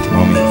your faith,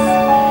 mommy.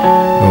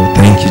 Oh,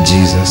 thank you,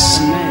 Jesus.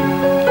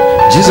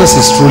 Jesus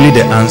is truly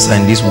the answer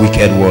in this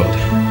wicked world.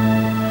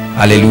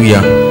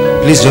 Hallelujah.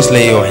 Please just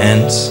lay your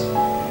hands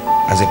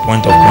as a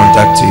point of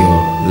contact to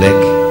your leg.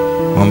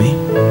 Mommy,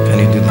 can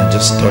you do that?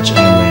 Just touch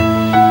anywhere.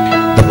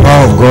 The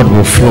power of God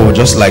will flow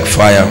just like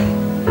fire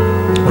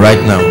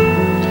right now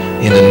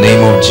in the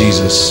name of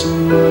Jesus.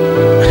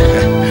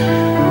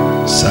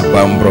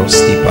 Sabambros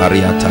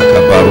tiparia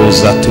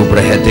takabaruza tu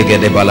brehedege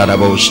de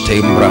baladabosh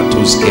tembra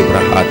tuske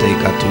brahate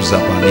katuza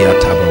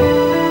baliatabo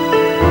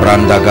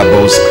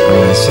brandagabos.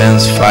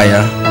 Sense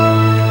fire.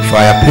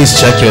 Fire. Please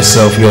check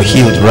yourself. You're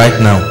healed right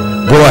now.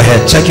 Go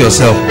ahead, check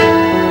yourself.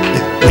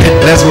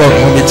 Let's walk,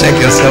 mommy. Check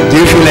yourself. Do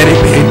you feel any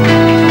pain?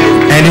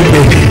 Any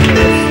pain?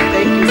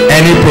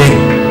 Any pain?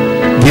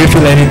 Do you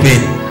feel any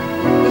pain?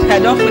 I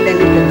don't feel any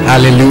pain.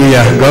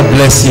 Hallelujah. God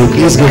bless you.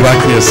 Please go back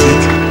to your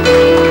seat.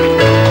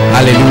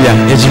 Hallelujah.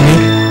 Ejimi.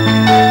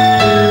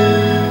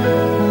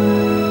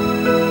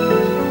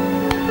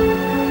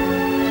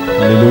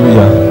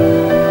 Hallelujah.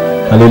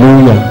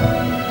 Hallelujah.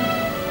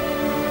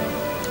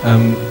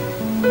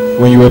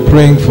 When you were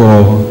praying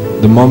for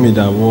the mommy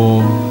that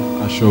wore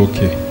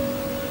Ashoke,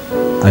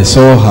 I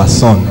saw her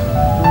son.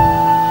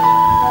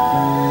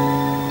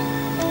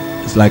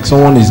 It's like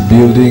someone is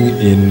building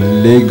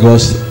in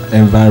Lagos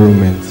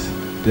environment.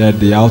 They're at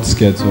the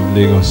outskirts of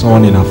Lagos.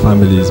 Someone in her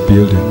family is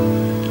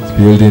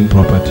building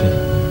property.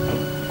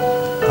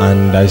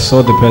 And I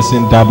saw the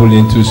person dabble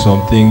into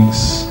some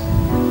things,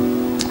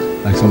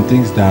 like some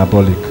things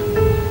diabolic.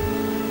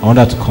 I want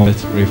her to come.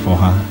 Let's pray for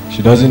her.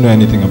 She doesn't know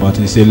anything about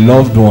it. It's a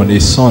loved one, a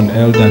son,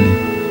 elderly.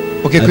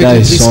 Okay, quickly,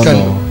 please,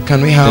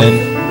 can we have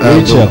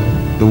Rachel,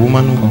 the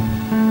woman who...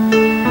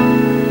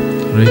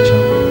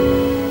 Rachel.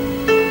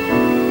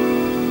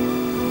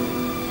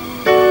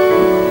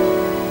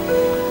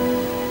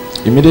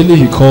 Immediately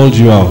he called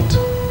you out.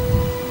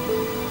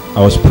 I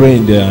was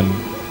praying there and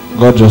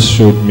God just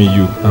showed me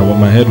you.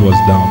 My head was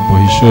down, but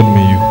he showed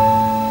me you.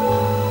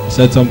 He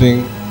said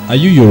something. Are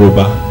you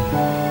Yoruba?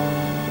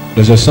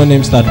 Does your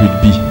surname start with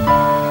B?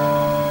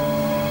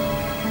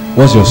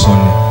 What's your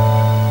surname?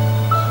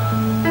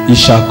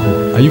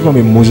 Ishaku. Are you from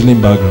a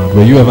Muslim background?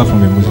 Were you ever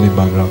from a Muslim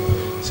background?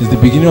 Since the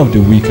beginning of the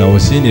week, I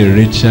was seeing a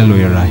Rachel or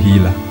a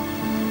Rahila.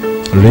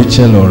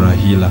 Rachel or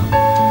Rahila.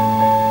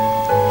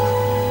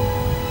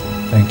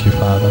 Thank you,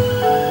 Father.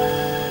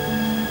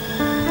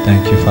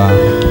 Thank you,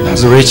 Father.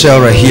 That's Rachel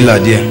Rahila,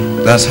 dear.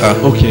 That's her.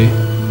 Okay.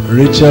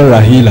 Rachel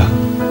Rahila.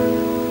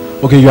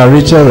 Okay, you are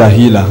Rachel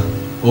Rahila.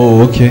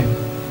 Oh, okay.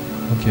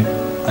 Okay.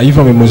 Are you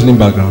from a Muslim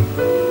background?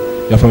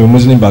 You are from a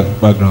Muslim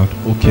background.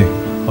 Okay.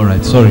 All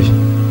right. Sorry.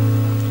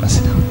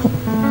 Sit down.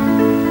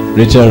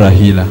 Rachel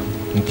Rahila.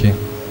 Okay.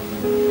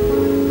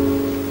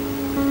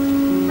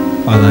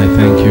 Father, I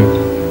thank you.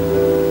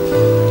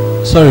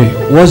 Sorry.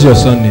 What's your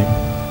surname?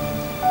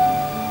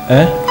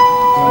 Eh?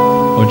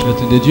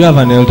 Did you have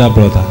an elder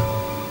brother?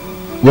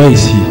 Where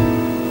is he?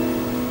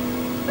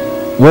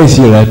 Where is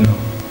he right now?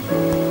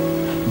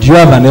 Do you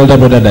have an elder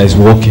brother that is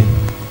walking?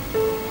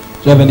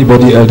 Do you have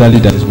anybody elderly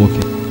that is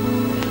walking?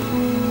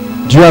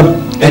 Do you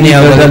have any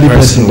elderly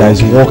person that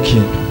is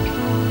walking?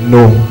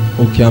 No.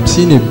 Okay, I'm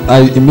seeing it.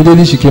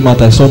 Immediately she came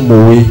out, I saw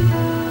Moe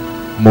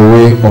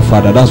or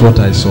Father. That's what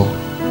I saw.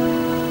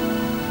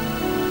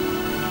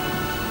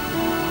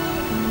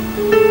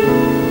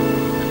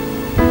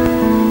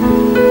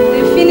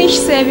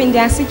 They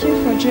are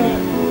seeking for job.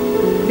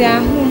 They are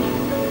home.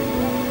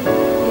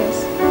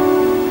 Yes.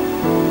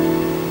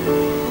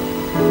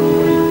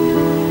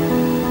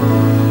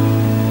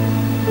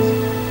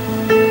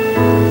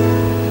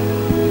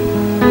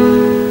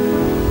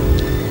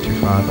 Thank you,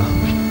 Father.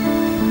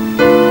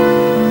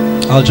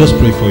 I'll just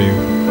pray for you.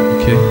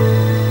 Okay?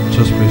 I'll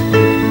just pray for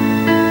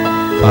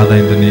you. Father,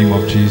 in the name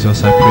of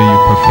Jesus, I pray you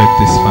perfect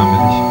this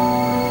family.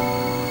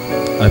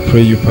 I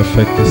pray you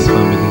perfect this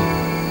family.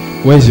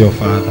 Where's your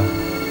father?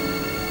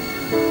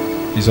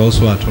 He's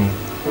also at home.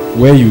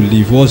 Where you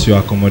live, what's your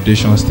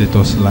accommodation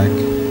status like?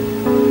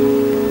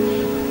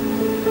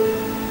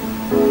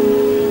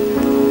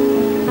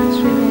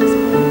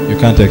 You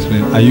can't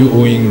explain. Are you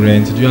owing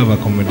rent? Do you have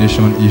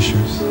accommodation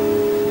issues?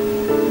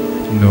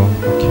 No.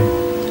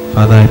 Okay.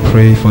 Father, I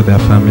pray for their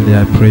family.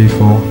 I pray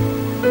for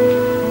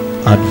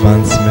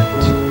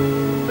advancement.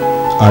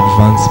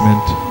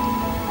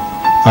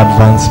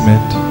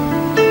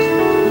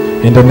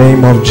 In the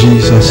name of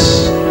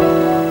Jesus.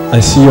 I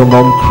see your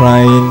mom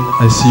crying.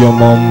 I see your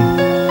mom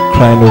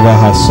crying over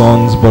her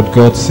sons, but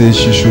God says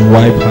she should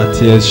wipe her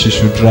tears. She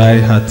should dry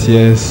her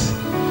tears.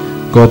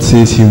 God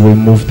says he will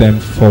move them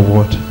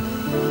forward.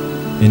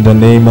 In the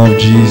name of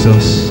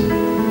Jesus.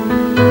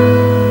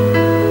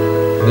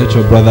 Let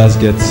your brothers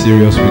get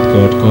serious with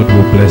God. God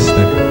will bless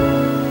them.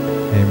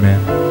 Amen.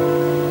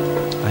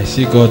 I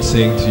see God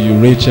saying to you,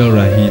 Rachel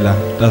Rahila.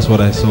 That's what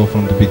I saw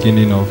from the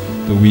beginning of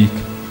the week.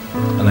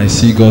 And I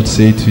see God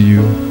say to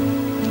you,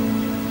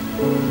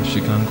 she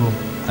can go.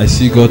 I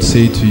see God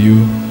say to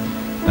you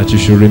that you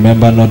should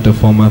remember not the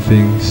former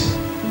things,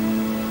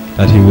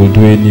 that he will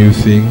do a new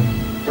thing.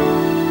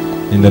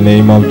 In the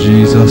name of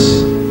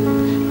Jesus.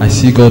 I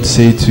see God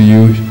say to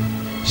you,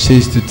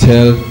 says to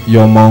tell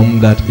your mom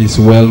that it's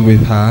well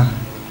with her.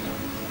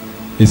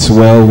 It's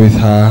well with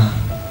her.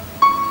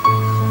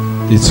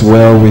 It's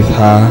well with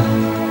her.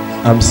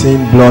 I'm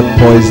seeing blood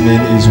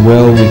poisoning is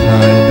well with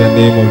her in the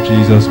name of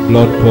Jesus.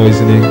 Blood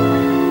poisoning.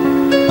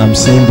 I'm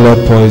seeing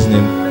blood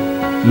poisoning.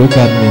 Look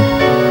at me.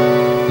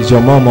 Is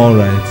your mom all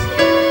right?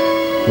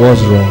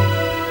 What's wrong?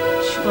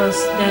 She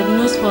was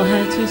diagnosed for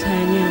hiatus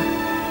hernia.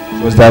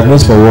 She was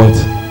diagnosed for what?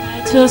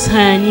 Hiatus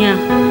hernia.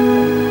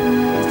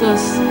 It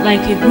was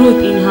like a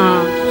growth in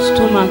her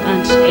stomach,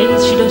 and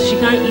she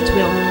can't eat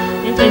well.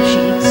 Anytime she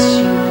eats,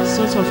 she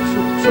sort of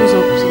throws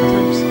up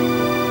sometimes.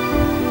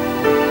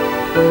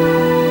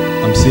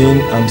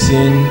 I'm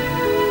seeing.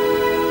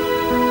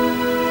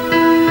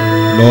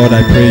 Lord,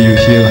 I pray you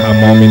heal her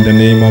mom in the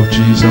name of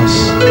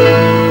Jesus.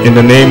 In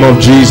the name of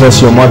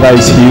Jesus, your mother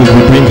is healed.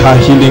 We bring her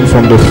healing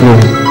from the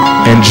throne.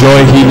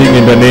 Enjoy healing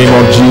in the name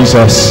of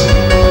Jesus.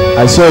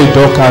 I saw a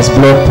Dorcas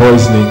blood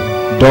poisoning.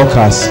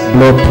 Dorcas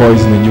blood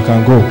poisoning. You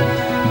can go.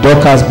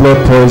 Dorcas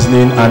blood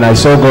poisoning, and I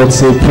saw God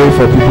say, pray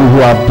for people who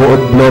have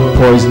blood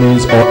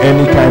poisonings or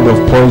any kind of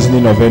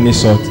poisoning of any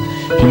sort.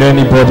 If you know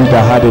anybody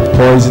that had a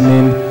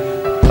poisoning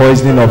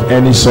of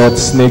any sort,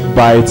 snake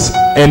bites,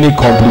 any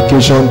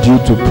complication due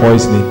to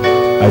poisoning,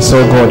 I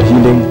saw God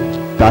healing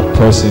that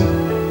person.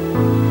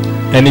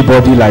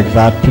 Anybody like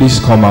that, please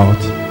come out.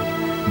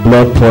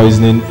 Blood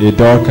poisoning, a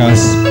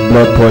Dorcas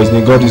blood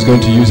poisoning. God is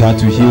going to use her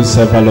to heal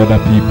several other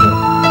people.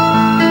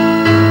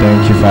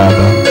 Thank you,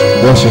 Father.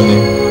 What's your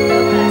name?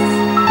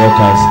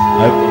 Dorcas.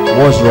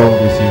 What's wrong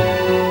with you?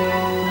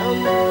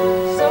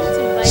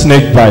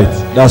 Snake bite.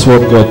 That's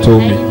what God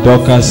told me.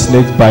 Dorcas,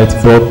 snake bite,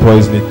 blood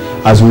poisoning.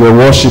 As we were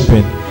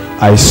worshiping,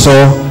 I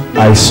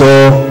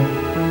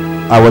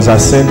was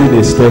ascending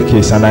a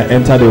staircase and I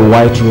entered a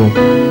white room.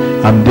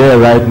 I'm there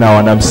right now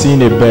and I'm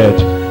seeing a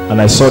bed,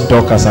 and I saw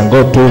Dorcas, and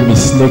God told me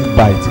snake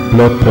bite,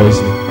 blood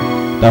poisoning.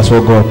 That's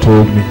what God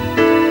told me.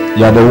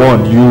 You are the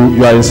one.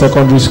 You are in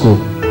secondary school.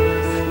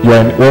 You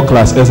are in what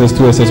class?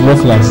 SS2, SS, what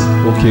class?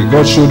 Okay,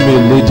 God showed me a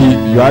lady.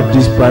 You had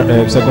this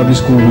secondary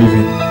school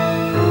weaving.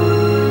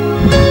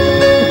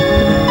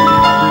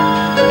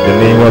 In the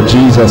name of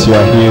Jesus, you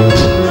are healed.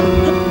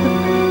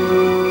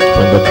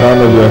 From the crown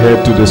of your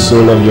head to the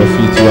sole of your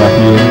feet, you are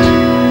healed.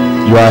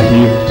 You are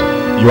healed.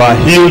 You are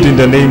healed in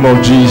the name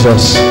of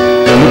Jesus.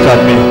 Now look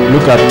at me.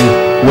 Look at me.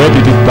 Where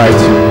did it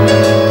bite you?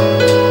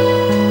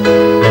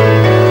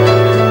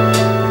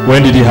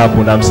 When did it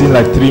happen? I'm seeing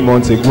like 3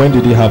 months ago. When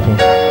did it happen?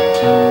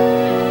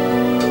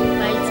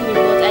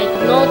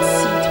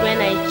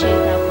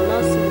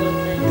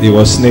 It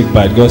was snake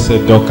bite. God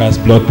said Dorcas,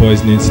 blood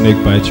poisoning,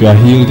 snake bite. You are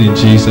healed in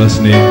Jesus'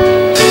 name.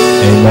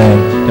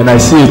 Amen. And I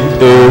see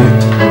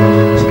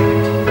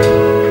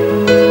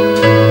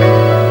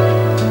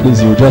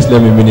please, you just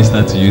let me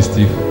minister to you,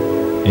 Steve.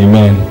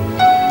 Amen.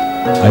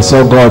 I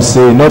saw God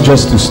say, not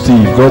just to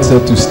Steve. God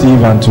said to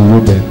Steve and to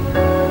Reuben.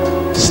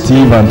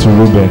 Steve and to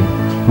Reuben.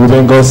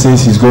 Reuben, God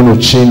says he's going to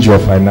change your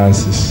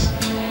finances.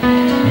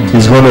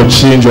 He's going to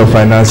change your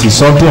finances.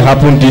 Something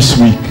happened this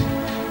week.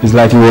 It's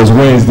like it was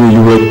Wednesday.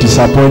 You were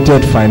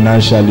disappointed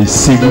financially.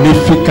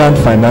 Significant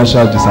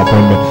financial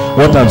disappointment.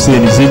 What I'm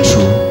saying, is it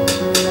true?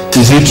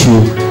 Is it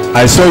true?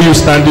 I saw you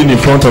standing in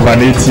front of an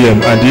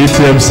ATM and the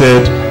ATM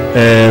said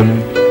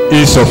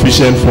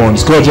insufficient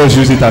funds. God just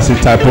used it as a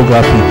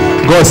typography.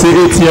 God said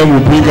ATM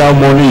will bring out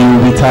money, you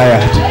will be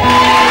tired.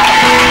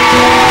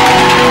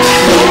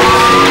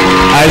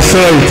 I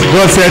saw it.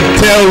 God said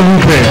tell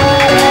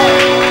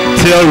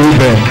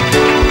Reuben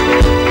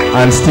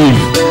and Steve,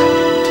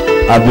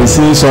 I've been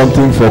seeing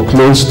something for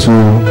close to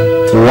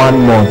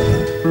 1 month.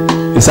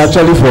 It's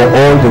actually for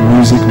all the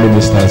music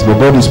ministers, but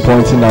God is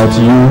pointing out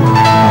you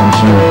and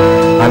you.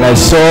 And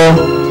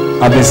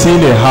I've been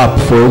seeing a harp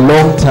for a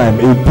long time,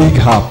 a big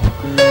harp.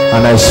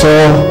 And I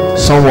saw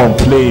someone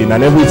playing,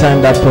 and every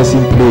time that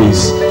person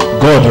plays,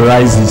 God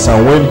rises,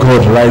 and when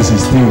God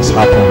rises, things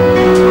happen.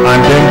 And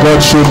then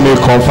God showed me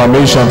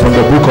confirmation from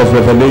the book of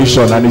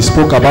Revelation, and he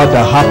spoke about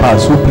the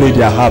harpers who played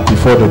their harp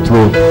before the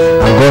throne.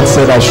 And God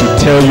said I should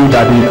tell you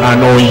that in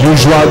an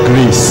unusual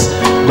grace,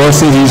 God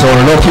said he's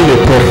unlocking a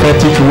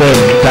prophetic realm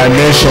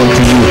dimension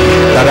to you,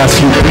 that as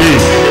you play,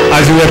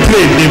 as you were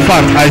playing, in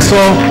fact, I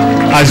saw,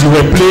 as you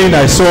were playing,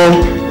 as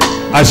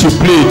you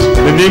played,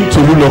 the name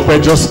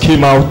Tolulope just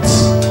came out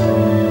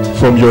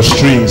from your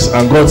strings,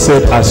 and God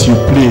said as you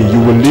play, you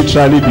will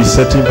literally be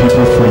setting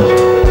people free.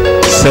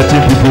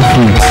 Setting people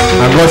free.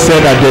 And God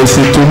said that there is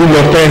a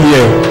Tolulope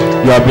here.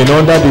 You have been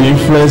under the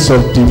influence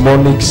of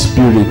demonic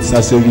spirits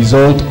as a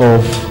result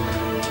of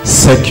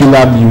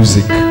secular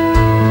music.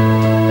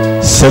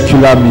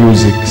 Secular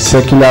music.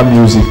 Secular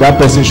music. That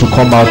person should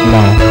come out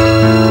now.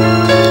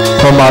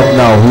 Come out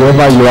now.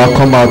 Whoever you are,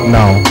 come out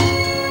now.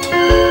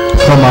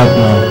 Come out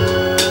now.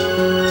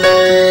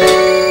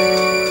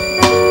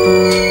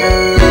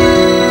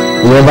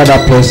 Whoever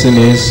that person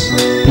is,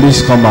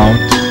 please come out.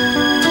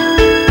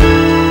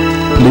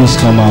 Please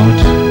come out.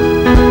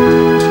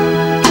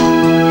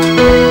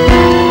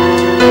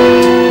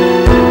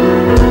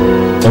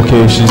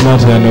 Okay, if she's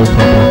not here, no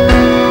problem.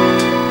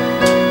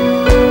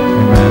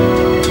 Amen.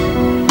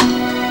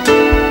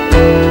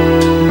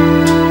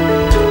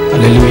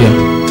 Hallelujah.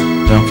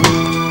 Jump for.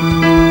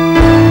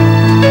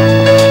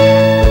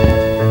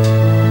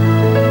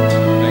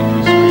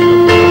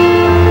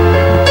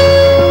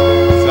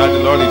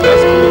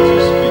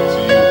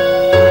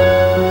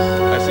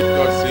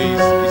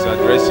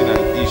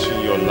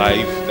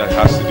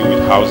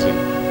 Housing.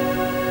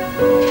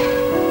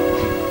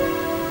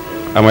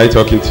 Am I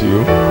talking to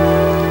you?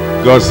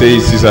 God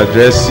says he's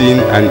addressing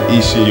an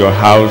issue in your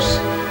house,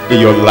 in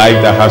your life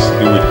that has to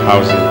do with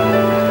housing.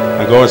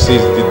 And God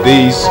says the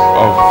days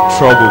of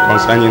trouble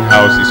concerning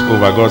house is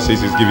over. God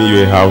says he's giving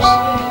you a house.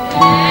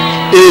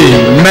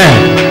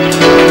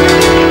 Amen.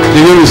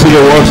 Did you receive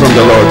a word from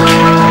the Lord?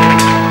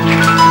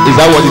 Is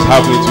that what is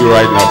happening to you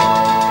right now?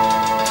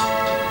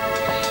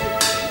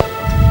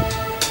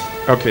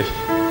 Okay.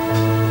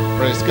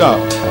 Praise God.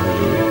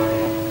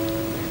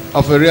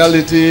 Of a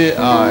reality,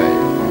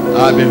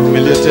 I've been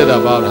humiliated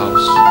about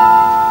house.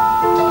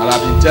 And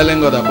I've been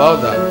telling God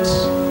about that.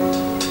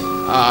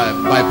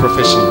 By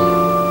profession,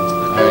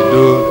 I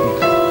do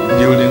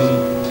building,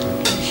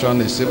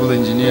 construction, a civil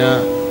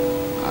engineer.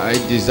 I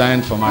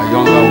designed for my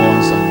younger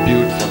ones and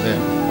built for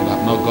them, but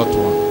I've not got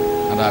one.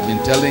 And I've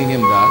been telling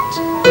him that,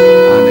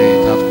 and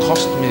it has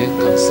cost me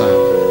concern.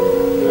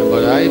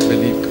 But I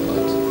believe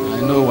God.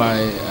 I know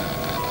why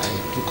I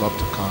took up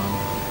to come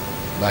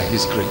by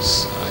His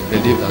grace. I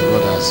believe that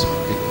God has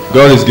picked me.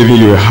 God is giving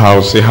you a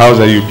house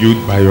that you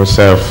built by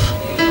yourself.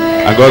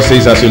 And God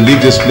says, as you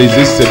leave this place,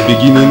 this is the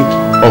beginning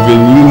of a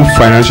new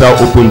financial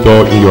open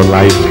door in your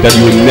life that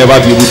you will never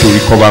be able to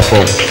recover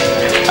from.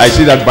 I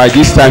see that by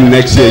this time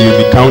next year, you'll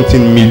be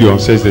counting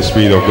millions, says the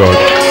Spirit of God.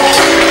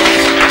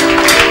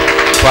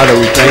 Father,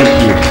 we thank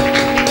you.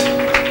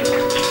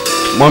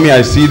 Mommy,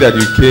 I see that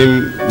you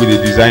came with a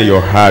desire in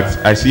your heart.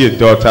 I see a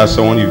daughter,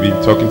 someone you've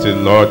been talking to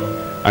the Lord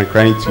and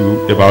crying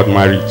to about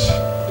marriage.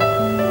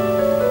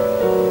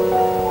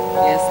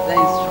 Yes, that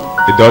is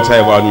true. A daughter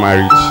about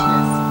marriage.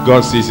 Yes.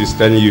 God says He's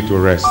telling you to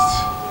rest.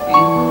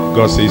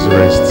 God says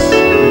rest.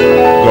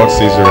 God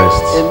says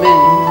rest. Amen.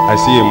 I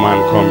see a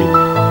man coming.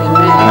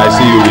 Amen. And I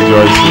see you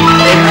rejoicing.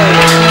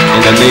 Amen.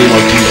 In the name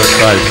of Jesus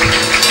Christ.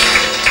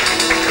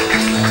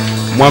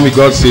 Mommy,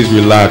 God says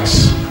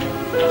relax.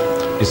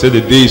 He said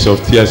the days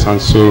of tears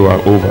and sorrow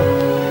are over.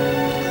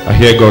 I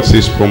hear God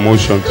says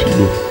promotion to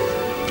you.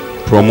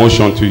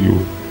 Promotion to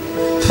you.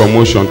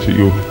 Promotion to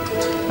you.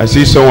 I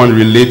see someone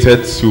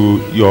related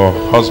to your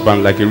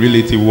husband, like a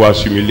relative who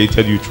has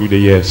humiliated you through the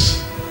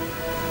years.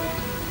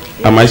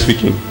 Yes. Am I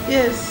speaking?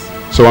 Yes.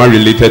 Someone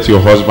related to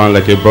your husband,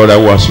 like a brother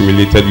who has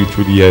humiliated you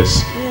through the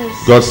years.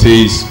 Yes. God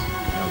says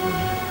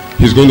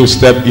He's going to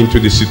step into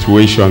the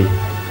situation.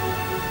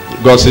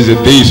 God says the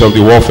days of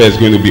the warfare is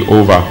going to be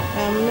over.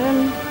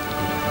 Amen.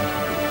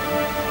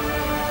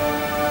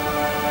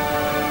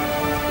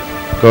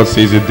 God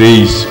says the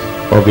days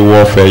of the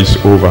warfare is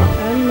over.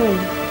 Amen.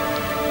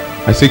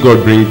 I see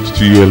God bring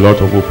to you a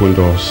lot of open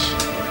doors.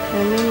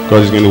 Amen.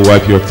 God is going to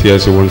wipe your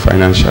tears away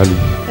financially.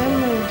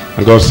 Amen.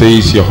 And God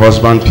says your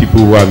husband, people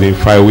who have been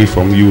far away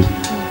from you,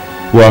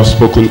 who have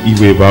spoken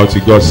evil about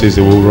you, God says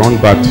they will run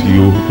back to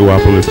you, they will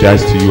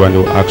apologize to you, and they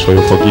will ask for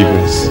your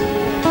forgiveness.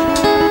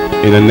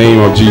 In the name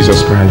of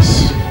Jesus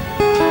Christ.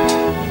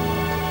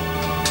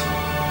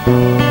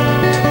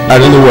 I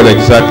don't know what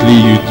exactly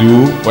you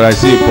do, but I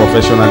see a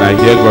profession and I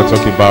hear God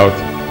talk about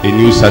a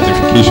new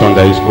certification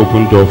that is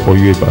open door for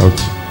you about.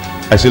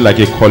 I see like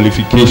a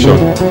qualification.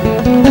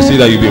 I see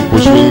that you've been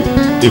pursuing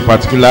a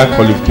particular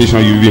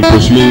qualification, you've been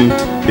pursuing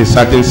a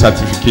certain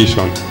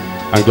certification,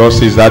 and God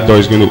says that door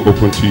is going to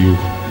open to you.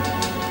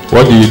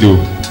 What do you do?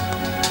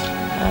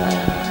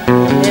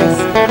 Yes,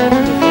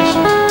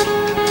 profession.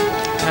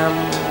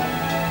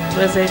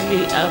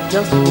 Presently, I've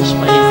just finished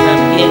my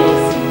exam.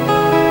 Yes.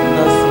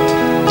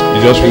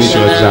 You just finished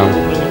your exam.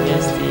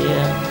 University,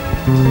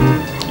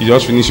 yeah. You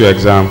just finished your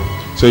exam.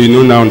 So you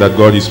know now that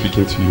God is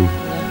speaking to you.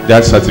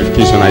 That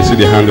certification, I see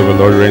the hand of the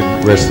Lord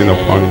resting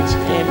upon it.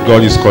 Amen.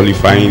 God is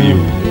qualifying you.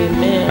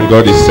 Amen. And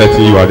God is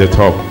setting you at the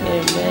top.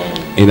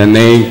 Amen. In the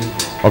name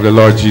of the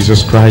Lord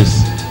Jesus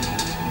Christ.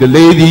 The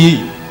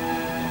lady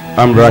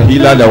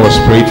Rahila that was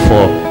prayed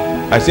for,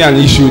 I see an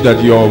issue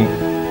that your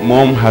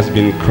mom has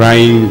been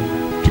crying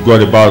to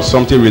God about,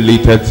 something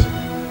related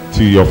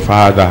to your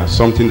father,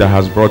 something that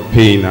has brought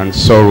pain and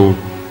sorrow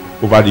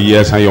over the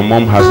years, and your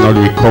mom has not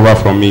recovered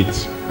from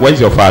it. Where's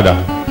your father?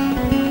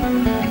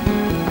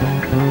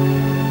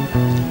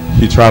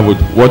 He traveled.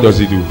 What does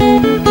he do?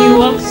 He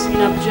works in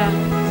Abuja.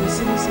 He's a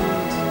civil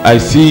servant. I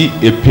see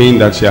a pain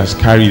that she has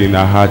carried in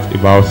her heart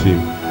about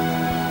him.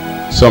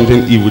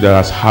 Something evil that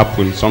has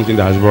happened, something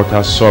that has brought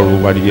her sorrow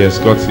over the years.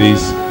 God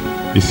says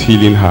He's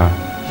healing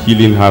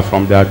her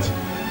from that.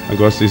 And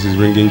God says He's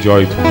bringing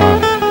joy to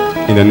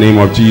her. In the name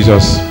of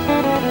Jesus.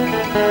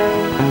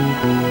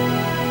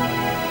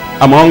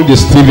 Among the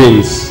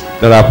Stephens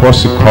that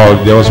Apostle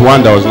called, there was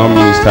one that was not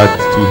ministered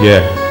to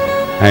here.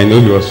 I know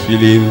he was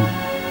feeling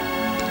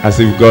as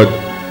if God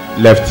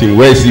left him.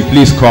 Where is he?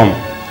 Please come.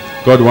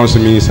 God wants to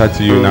minister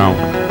to you now.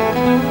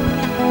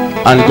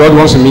 And God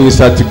wants to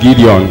minister to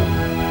Gideon.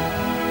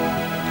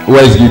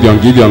 Where is Gideon?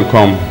 Gideon,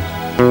 come.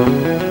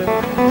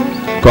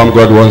 Come,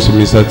 God wants to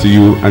minister to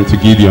you and to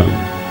Gideon.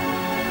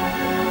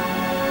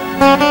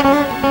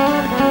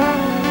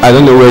 I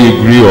don't know where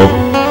you grew up,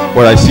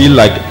 but I see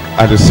like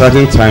at a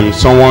certain time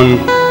someone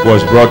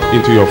was brought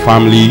into your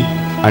family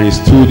and he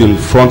stood in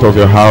front of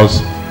your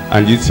house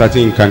and did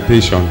certain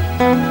incantation.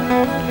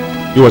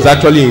 He was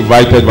actually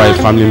invited by a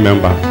family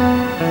member.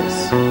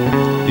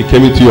 He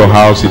came into your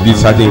house, he did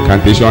certain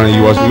incantation, and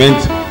he was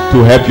meant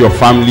to help your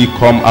family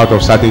come out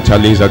of certain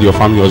challenges that your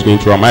family was going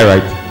through. Am I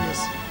right?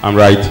 Yes. I'm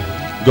right.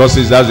 God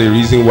says that's the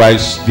reason why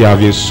there have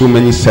been so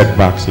many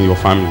setbacks in your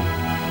family.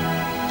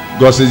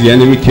 God says the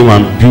enemy came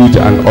and built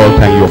an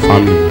altar in your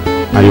family,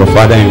 and your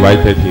father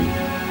invited him.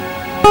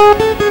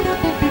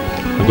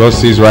 And God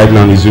says right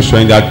now he's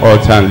destroying that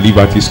altar, and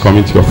liberty is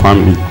coming to your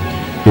family.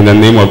 In the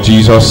name of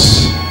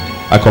Jesus,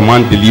 I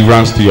command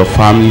deliverance to your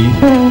family.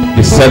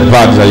 The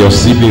setbacks that your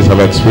siblings have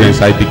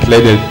experienced, I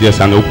declare that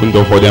there's an open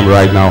door for them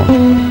right now.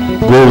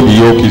 Go, the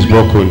yoke is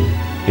broken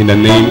in the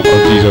name of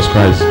Jesus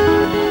Christ.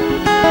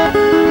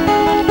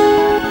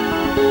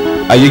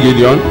 Are you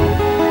Gideon?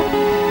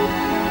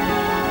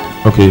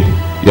 Okay,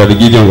 you are the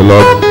Gideon the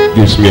Lord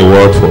gives me a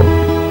word for.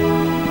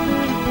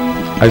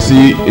 I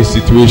see a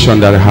situation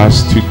that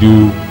has to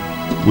do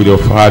with your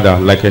father,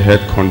 like a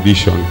health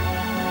condition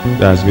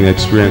that has been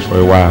experienced for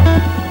a while.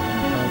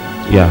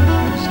 Yeah,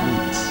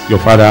 your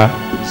father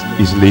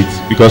is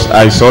late, because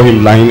I saw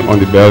him lying on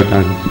the bed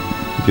and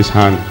with his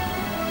hand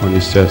on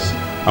his chest.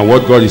 And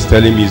what God is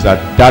telling me is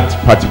that that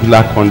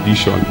particular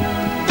condition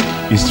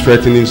is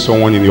threatening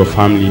someone in your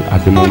family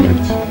at the moment.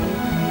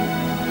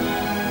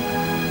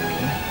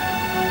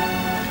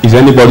 Is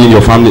anybody in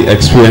your family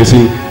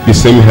experiencing the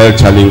same health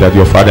challenge that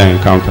your father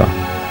encountered?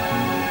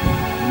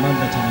 Not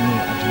that I know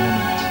at the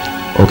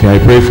moment. Okay, I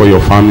pray for your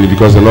family,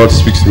 because the Lord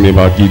speaks to me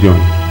about Gideon.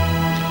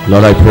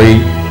 Lord, I pray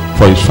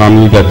for his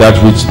family that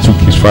which took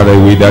his father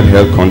away, that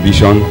health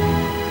condition,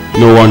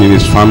 no one in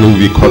his family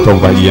will be cut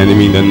off by the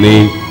enemy, in the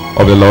name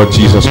of the Lord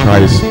Jesus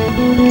Christ.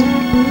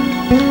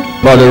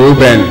 Brother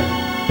Reuben,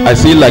 I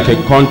see like a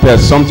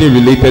contest, something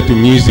related to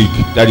music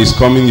that is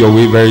coming your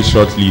way very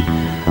shortly,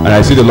 and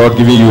I see the Lord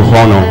giving you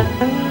honor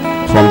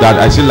from that.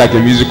 I see like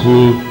a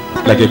musical,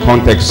 like a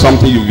context,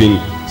 something you've been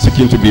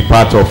seeking to be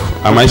part of.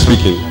 Am I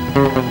speaking?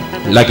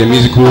 Like a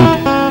musical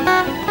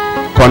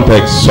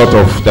context, sort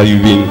of, that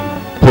you've been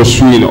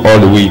pursuing all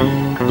the way.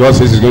 God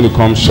says it's going to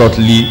come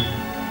shortly,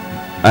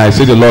 and I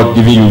see the Lord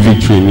giving you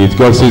victory in it.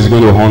 God says he's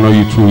going to honor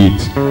you through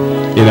it,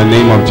 in the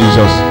name of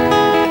Jesus.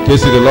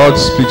 Casey, the Lord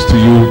speaks to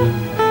you.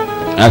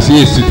 I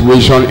see a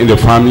situation in the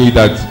family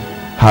that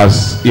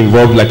has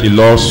involved like a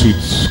lawsuit,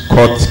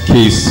 court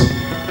case.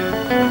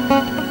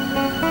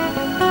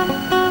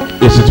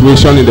 A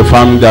situation in the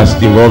family that's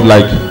involved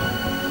like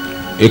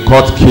a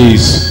court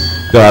case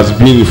that has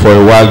been for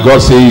a while.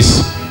 God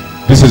says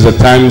this is a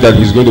time that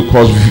he's going to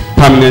cause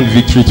permanent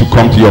victory to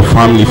come to your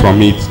family from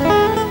it.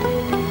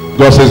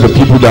 God says the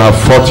people that have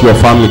fought your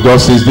family,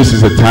 God says this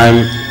is a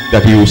time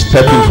that he will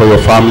step in for your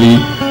family,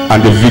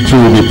 and the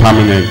victory will be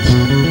permanent.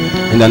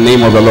 In the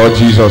name of the Lord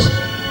Jesus,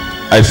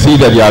 I see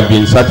that there have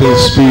been certain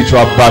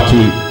spiritual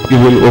battle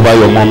even over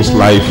your mom's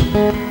life,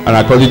 and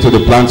according to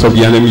the plans of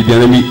the enemy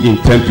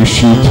intends to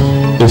shoot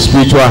a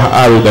spiritual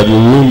arrow that will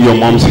ruin your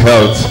mom's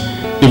health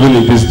even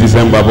in this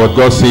December. But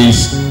God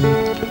says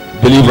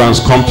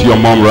deliverance come to your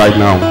mom right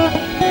now.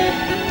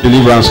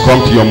 Deliverance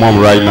come to your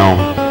mom right now.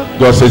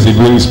 God says he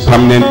brings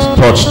permanent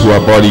touch to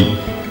her body.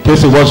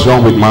 Casey, what's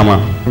wrong with mama?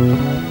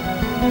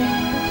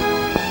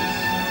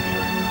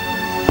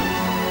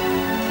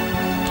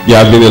 There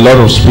has been a lot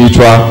of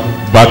spiritual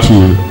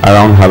battle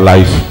around her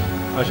life.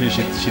 Actually,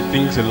 she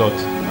thinks a lot.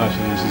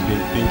 Actually, she's been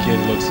thinking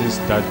a lot since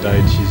dad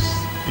died. She's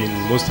been,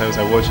 most times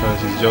I watch her,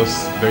 she's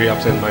just very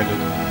absent-minded.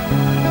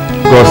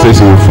 God says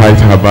he will fight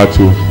her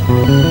battle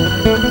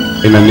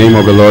in the name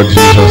of the Lord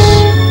Jesus.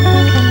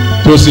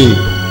 Tosin,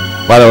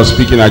 while I was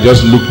speaking, I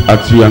just looked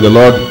at you, and the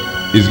Lord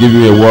is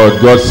giving me a word.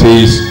 God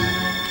says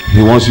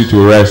he wants you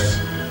to rest,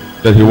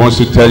 that he wants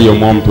to tell your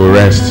mom to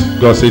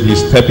rest. God said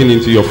he's stepping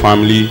into your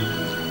family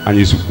and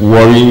he's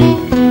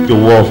worrying the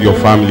war of your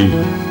family.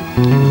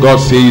 God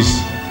says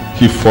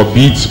he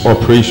forbids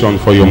operation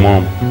for your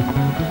mom.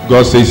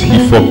 God says he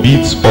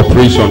forbids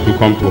operation to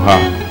come to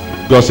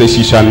her. God says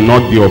she shall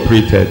not be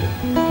operated.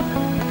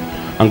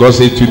 And God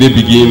says today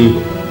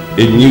begin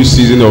a new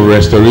season of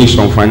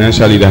restoration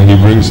financially that he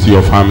brings to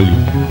your family.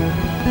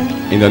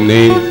 In the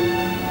name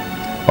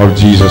of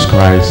Jesus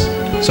Christ.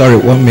 Sorry,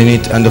 1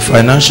 minute. And the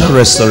financial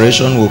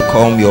restoration will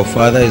come. Your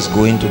father is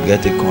going to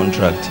get a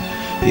contract.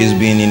 He's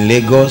been in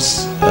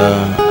Lagos.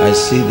 I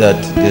see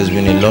that there's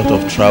been a lot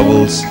of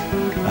travels,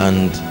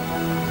 and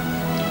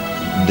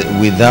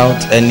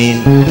without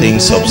anything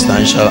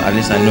substantial, at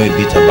least I know a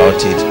bit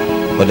about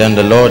it. But then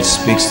the Lord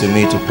speaks to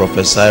me to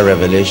prophesy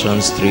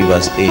Revelations 3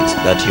 verse 8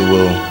 that he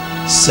will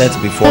set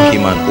before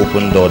him an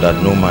open door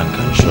that no man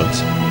can shut.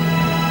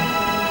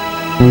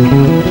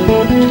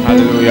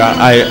 Hallelujah.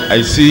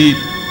 I see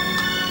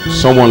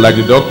someone, like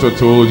the doctor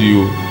told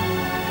you,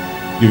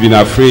 you've been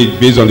afraid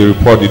based on the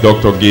report the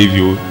doctor gave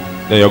you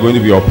that you're going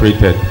to be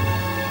operated.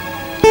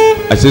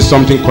 I see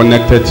something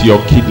connected to your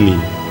kidney,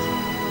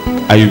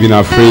 and you've been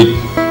afraid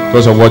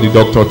because of what the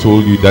doctor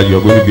told you that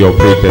you're going to be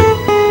operated.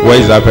 Where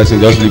is that person?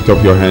 Just lift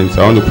up your hands.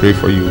 I want to pray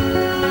for you.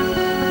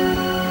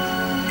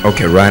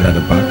 Okay, right at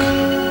the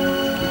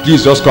back.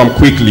 Please just come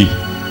quickly.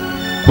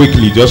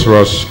 Quickly, just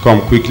rush.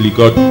 Come quickly.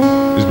 God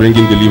is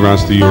bringing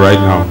deliverance to you right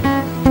now.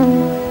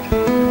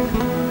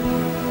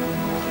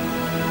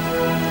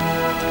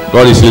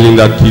 God is healing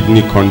that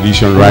kidney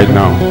condition right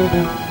now,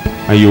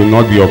 and you will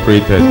not be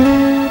operated.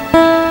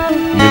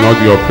 You will not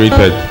be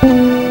operated.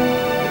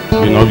 You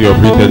will not be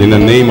operated in the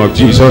name of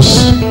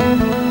Jesus.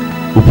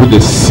 We put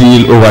the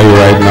seal over you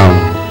right now.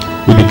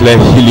 We declare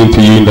healing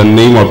to you in the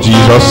name of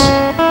Jesus.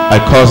 I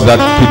cause that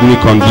kidney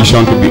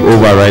condition to be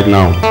over right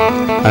now.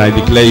 And I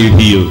declare you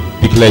healed.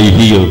 Declare you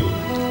healed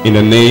in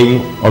the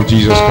name of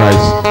Jesus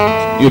Christ.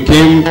 You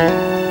came,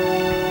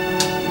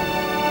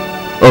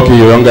 okay,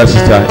 your younger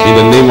sister, in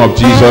the name of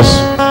Jesus,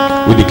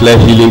 we declare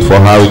healing for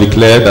her. We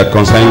declare that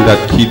concerning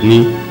that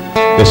kidney,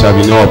 there shall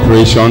be no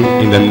operation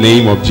in the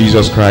name of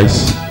Jesus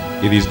Christ.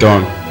 It is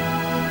done.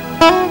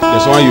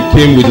 There's one you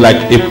came with like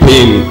a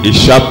pain, a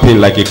sharp pain,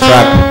 like a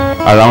crack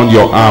around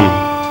your arm,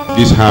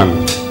 this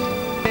hand.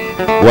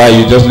 Why?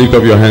 You just lift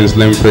up your hands.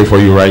 Let me pray for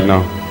you right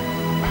now.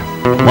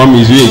 Mom,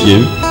 is you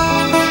again?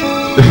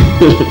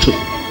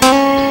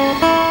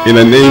 In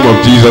the name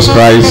of Jesus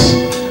Christ,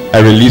 I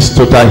release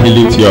total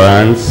healing to your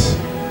hands.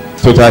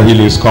 Total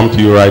healings come to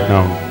you right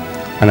now.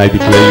 And I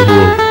declare you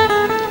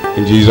whole.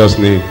 In Jesus'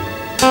 name.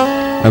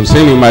 I'm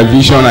saying in my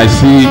vision, I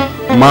see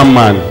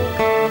man.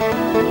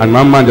 And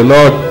man, the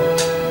Lord,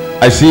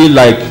 I see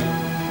like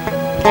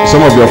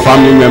some of your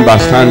family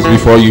members stands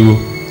before you.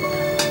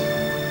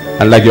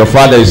 And like your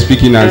father is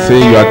speaking and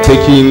saying you are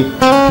taking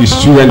his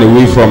children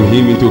away from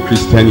him into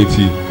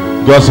Christianity.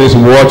 God says,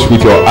 watch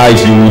with your eyes.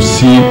 You will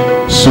see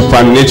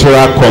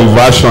supernatural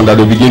conversion that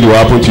will begin to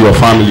happen to your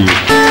family.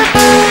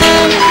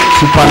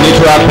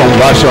 Supernatural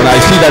conversion. I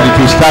see that it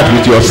will start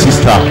with your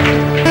sister.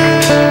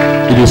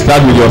 It will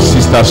start with your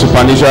sister.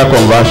 Supernatural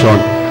conversion.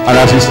 And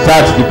as it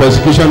starts, the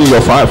persecution in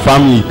your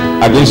family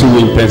against you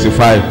will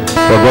intensify.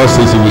 But God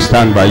says he will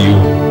stand by you.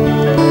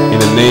 In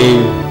the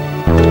name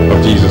of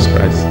Jesus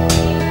Christ.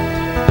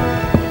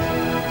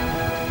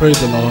 Praise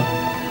the Lord.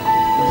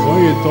 So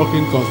when you're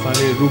talking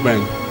concerning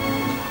Reuben,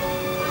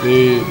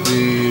 the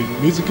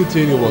musical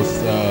thing was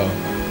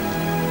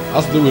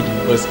has to do with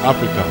West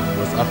Africa.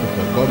 West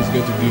Africa. God is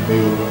going to give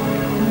you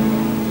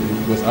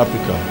West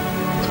Africa.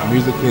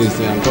 Music thing is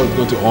saying, and God is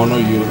going to honor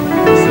you.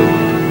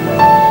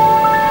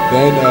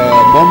 Then,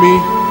 mommy,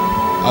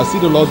 I see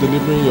the Lord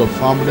delivering your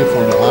family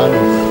from the hand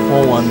of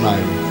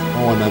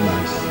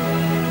 419s.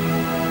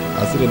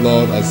 I see the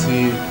Lord. I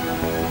see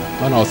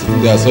when I was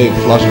sitting there, I saw a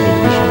flash of a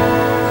vision.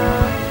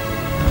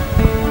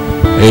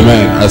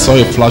 Amen. I saw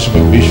a flash of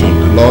a vision.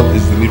 The Lord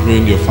is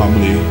delivering your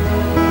family.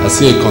 I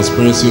see a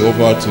conspiracy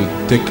over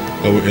to take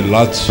away a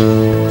large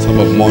sum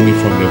of money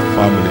from your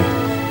family.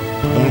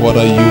 Don't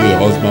bother you, your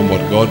husband,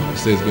 but God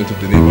says He's going to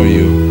deliver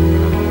you.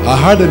 I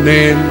heard the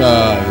name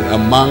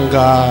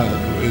Amanga.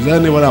 Is there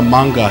anyone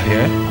Amanga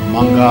here?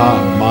 Amanda.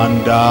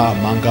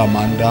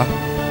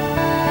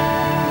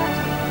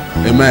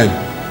 Amen.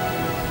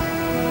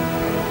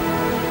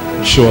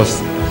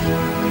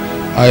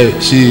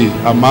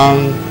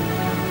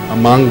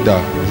 Amanda.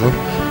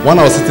 When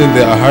I was sitting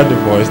there, I heard the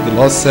voice. The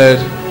Lord said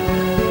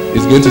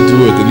He's going to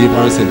do a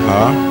deliverance in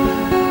her.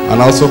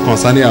 And also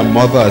concerning her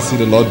mother, I see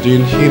the Lord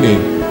doing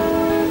healing.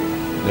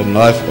 The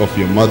life of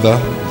your mother.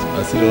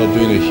 I see the Lord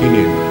doing a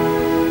healing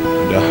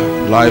in the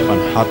life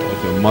and heart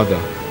of your mother.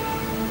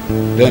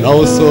 Then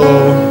also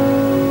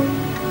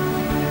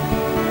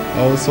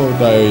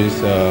there is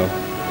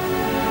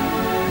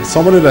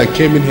somebody that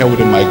came in here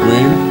with a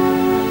migraine,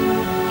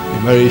 a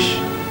very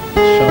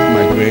sharp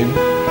migraine.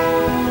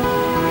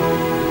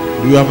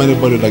 Do you have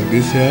anybody like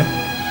this here?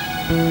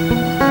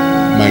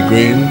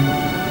 Migraine,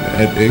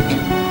 headache.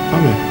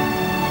 Amen.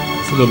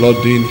 See the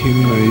Lord doing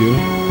healing on you.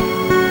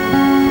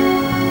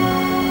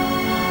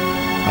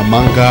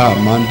 Amanda.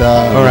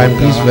 All right,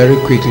 please, very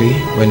quickly.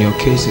 When your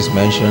case is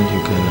mentioned,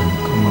 you can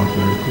come out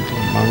very quickly.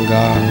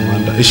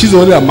 Amanda. Is she the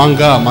only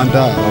Amanda?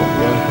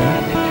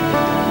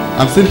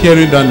 I'm still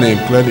hearing that name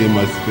clearly in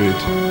my spirit.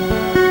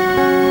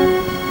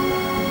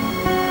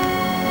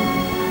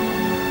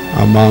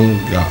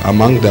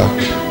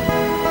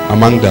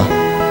 Amanda.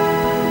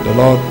 The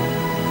Lord,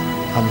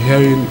 I'm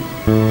hearing.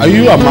 Are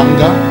you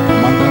Amanda?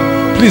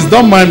 Please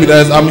don't mind me,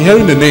 guys. I'm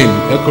hearing the name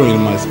echoing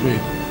in my spirit.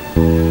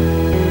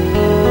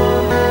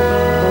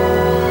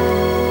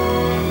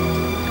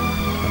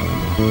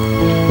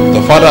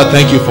 The Father, I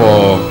thank you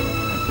for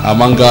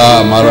Amanda.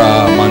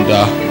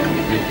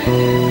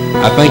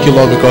 I thank you,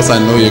 Lord, because I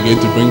know you're going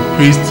to bring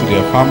peace to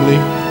their family.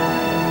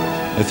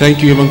 I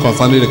thank you even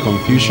concerning the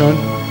confusion.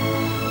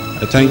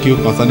 I thank you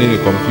concerning the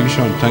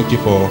confusion. Thank you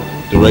for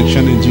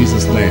direction in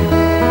Jesus' name.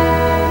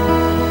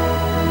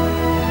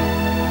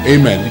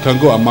 Amen. You can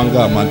go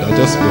Amanda.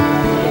 Just go.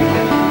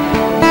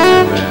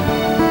 Amen.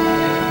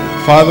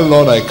 Father,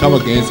 Lord, I come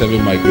against every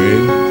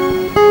migraine.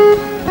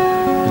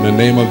 In the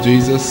name of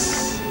Jesus,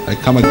 I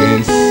come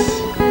against.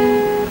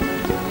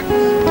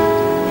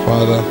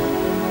 Father,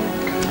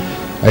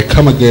 I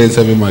come against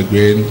every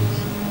migraine.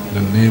 In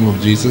the name of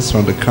Jesus,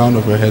 from the crown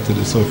of your head to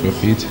the sole of your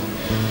feet.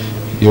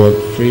 You are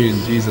free in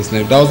Jesus'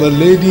 name. There was a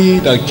lady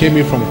that came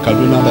in from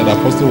Kaduna that the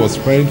apostle was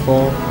praying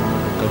for.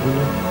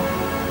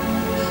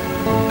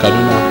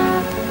 Kaduna.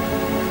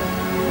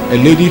 A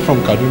lady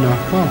from Kaduna.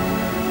 Huh.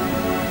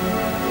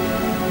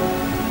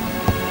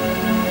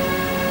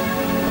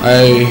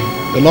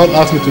 The Lord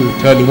asked me to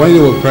tell you, when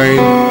you were praying,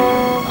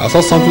 I saw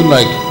something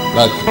like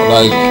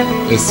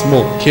a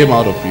smoke came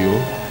out of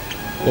you.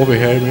 Over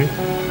here, me.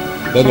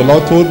 Then the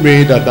Lord told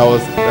me that there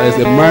is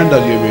a man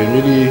that you've been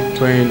really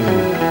praying and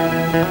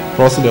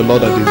trusting the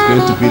Lord that is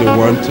going to be the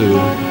one to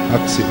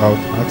ask you out,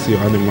 ask you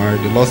hand in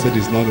marriage. The Lord said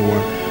he's not the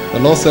one. The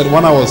Lord said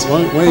when you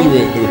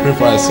were praying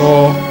for, I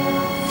saw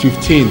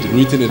 15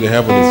 written in the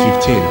heavens,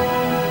 15.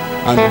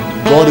 And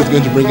God is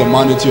going to bring a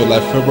man into your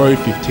life February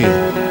 15.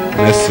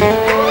 Let's see.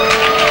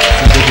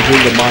 He's going to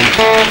bring the man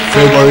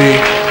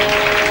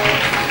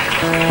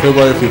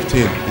February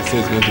 15. He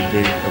says he's going to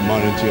bring a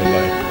man into your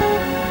life.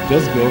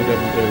 Just go there,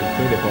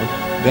 pray the phone.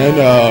 Then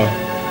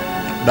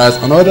there's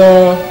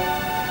another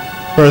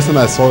person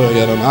I saw,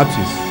 you're an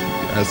artist.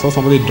 I saw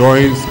somebody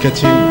drawing,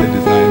 sketching the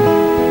design.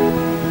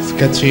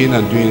 Sketching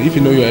and doing, if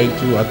you know you're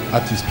into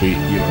artistry,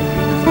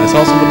 I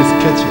saw somebody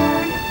sketching.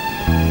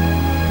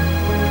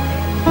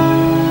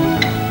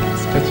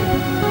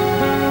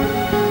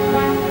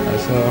 I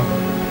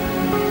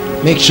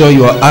saw. Make sure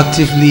you are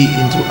actively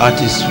into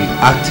artistry.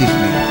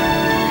 Actively.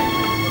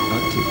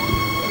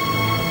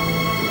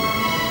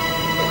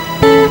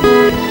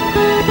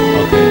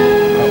 Okay.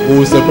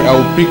 I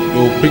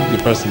will pick the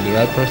person, the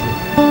right person.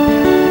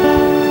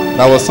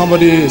 There was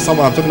somebody,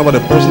 I'm talking about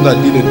the person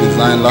that did the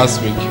design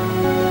last week.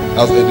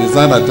 As a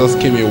design that just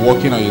came in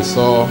walking and you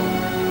saw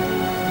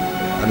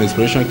an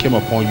inspiration came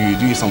upon you. You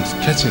did some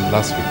sketching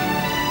last week.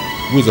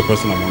 Who is the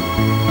person among you?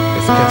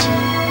 The sketching.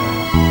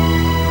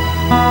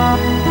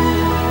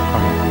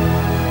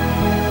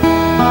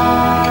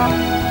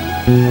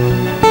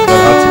 The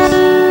artist.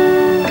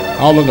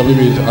 How long have you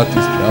been into artistry?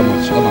 How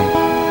much? How long?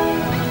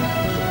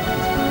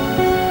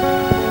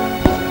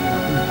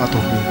 Part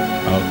of me.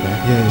 Okay.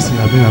 Yes,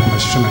 I've been a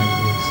musician 9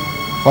 years.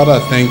 Father,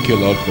 thank you,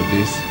 Lord, for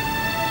this.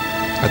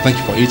 I thank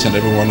you for each and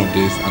every one of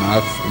these, and I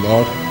ask,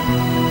 Lord,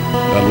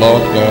 the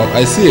Lord God,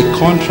 I see a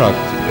contract,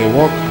 a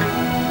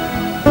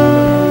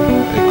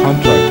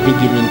contract be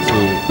given to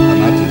an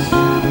artist.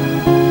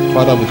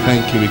 Father, we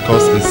thank you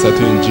because it's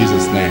settled in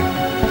Jesus' name.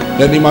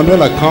 Then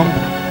Emmanuel, come.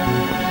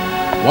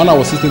 When I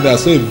was sitting there, I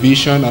saw a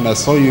vision, and I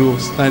saw you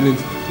standing,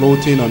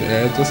 floating on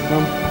air. Just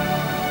come.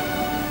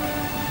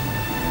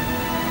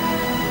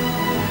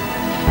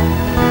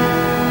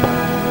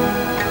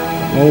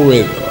 No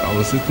way. I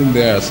was sitting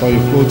there, I saw you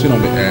floating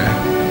on the air,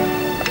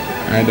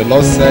 and the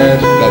Lord said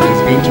that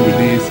He's going to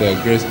release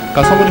grace.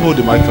 Can somebody hold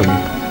the mic for me?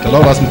 The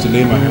Lord asked me to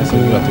lay my hands on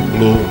you to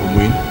blow the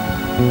wind.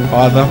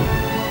 Father,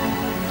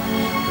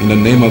 in the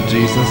name of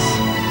Jesus,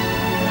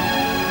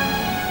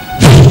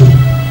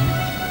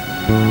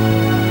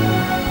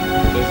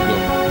 let's go.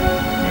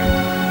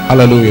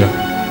 Hallelujah.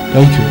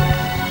 Thank you.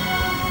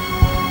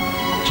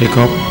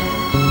 Jacob.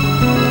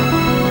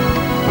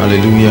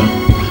 Hallelujah.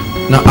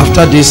 Now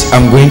after this,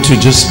 I'm going to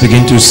just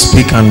begin to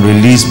speak and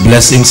release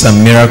blessings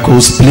and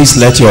miracles. Please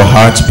let your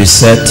heart be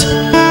set.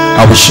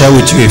 I will share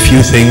with you a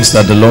few things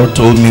that the Lord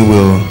told me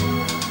will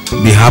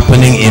be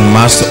happening in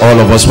mass to all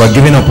of us. We're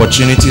giving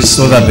opportunities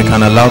so that we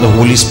can allow the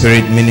Holy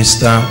Spirit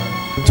minister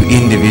to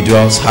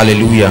individuals.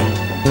 Hallelujah.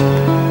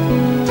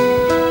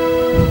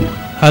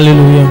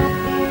 Hallelujah.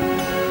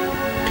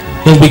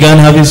 He began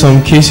having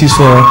some cases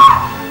for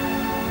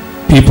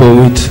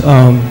people with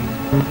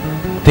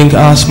think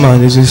asthma.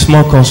 There's a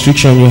small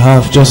constriction you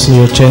have just in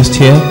your chest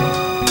here.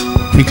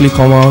 Quickly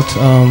come out,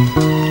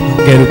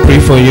 get to pray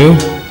for you.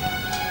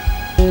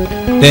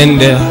 Then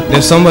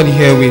there's somebody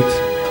here with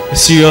a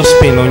serious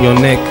pain on your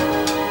neck,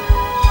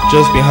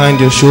 just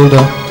behind your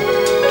shoulder,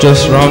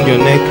 just around your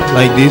neck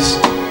like this.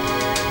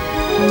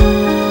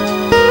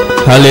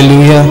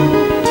 Hallelujah.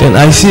 Then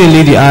I see a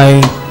lady,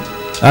 I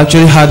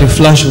actually had a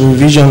flash of a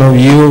vision of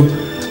you.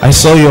 I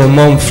saw your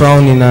mom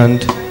frowning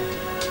and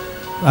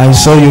I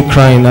saw you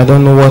crying. I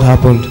don't know what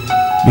happened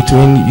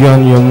between you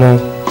and your mom.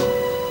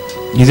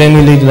 Is there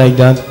any lady like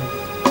that?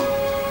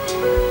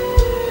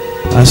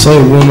 I saw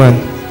a woman,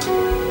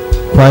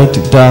 quite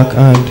dark,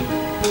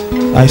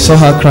 and I saw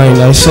her crying.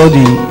 I saw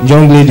the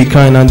young lady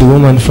crying and the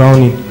woman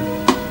frowning.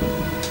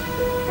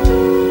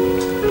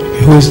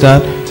 Who is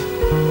that?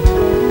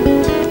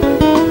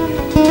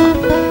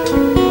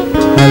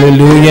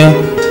 Hallelujah.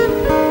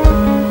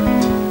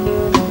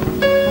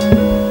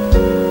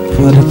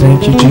 Father,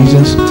 thank you,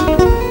 Jesus.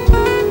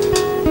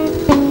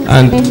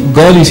 And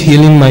God is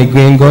healing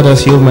migraine. God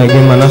has healed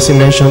migraine. Manasseh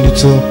mentioned it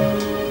too.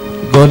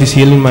 God is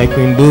healing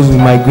migraine. Those with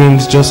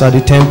migraines just at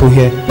the temple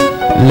here.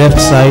 Left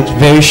side,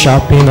 very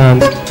sharp pain,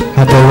 and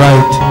at the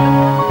right,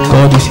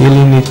 God is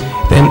healing it.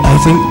 Then I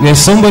think there's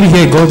somebody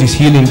here God is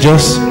healing.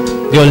 Just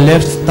your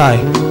left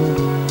thigh.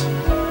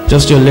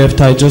 Just your left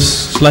thigh.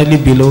 Just slightly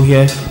below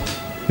here.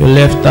 Your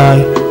left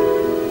thigh.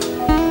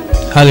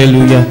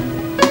 Hallelujah.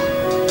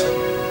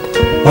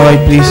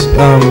 Alright, please.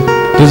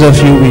 Those of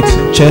you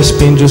with chest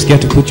pain, just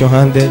get to put your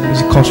hand there.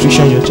 There's a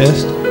constriction in your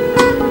chest.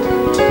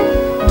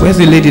 Where's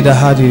the lady that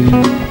had a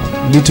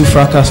little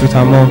fracas with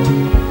her mom?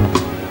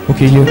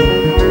 Okay, you.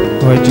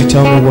 Alright, you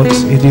tell me what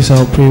it is,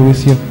 I'll pray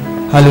with you.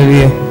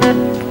 Hallelujah.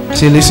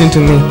 Say, listen to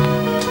me.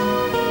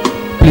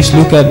 Please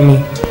look at me.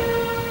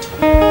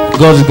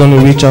 God is going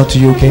to reach out to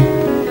you, okay?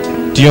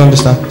 Do you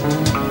understand?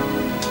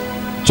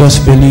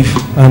 Just believe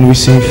and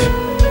receive.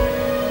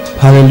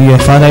 Hallelujah.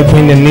 Father, I pray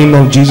in the name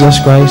of Jesus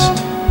Christ.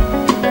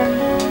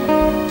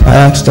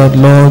 I ask that,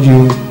 Lord,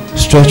 you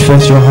stretch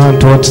forth your hand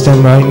towards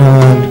them right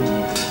now and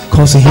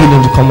cause a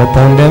healing to come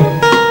upon them.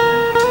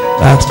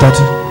 I ask that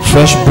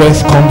fresh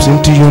breath comes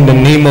into you in the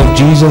name of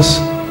Jesus.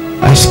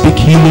 I speak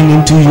healing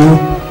into you.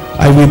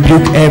 I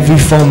rebuke every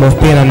form of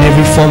pain and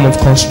every form of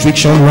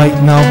constriction right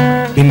now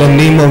in the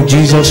name of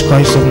Jesus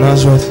Christ of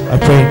Nazareth. I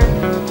pray.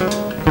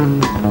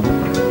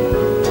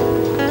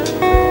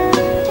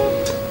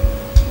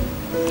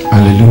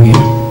 Hallelujah.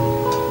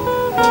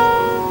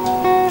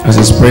 As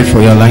I pray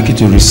for you, I'd like you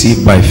to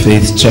receive by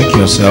faith. Check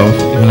yourself.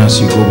 Even as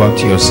you go back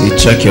to your seat,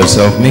 check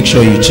yourself. Make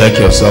sure you check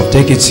yourself.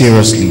 Take it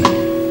seriously.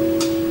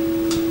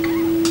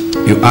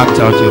 You act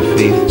out your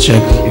faith.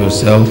 Check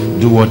yourself.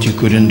 Do what you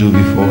couldn't do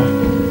before.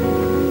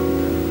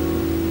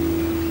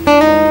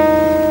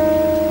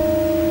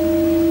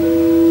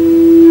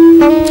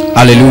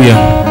 Hallelujah.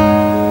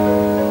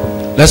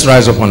 Let's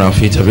rise up on our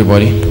feet,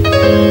 everybody.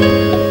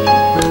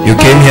 You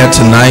came here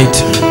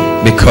tonight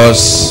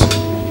because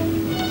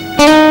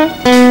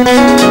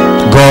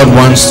God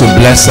wants to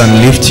bless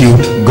and lift you.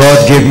 God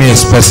gave me a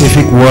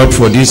specific word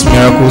for this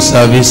miracle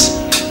service.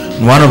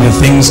 One of the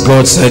things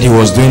God said he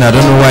was doing, I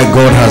don't know why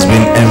God has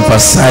been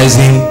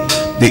emphasizing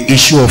the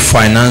issue of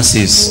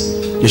finances.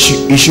 The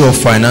issue of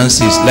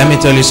finances. Let me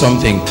tell you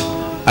something.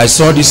 I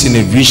saw this in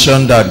a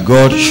vision that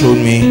God showed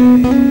me.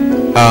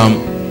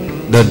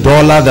 The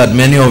dollar that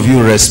many of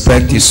you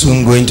respect is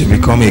soon going to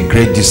become a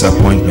great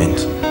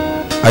disappointment.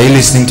 Are you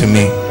listening to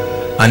me?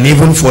 And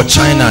even for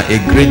China, a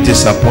great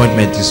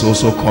disappointment is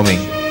also coming.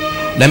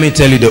 Let me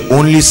tell you, the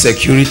only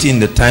security in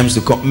the times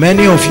to come,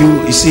 many of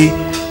you, you see,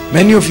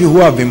 many of you who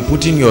have been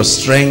putting your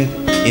strength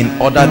in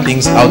other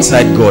things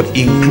outside God,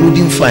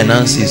 including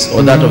finances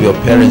or that of your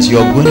parents, you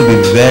are going to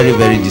be very,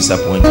 very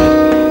disappointed.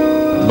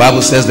 The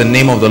Bible says the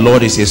name of the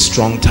Lord is a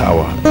strong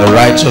tower. The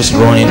righteous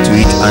run into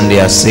it and they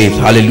are saved.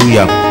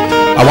 Hallelujah.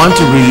 I want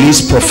to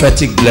release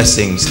prophetic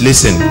blessings.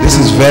 Listen, this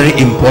is very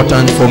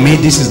important for me.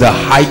 This is the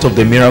height of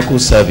the miracle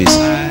service.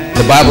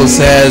 The Bible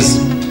says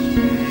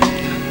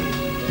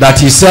that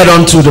he said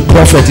unto the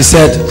prophet, he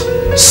said,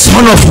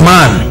 Son of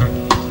man,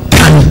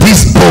 can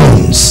these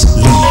bones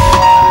live?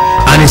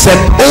 And he said,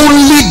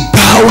 only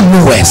thou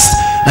knowest.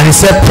 And he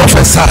said,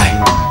 prophesy.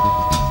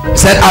 He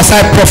said, as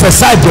I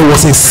prophesied, there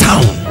was a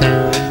sound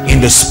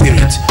in the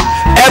spirit.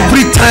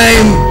 Every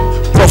time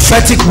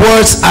prophetic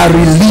words are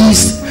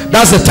released,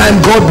 that's the time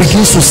God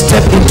begins to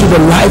step into the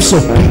lives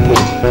of people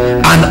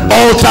and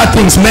alter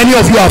things. Many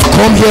of you have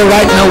come here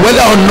right now,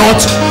 whether or not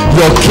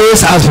your case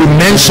has been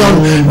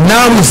mentioned.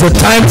 Now is the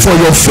time for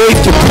your faith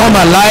to come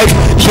alive.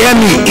 Hear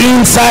me,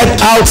 inside,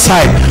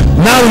 outside.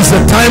 Now is the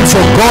time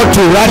for God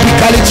to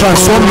radically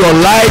transform your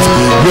life,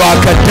 your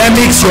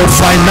academics, your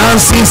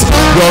finances,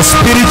 your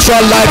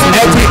spiritual life,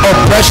 every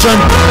oppression.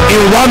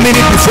 In 1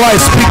 minute before I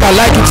speak, I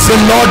like to say,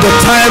 Lord, the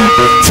time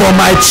for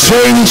my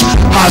change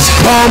has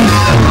come.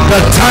 The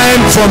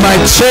time for my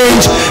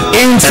change,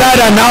 inside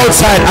and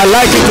outside. I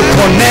like you to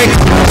connect.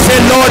 Say,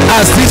 Lord,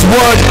 as this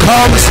word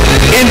comes,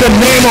 in the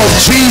name of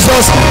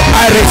Jesus,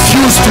 I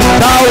refuse to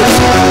doubt.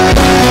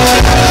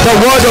 The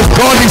word of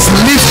God is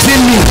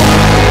lifting me.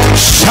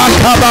 The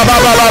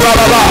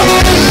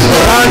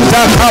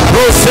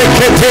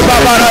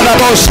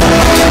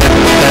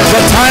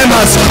time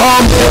has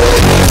come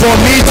for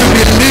me to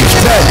be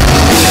lifted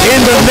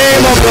in the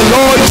name of the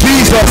Lord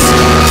Jesus.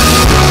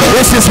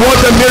 This is what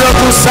the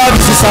miracle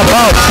service is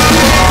about.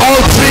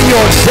 Altering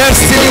your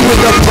destiny with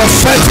the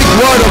prophetic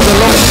word of the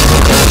Lord.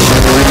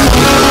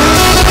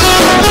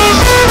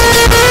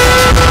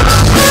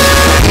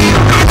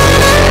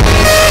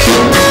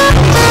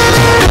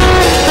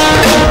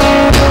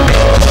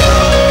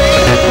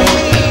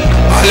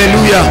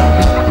 Hallelujah.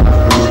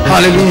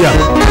 Hallelujah.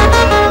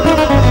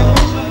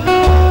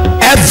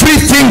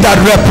 Everything that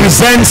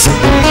represents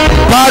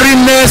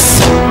barrenness,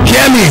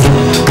 hear me.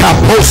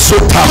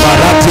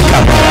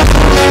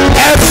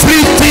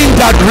 Everything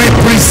that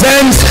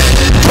represents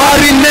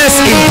barrenness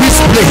in this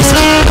place,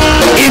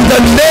 in the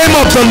name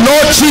of the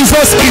Lord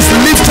Jesus, is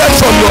lifted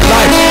from your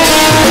life.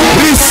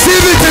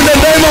 Receive it in the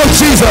name of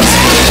Jesus.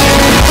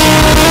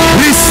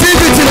 Receive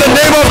it in the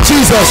name of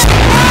Jesus.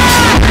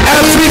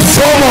 Every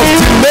form of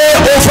delay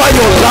over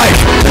your life,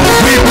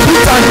 we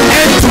put an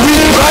end to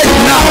it right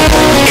now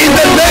in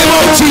the name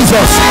of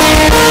Jesus.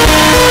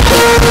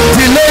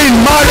 Delay in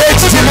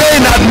marriage, delay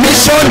in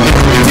admission,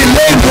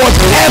 delay in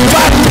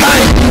whatever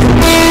kind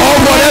or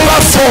whatever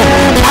form,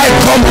 I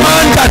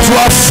command that you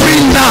are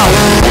free now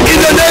in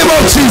the name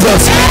of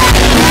Jesus.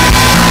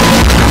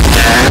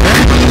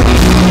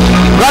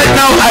 Right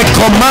now I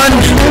command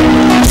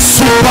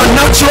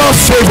supernatural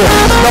favor.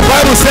 The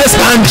Bible says,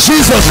 and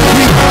Jesus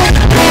grew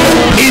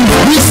in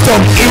wisdom,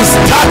 in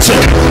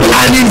stature,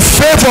 and in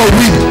favor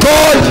with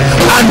God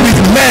and with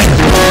men.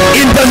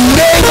 In the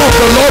name of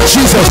the Lord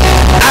Jesus,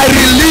 I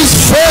release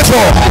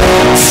favor,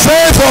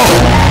 favor,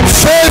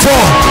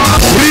 favor.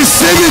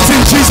 Receive it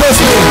in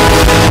Jesus' name.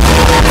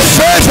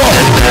 Favor.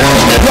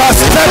 You are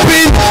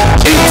stepping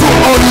into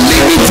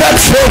unlimited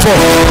favor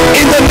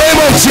in the name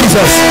of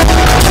Jesus.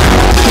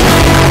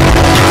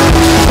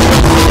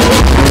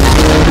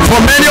 For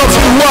many of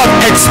you who have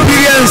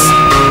experienced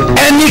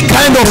any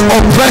kind of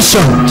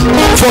oppression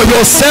for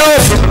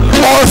yourself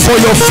or for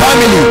your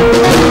family,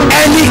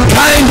 any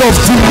kind of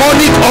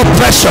demonic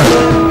oppression,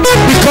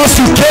 because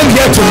you came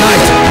here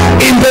tonight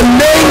in the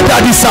name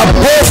that is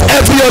above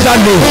every other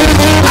name,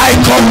 I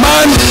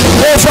command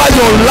over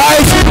your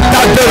life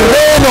that the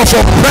reign of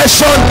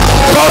oppression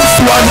comes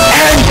to an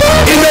end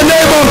in the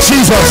name of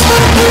Jesus.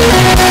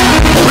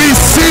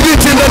 Receive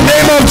it in the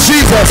name of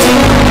Jesus.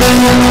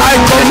 I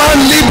command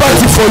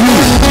liberty for you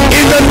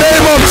in the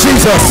name of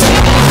Jesus.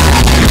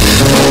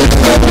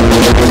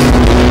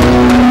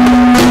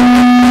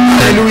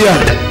 Hallelujah.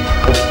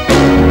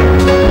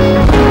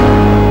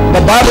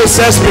 The Bible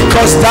says,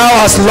 because thou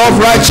hast loved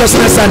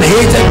righteousness and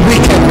hated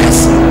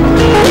wickedness,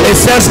 it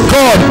says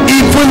God,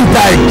 even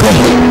thy God,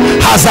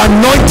 has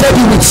anointed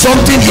you with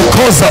something he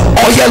calls the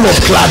oil of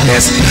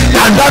gladness,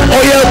 and that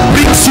oil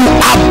brings you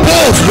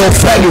above your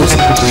fellows.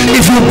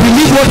 If you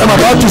believe what I'm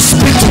about to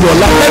speak to your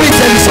life, let me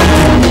tell you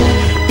something.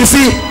 You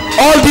see,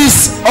 all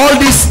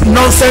this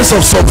nonsense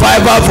of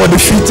survival for the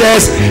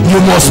fittest, you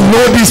must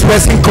know this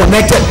person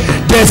connected.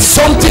 There's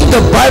something the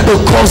Bible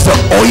calls the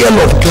oil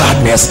of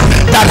gladness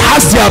that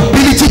has the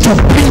ability to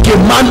bring a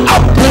man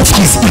above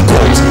his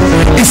equals.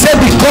 He said,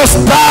 because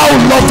thou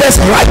lovest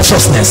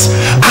righteousness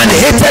and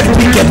hated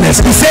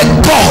wickedness, he said,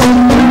 God,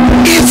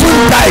 even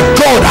thy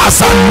God has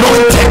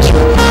anointed you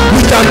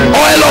with an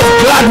oil of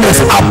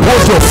gladness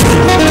above your feet.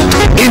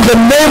 In the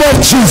name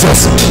of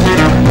Jesus,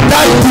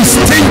 that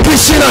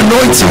distinguishing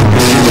anointing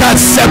that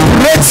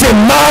separates a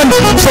man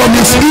from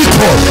his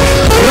equal,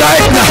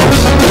 right now,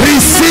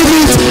 receive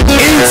it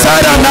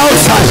inside and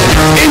outside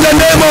in the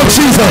name of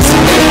Jesus.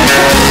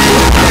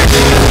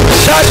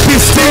 That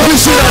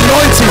distinguishing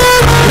anointing,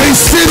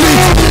 receive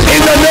it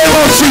in the name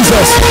of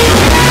Jesus.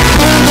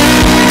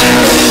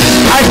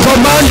 I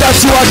command that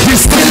you are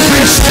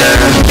distinguished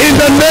in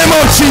the name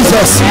of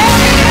Jesus.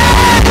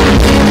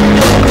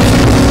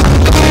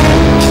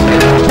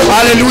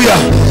 Hallelujah.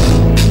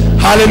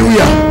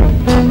 Hallelujah.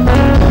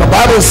 The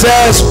Bible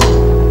says,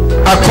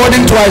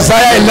 according to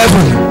Isaiah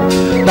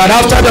 11, that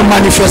after the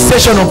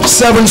manifestation of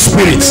 7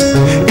 spirits,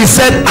 he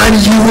said, and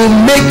you will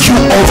make you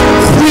of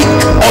quick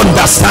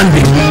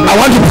understanding. I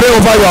want to pray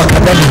over your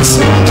academics.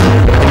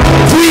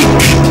 Quick.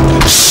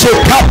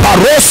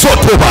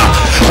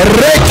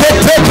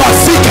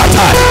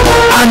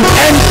 And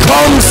end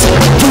comes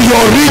to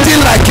your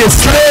reading like a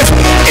slave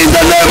in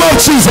the name of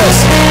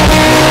Jesus.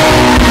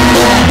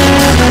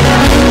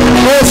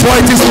 Oh, for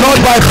it is not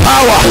by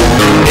power,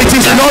 it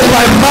is not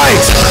by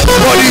might,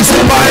 but it is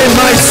by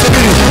my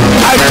spirit.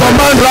 I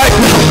command right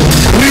now,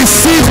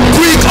 receive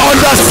quick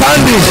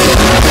understanding.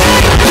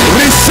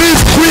 Receive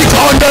quick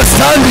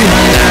understanding.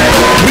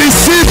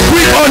 Receive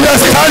quick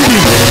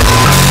understanding.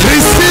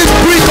 Receive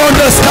quick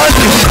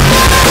understanding.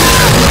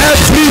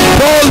 Every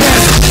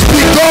boldness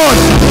be gone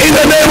in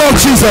the name of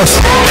Jesus.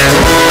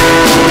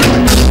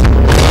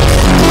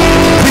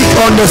 Quick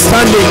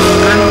understanding.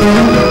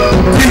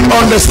 Quick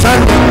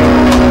understanding.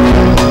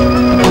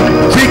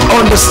 Quick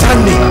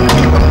understanding.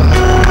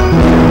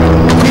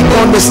 Quick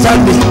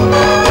understanding.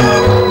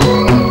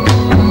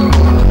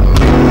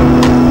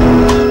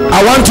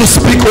 I want to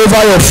speak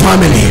over your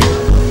family.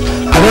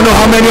 I don't know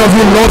how many of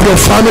you love your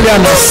family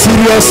and are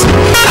serious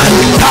and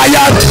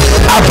tired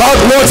about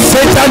what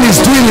Satan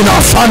is doing in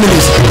our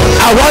families.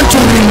 I want to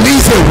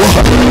release a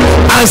word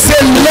and say,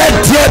 let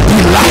there be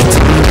light.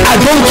 I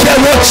don't care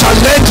what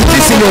challenge it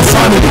is in your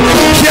family.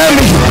 Hear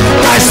me.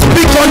 I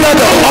speak under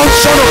the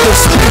unction of the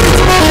Spirit.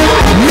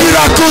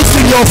 Miracles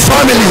in your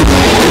family,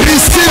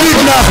 receive it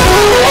now.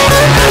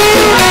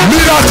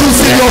 Miracles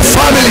in your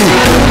family,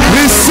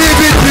 receive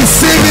it,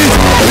 receive it,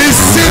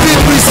 receive it,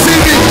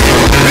 receive it,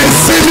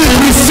 receive it,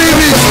 receive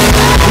it,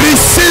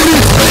 receive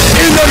it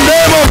in the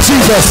name of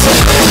Jesus.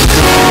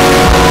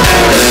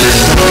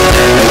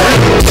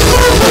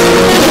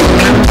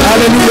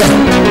 Hallelujah.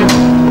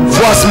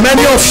 For as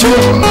many of you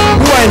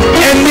who are in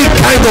any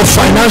kind of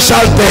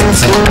financial debt,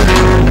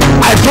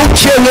 I don't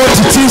care what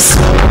it is,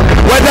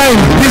 whether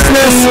in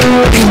business,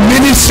 in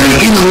ministry,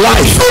 in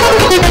life,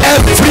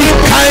 every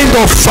kind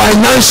of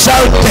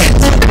financial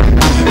debt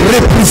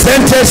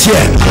represented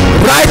here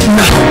right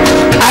now,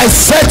 I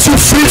set you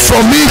free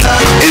from it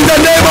in the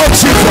name of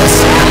Jesus.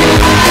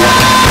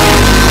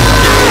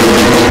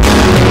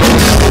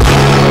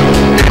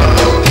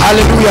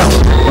 Hallelujah.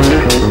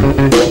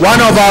 One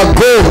of our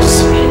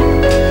goals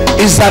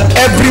is that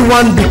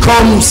everyone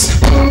becomes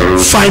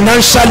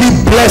financially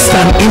blessed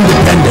and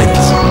independent.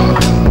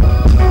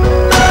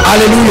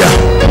 Hallelujah.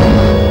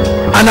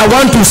 And I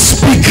want to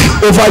speak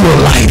over your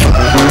life.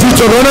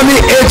 Deuteronomy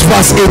 8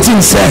 verse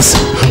 18 says,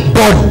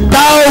 but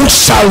thou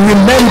shalt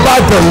remember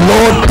the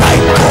Lord thy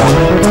God.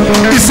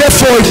 He said,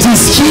 for it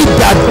is he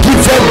that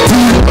giveth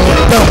thee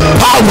the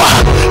power,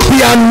 the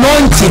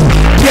anointing,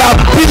 the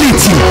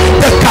ability,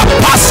 the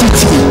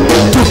capacity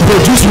to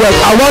produce wealth.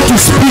 I want to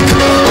speak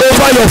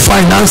over your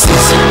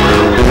finances.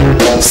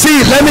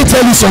 See, let me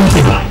tell you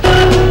something.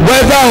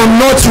 Whether or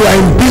not you are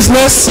in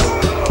business,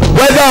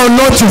 whether or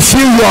not you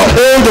feel you are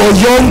old or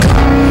young,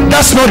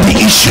 That's not the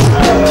issue.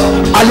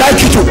 I'd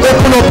like you to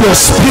open up your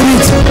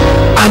spirit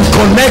and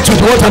connect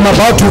with what I'm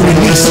about to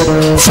release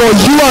for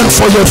you and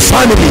for your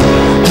family.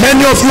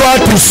 Many of you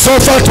had to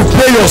suffer to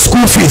pay your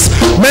school fees.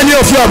 Many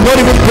of you have not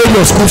even paid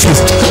your school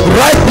fees.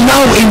 Right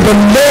now, in the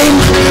name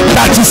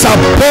that is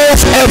above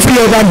every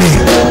other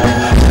name,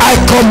 I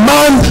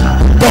command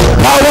the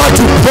power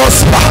to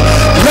prosper.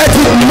 Let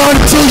it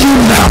mantle you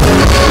now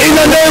in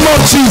the name of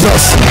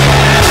Jesus.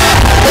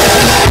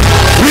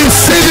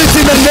 Receive it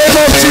in the name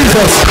of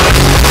Jesus.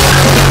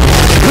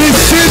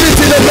 Receive it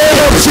in the name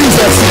of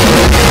Jesus.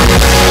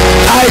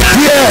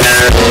 Ideas,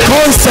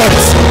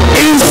 concepts,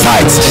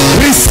 insights,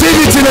 receive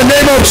it in the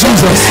name of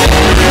Jesus.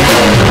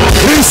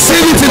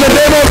 Receive it in the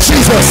name of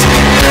Jesus.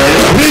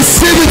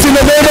 Receive it in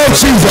the name of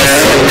Jesus.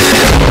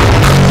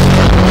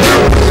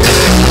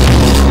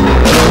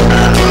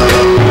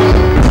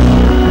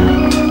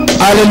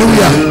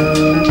 Hallelujah.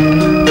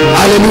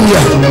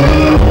 Hallelujah.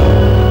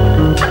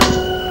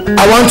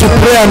 I want to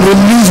pray and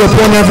release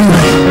upon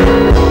everyone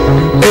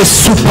a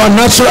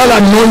supernatural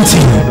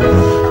anointing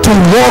to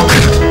work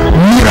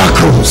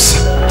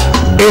miracles.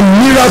 A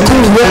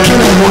miracle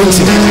working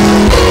anointing.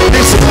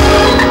 Listen,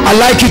 I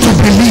like you to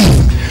believe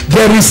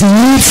there is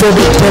need for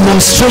the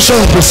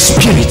demonstration of the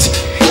Spirit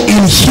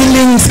in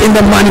healings, in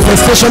the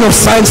manifestation of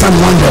signs and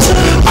wonders.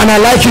 And I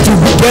like you to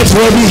get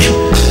ready.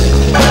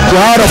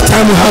 We're out of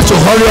time. We have to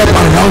hurry up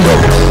and round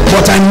up,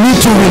 but I need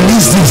to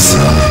release this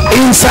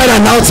inside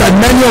and outside.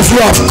 Many of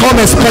you have come,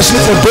 especially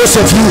for those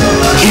of you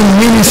in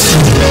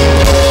ministry,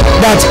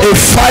 that a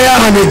fire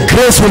and a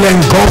grace will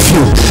engulf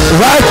you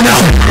right now.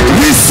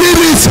 Receive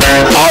it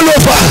all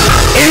over,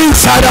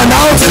 inside and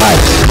outside.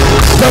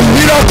 The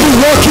miracle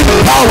working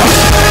power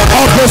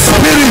of the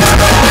Spirit.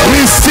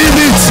 Receive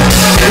it.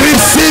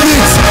 Receive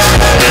it.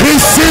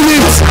 Receive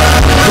it.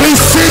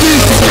 Receive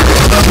it.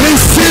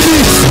 Receive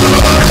it.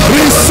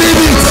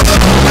 Receive it.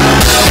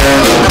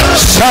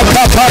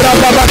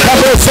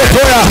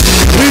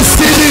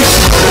 Receive it.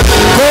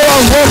 Go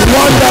and work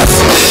wonders.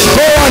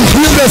 Go and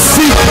heal the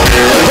sick.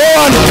 Go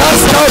and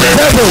cast out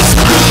devils.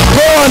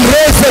 Go and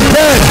raise the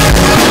dead.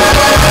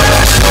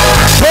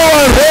 Go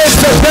and raise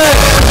the dead.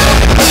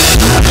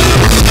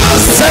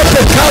 Set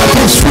the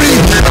captives free.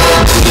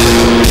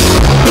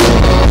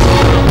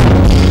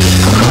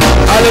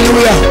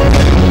 Hallelujah.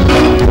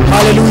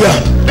 Hallelujah.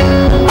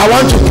 I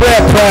want to pray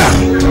a prayer.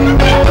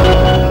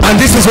 And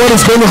this is what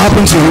is going to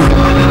happen to you.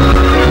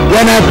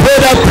 When I pray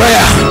that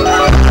prayer,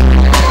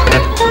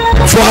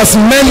 for as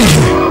many,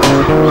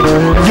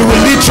 you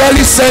will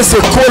literally sense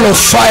a coal of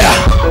fire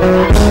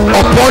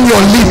upon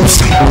your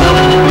lips.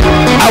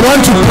 I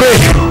want to pray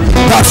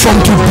that from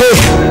today,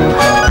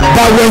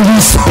 that when you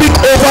speak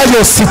over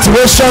your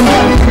situation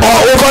or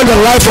over the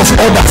life of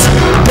others,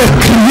 the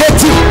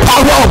creative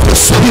power of the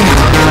Spirit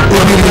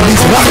will be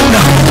released right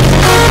now.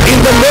 In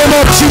the name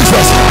of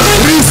Jesus,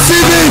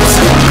 receive it.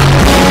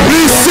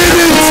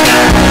 Receive it.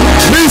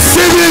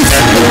 Receive it.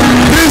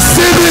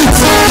 Receive it.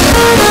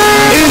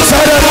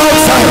 Inside and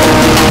outside.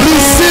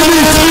 Receive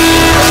it.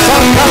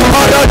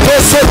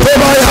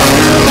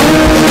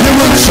 You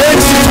will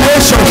change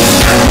situations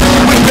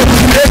with the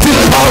creative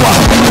power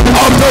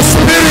of the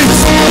Spirit.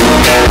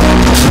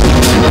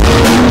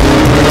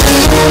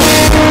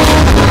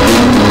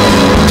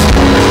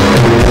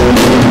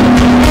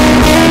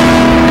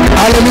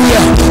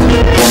 Hallelujah.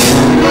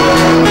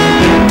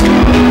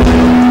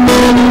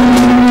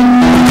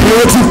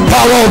 Creative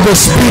power of the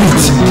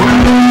Spirit.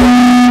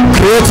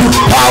 Creative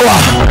power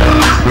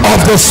of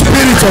the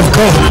Spirit of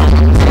God.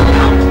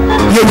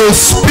 You will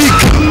speak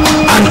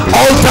and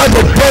alter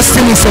the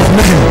destinies of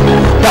men,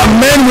 that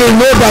men will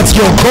know that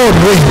your God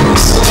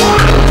reigns.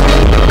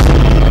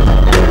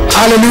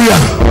 Hallelujah.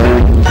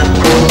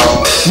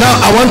 Now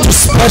I want to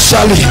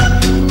specially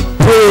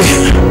pray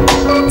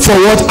for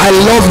what I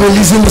love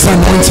releasing this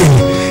anointing.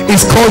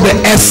 It's called the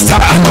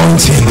Esther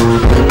anointing.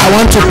 I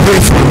want to pray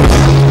for you.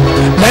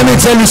 Let me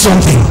tell you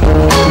something.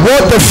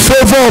 What the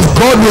favor of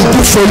God will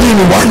do for you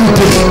in one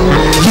day,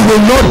 He will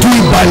not do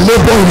it by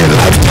labor in a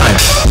lifetime.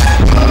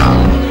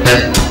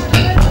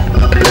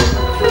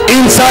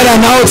 Inside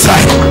and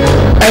outside,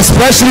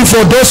 especially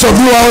for those of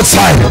you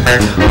outside,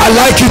 I'd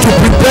like you to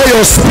prepare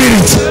your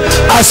spirit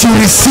as you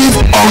receive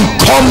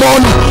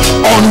uncommon,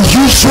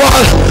 unusual,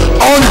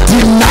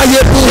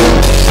 undeniable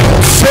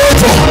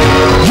favor.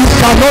 You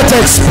cannot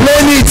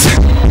explain it.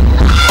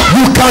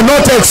 You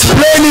cannot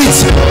explain it.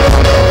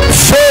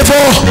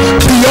 Favor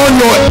beyond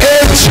your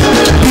age,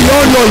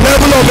 beyond your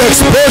level of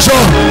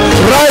exposure.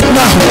 Right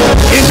now,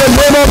 in the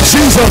name of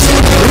Jesus,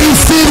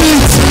 receive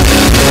it.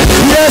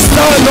 Yes,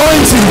 the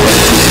anointing.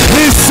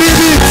 Receive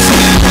it.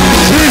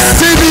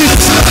 Receive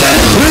it.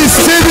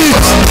 Receive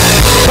it.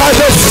 By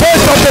the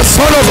faith of the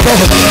Son of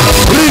God.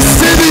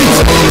 Receive it.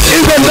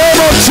 In the name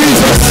of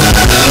Jesus.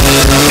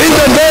 In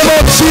the name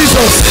of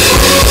Jesus.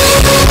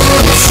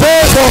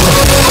 Favor.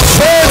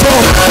 Favor.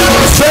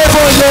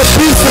 Favor in your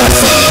business.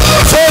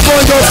 Favor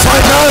in your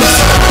finance.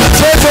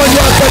 Favor in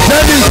your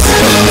academics.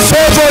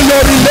 Favor in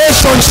your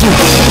relationship.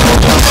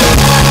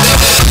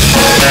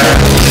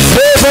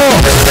 Favor.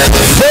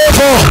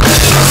 Favor.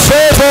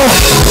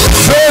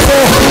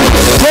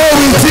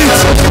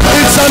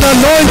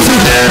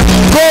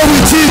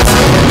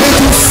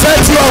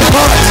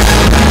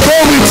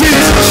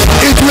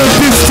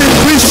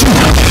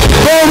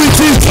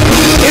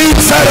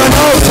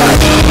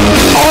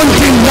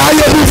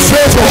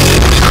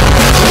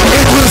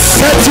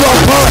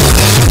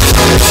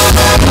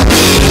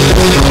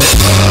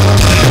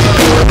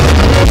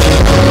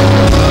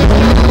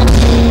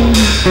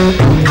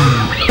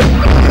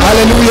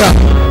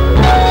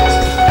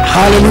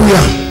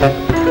 Hallelujah.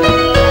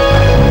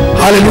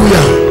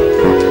 Hallelujah.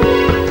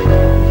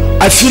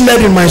 I feel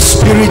led in my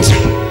spirit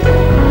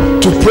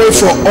to pray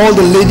for all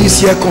the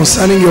ladies here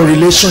concerning your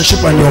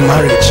relationship and your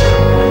marriage.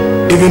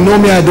 If you know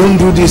me, I don't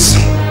do this,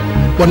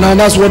 but now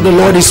that's what the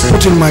Lord is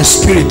put in my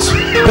spirit.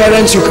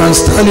 Parents, you can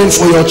stand in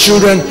for your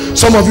children.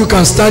 Some of you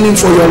can stand in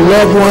for your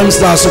loved ones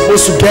that are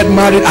supposed to get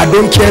married. I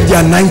don't care if they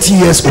are 90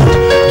 years old.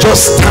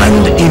 Just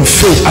stand in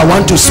faith. I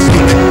want to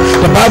speak.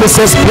 The Bible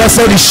says,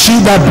 blessed is she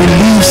that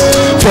believes,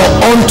 for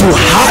unto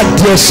her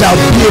there shall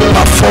be a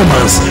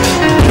performance.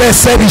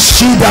 Blessed is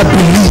she that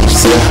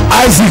believes.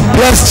 Isaac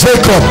blessed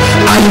Jacob,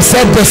 and he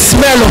said, the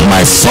smell of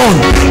my son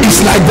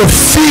is like the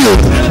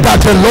field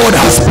that the Lord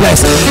has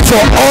blessed. For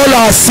all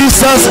our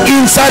sisters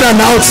inside and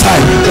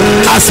outside,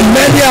 as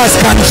many as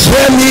can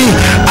hear me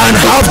and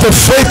have the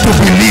faith to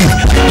believe,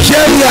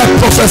 hear me, I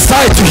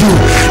prophesy to you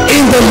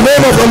in the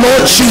name of the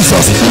Lord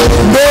Jesus.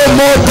 No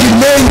more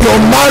delaying your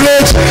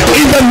marriage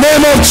in the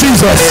name of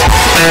Jesus.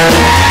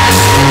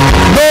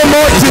 No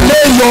more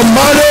delaying your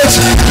marriage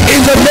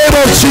in the name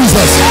of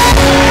Jesus.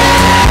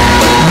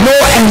 No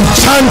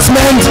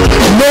enchantment,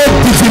 no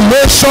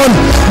divination,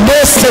 no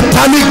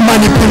satanic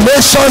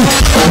manipulation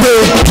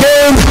will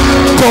gain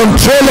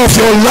control of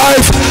your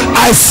life.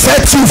 I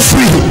set you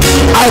free.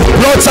 I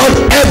blot out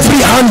every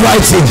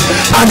handwriting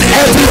and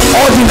every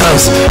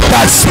ordinance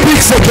that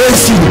speaks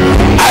against you.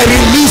 I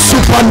release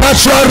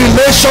supernatural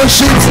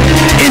relationships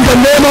in the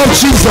name of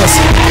Jesus.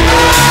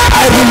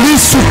 I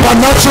release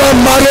supernatural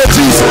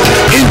marriages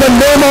in the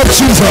name of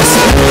Jesus.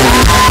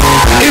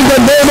 In the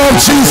name of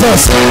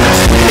Jesus.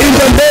 In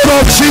the name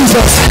of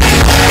Jesus.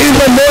 In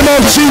the name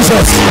of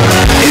Jesus.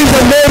 In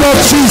the name of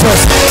Jesus.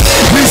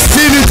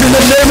 Receive it in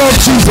the name of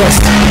Jesus.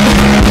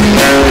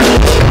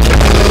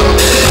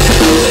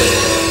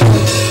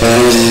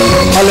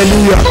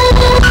 Hallelujah.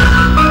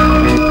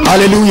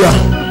 Hallelujah.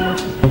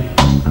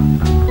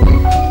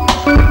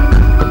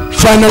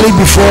 Finally,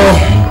 before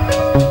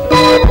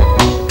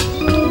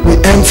we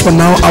end for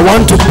now, I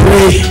want to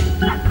pray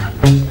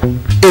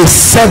a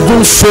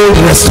sevenfold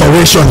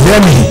restoration. Hear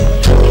me.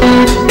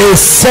 A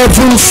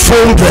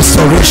sevenfold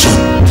restoration.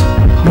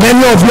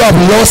 Many of you have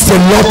lost a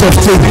lot of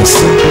things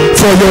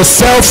for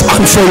yourself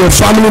and for your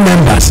family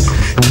members,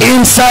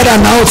 inside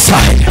and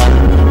outside.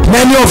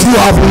 Many of you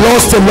have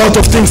lost a lot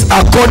of things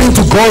according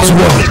to God's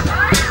word.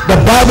 The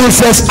Bible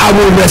says, I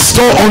will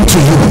restore unto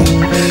you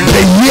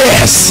the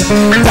years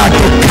that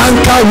the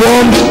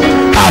cankerworm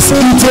has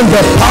eaten,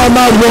 the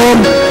palmer worm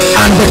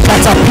and the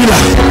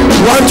caterpillar. We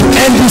want to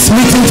end this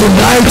meeting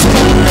tonight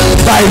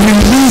by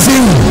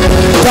releasing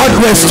that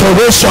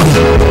restoration.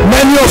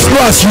 Many of you,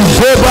 as you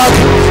go back,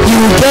 you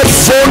will get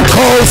phone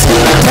calls,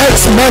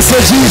 text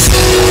messages,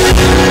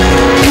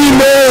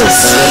 emails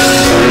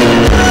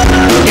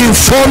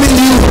informing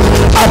you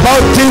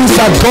about things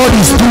that God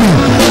is doing.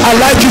 I'd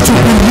like you to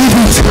believe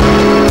it.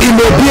 It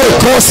may be a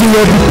cause in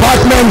your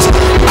department.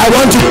 I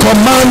want to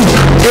command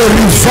a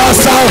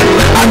reversal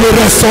and a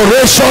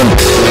restoration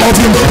of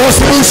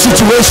impossible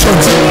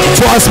situations.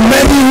 For as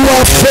many who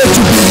have faith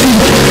to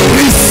believe,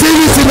 receive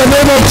it in the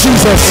name of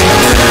Jesus.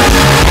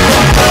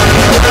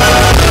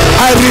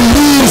 I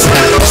release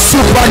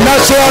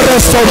supernatural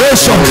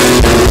restoration.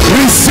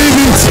 Receive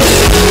it.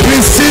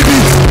 Receive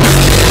it.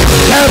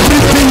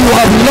 Everything you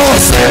have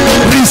lost,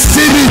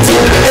 receive it.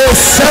 A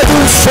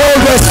sevenfold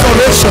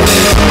restoration.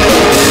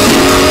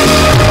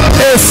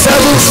 A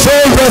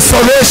sevenfold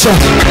restoration.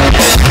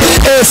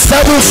 A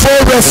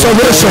sevenfold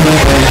restoration.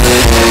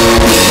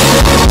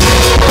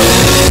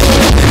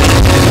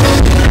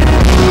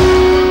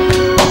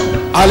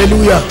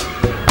 Hallelujah.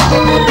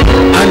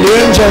 And the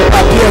angel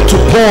appeared to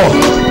Paul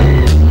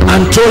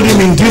and told him,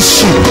 in this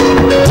ship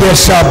there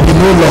shall be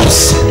no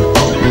loss.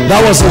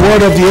 That was the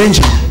word of the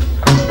angel.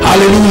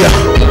 Hallelujah.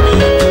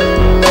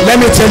 Let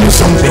me tell you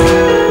something.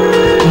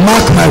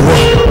 Mark my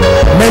word.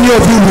 Many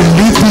of you will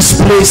leave this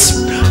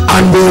place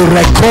and will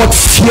record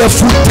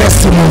fearful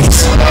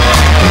testimonies.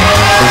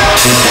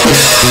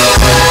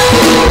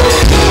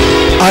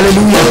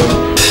 Hallelujah.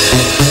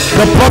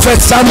 The prophet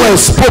Samuel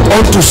spoke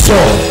unto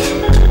Saul.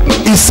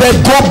 He said,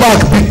 go back,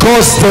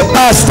 because the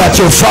ass that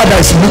your father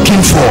is looking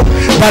for,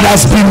 that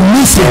has been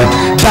missing,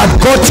 that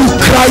got you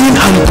crying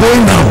and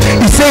going down,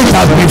 he said it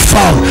has been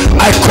found.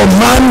 I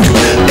command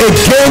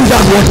again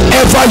that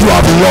whatever you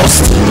have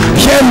lost,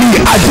 hear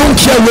me, I don't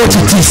care what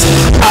it is,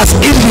 as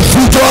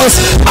individuals,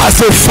 as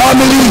a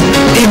family,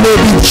 it may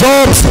be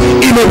jobs,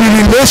 it may be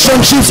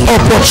relationships,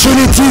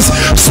 opportunities,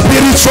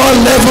 spiritual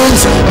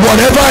levels,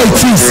 whatever it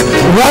is,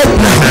 right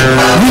now,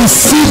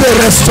 receive a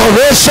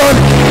restoration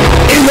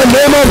in the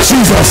name of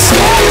Jesus.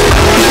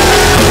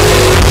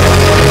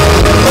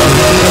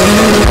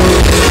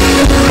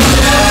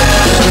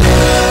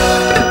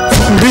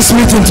 From this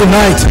meeting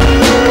tonight,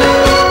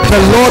 the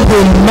Lord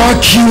will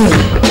mark you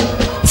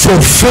for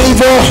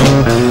favor,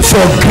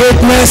 for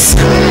greatness,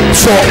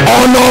 for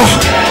honor,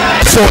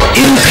 for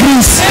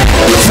increase,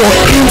 for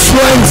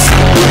influence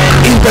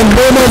in the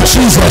name of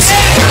Jesus.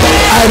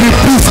 I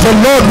repeat, the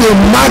Lord will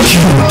mark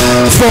you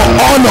for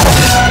honor,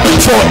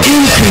 for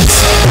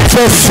increase,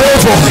 for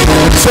favor,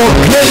 for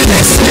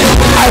greatness.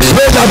 I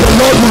pray that the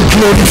Lord will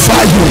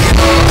glorify you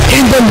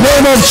in the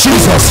name of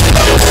Jesus.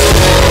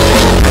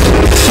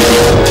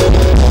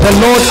 The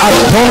Lord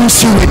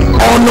adorns you with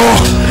honor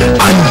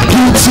and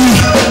beauty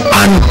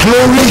and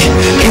glory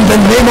in the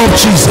name of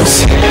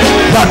Jesus,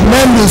 that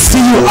men will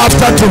see you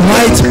after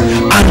tonight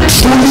and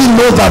truly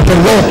know that the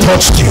Lord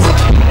touched you.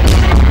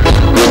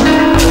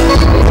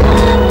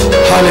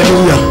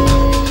 Hallelujah.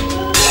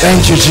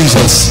 Thank you,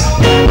 Jesus.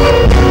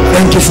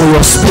 Thank you for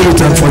your spirit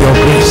and for your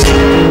grace.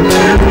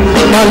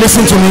 Now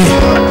listen to me.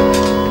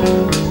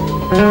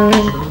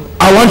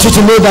 I want you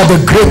to know that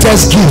the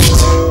greatest gift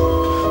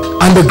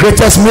and the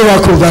greatest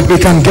miracle that we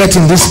can get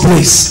in this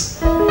place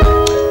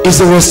is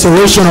the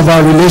restoration of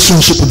our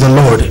relationship with the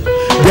Lord.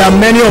 There are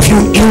many of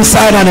you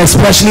inside and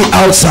especially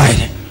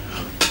outside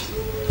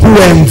who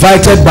were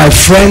invited by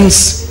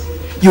friends.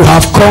 You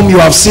have come,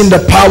 you have seen the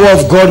power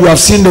of God, you have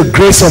seen the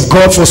grace of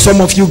God. For some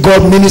of you,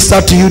 God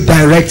ministered to you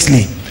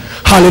directly.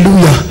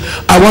 Hallelujah.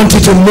 I want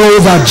you to know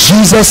that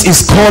Jesus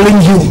is calling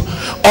you.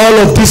 All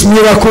of these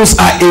miracles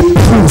are a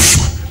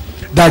proof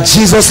that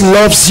Jesus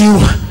loves you,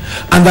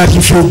 and that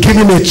if you give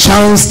him a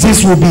chance,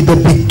 this will be the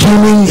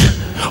beginning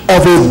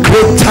of a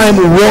great time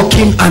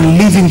walking and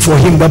living for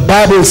him. The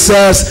Bible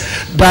says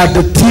that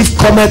the thief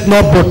cometh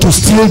not but to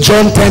steal,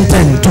 John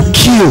 10:10, to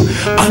kill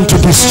and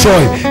to destroy.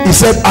 He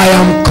said, I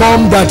am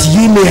come that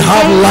ye may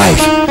have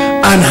life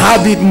and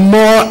have it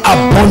more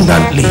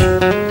abundantly.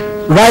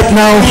 Right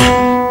now,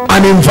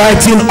 I'm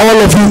inviting all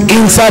of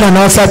you inside and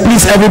outside.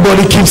 Please,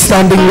 everybody keep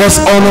standing. Let's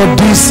honor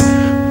this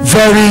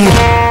very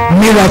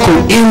miracle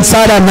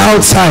inside and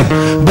outside.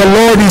 The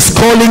Lord is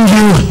calling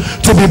you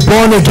to be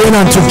born again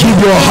and to give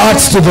your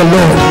hearts to the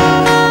Lord.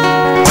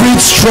 Quit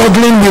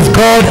struggling with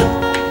God.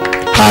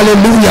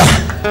 Hallelujah.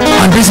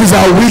 And this is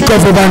our week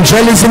of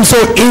evangelism.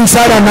 So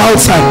inside and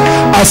outside,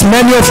 as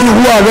many of you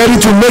who are ready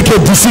to make a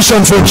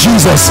decision for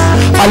Jesus,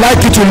 I'd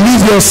like you to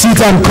leave your seat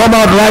and come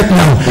out right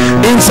now.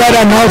 Inside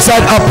and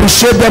outside,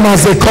 appreciate them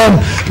as they come.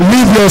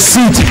 Leave your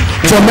seat.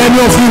 For many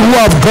of you who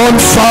have gone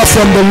far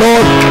from the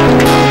Lord,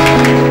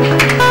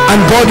 and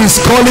God is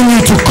calling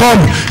you to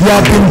come. You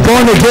have been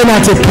born again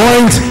at a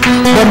point,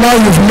 but now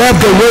you've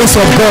left the ways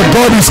of God.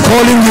 God is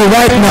calling you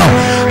right now.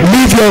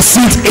 Leave your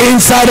seat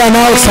inside and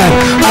outside.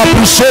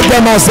 Appreciate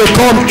them as they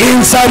come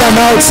inside and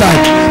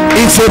outside.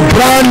 It's a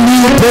brand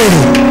new day.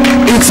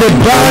 It's a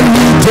brand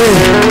new day.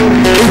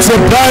 It's a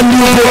brand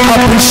new day.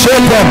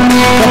 Appreciate them.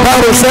 The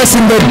Bible says,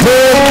 in the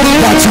day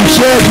that you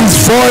hear his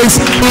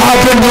voice,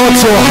 harden not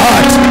your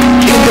heart.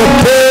 In the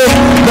day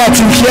that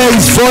you hear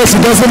his voice,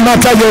 it doesn't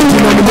matter your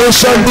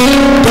denomination,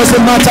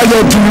 doesn't matter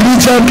your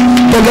religion,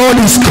 the Lord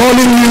is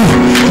calling you.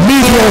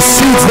 Leave your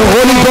seats. The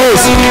Holy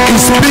Ghost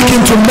is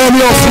speaking to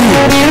many of you.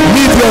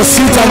 Leave your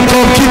seats and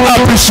come. Keep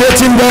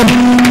appreciating them.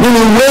 We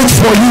will wait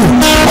for you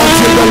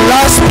until the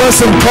last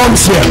person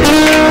comes here.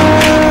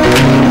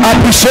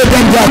 Appreciate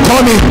them. They are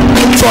coming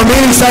from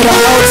inside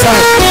and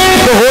outside.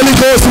 The Holy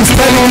Ghost is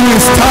telling you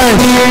it's time.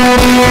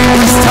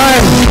 It's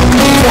time.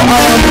 For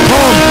I am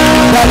come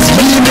that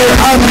ye may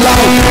have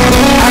life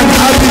and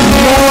have it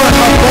more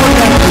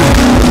abundantly.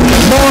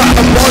 More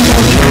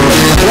abundantly.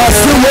 We are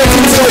still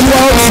waiting for you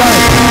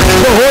outside.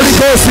 The Holy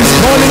Ghost is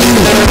calling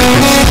you.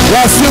 We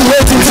are still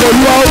waiting for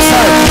you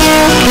outside.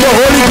 The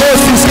Holy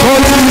Ghost is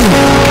calling you.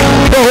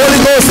 The Holy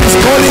Ghost is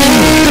calling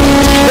you.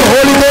 The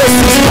Holy Ghost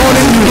is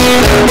calling you.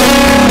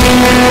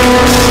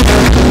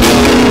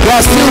 We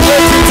are still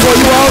waiting for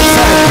you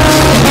outside.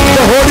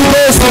 The Holy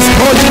Ghost is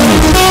calling you.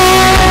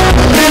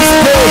 This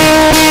day,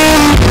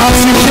 as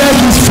you hear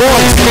his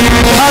voice,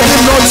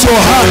 harden not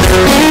your heart.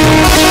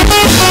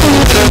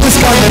 This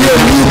can be a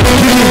new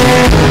beginning.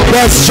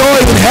 There's joy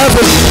in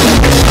heaven.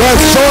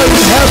 There's joy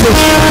in heaven.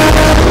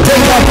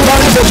 Take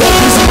advantage of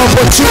this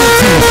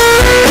opportunity.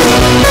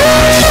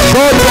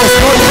 God does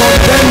not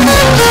condemn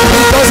you.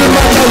 It doesn't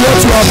matter what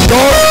you have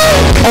done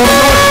or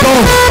not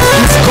done.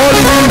 He's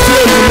calling you into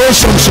a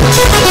relationship.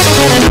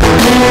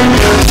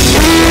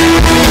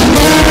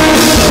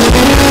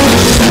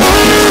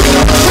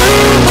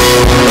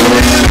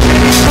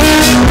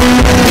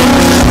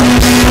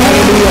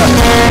 Hallelujah.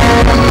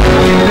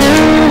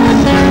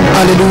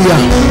 Hallelujah.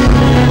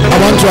 I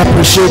want to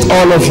appreciate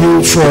all of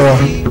you for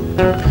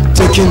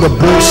taking the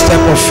bold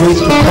step of faith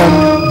to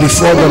come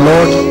before the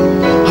Lord.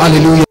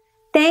 Hallelujah.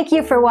 Thank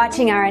you for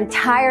watching our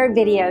entire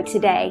video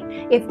today.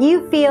 If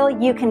you feel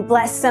you can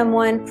bless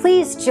someone,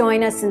 please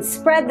join us and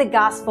spread the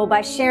gospel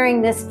by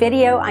sharing this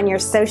video on your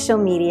social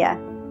media.